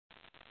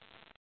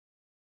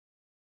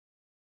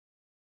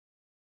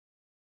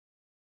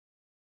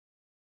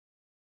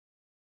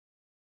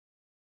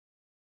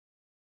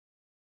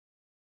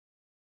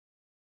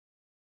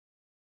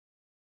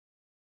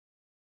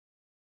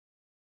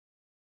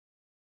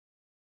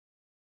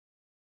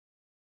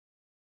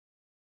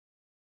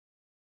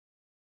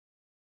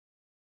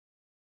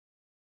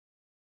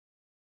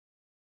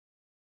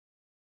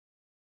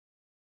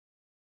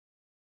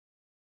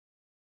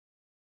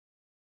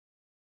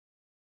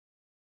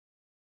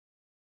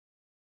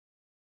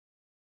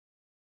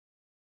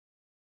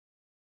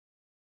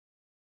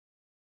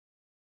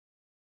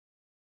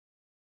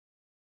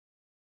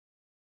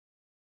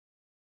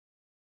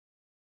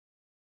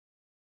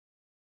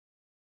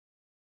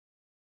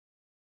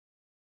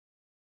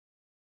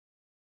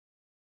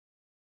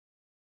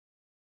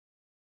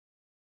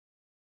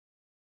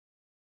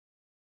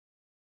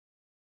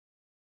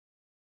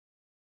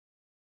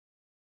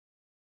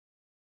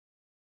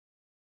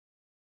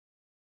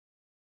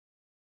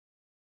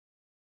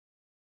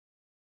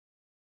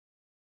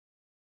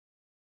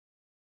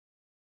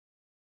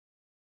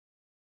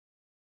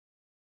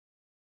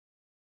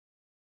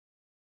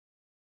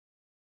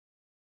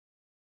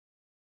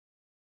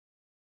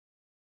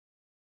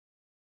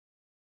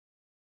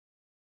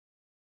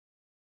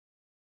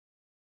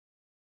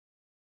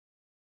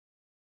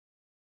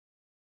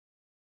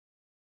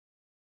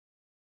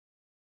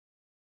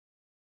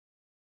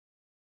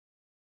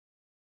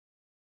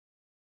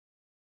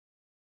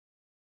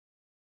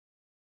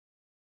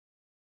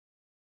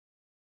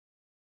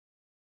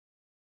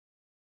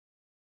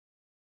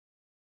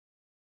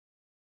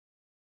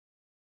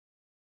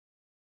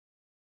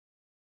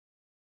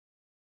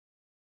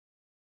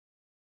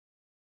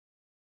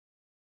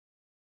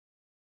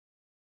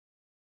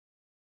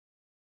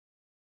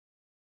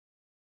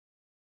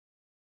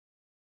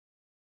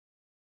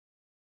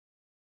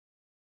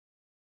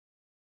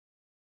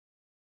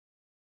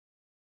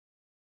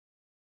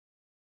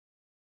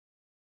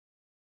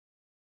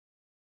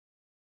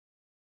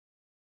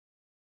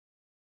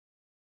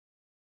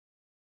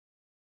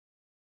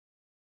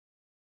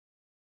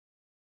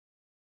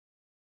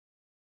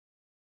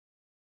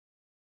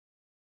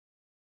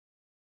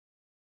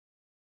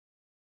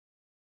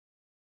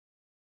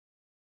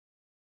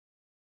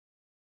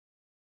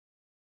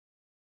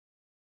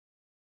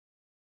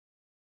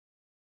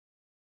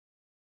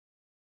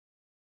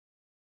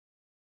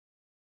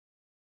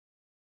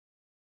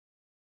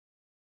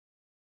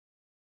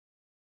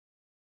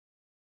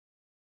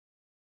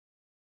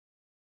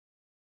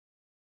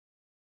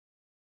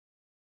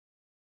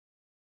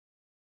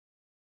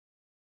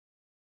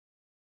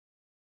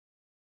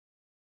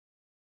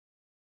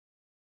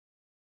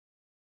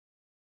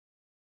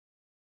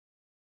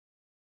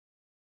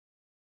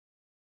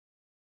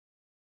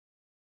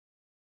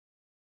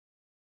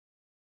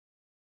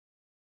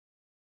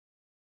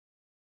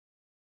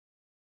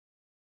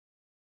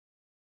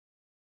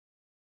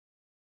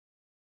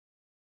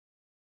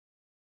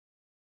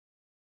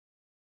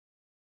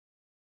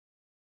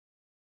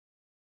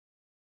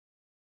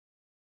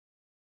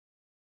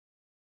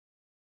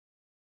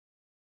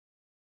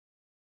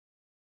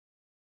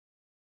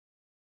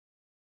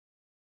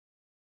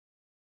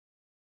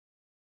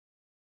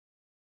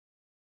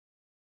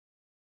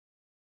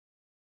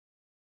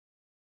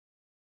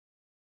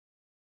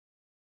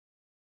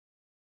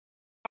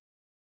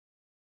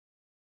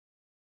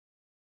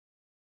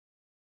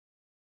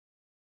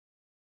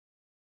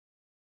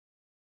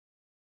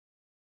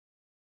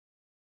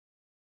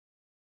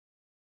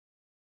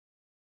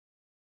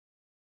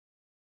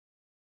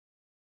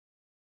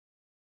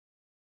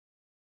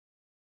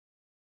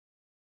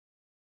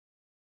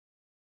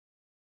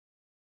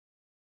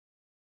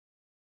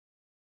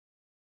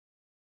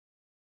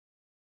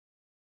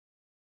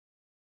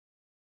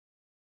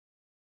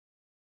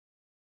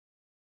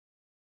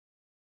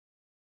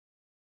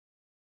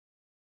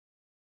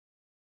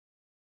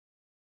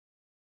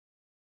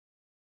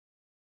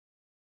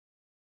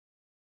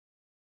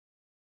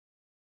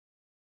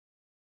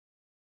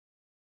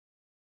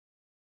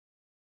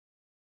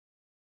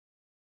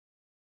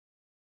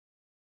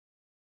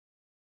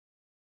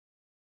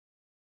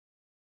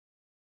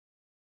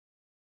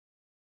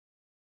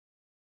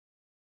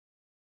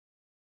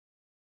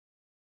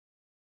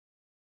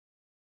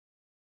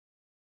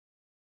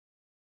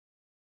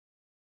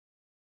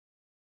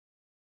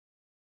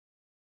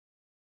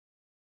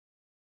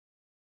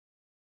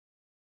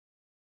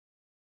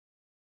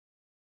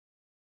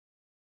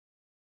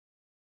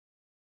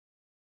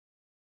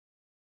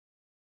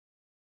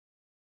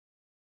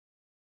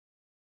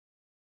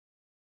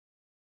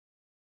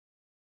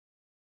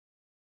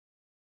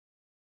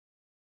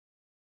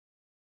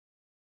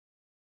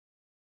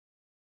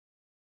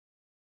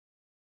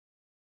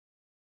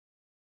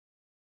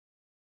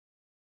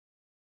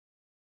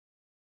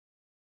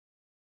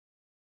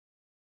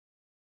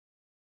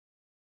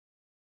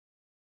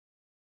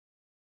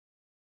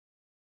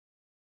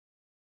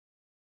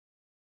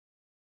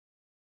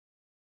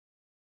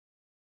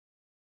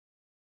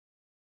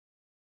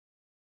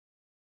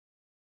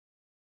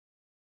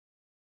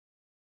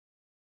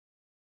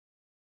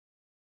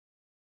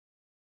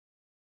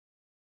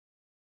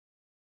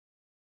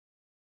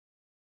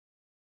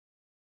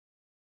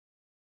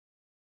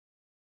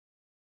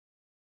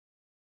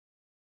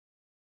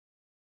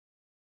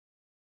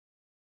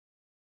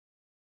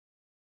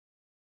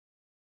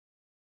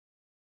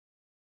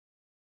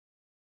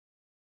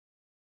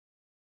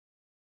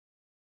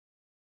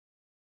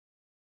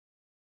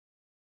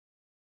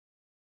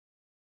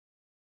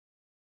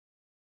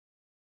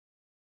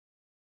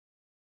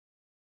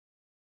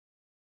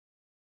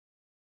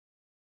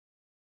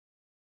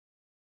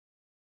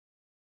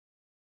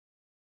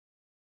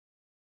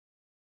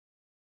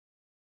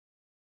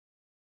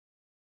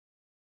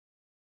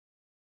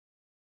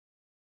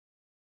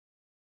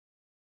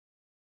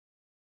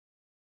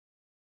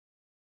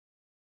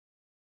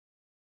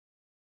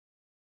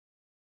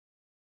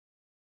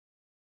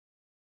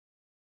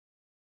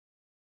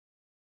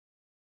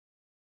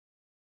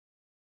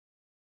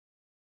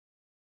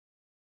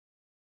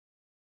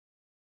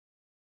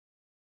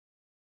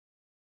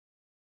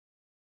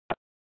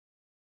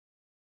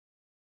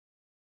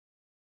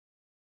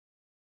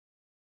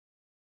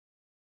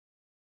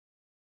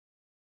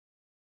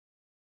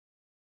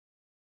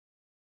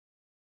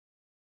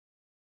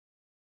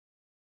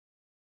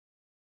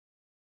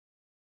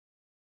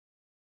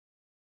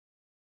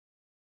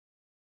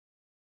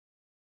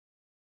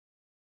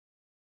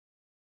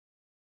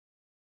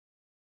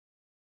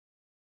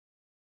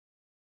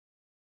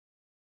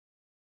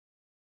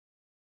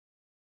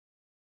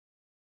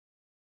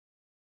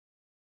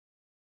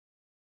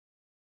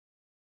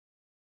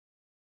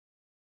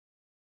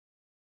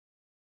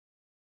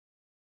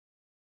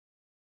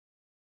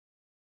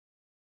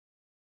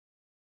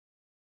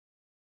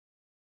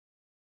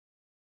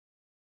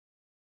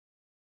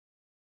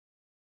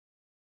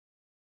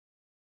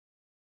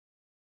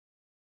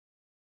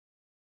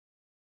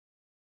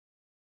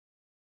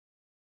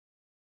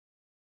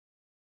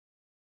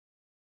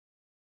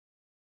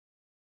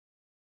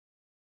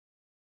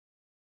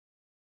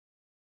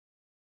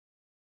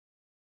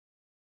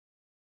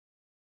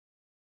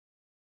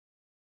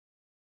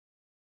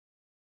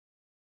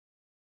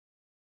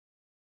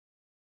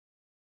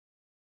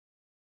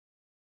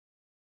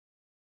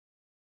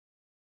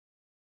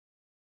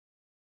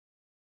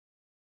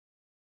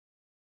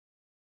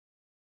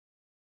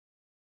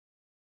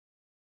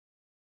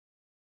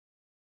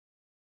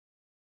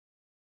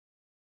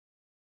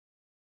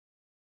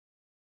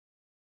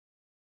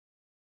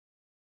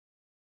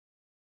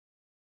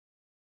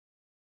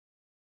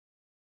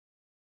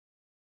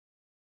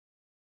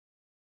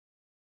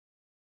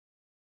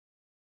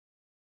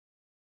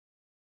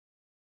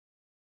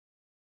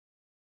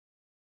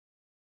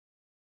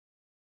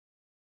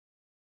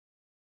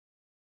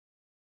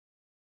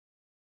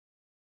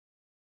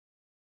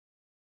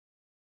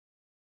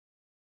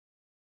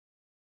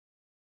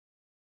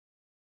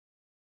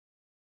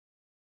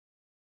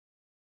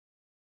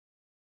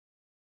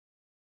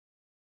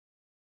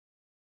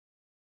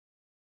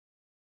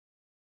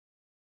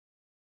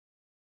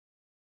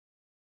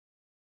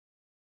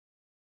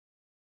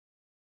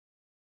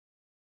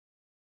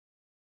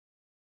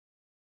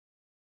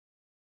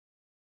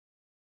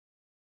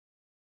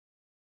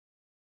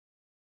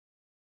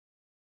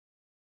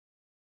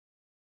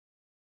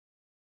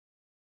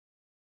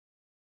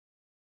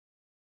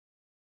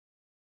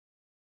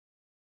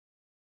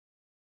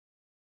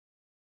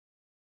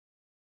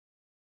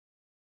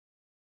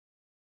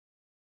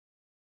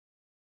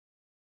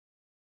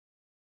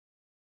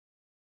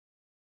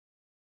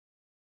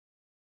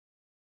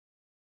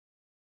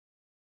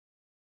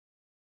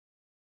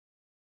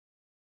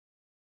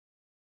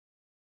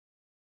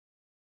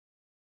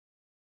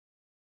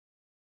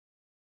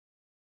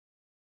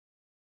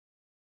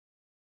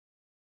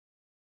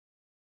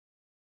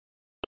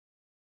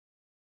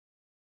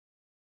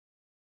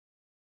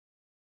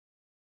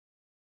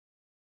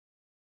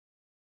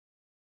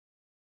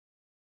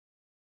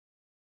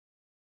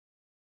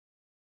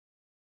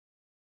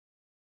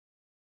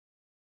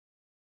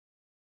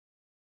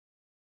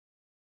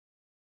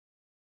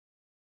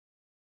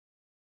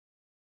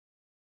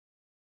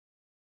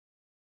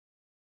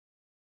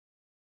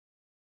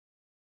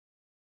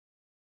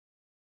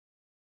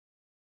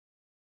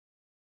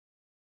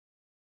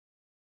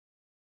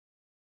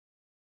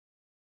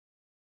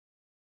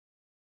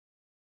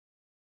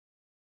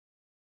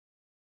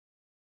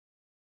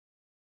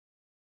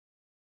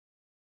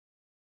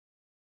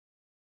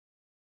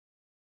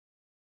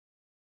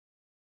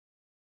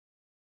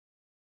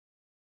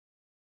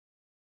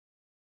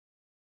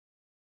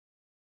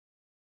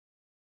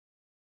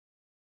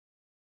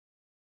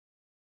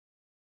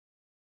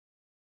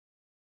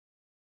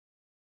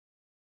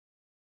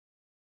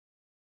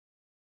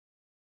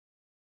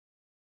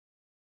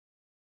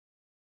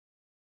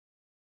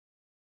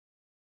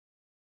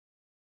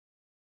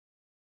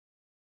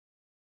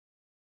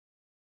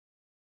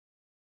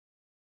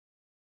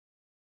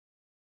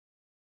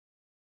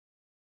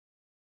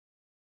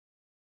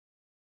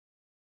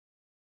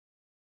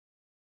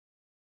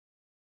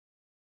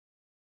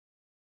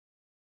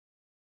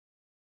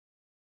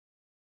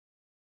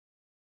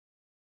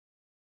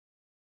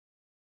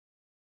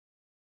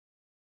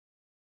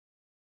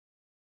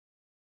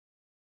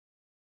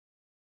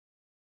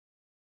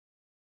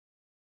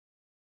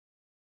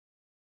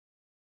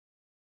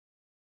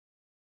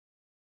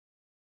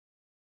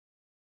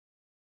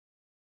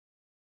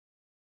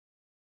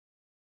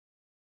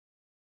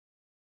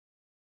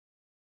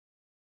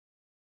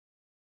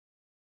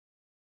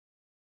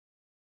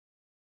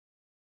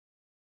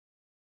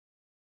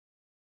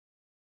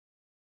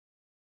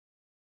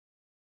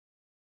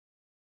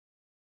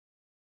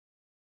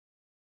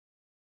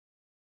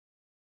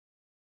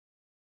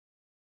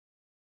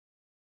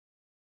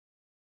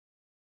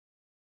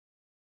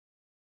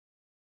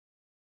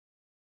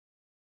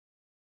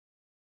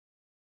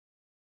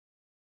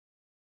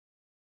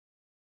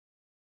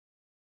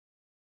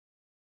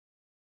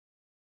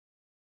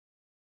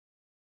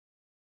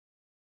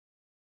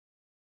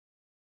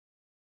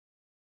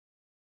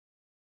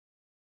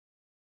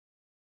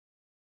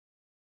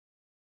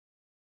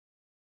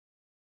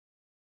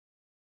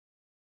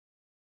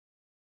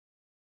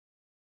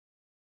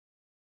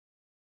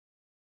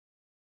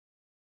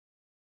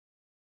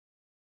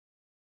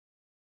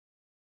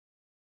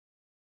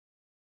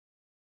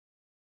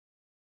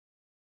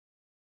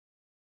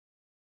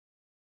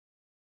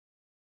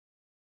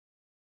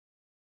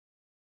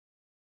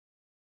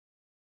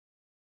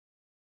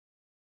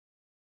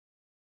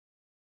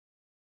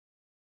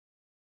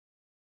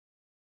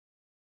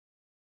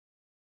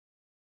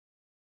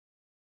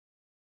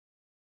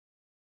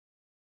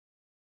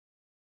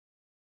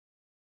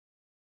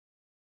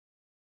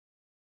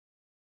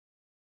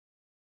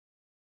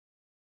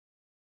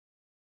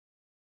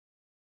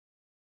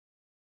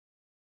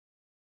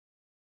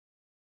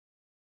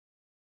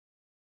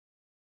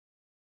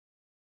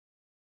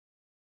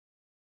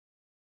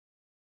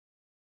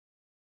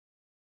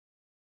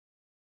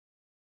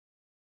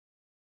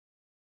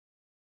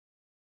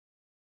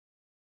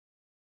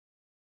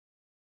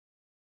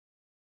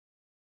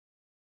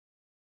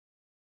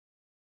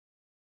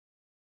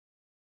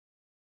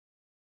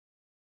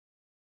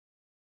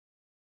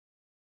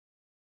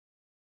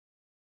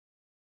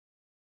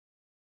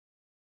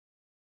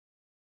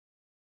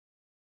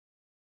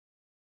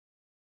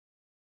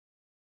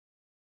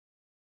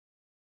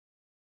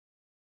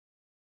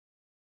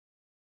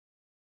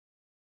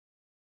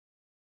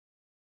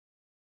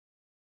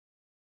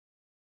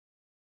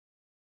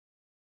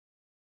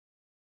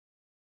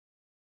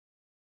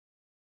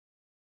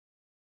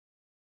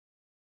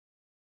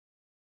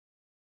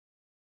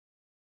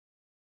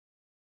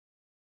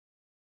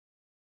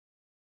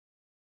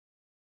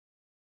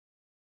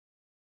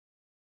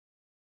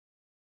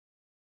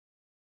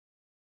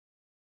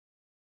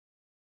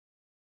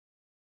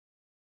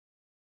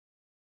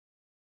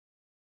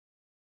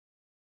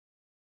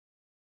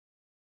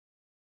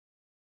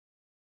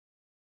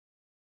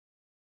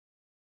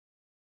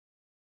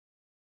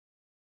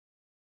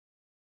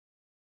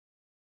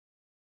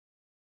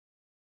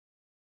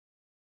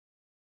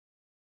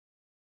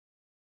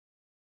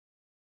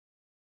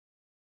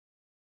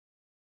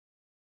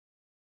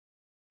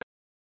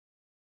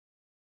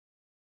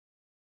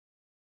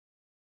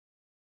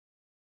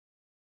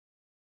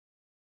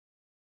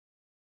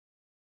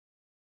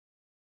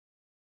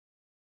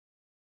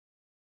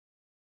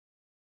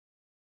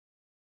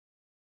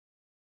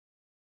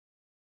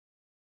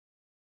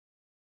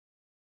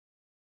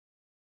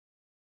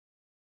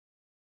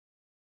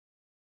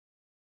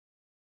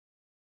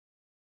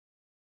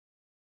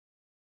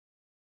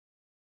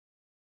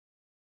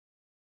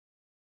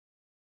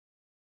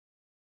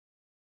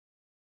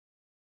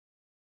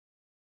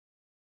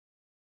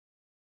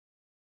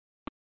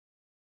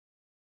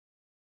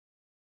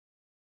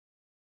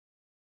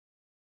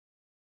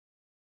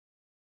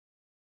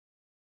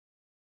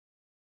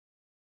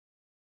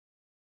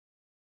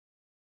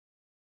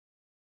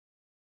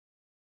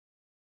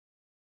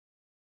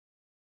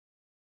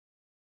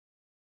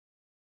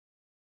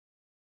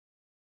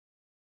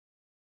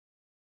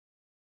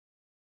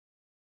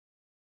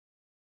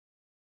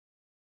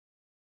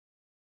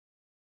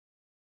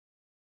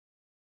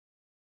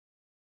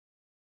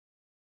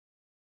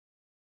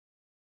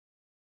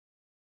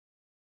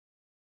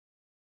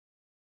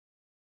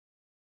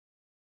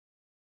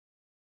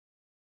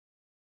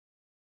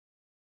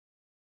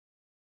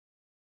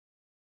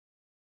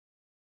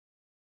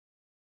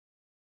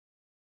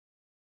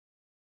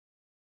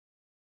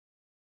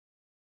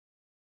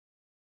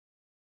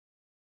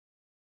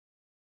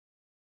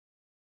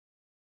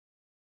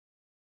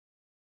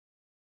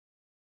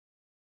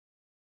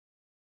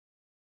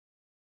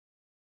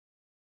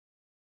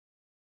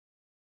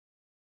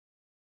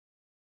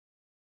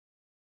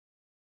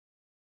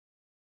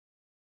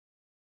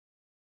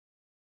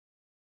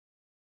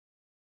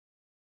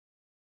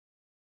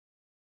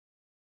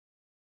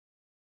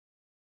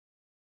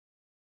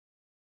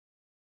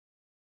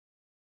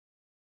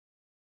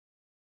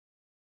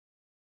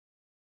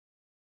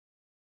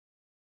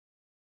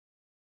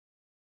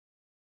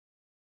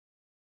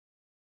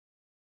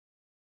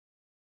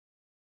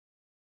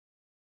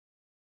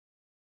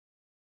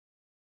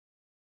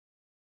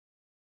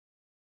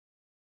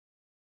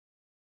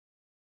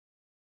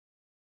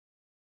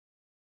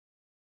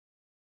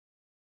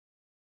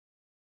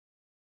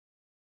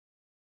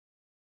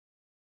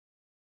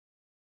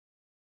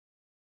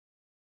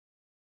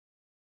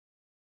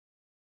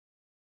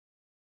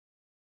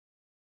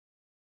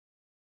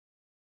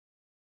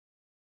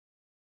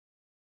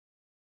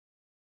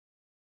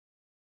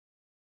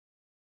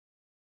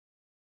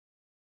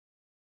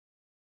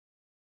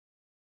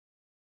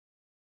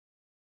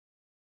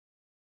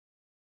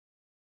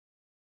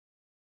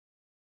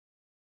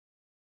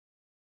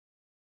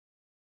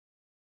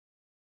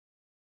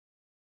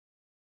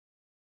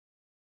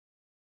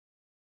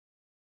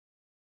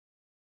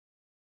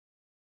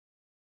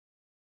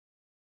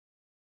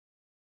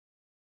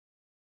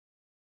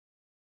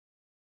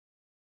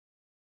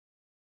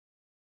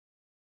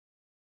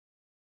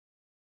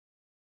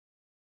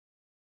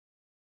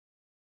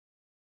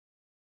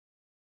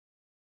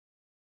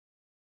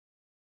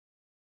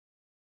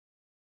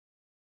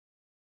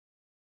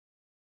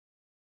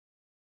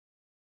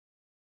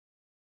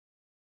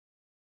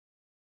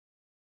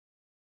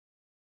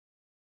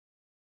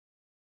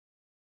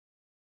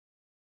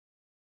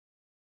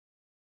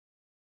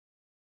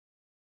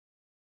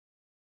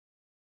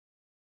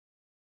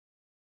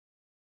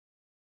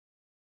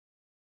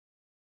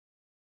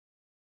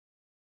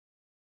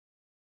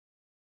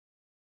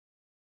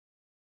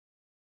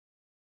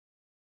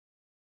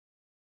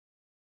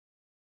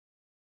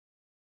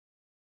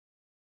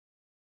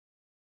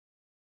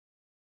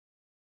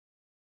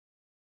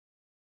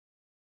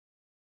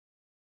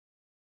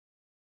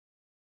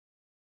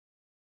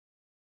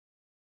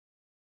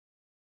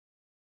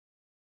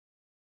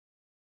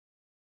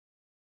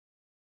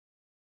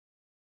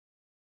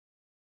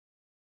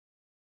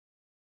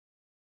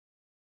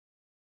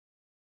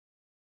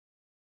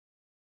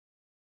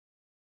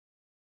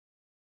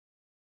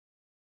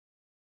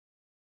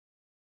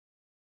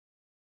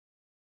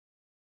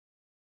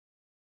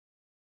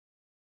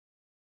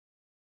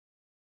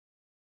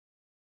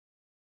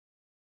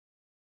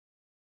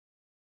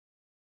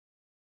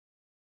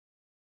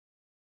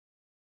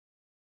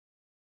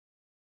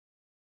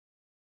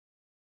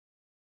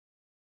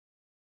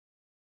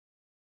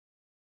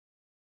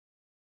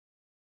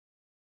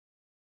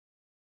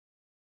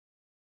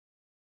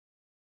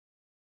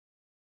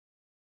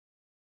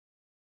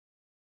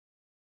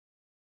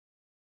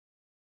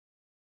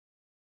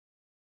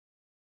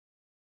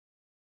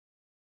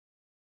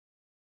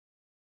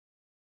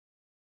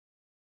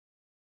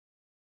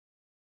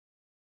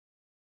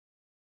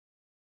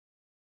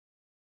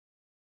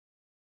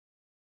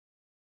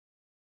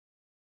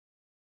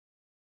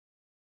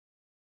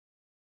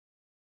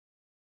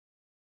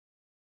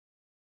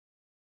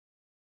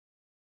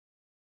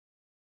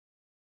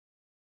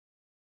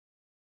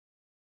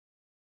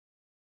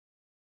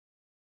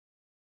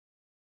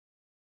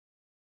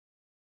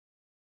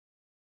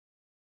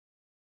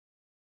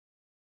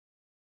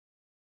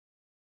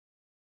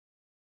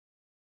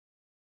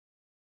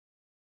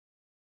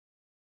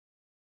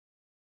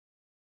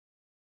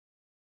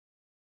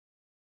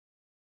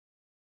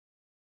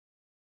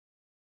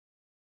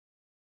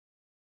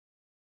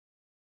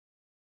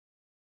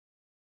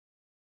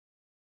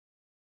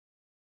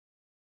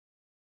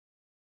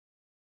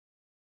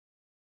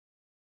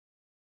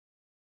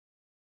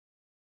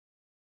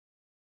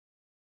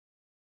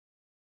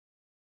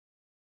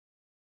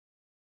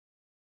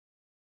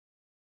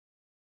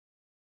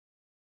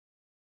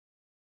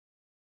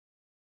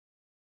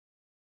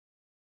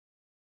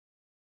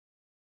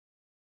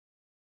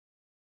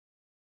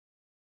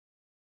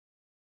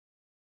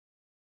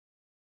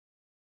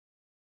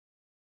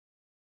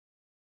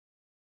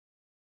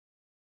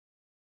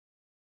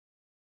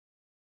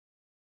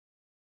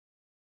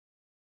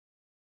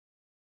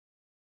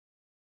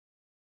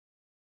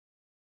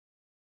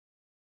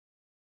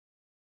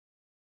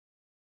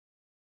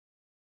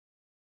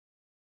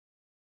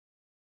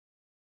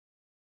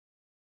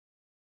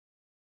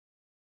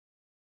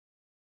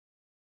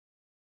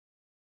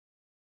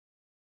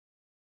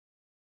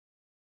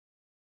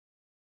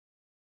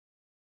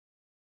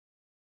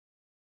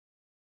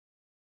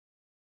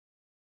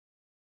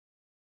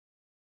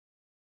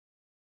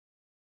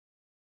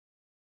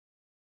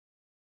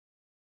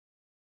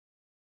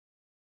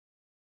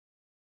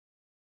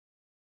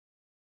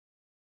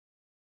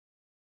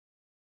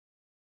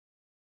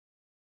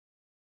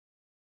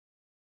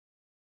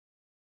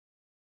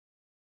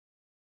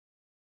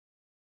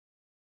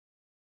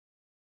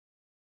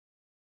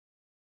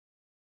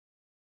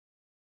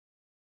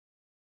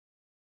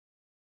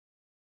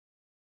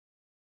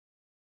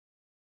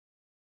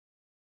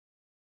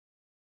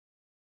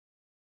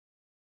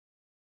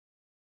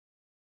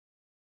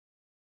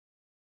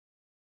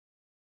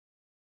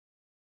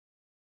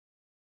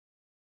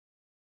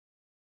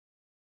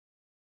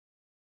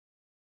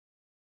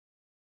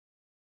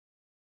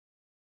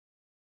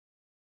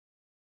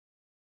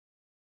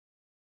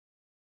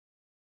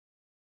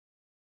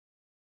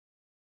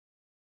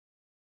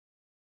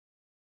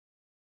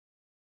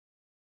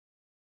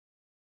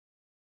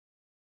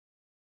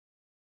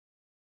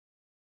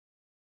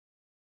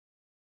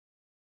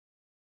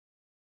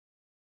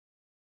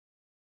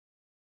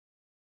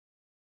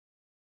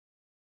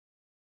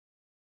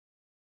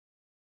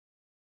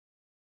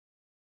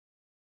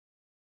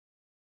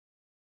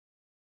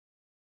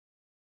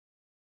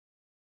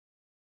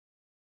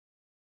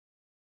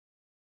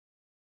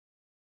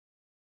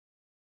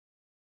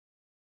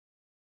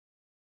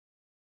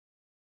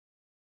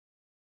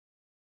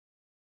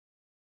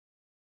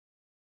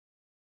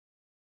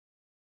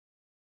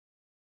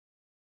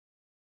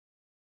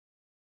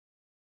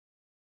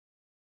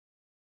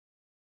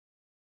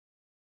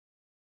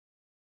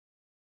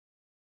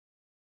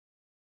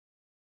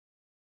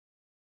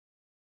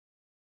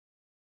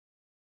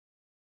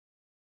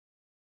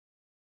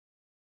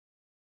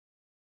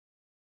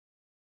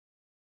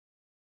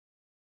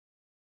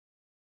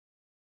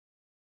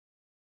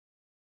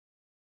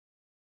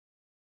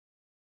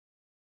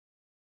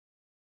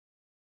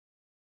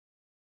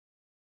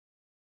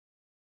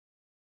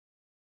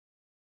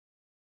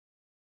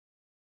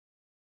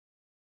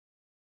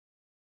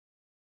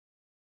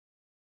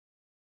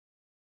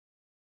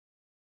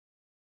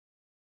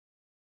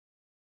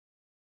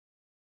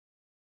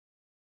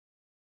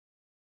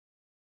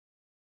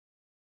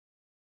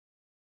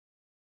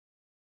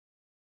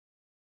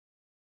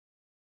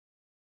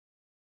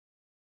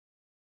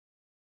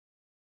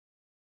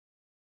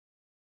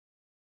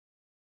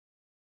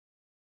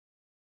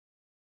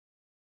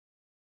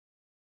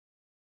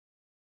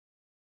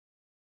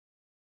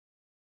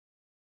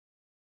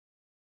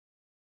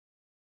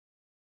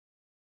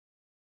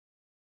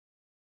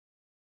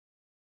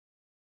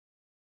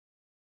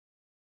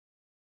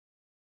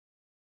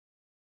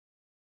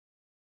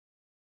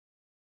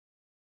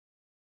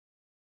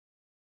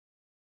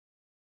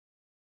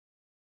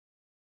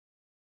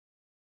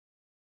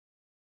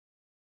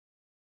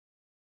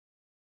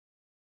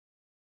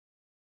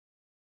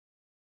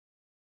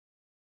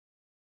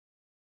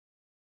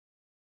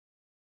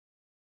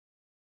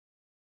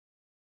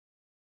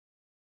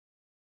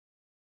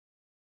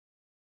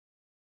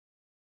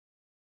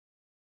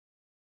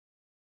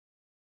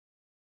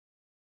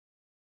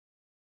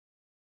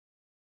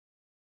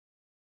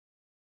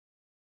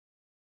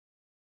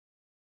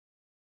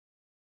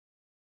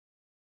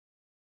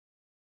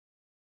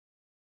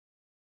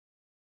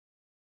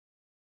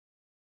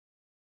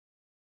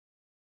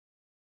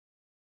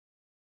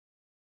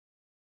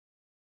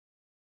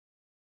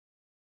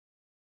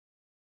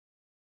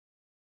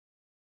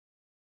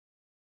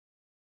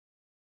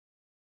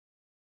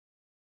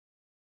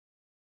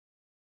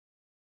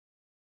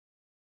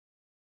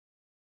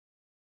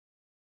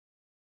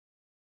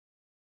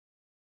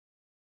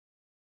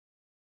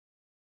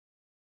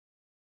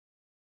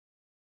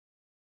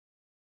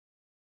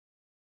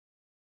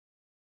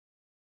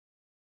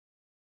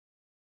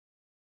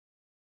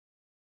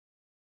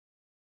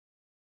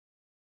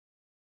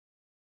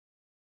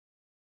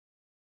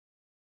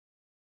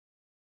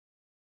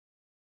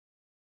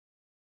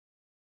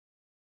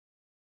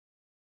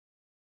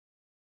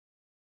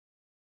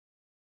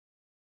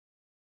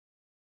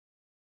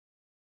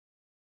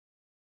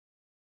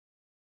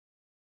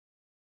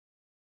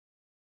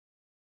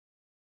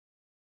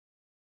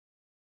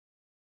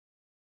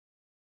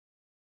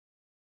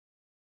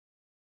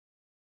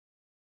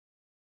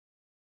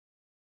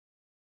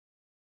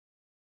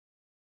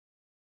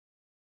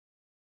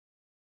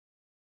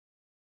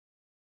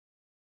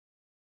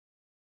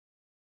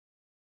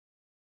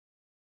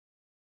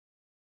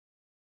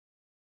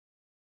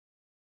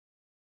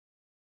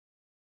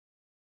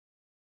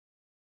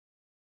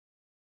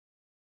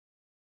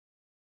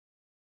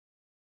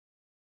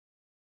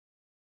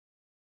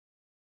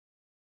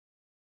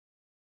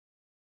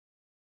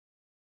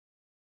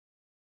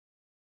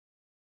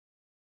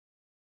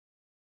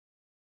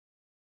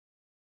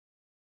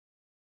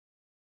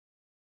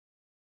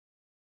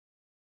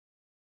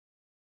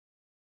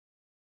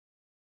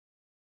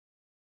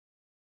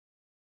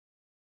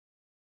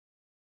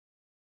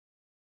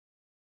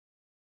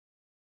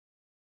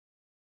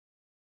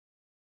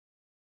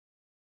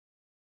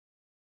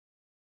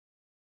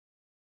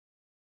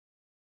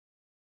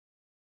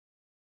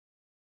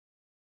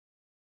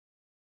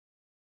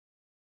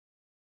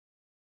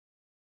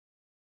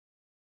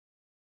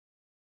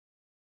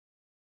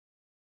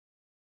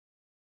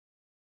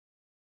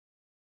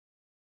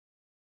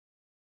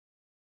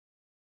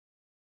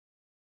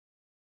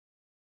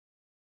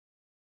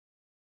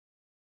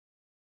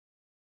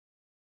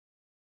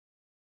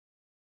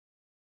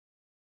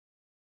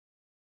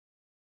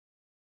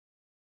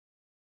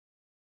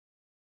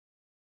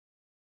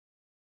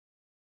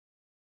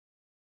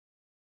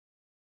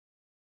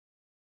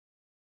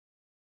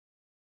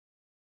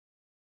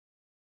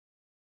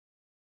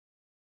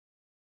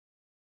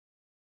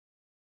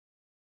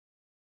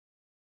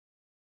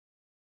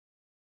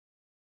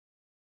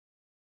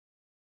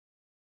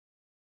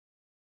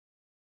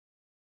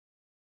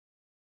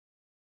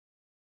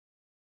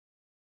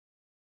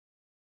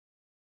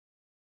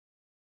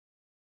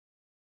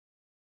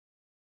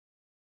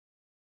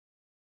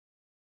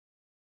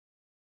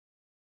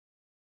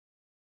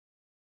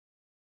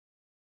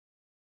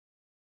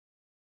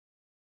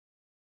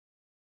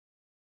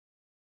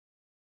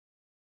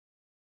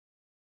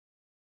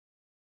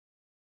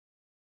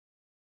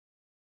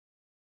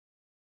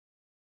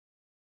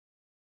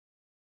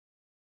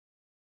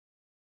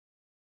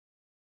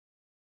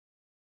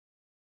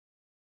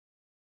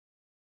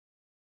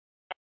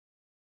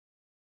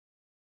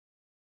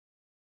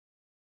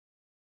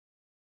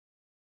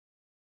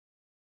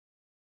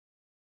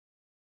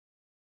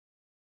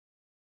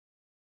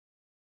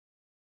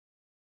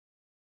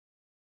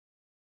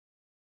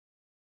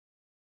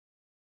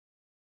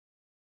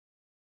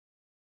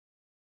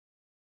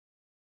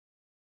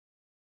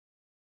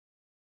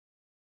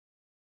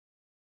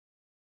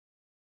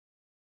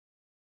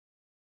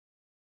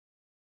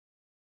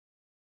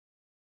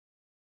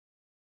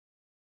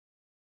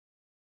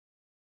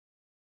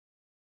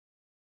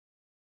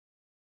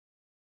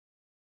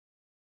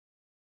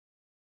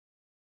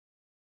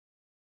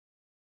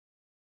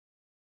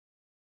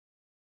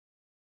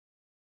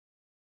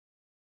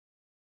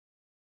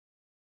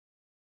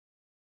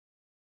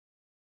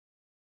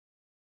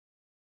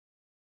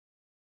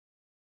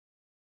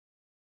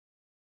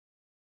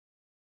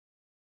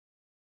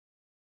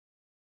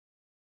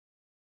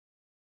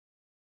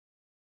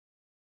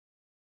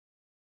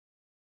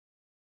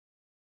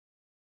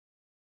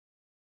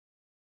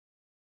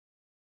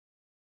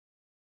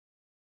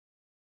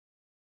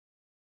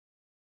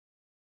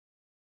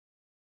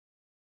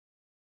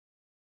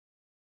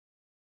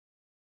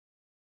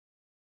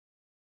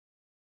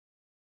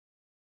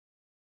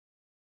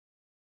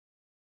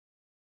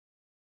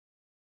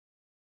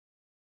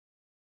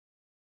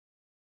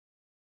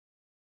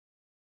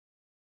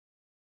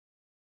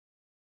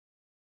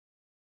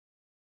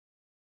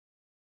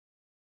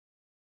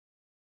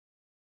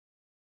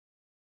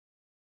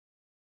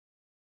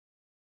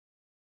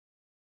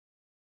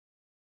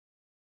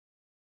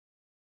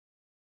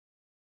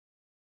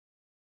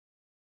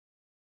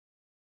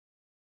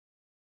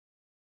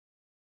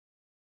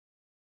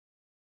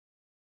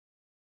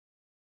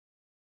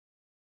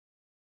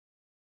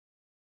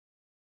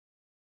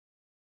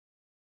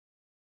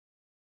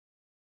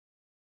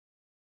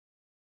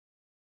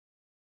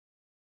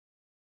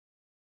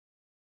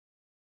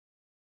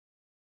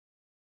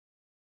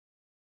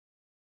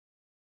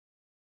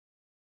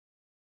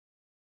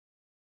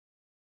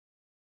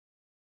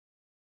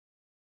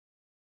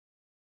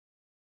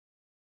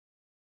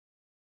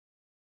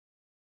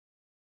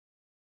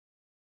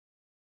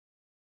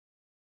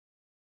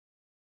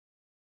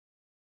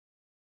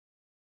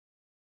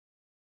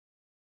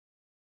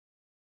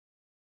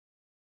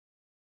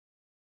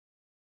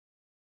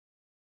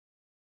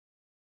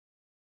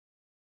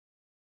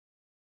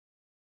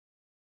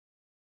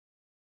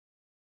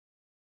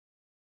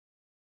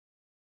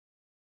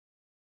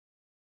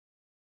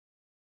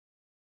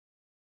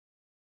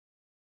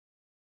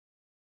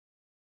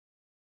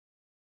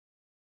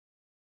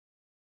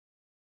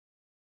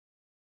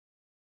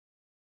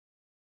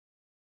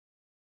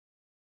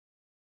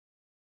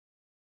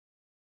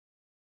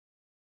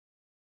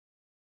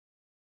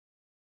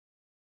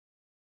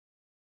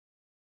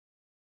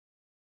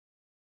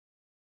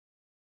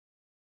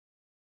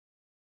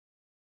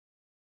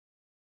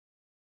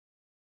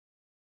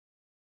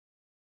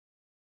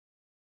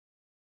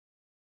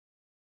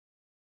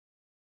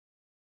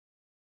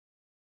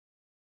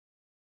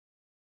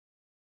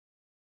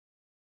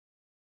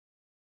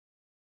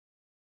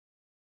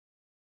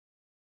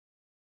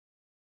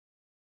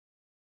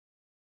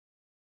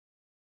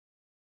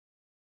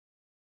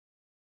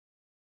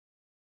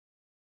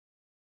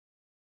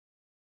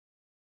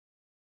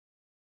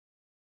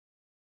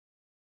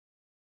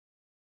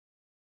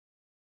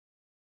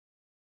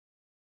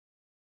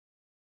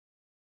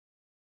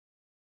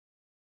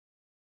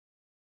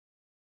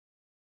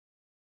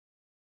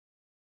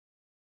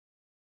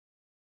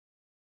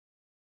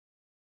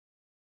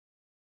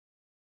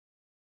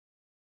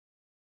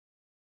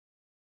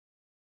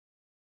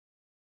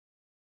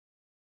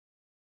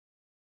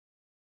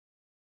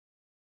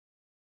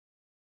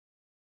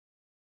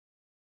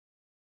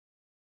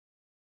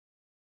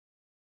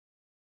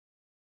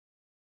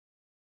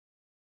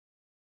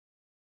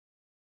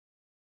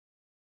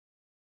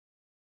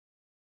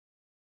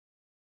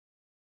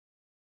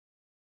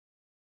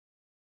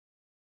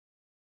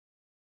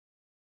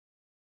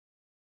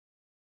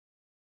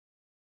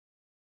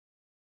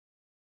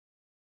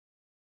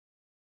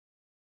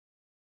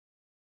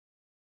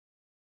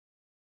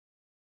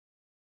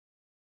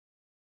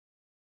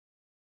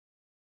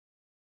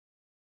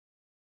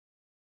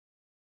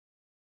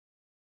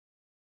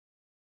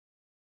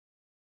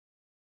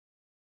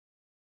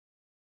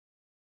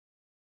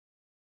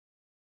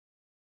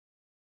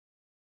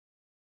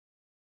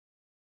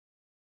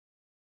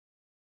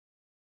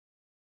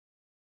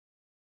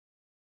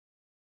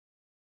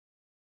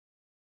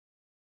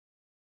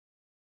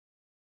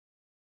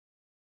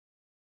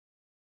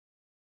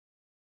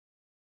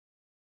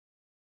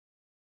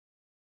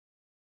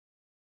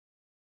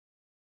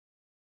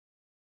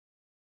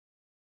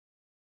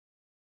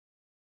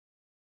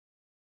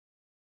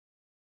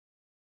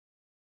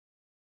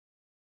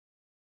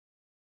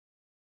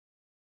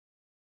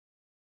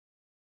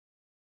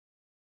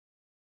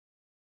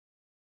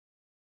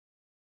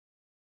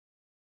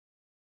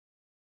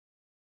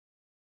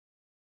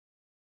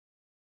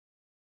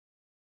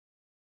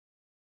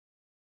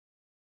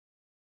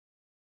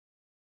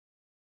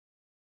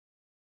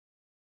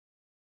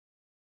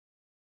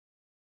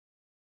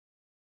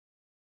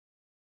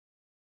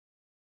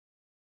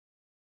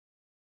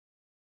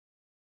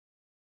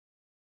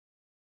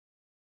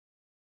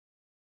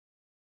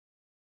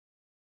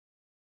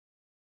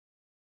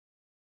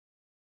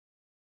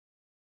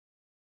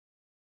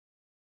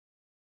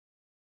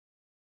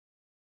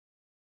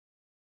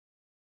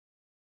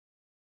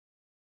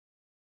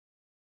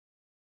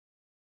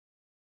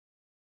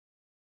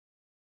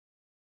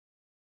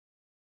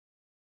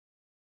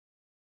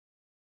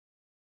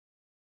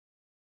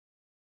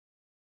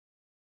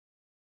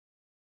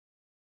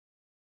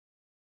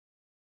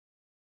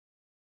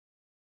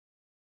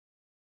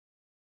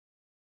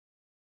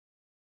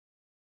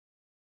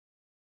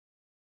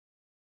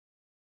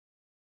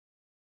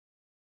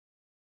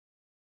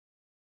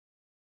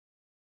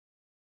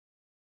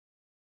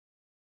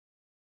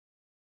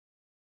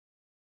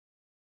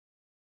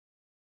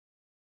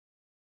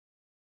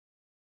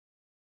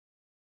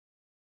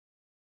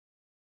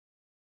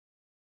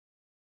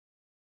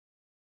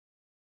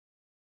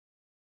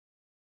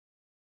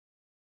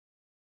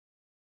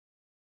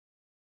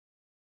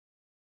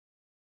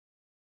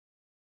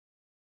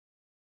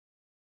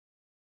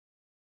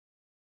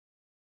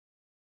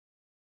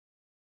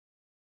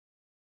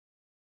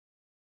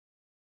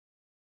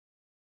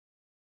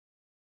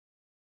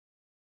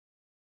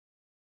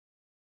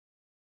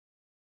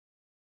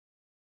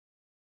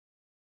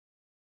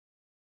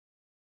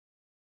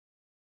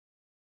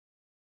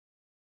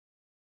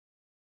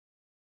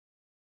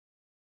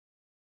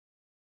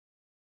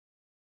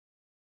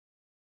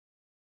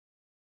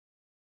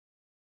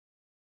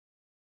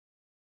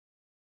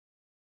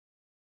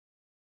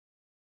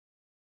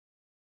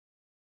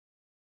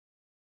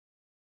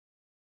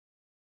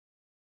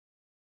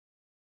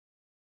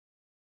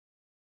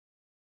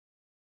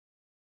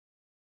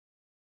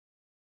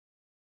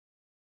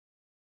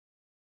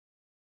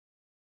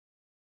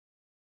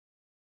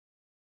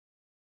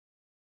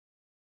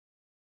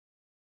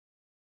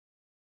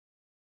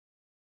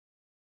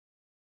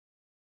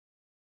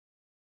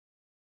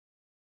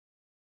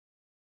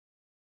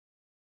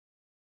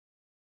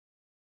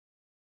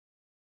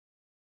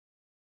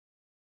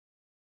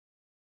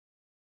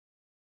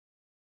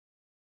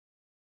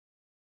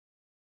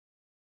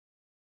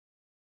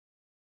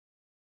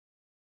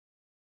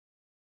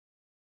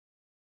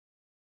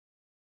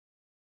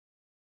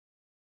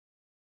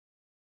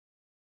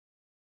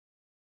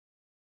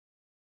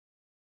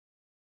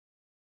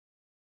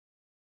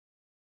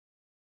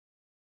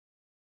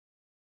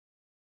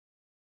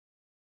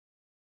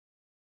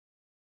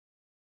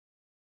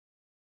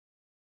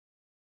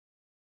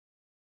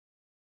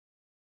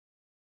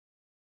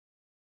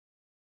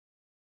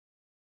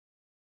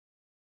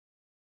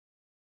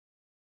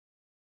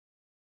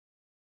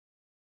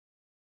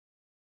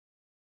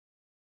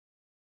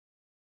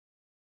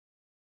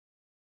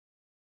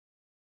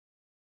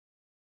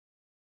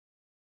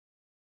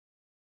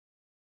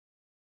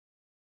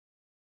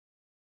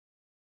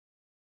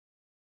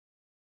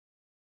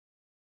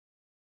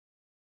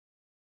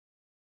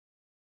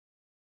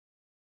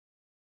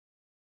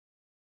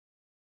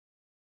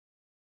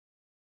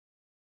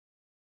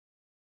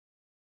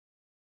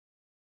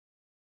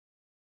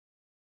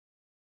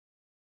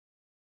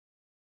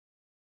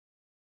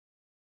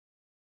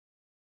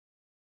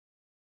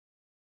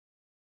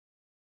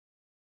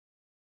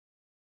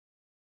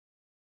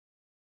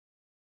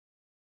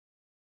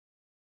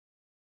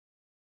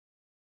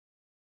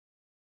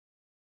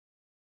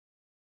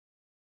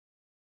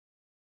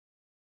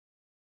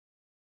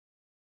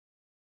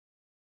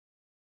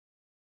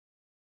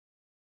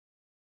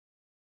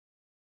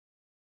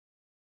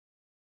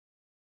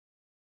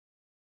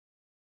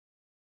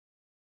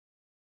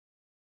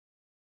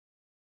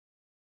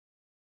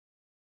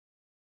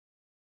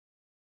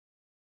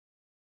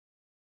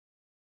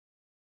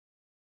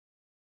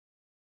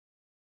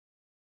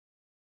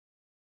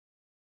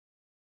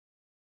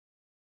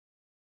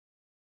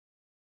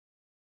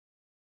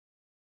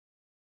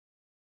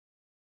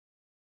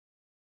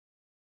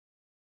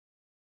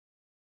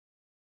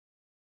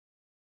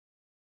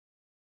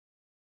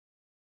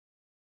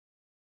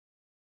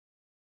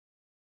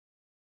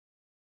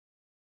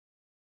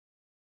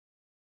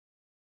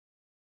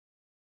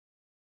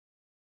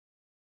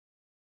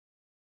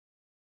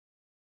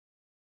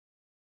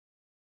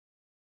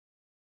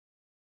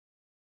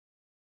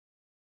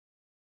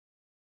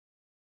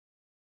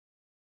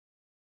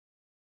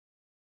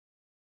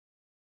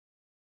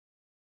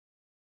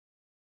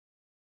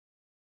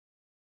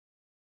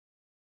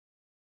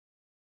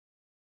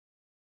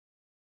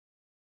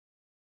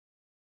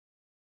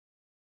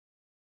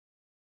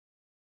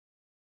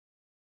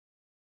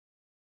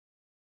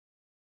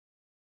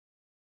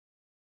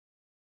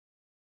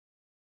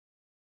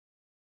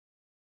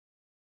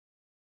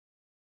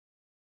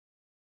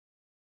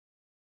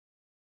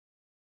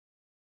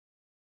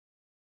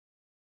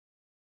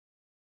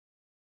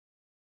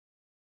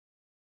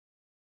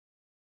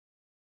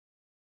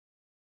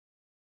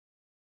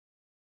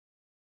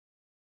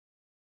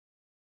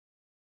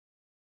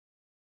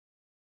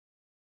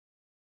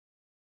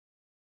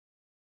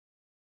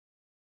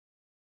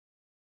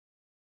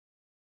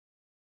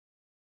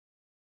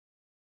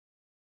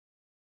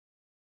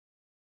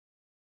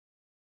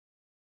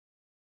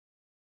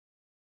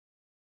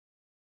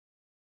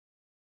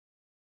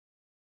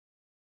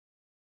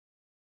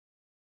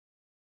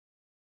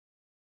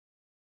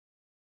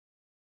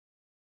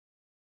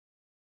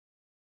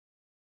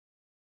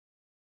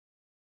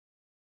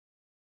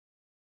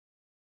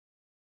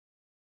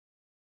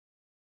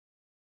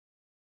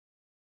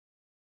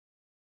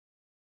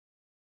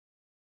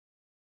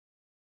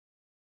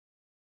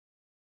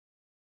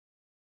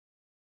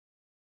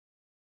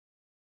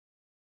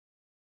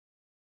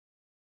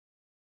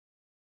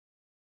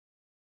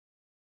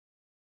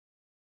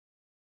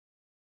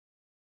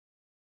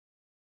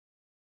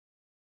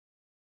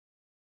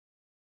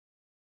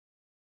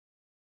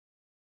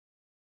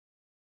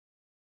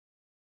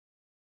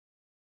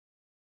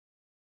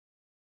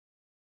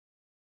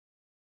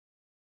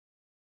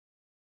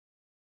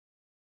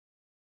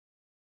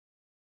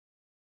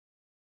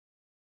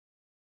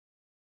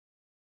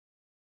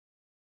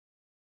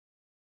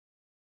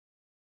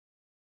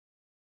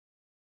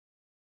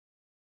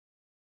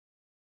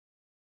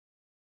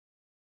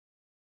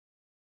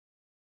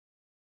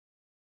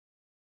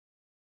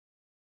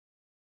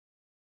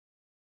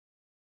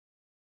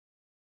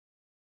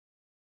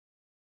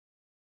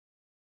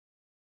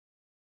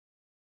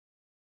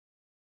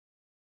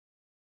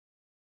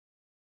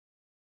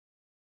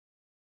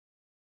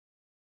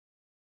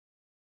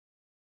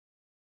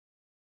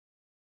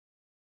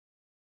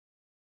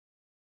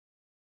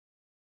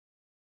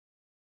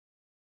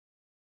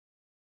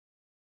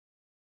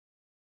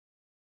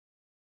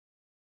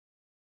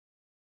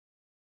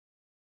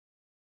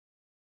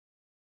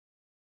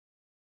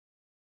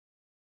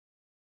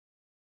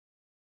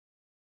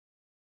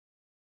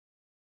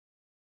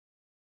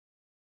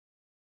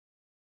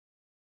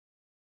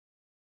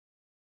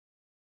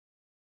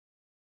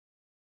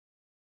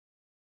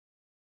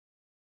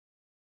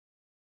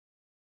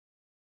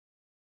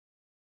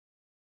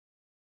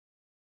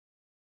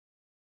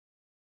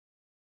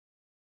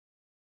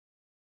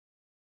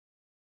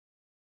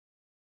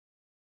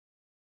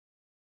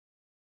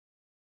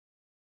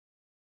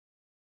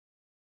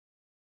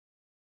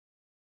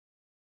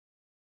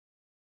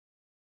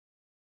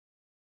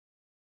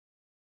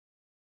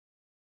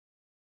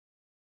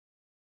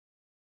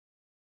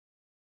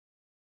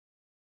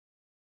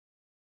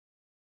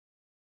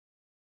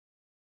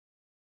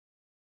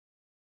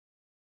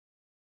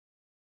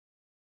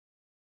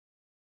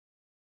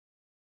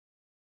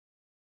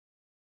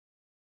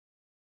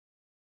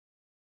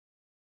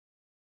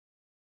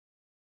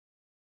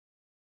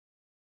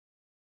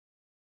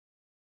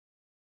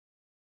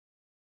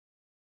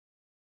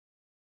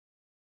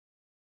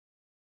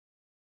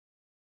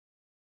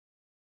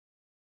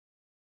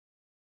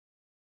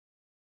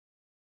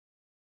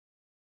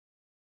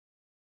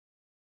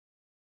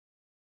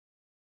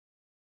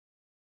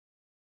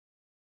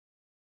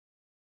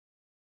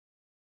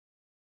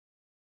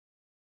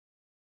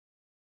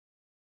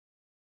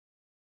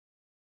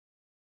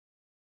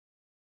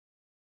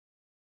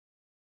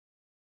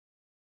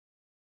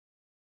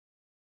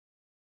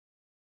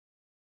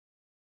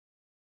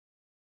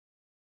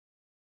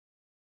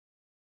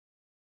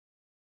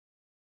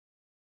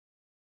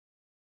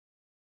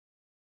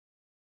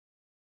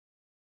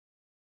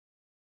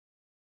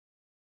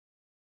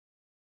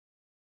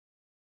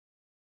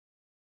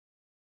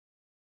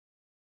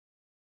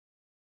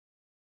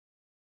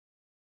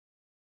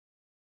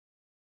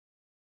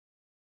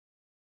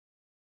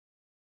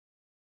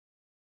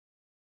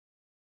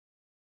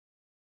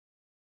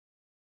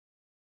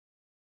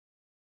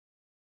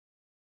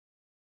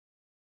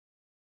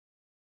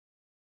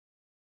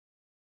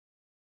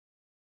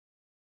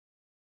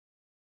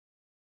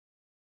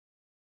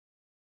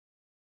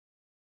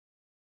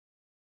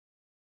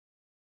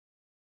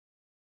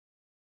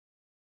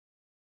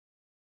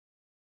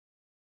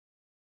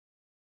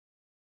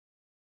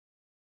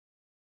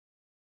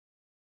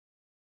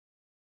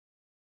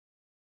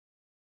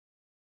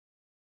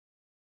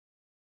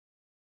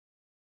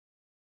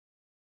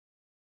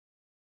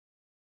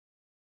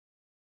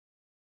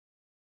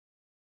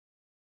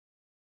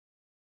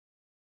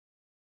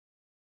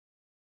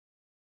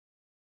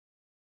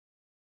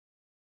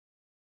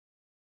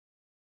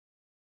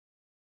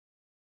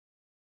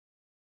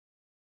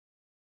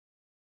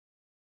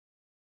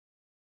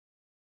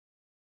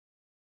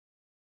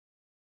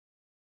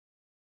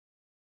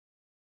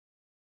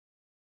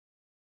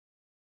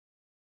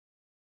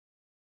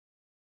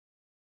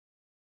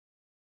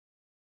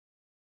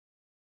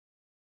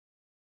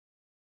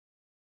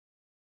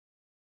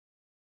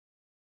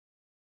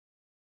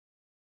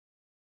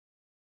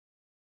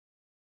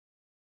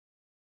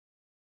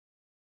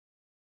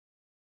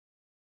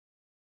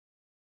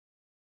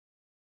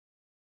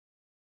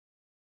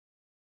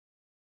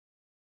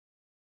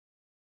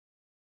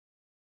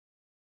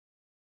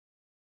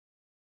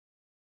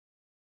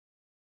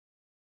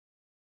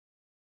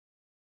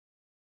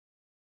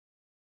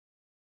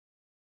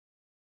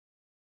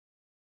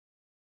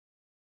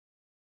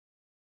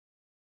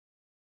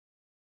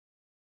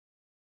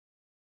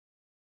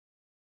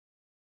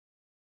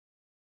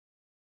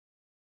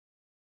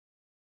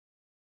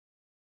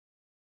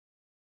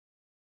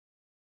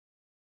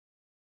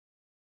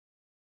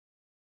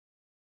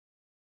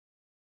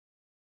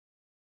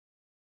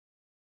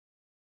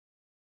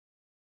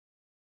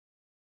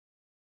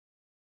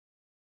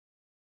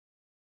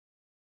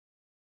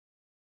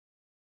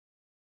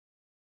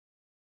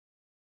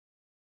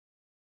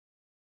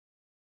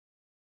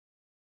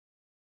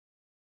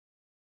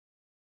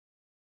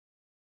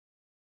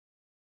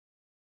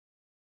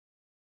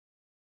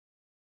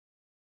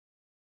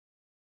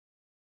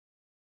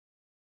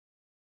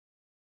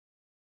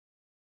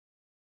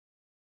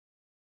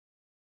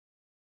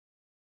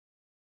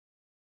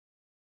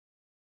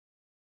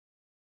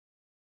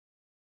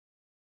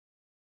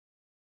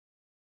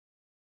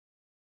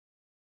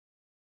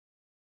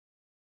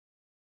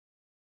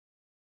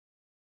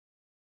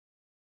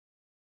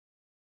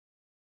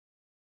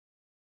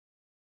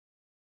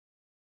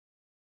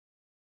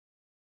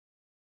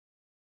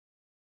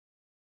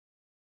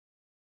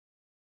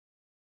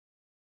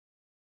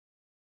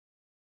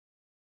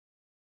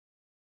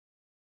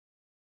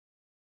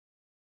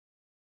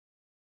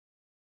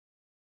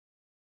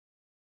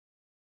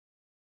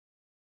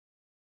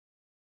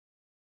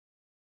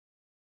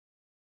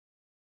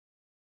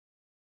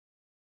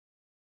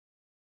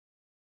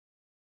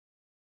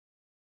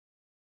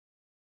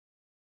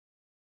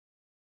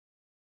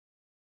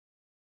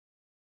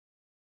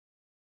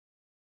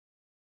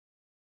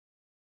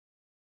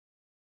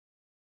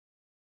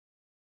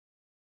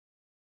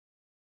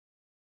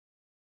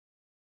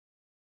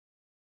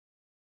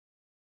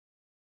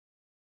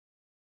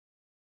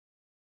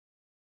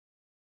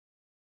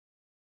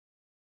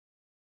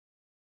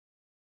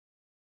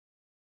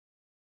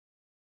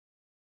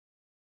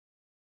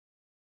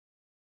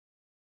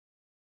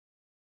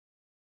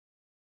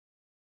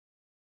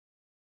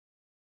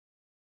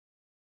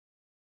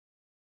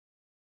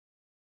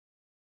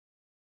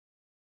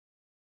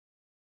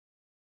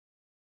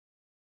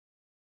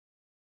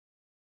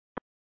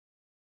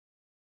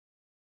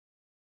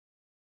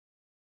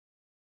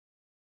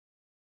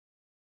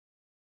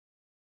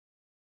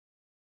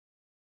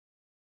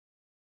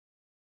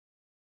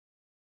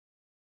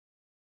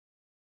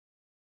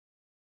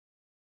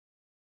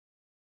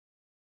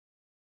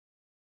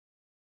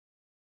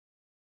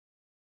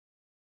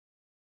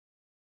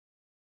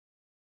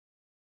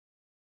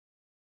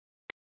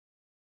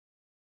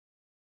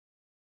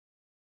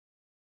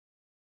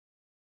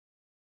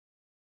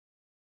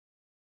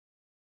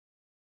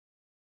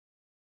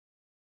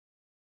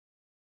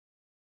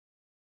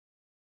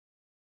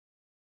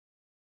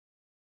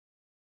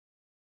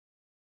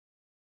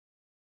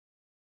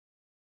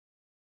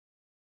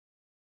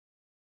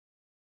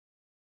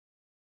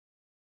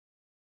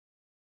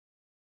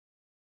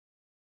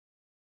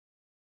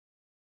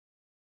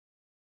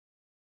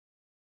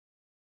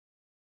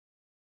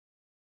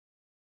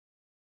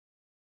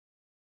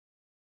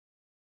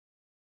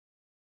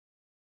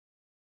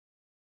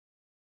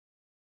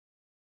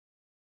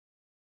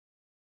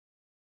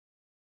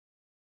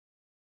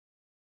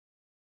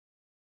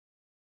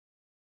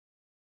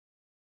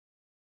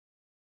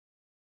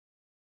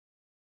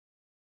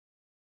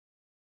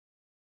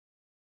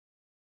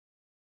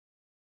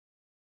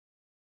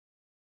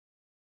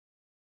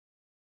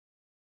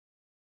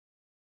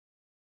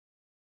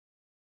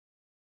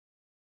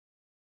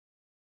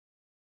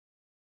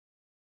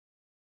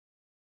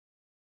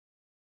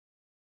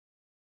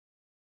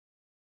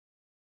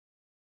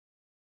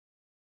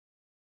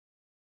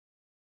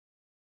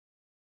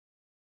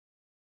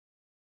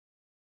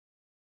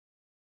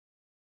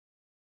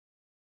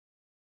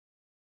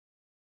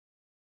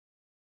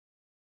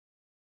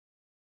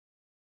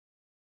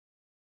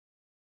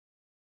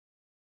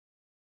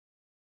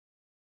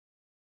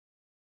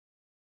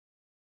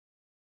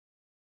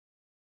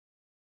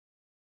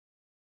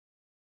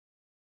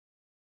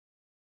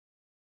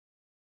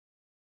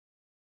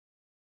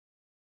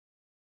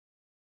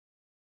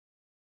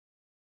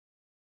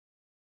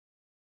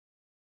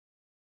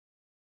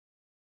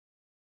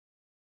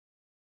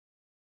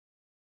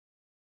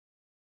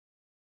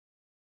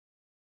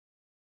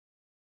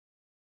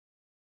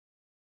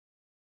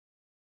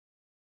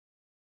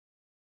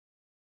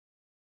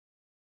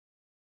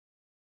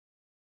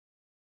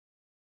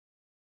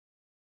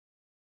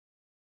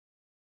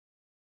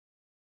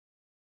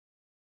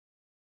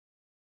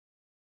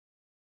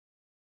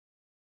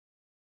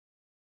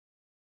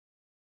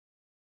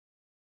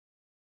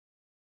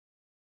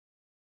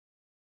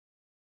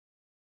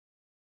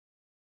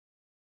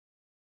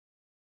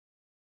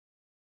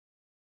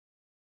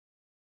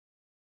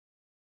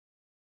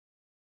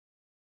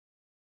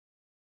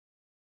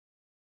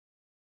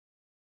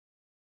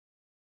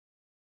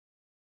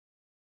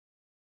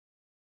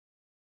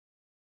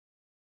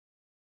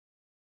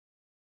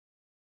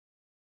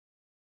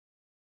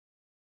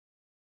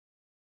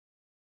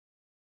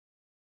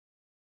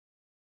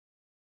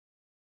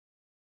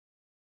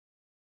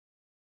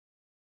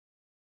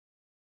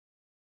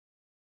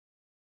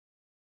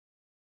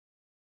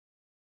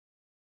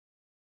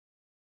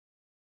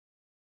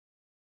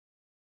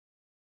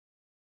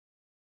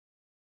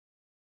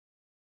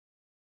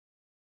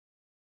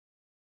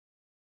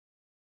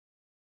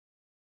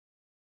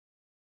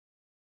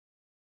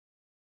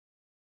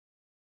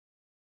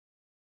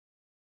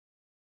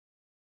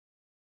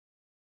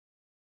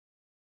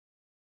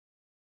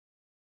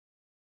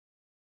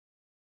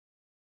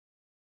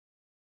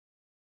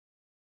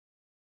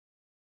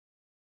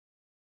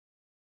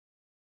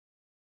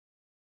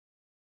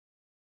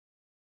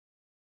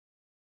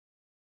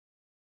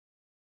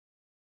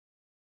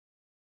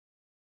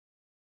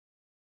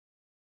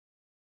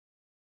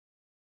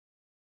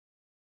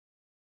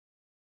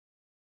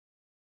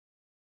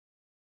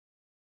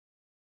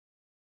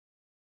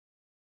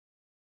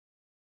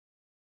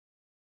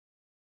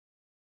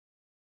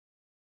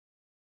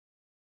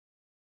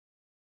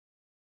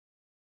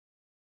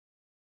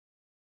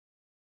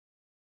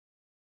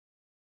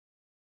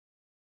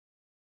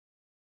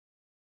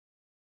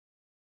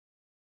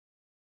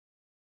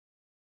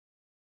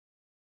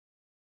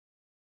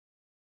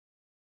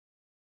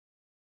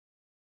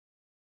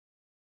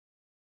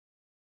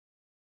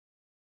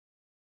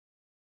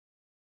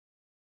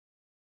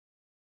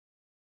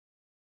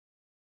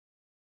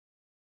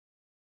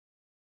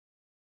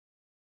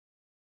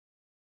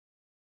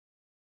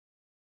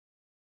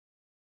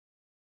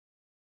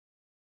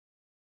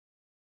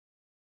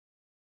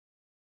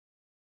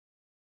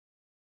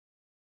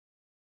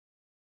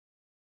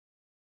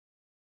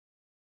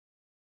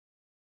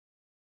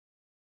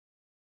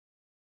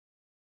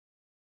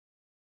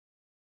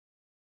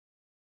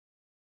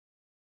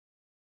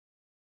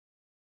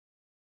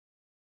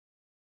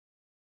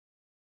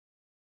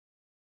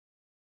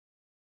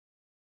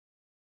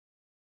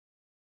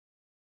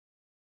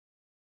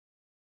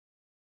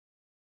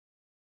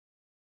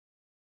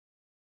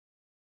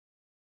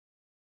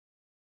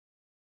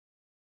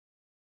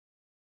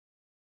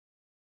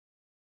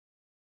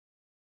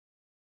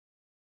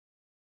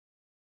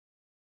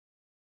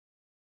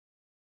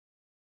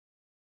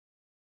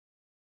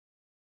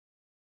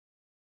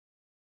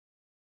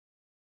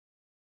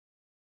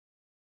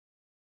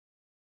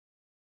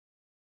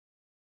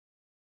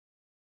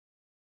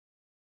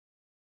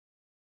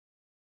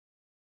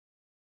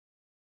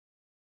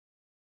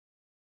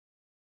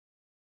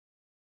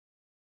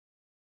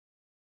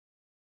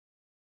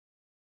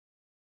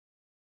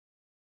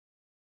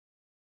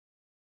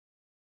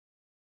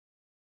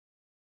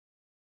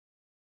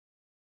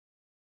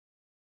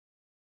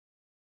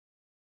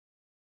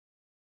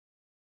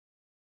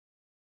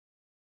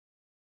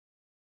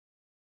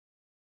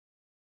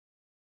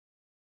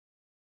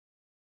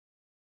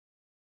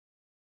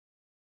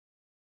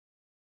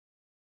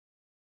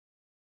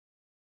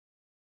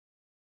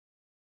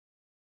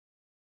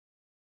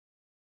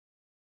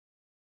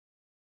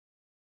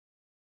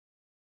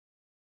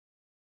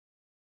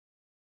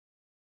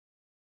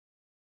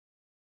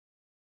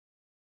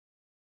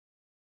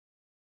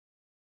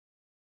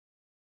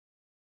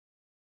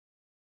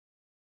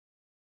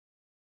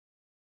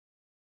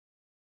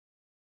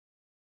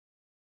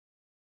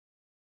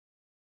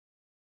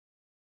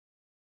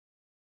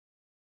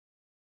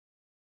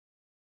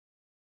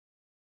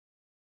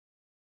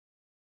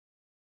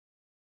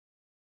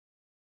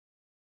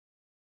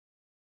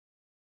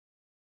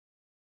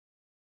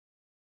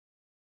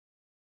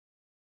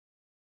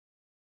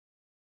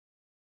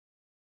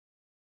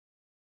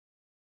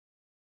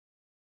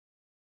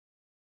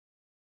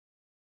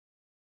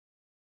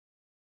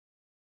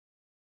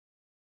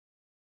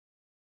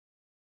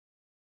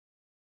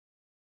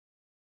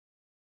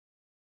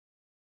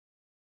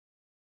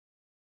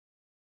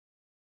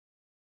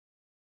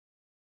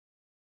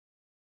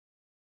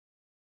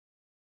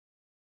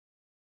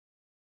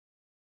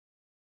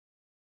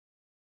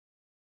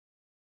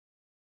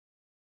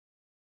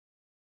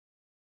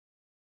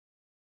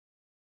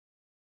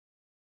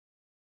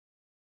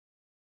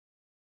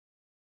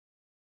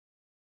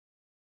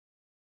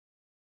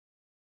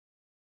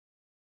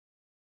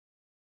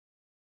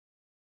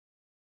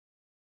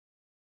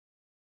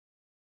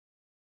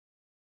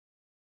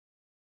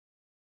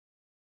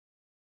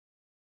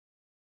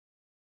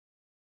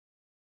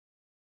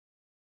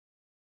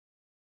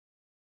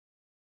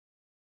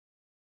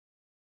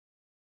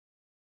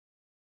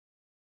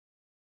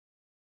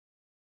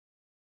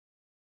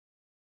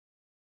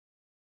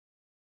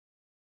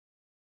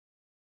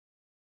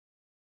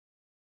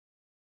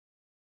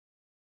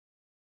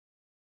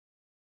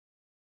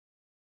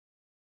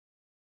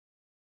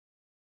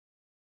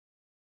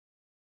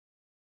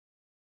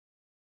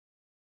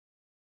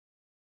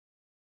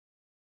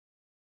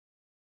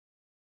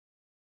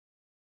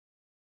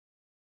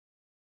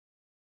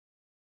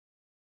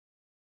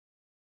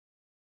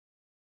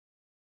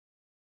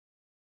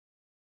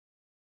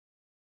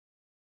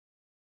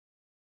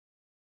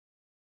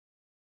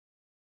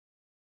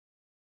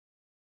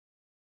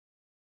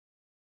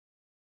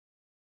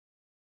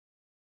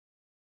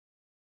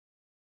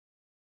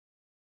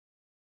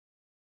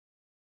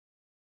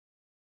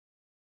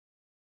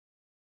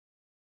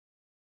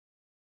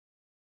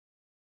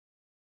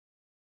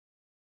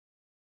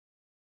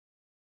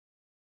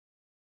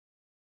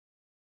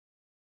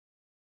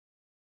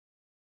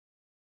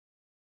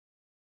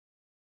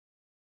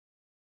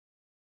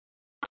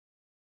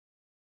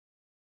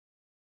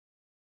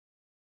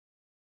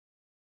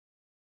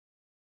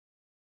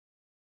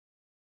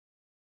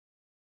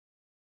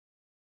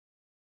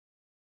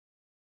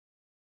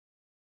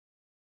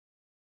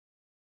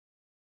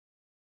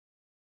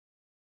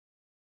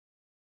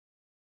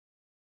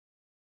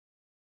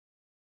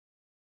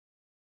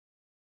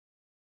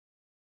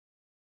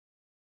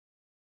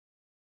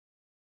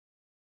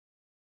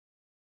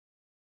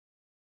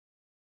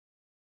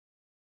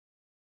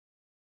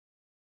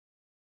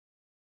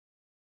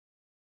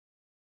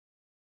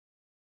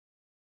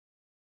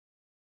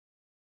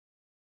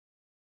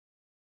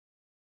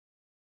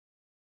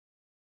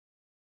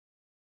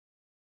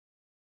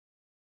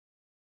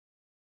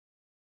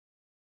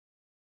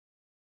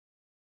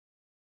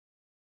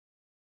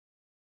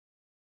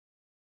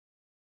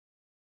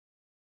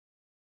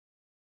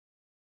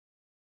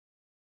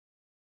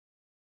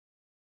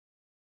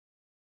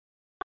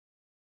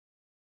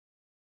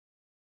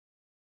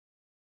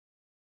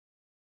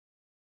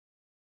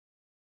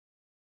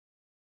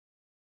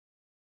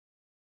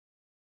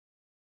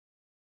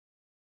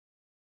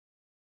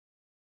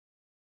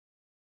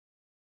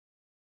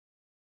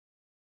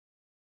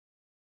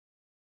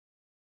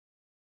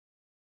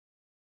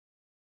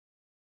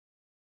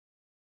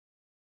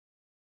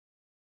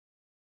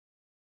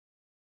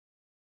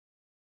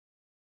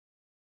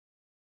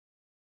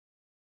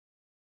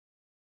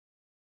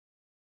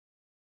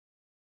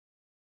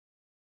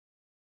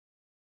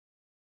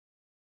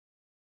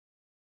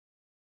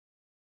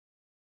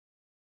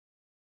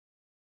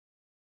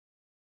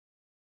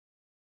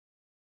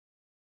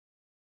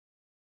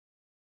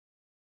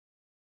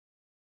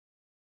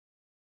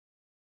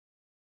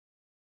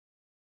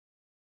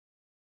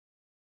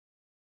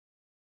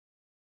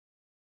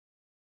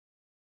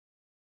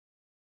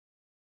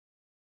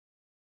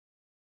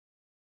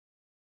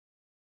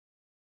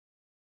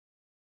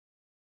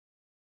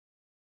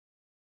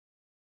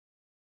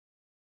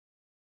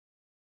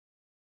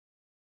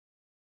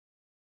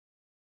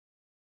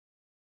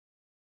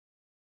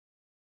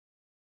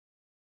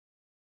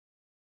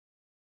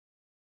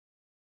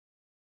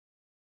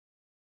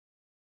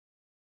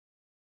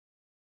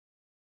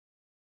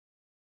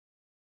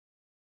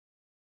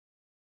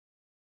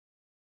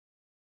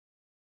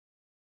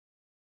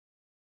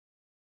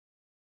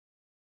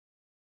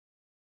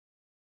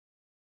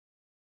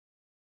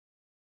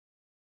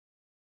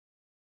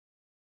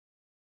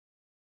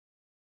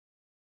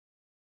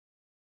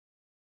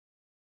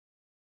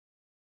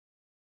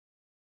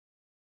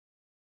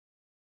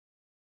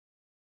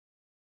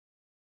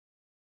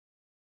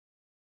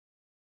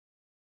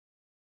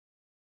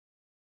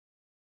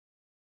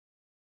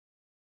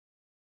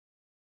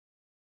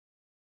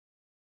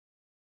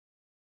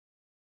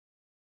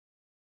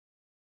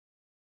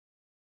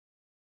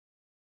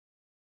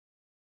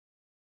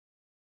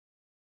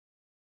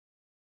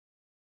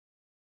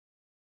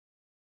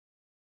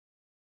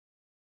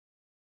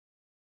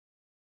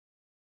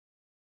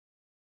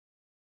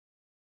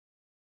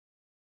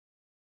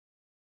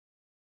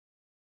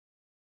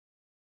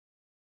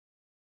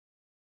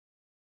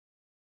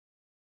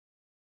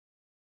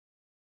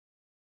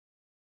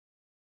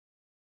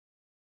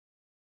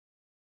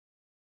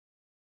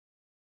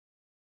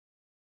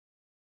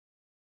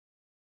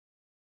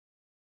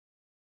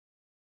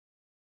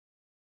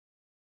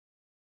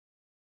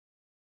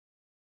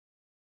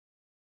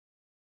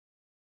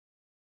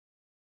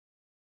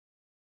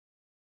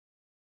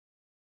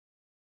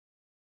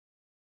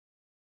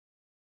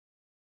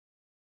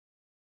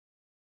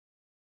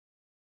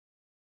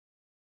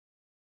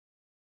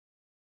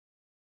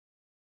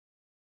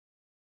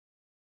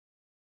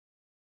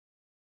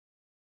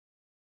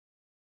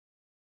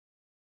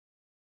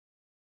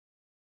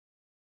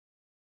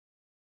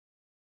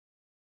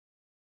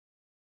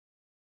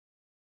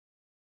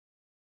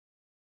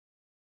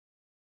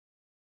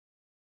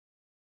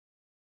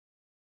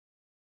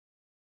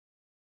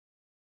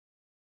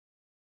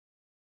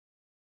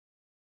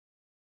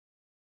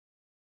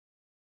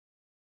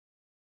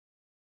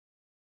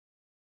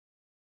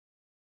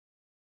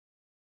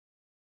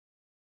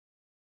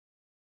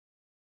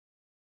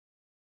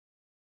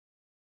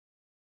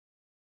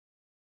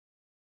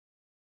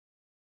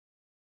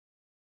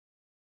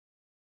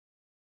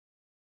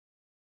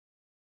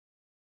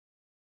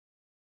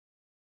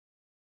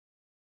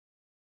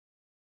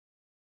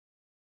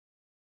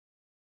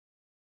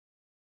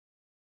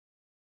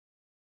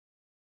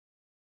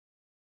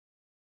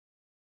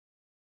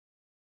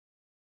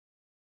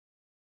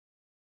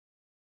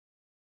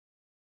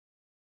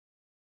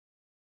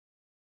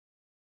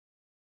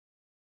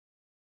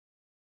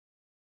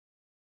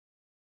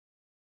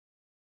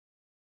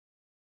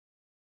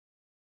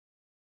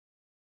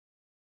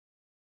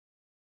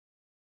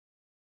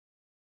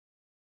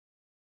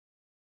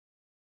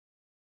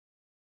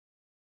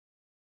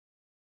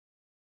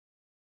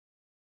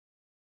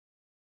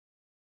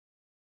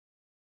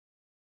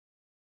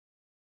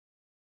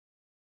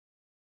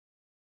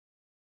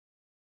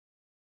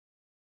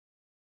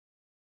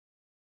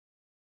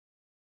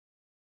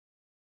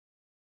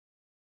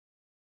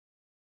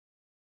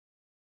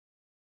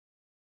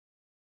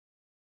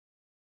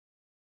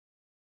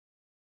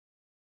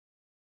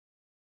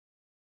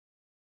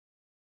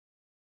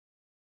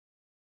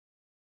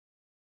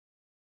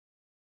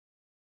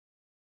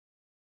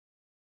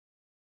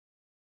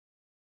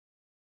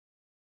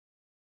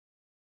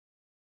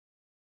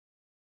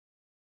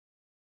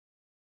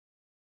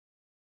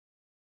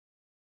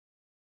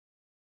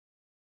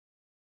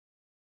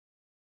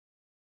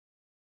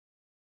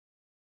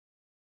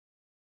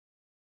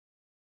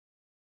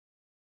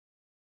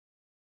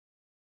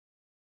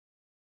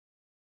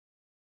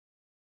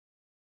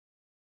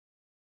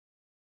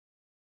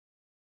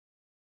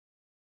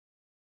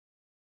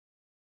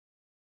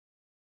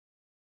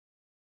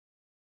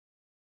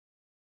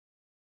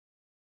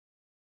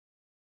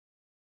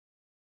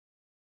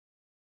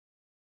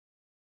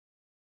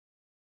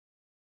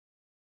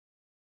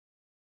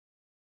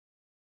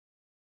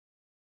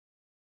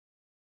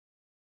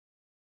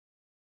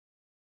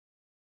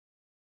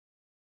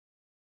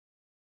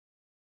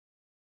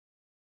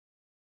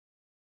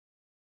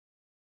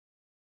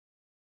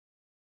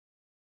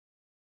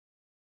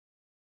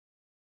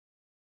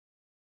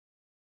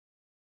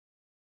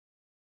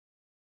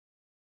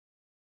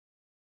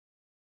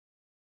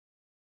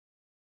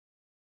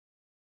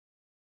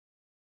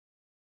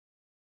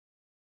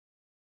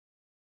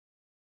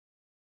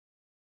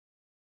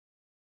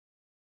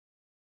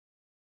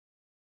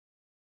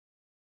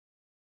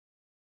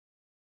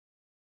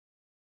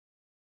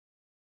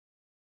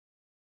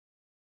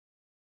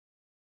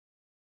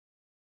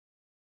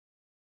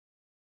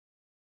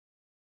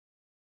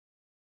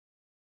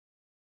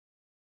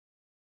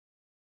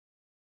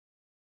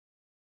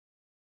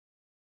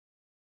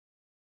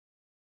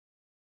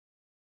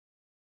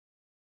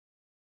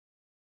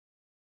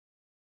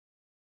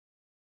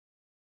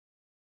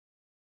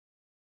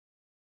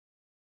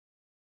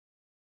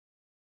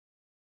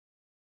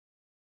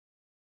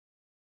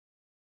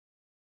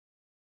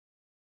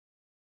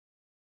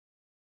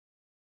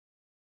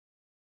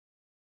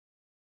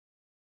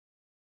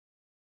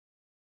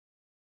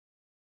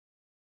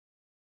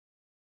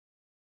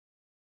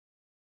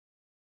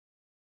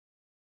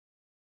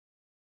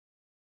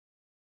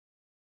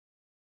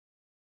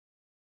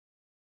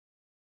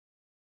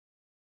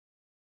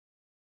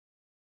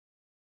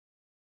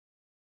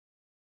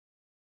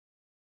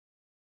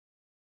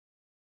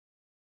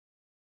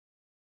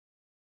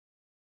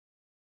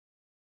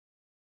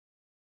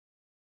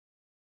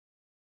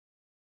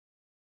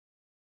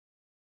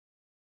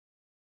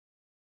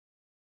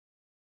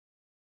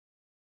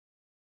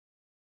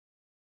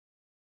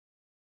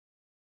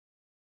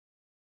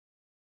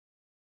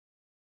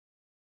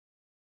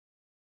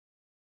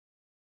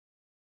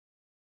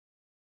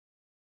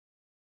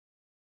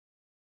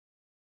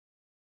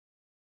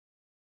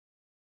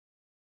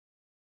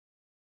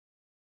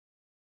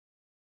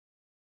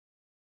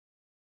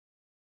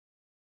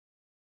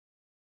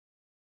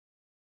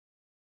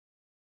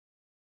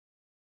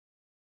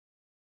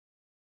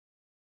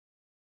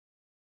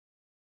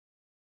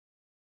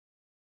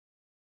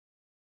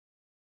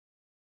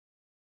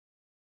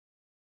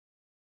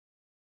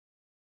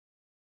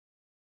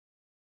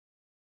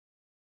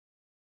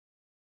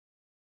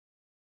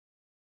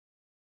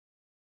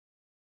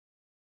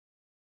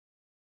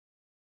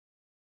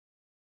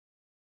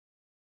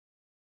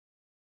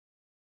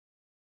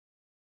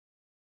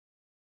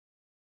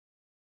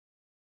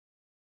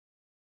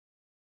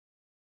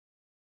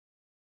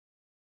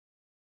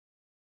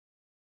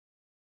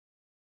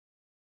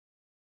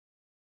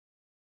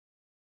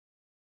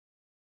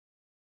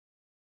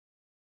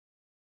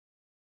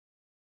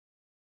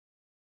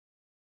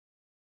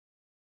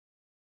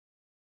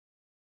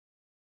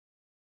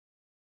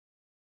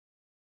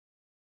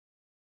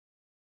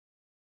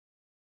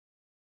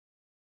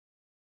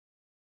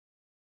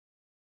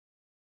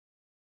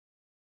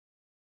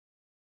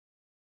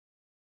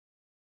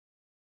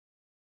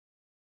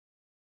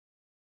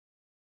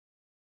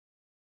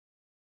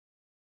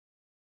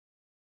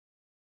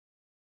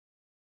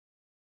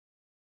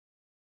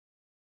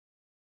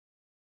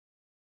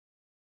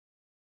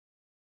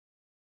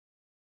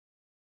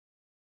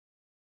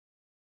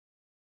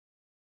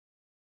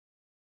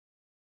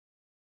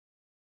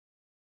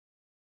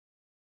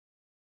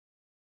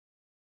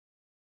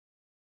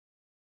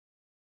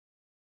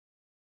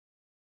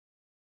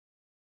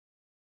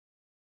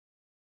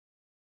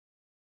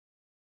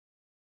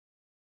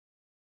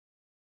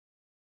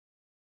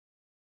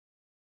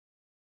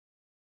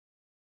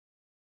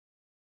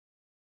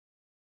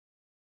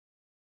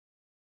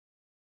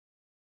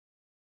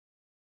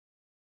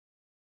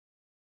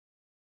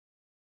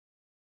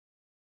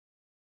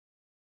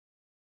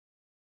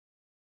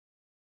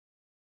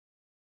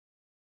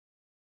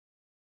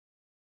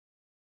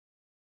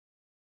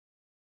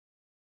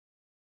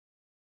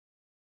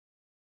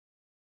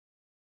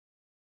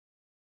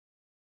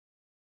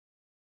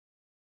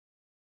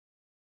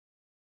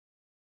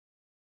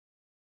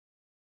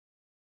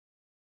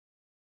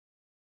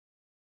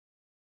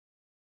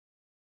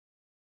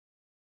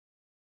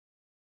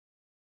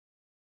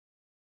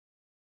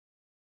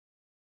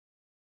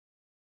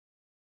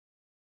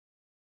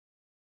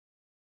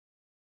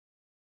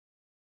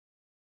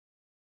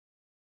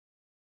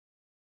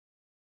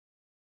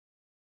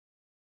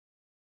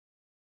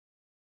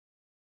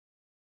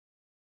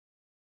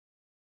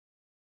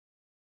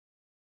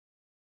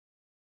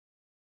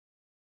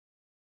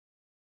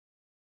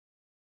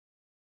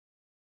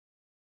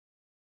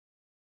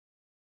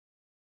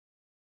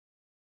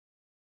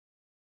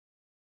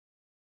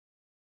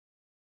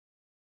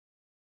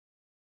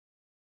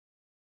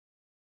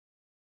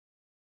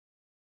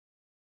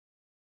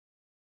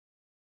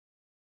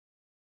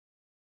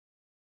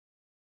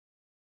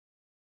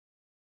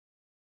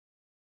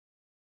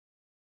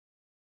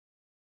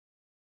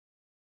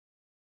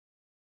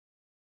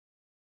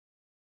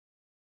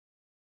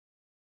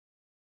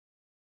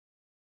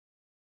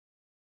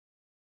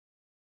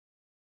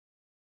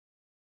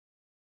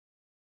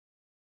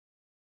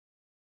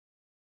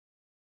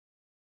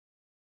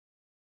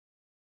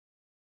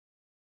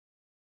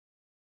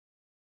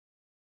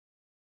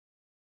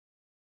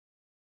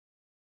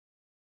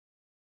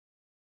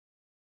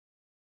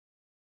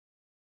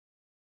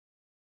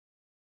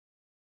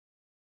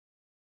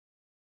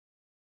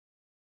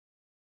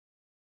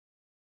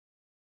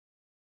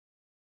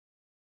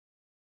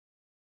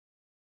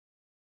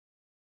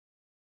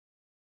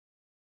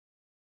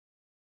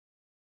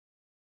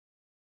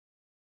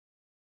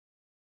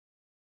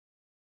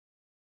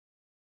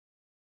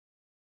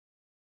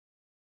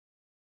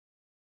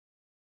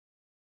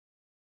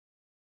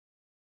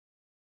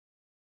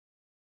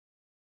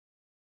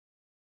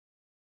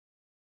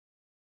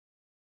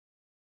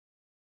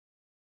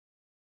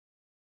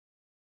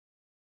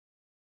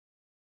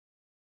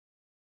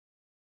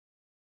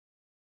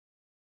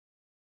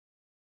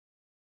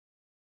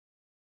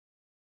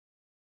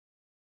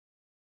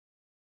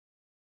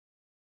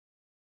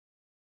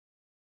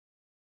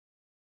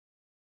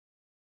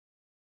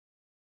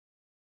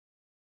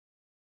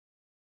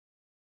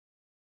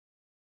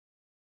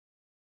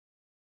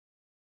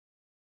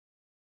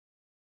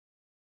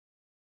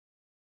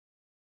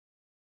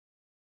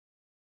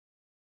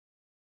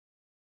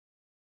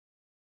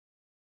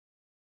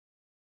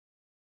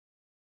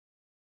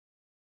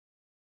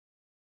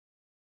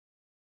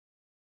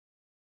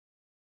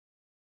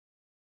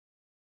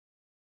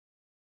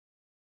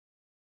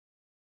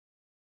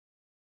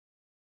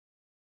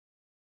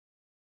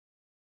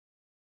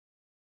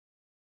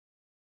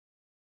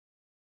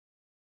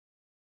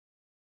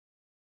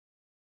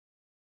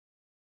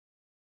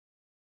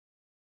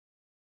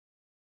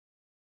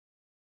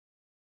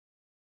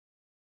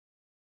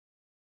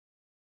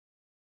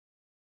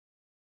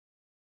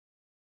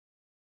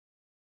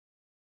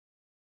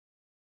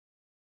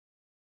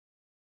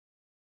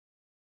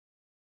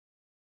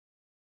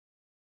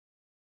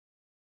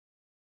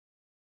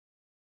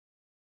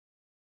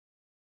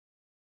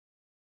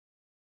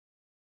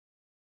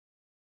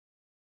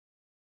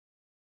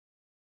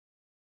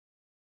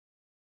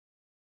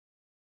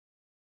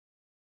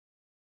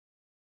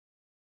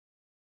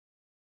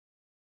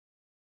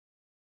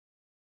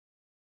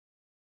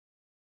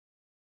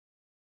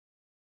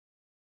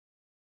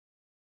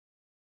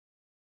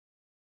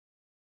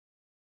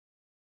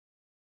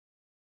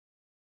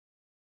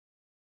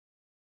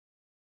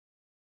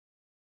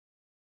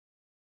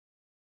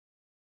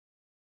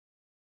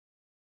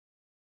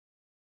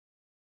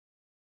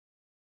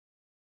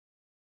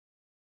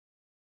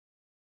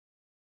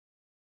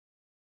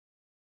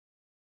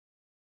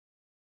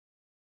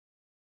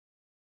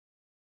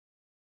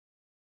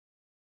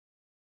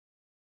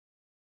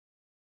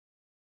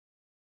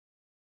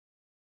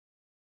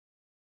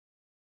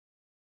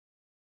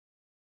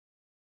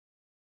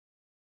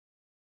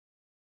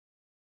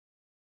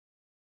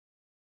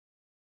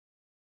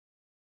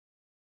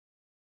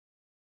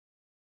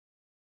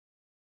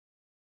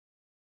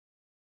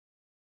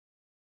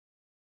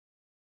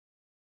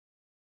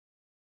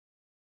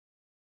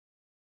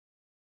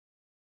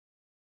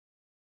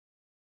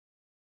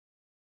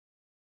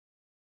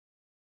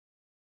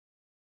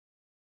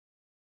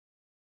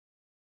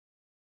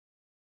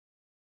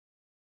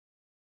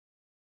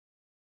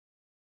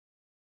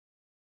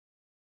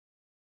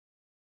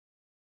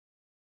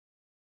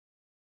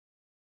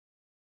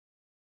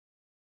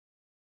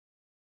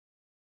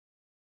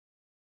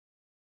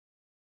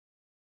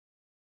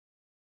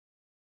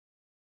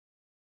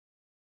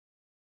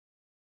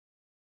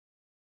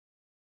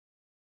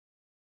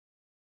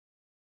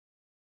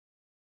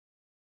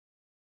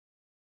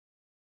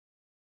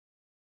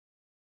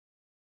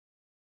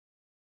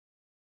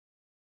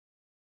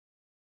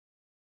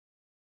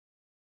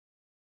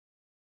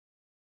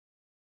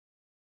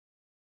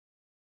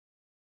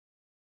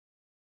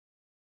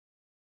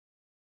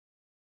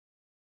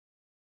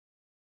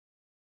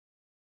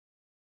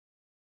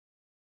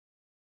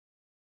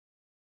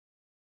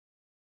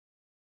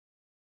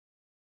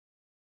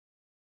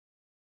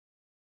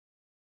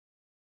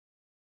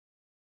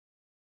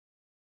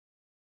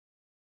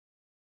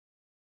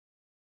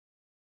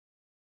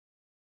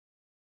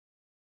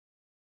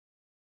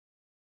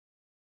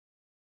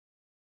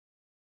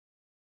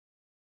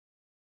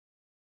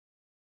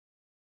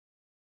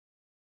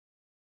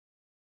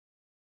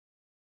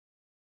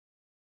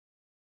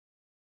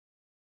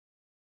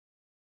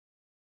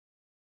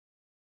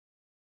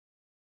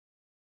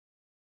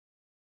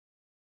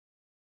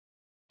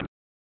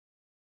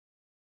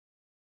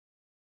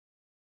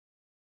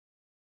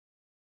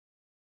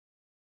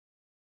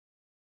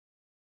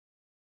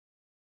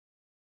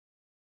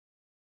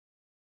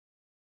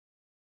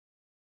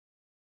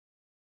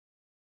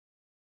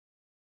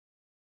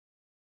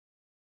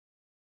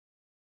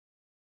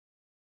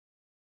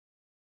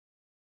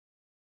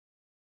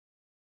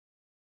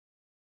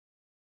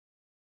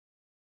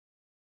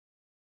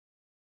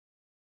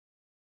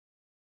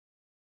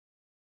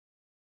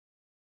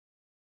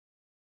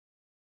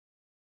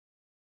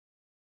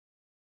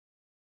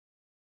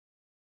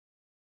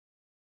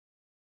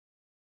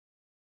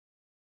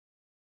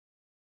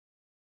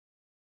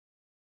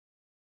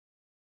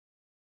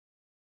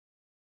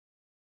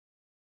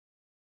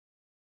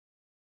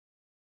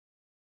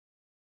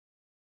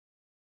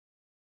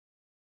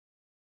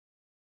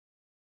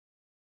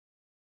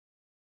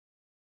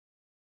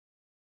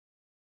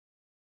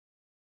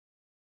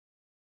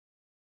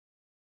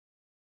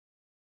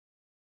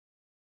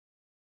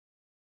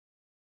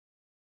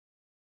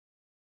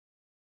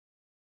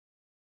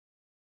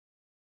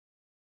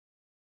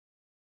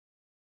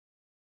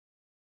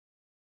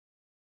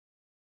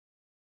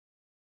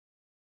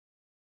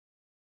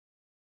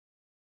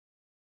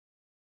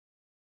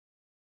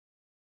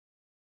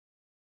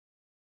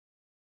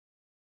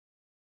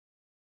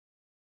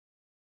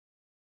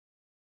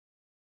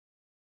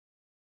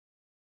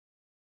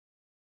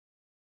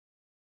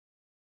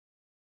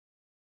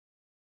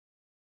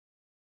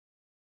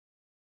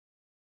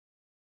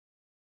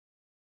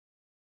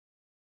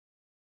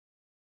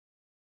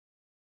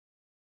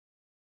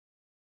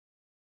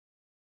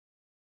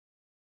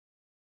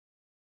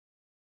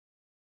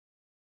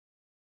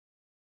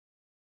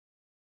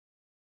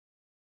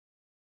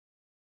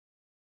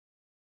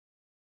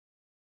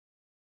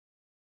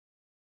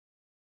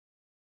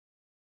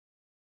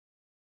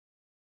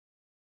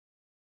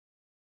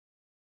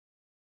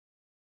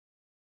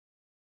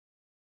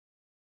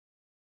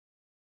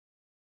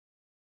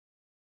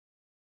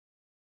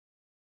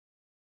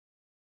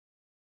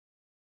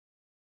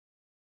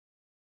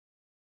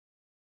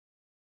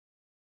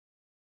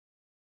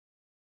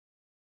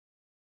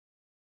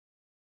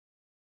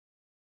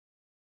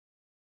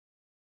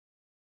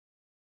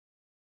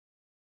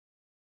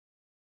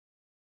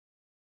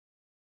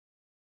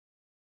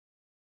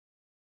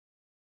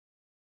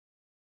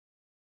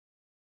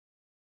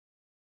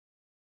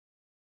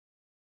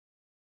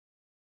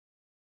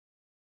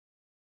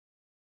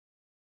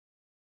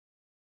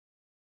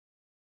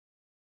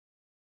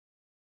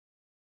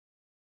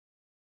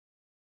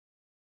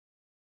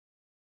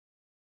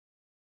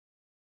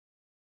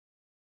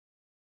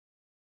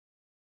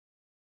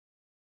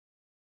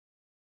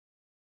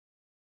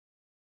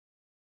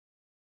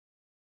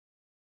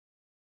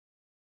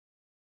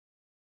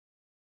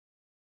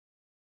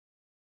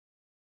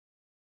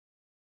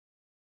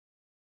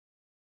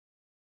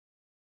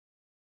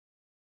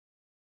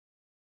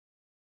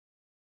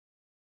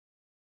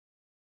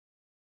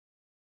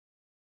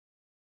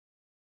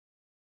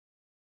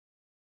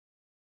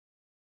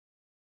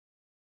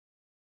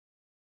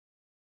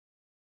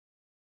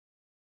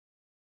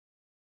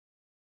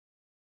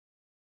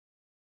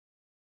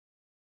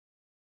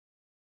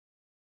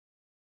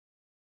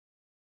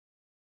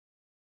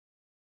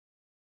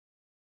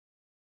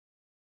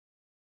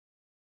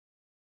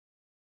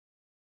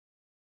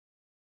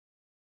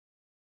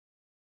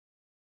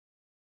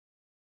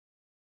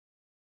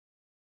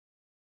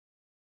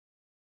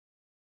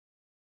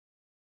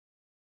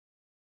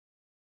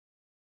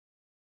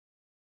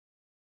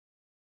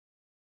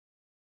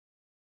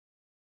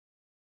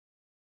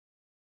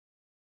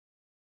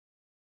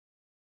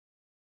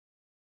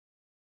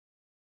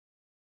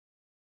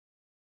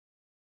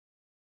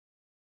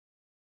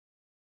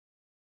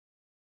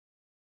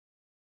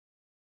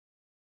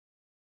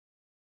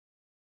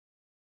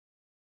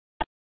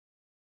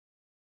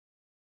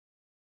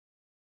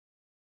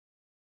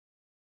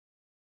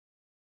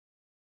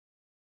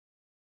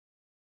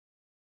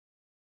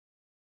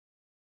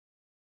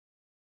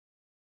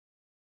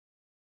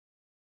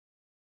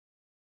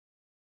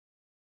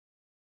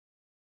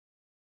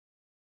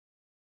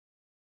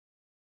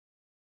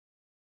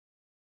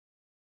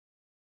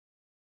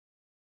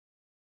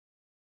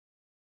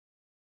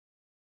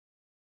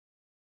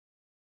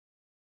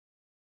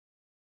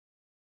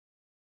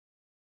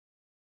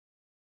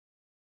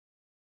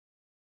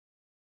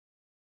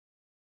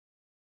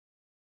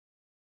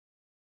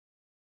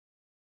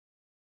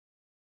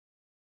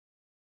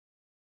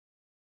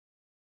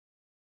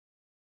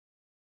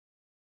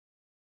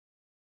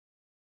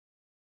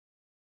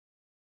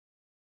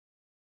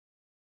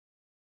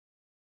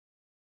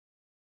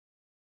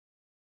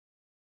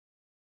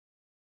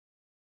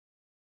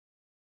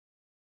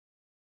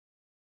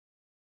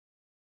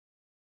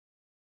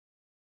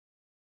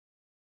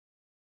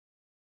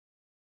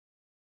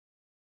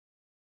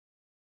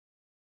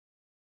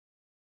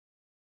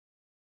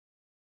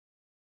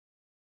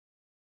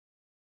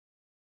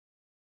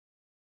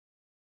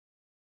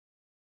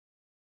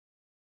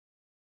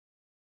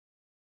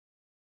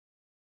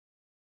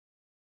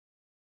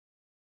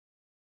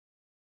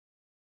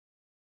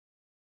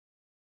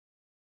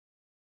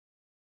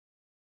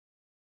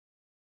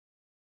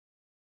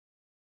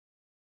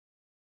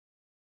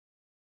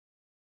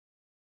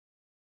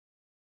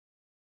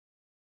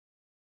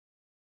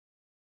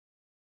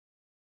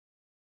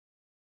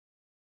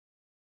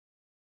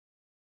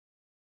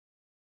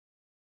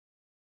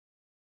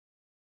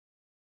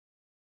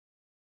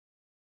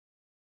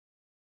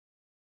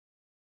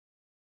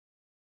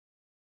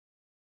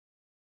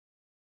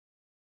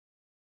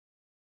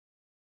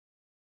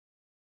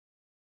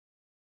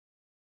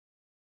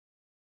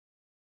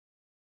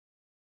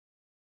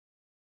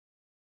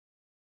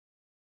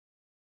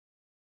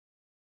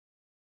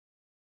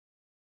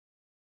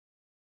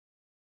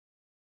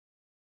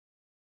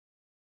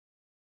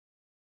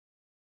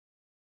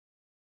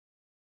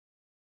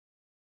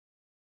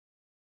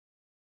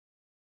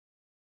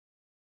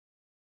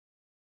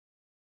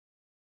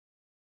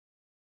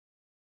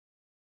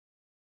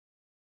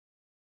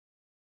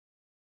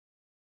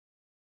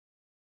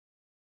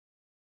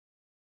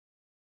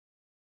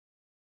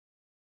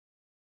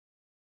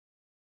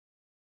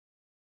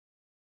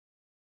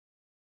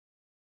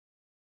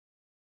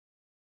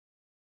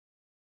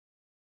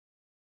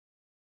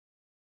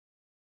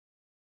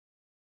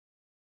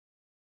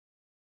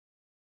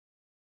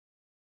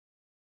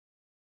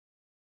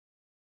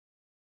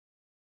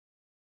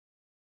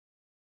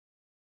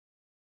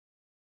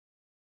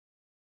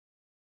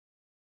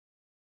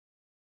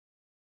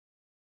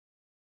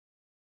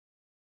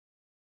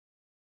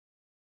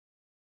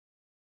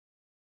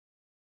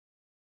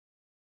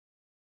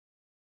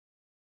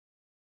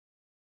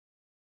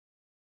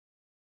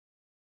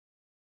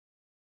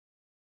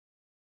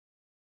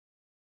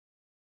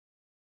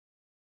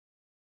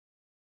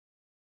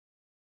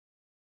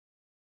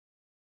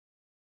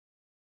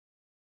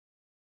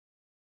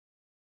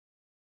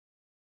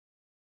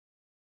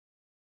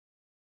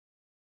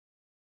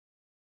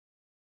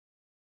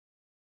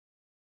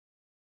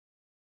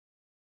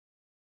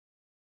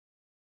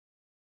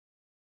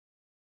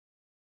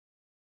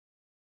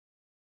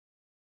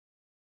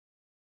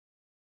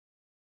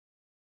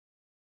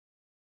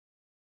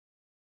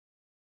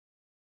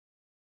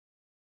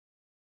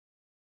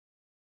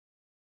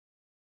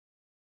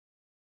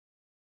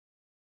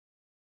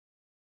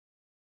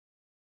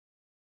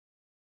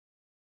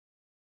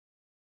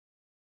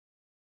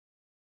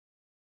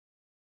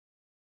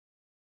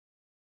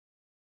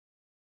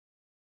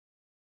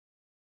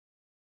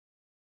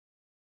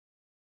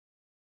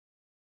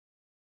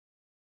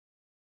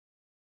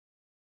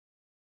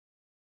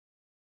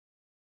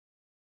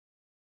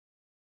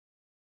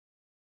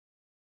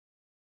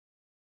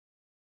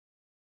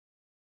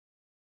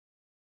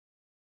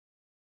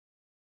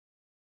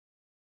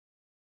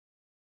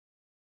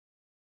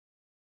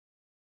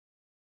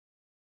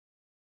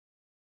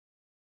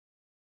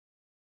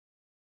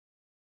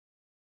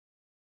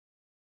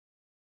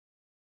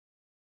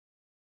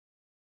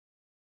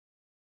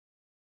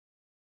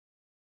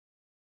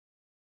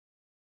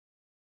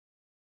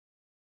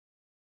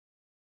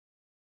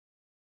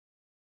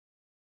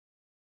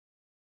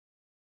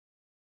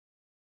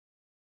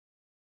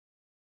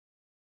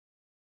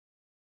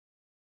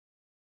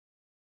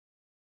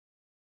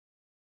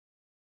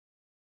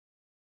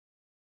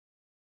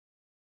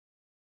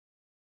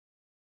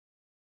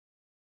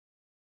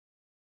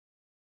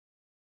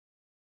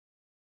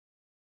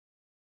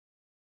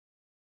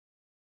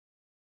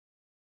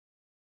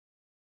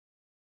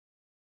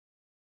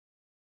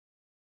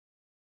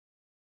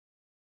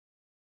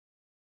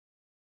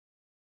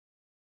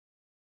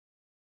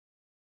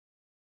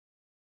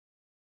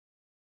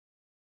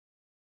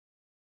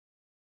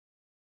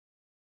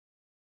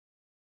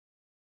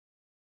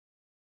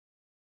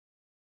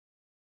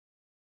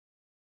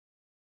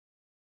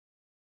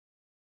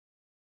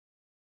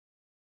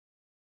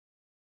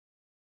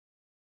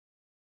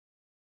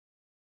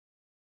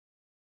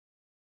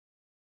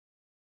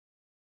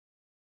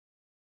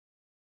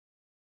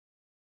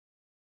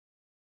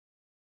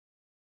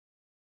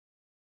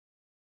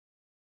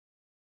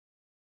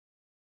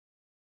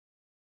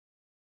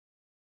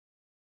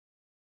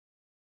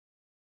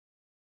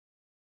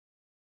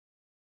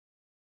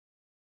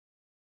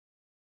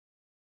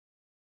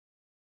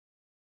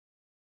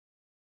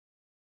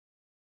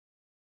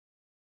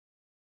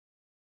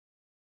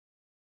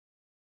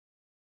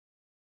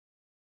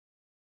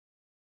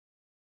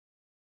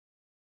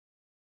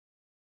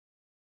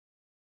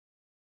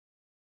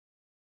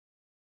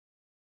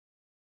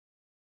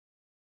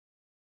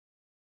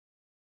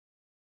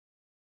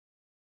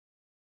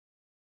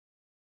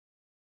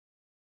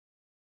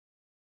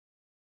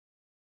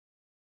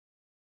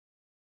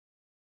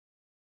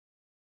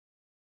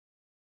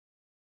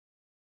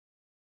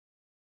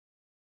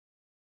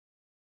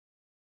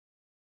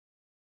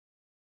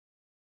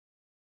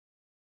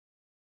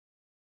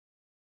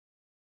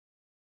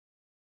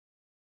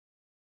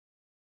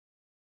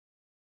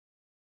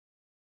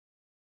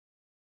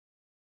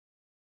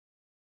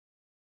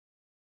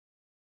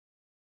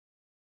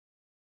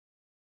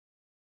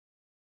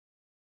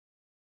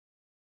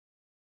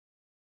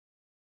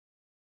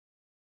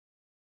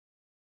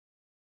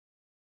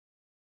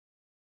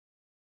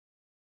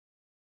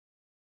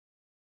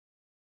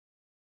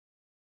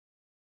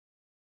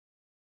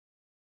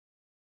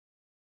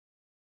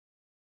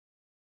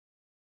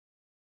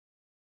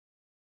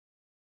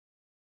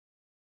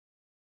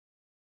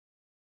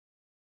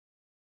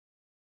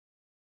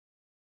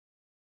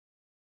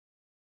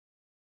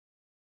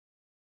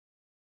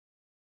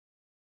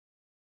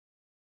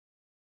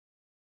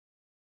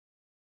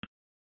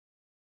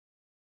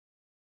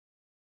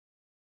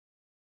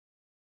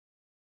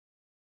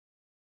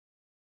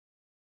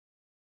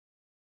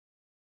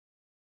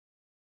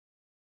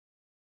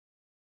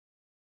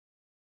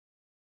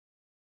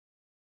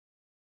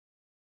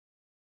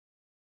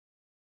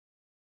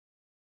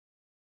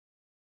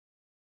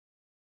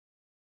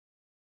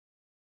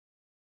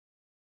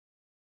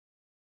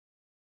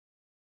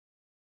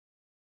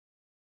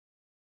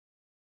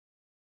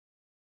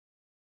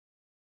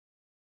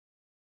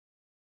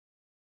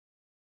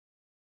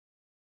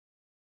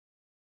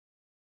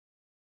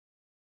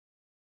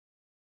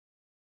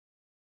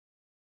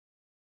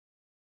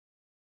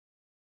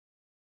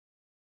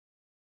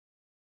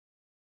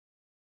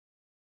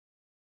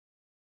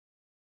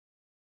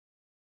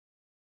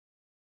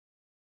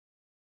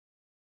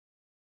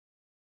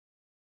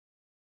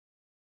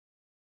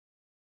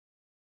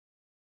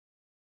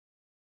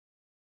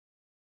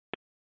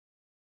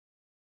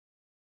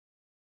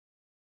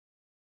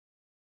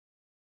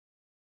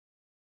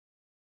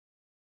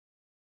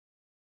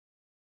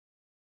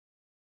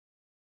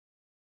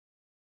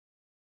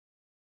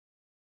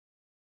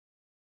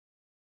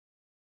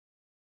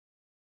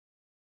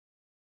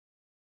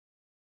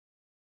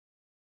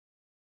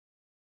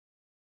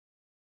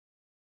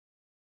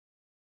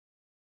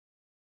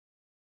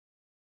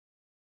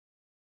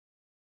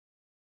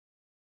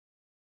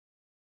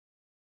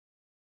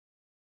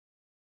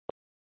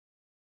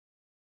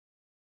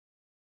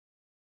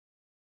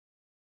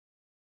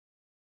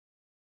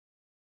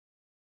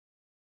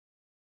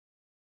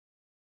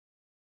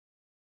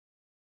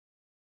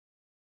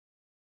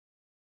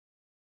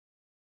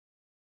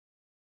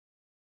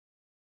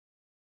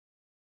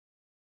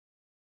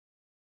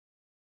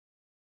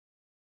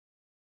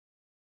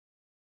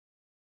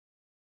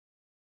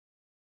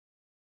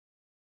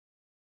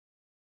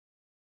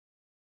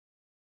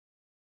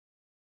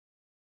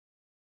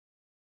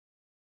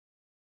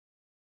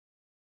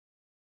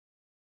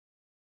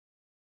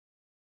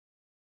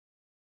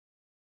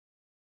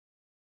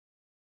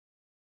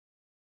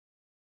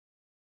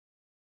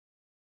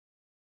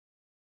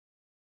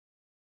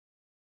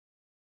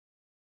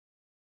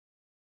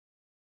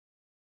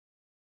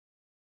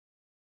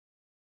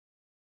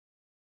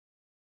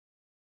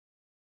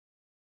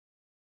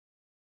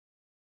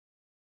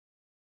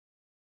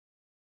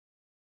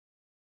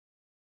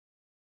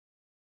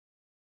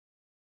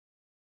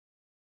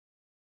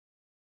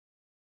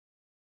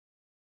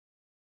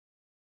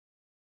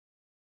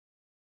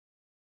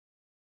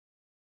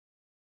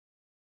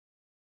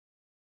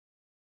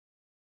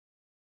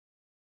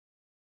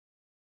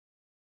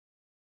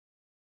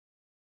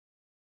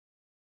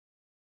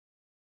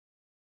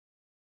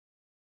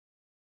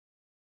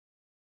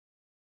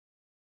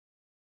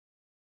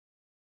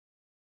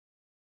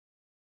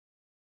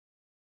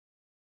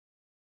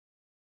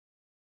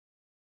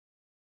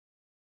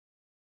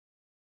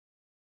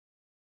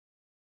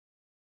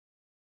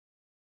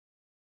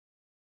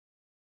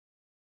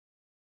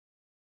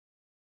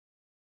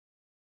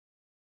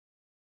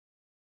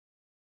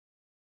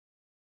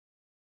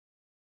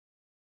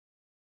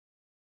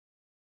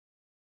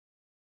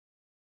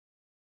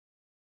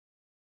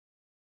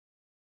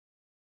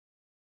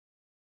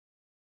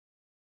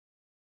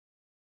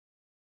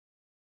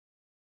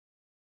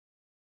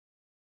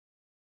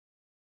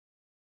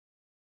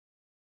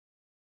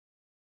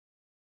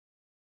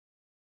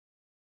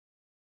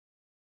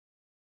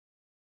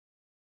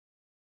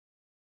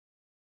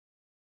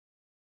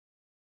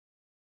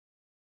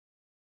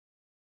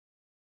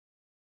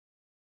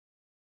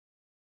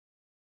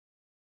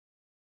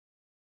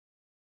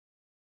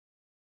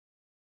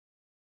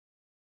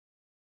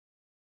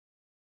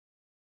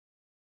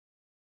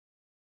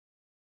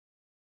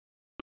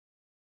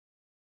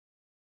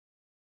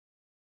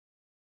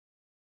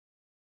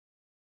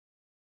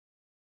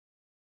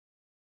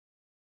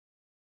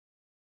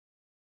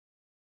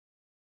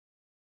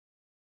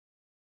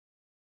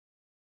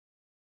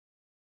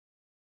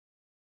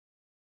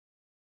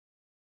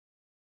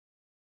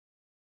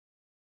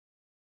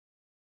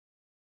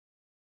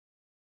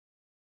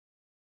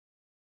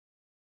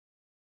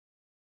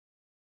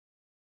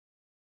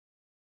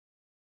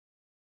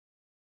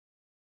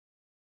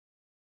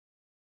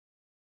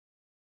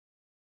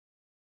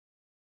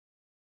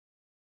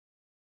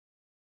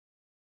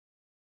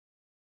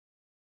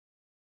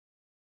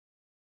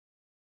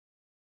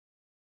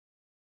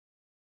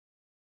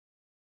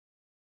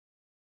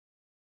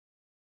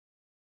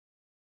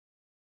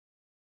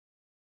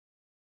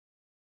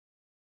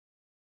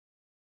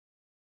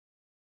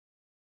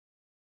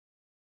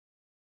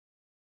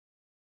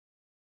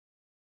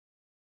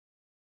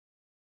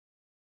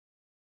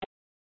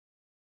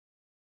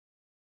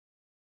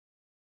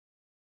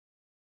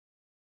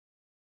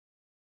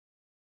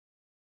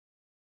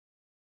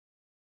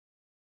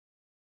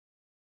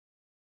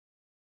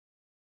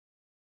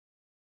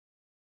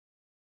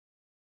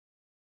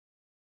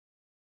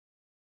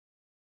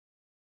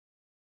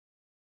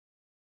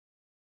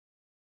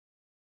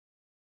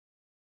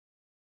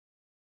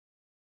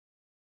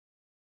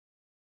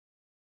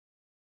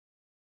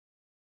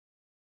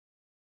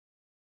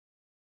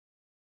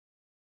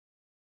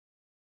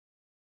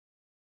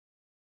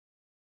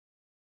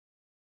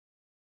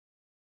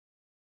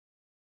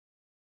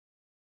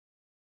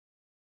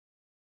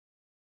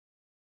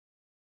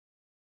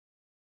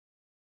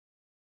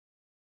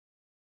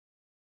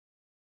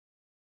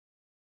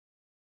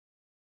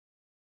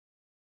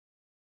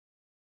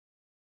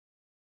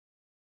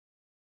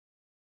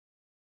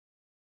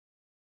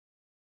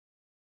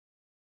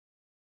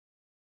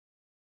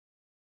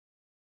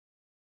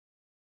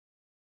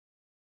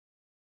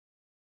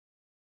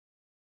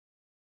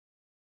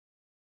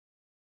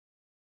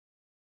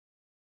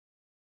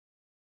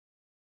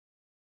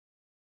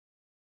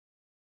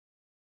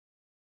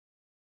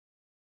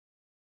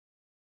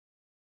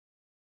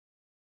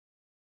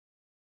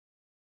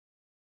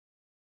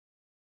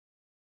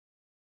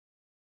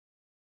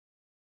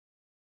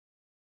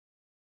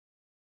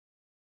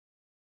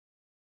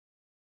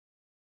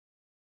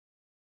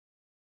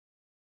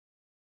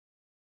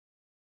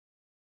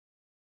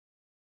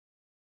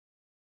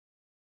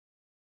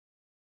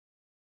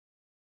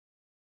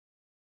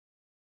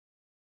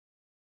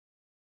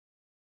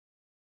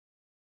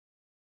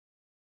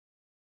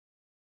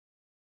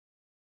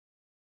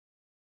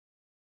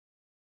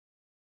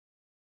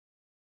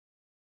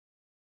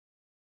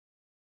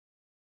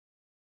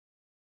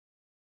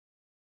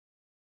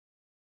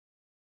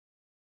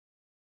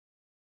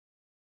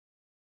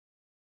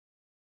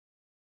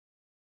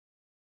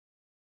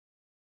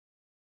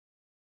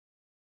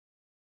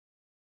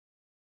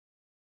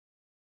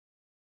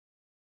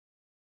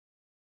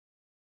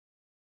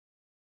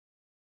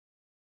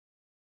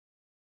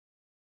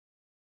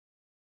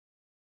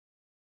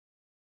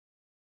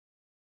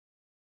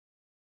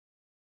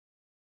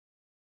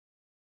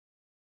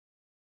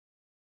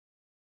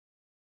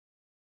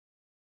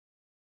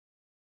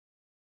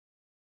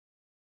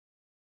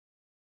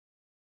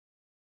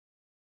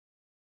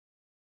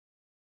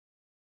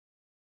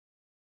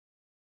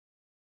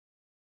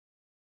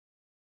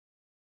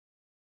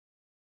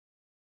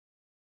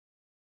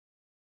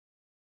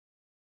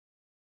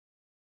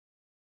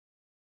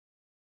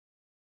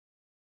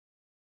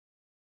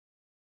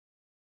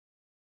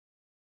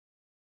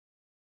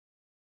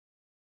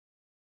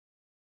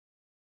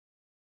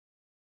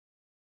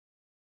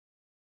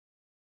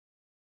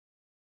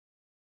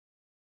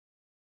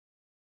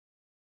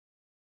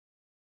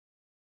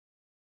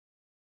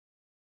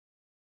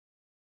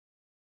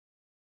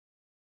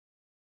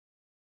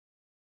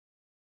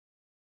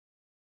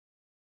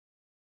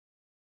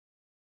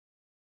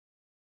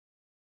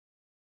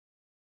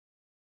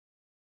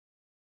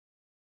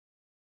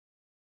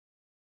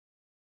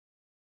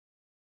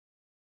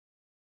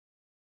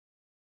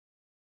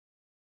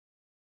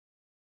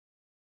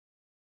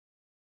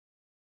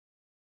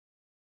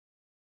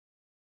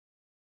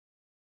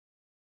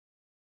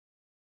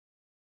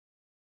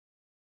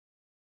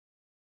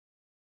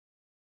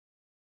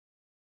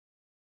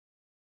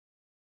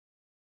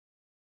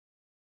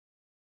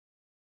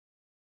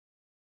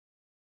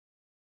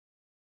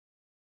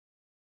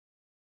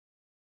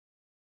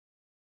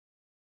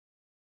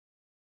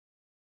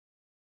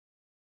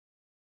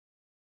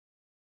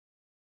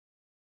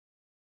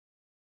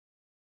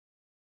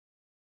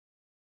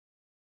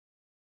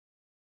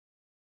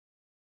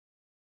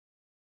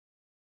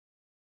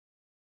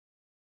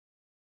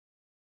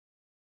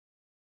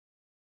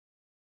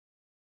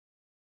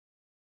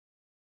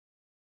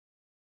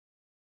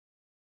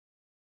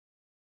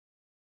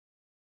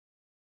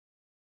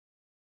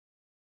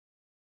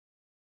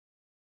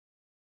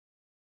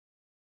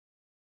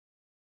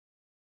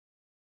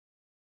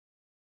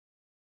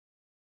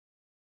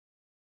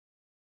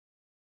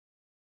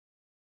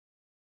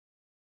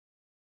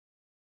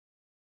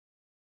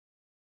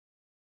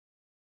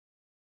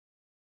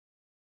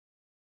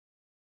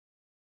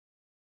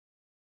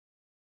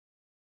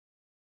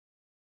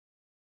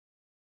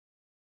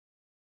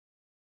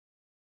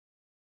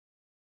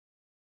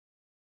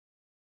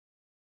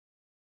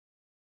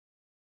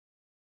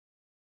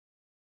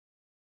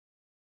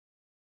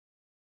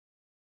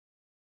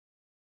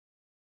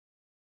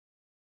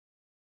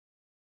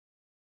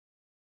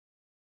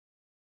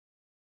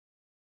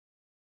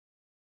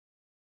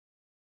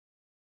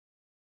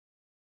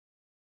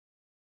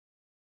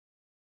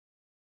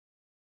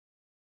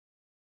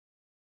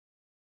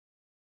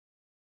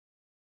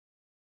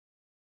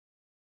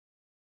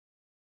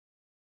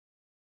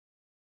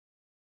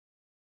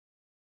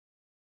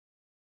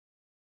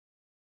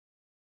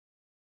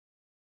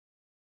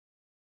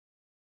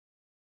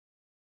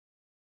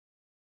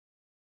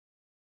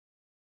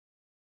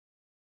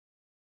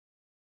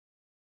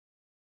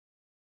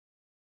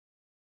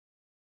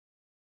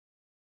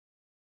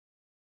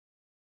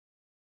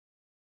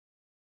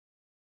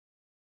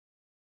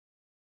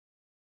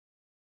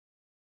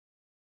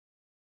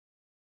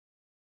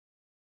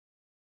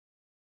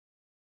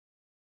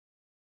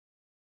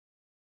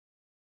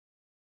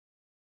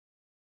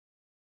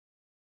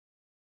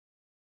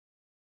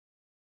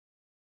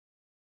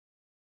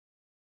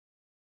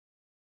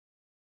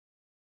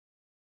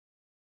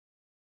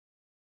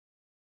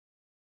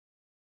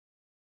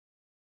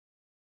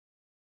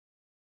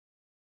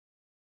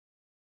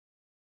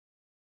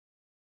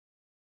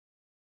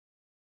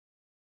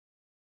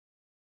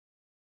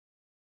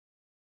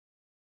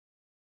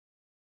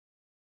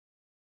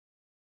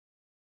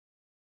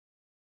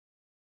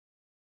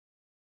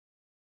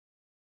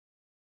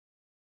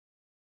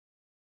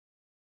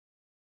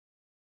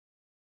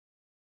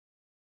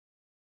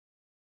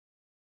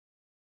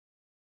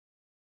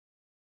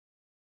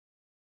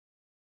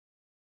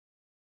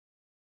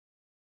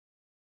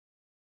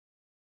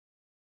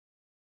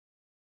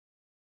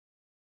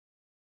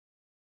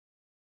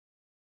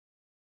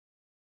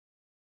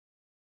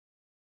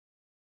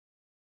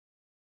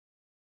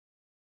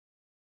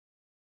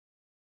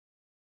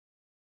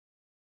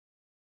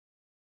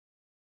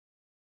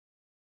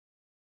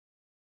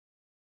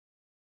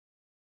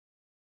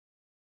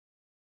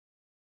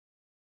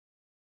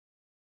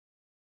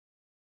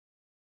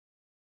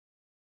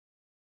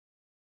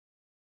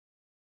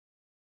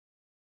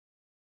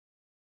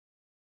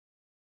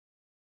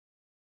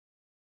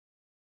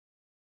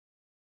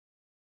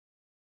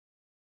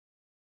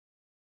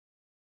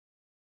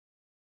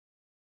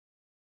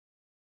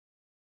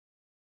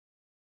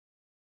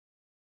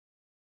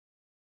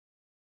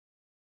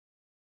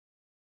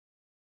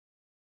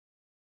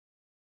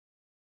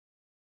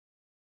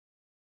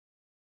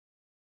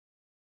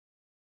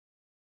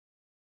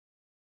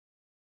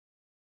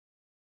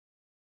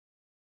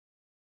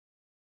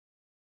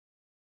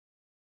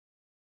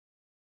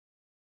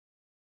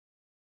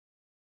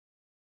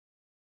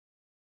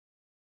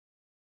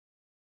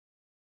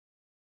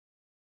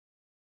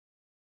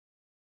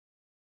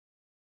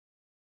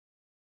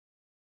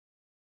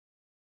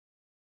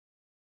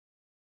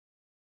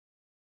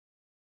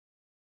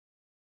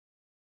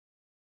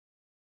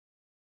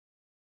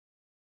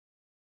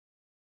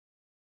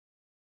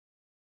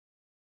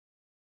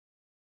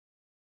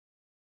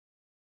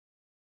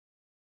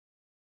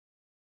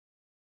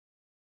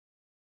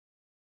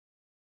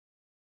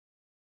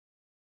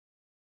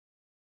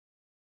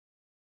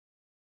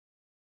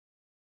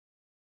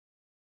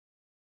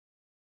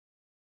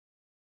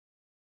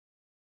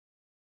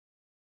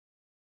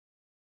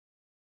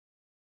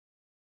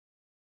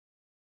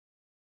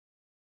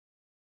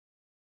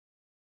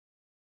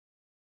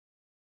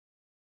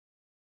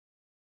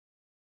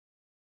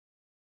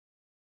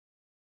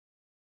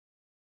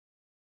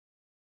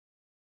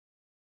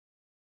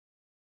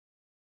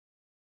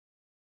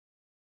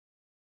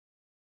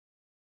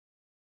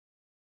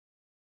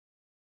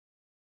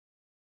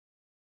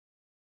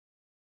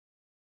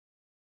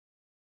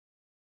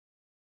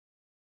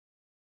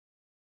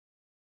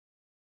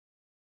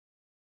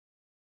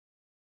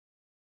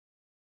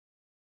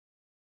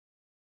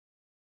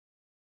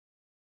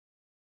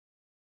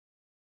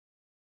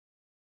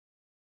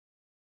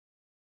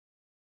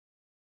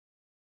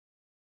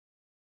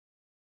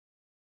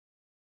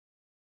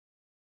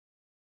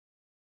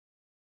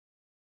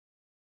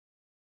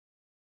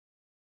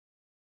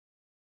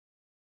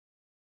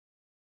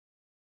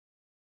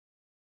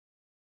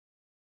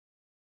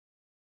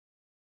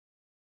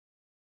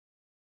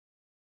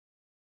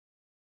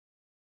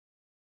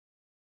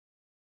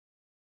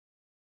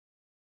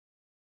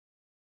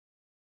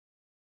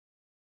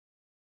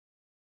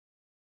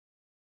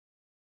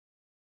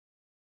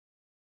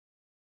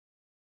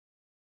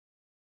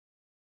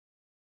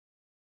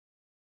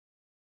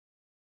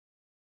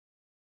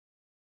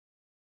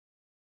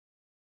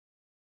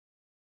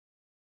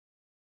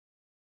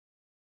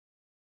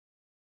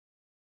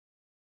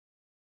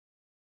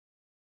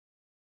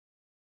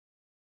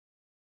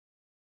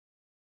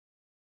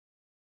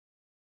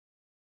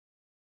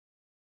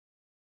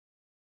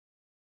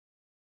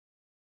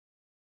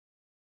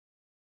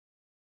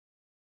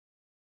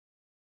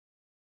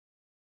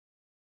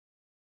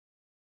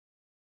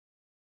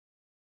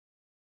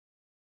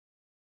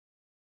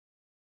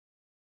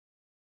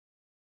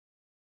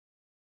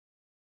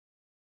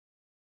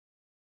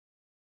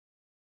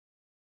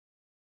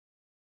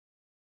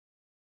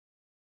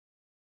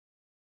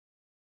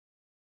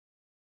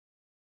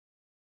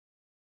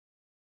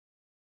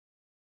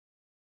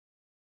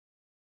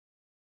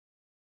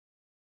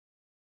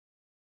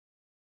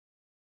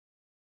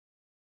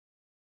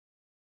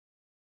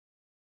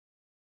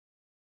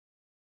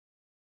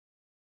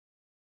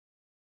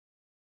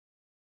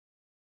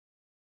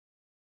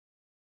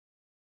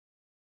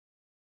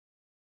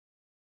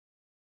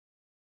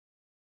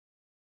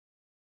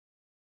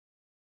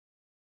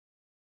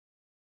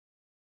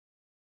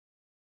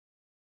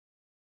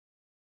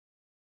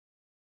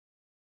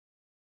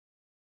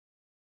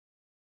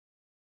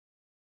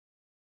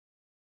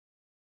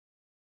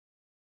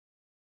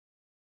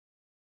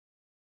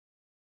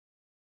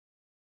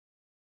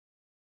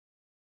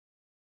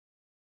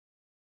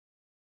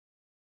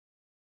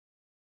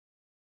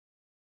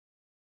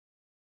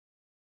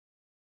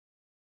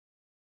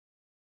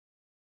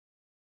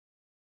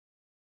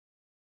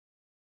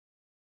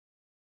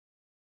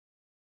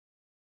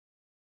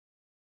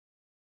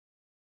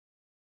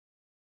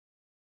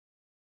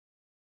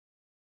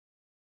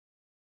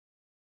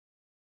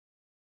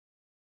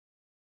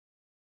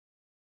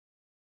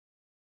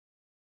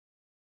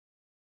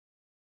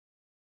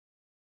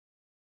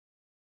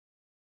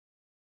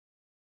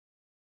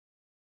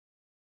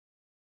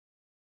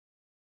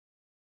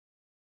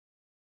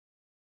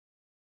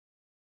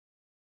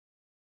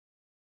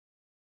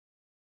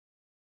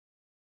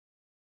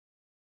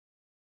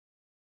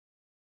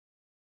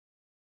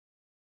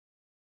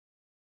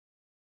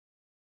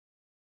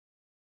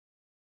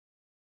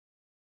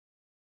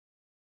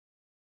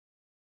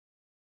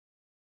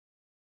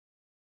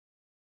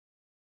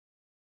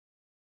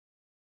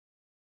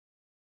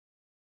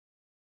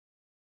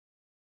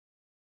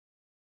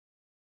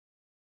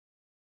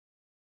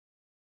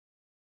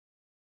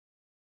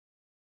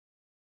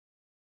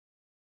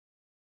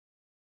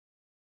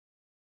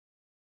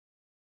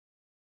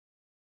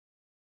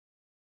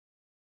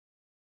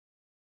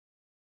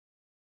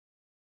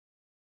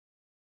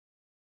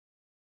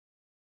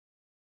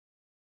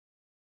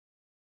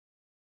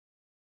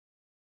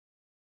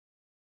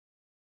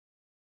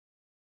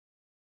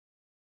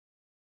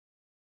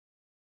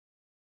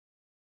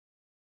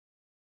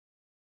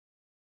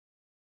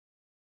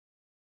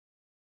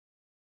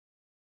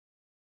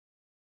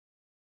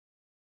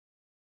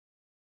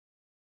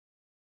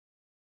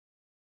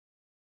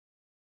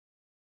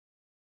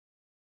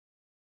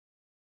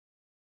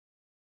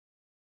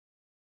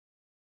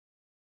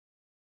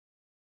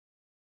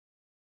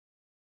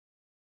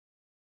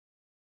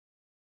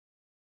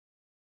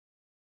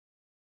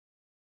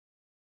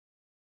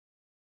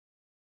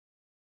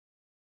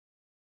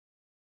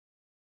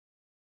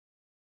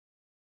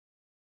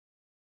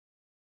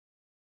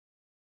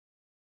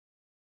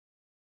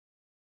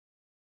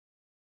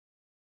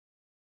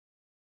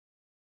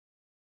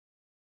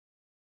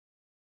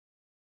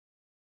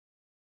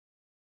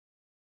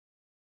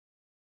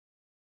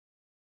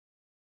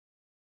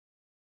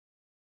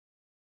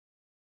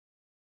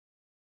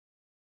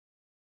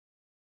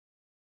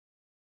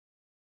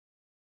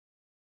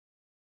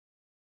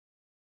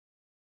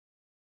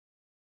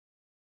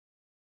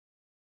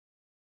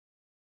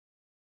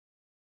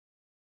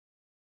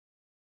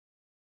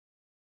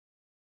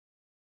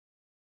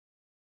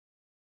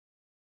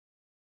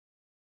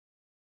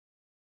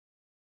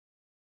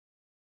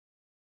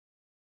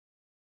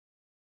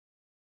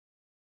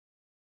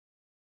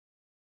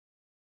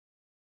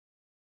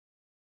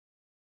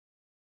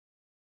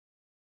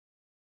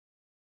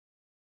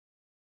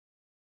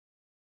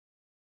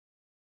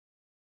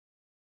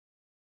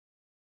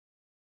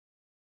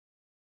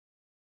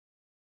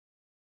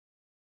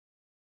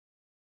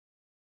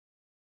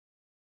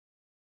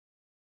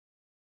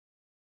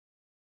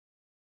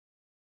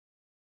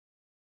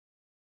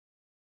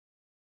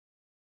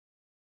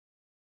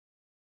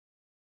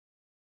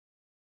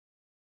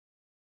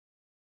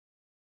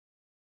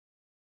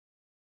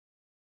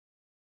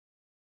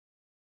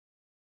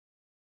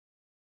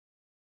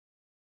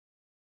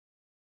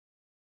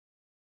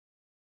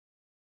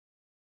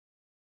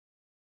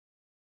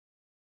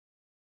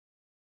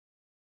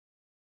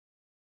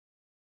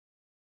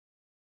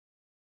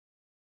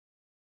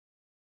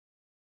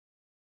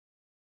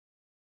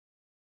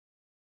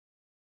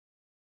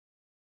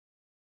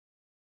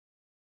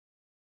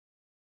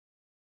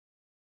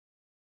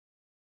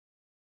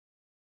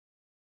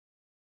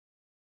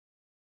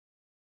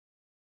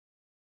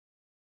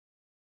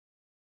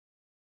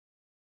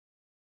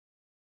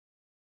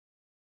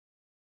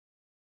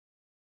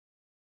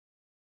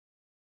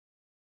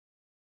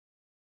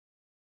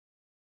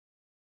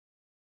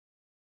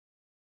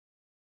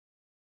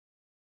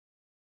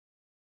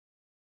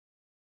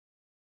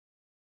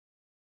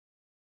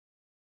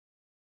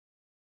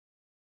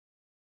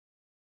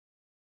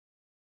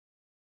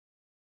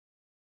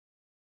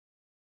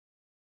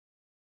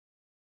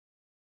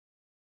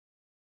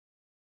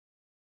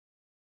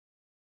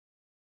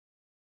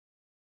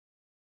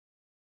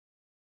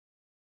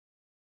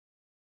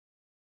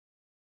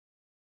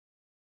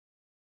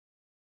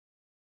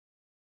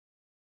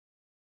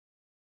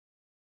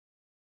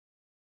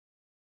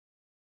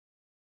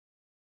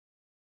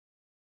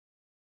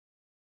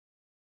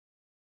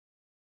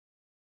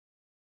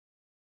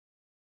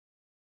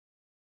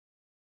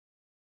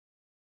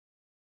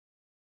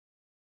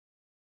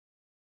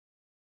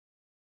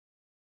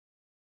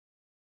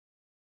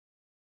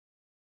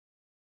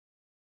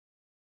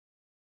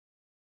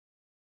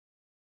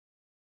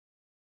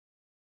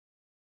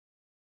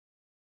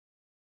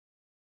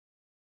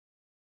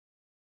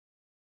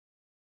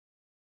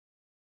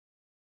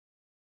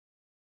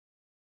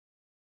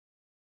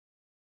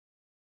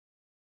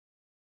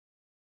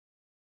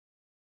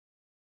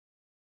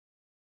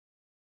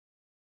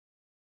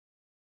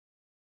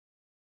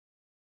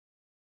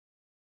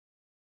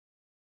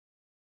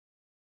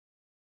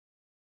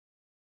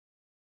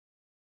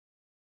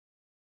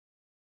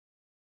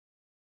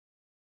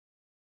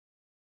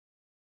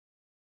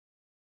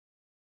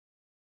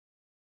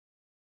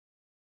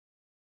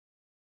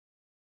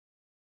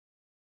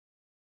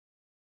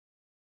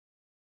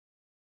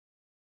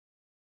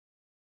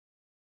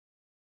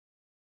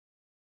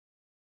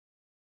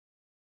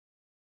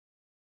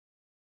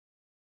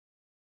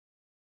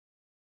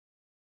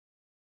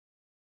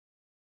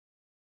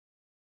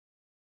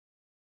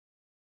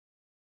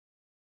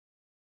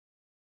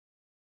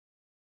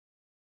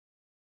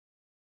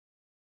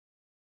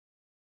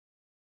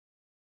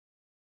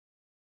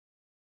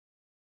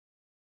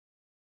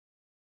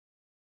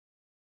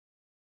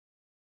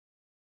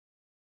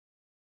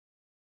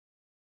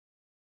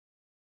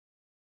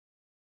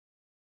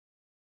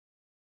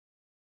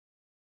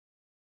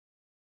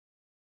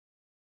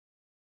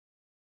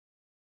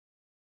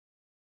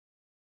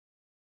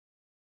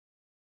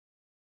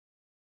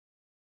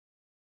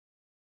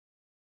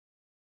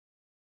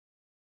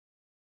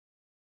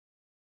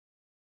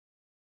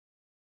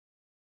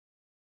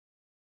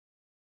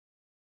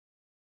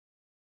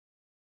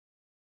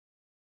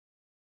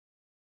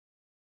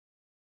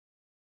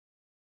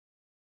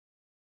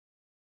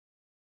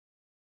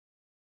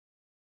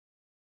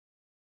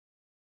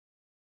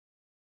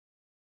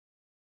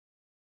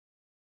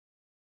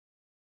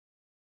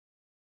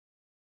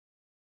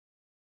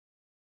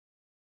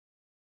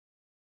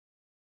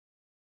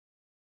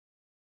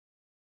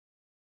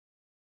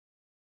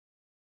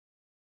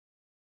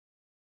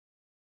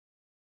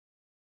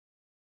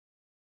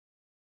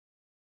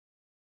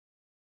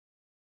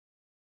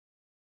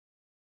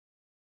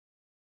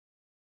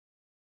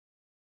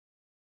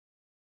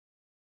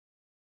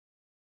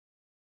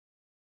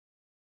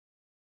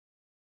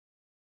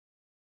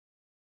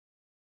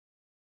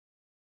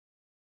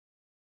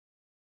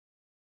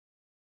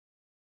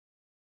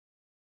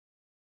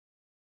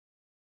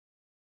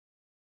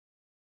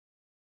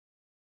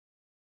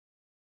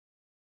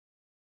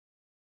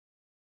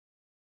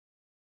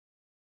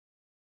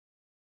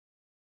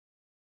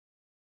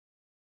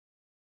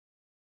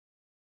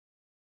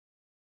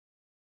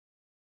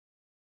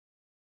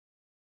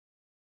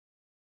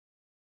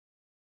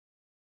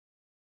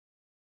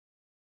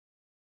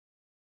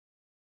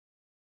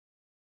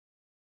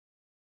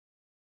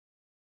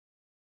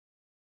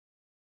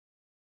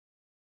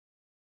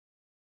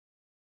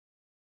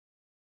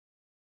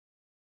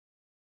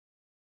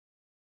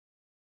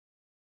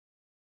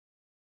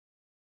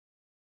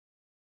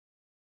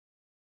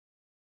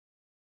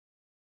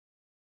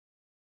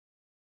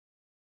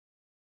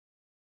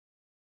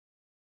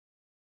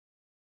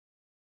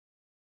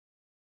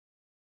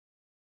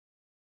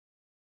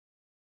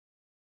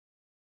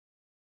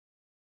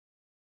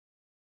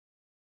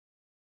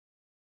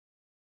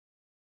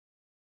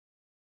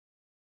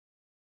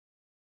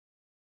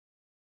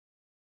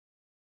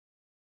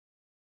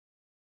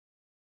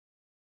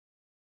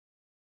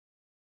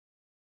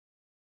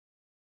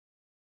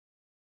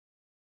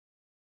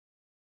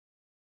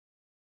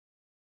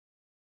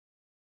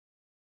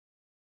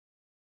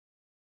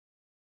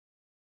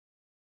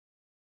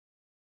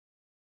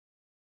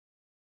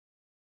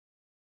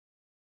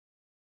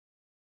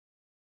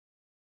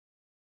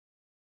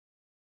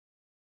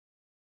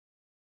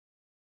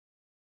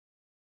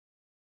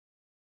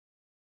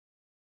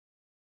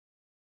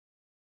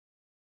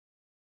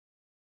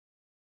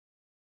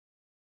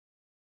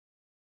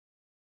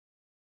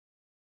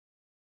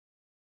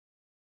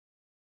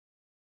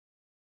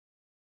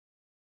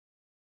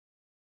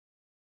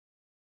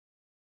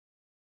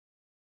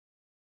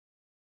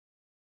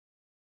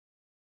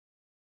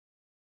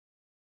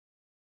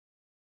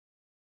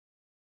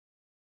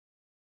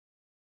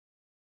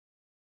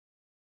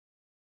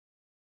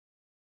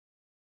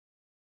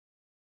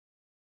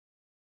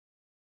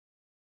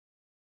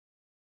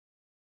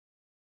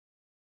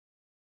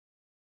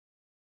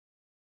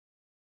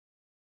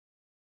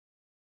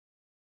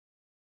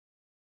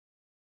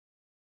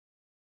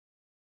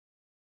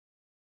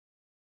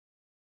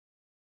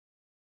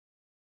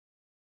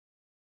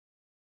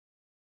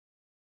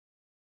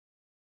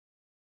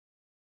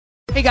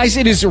 Hey guys,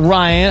 it is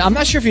Ryan. I'm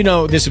not sure if you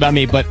know this about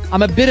me, but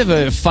I'm a bit of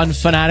a fun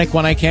fanatic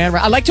when I can.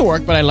 I like to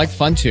work, but I like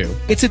fun too.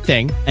 It's a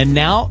thing. And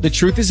now the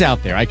truth is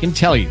out there. I can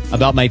tell you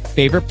about my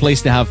favorite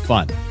place to have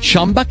fun.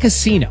 Chumba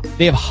Casino.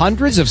 They have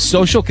hundreds of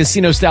social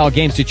casino style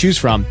games to choose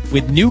from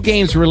with new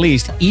games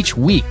released each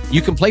week.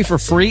 You can play for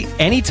free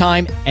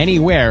anytime,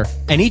 anywhere.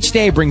 And each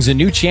day brings a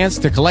new chance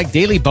to collect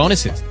daily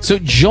bonuses. So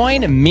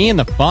join me in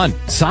the fun.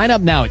 Sign up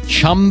now at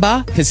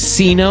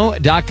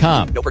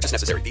ChumbaCasino.com. No purchase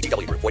necessary.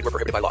 VGW Group. Void where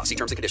prohibited by law. See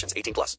terms and conditions. 18+.